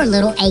your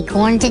Little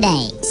Acorn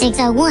today.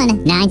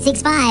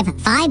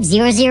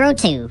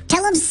 601-965-5002.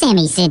 Tell them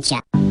Sammy sent you.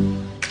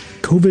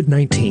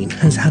 COVID-19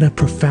 has had a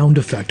profound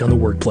effect on the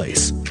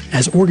workplace.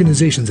 As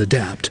organizations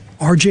adapt,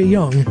 RJ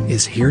Young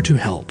is here to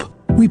help.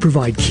 We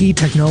provide key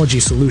technology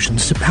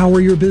solutions to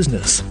power your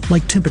business,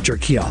 like temperature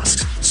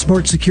kiosks,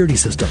 smart security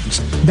systems,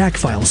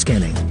 backfile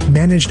scanning,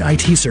 managed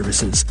IT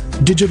services,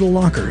 digital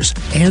lockers,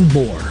 and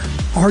more.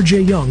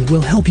 RJ Young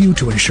will help you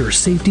to ensure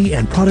safety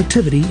and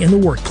productivity in the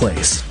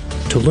workplace.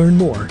 To learn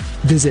more,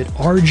 visit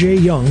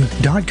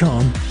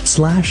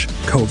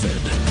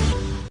rjyoung.com/COVID.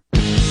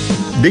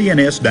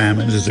 D&S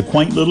Diamonds is a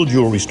quaint little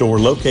jewelry store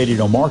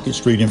located on Market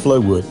Street in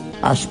Flowood.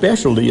 Our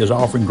specialty is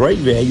offering great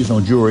values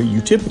on jewelry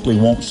you typically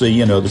won't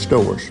see in other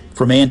stores.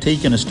 From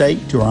antique and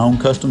estate to our own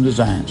custom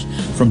designs,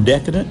 from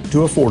decadent to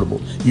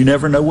affordable, you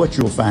never know what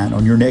you'll find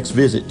on your next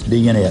visit to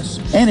D&S.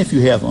 And if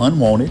you have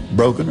unwanted,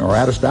 broken, or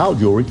out-of-style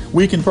jewelry,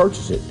 we can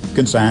purchase it,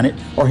 consign it,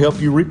 or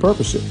help you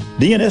repurpose it.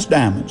 D&S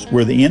Diamonds,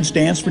 where the N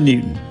stands for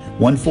Newton,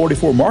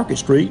 144 Market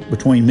Street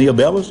between Mia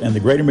Bella's and the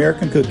Great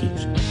American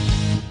Cookies.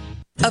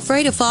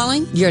 Afraid of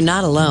falling? You're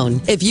not alone.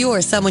 If you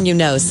or someone you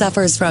know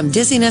suffers from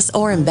dizziness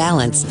or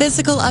imbalance,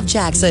 Physical of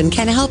Jackson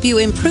can help you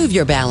improve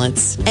your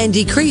balance and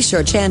decrease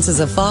your chances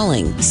of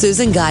falling.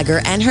 Susan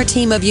Geiger and her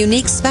team of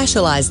unique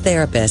specialized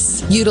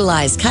therapists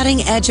utilize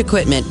cutting-edge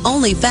equipment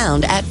only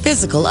found at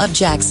Physical of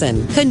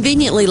Jackson,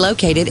 conveniently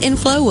located in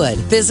Flowood.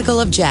 Physical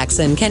of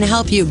Jackson can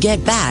help you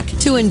get back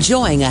to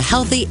enjoying a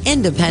healthy,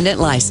 independent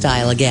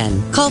lifestyle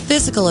again. Call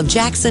Physical of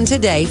Jackson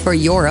today for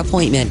your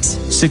appointment.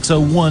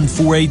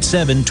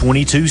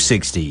 601-487-2260.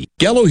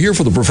 Gallo here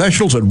for the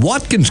professionals at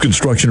Watkins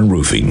Construction and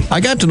Roofing.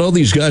 I got to know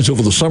these guys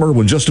over the summer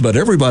when just about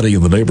everybody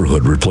in the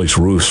neighborhood replaced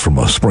roofs from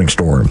a spring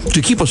storm.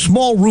 To keep a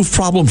small roof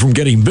problem from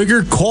getting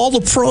bigger, call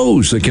the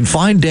pros that can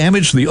find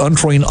damage the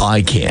untrained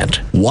eye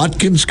can't.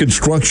 Watkins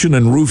Construction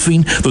and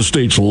Roofing, the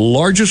state's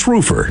largest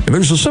roofer. And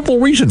there's a simple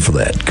reason for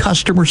that: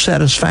 customer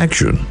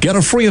satisfaction. Get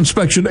a free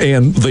inspection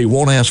and they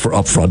won't ask for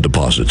upfront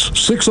deposits.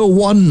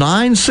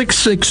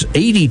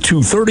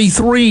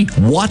 601-966-8233,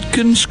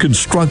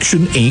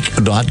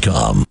 WatkinsConstructionInc.com.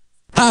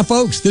 Hi,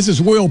 folks. This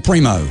is Will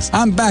Primos.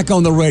 I'm back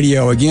on the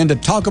radio again to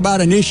talk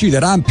about an issue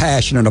that I'm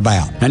passionate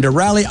about and to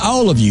rally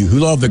all of you who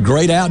love the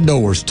great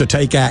outdoors to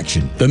take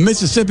action. The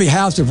Mississippi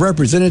House of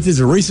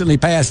Representatives recently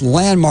passed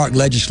landmark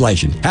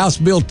legislation, House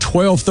Bill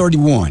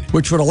 1231,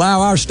 which would allow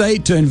our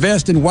state to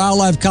invest in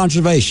wildlife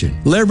conservation,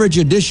 leverage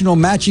additional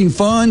matching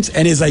funds,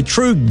 and is a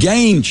true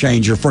game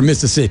changer for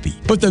Mississippi.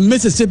 But the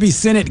Mississippi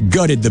Senate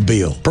gutted the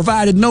bill,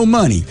 provided no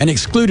money, and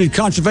excluded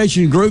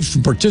conservation groups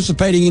from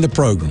participating in the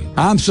program.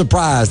 I'm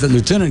surprised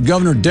that Lieutenant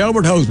Governor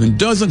Delbert Hosemann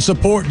doesn't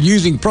support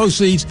using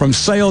proceeds from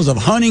sales of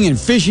hunting and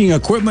fishing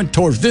equipment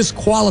towards this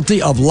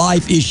quality of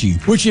life issue,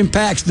 which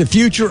impacts the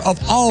future of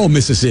all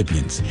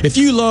Mississippians. If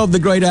you love the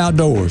great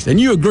outdoors and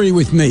you agree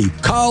with me,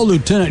 call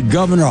Lieutenant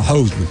Governor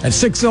Hosemann at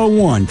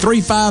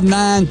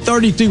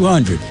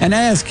 601-359-3200 and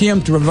ask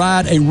him to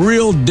provide a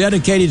real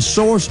dedicated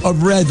source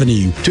of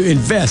revenue to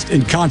invest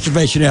in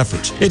conservation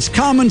efforts. It's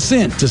common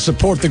sense to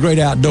support the great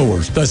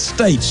outdoors, the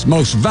state's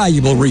most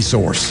valuable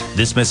resource.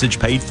 This message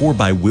paid for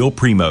by Will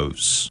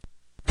Primos.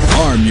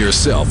 Arm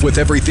yourself with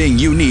everything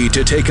you need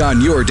to take on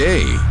your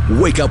day.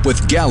 Wake up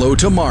with Gallo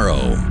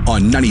tomorrow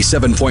on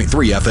 97.3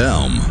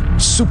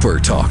 FM, Super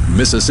Talk,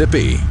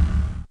 Mississippi.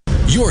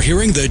 You're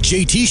hearing The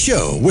JT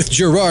Show with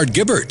Gerard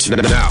Gibbert.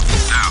 Now,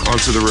 on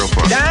to the real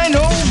part.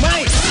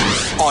 Dynamite!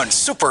 On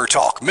Super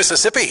Talk,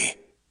 Mississippi.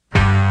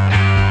 I've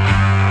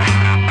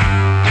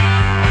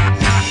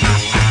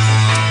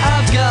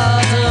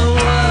got a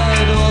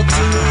word or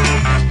two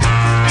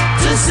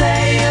to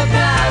say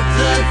about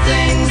the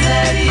things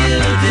that you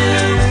do.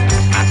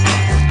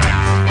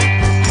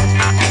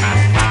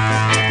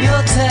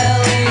 You're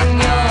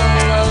telling all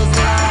those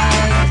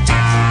lies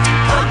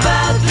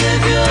about the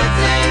good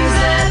things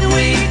that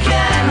we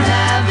can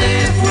have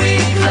if we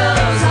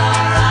close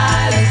our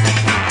eyes.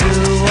 Do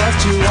what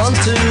you want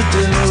to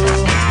do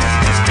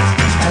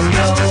and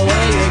go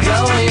where you're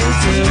going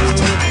to.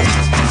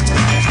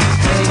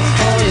 Think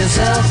for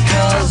yourself,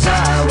 'cause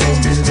I will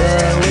be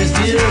there with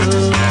you.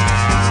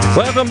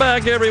 Welcome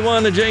back,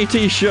 everyone, to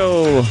JT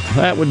Show.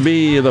 That would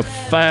be the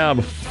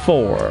Fab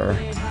Four.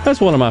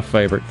 That's one of my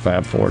favorite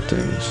Fab Four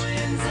tunes.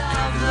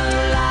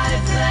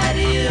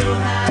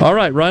 All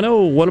right,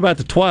 Rhino, what about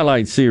the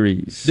Twilight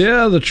series?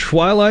 Yeah, the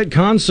Twilight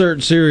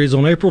Concert Series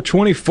on April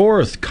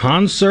 24th.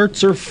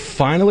 Concerts are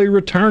finally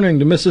returning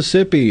to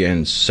Mississippi,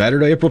 and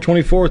Saturday, April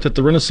 24th at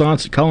the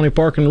Renaissance at Colony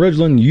Park in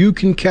Ridgeland, you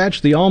can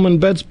catch the Allman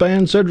Betts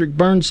Band, Cedric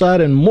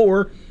Burnside, and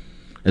more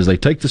as they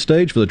take the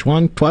stage for the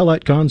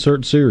Twilight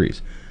Concert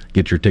Series.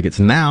 Get your tickets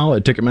now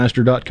at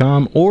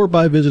Ticketmaster.com or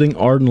by visiting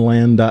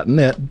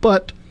Ardenland.net.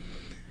 But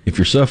if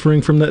you're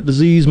suffering from that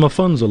disease, my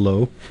funds are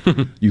low,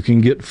 you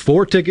can get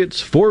 4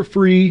 tickets for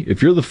free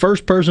if you're the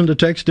first person to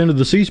text into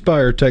the C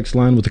Spire text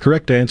line with the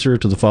correct answer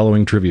to the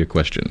following trivia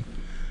question.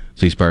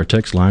 C Spire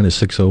text line is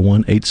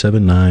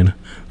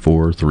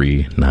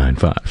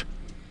 601-879-4395.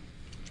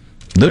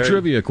 The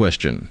trivia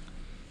question.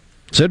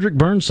 Cedric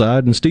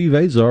Burnside and Steve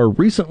Azar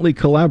recently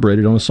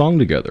collaborated on a song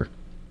together.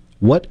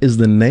 What is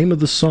the name of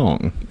the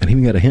song? And he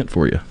even got a hint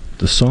for you.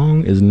 The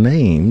song is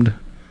named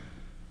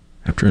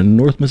after a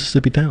North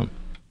Mississippi town.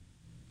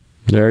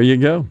 There you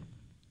go.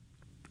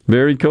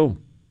 Very cool.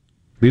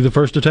 Be the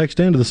first to text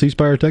into the C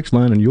Spire text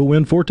line, and you'll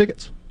win 4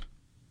 tickets.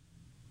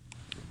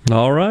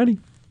 All righty.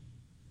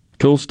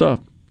 Cool stuff.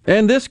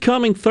 And this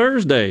coming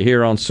Thursday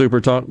here on Super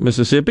Talk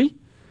Mississippi,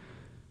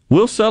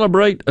 we'll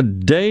celebrate a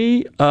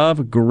day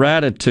of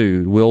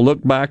gratitude. We'll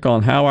look back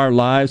on how our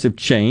lives have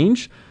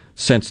changed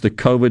since the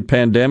COVID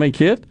pandemic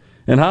hit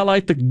and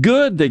highlight the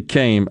good that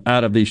came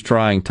out of these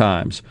trying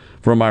times.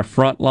 From our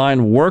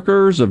frontline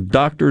workers of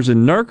doctors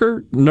and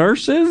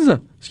nurses,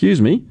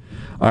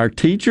 our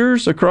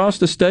teachers across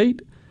the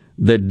state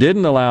that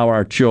didn't allow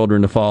our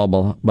children to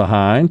fall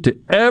behind, to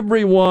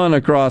everyone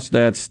across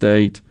that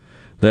state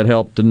that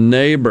helped a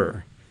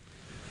neighbor.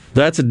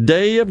 That's a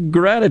day of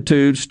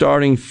gratitude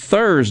starting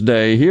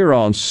Thursday here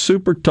on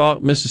Super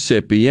Talk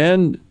Mississippi,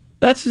 and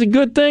that's a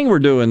good thing we're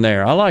doing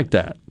there. I like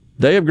that.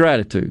 Day of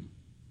gratitude.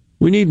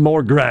 We need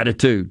more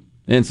gratitude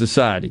in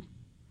society.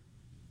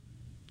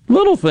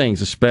 Little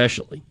things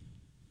especially.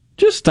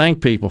 Just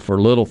thank people for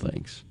little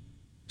things.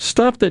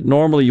 Stuff that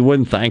normally you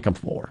wouldn't thank them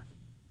for.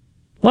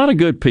 A lot of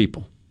good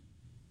people.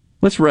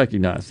 Let's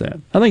recognize that.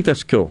 I think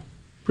that's cool.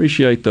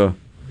 Appreciate the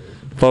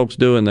folks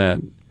doing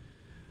that.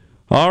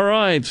 All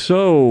right,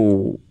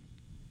 so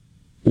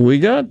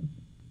we've got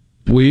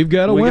a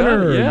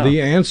winner. Yeah.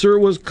 The answer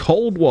was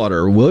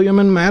Coldwater. William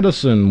and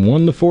Madison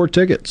won the 4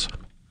 tickets.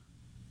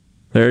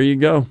 There you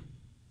go.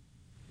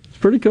 It's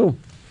pretty cool.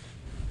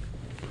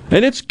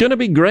 And it's going to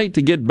be great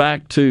to get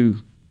back to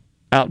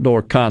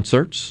outdoor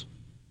concerts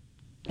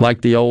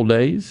like the old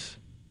days.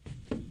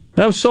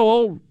 That was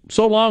so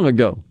long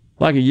ago,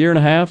 like a year and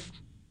a half,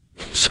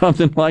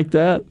 something like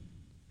that.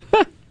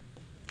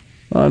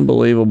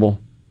 Unbelievable.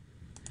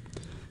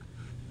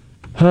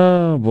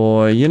 Oh,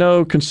 boy. You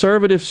know,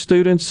 conservative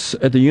students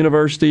at the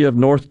University of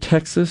North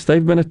Texas,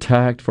 they've been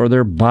attacked for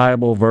their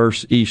Bible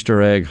verse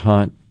Easter egg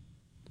hunt.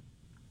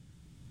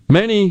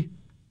 Many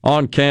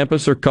on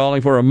campus are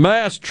calling for a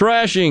mass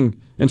trashing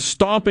and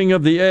stomping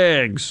of the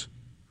eggs.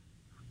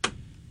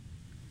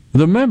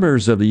 The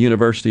members of the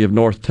University of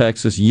North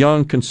Texas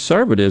Young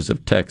Conservatives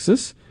of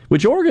Texas,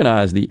 which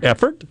organized the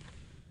effort,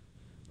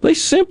 they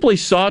simply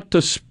sought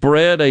to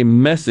spread a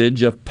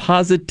message of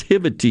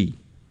positivity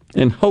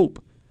and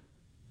hope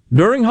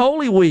during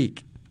Holy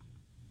Week.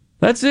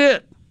 That's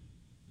it.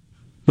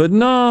 But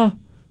nah,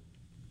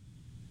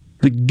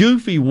 the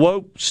goofy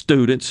woke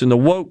students in the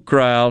woke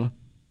crowd,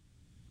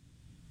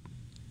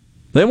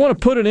 they want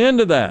to put an end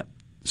to that.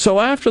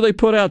 So after they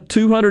put out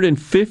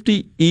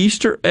 250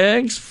 Easter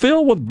eggs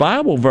filled with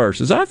Bible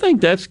verses, I think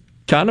that's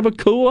kind of a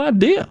cool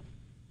idea.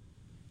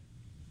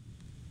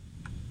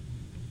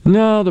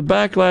 No, the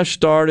backlash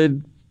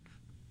started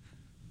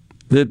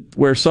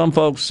where some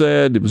folks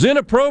said it was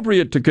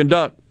inappropriate to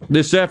conduct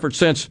this effort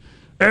since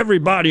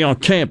everybody on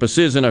campus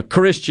isn't a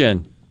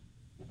Christian.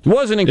 It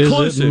wasn't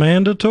inclusive. Is it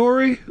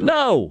mandatory?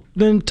 No.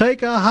 Then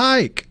take a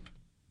hike.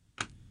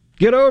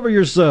 Get over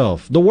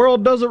yourself. The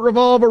world doesn't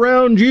revolve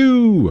around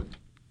you.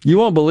 You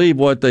won't believe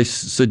what they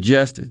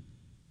suggested.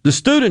 The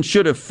students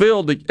should have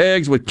filled the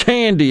eggs with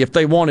candy if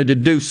they wanted to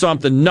do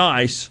something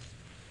nice.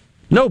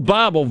 No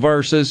Bible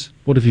verses.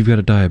 What if you've got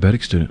a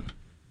diabetic student?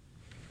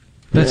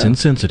 That's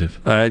insensitive.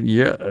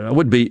 Yeah, it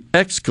would be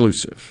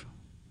exclusive.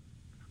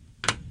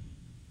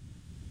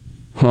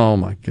 Oh,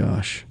 my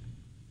gosh.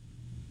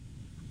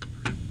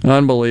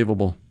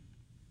 Unbelievable.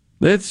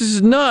 This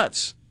is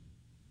nuts.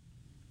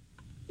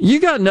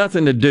 You got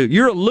nothing to do.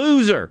 You're a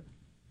loser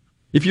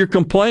if you're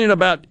complaining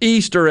about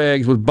Easter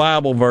eggs with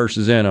Bible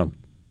verses in them.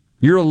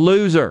 You're a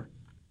loser.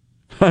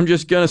 I'm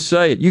just going to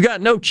say it. You got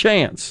no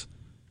chance.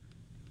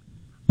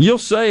 You'll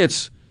say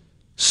it's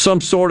some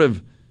sort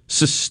of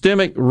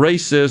systemic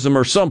racism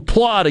or some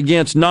plot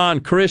against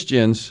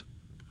non-Christians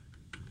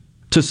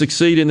to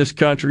succeed in this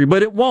country,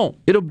 but it won't.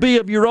 It'll be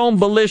of your own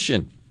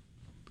volition.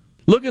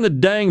 Look in the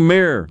dang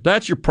mirror.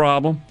 That's your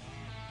problem.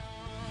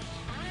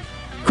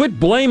 Quit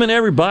blaming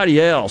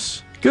everybody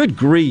else. Good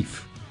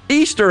grief.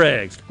 Easter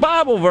eggs,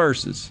 Bible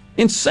verses,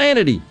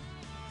 insanity.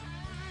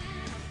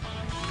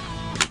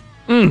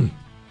 It's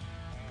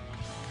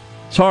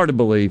hard to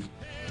believe.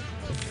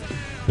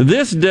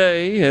 This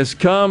day has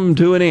come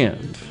to an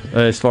end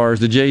as far as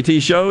the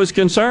JT Show is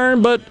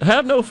concerned, but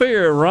have no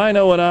fear.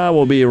 Rhino and I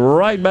will be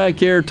right back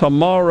here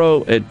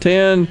tomorrow at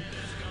 10.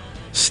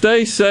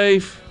 Stay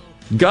safe.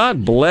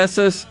 God bless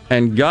us,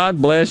 and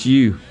God bless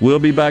you. We'll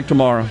be back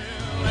tomorrow.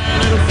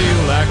 It'll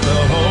feel like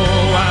the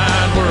whole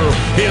wide world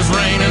is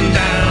raining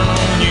down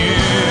on you.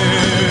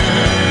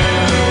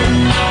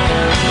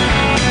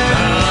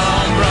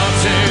 I'm brought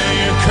to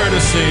you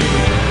courtesy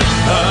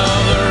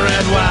of the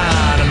red,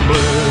 white, and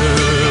blue.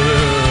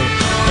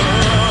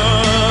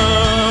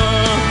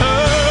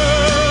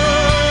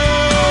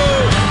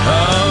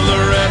 Of the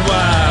red,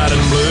 white,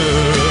 and blue.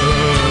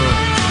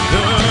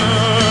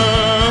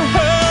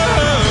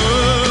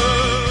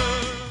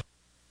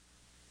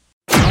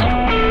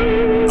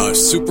 A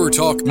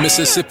SuperTalk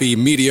Mississippi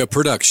media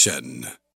production.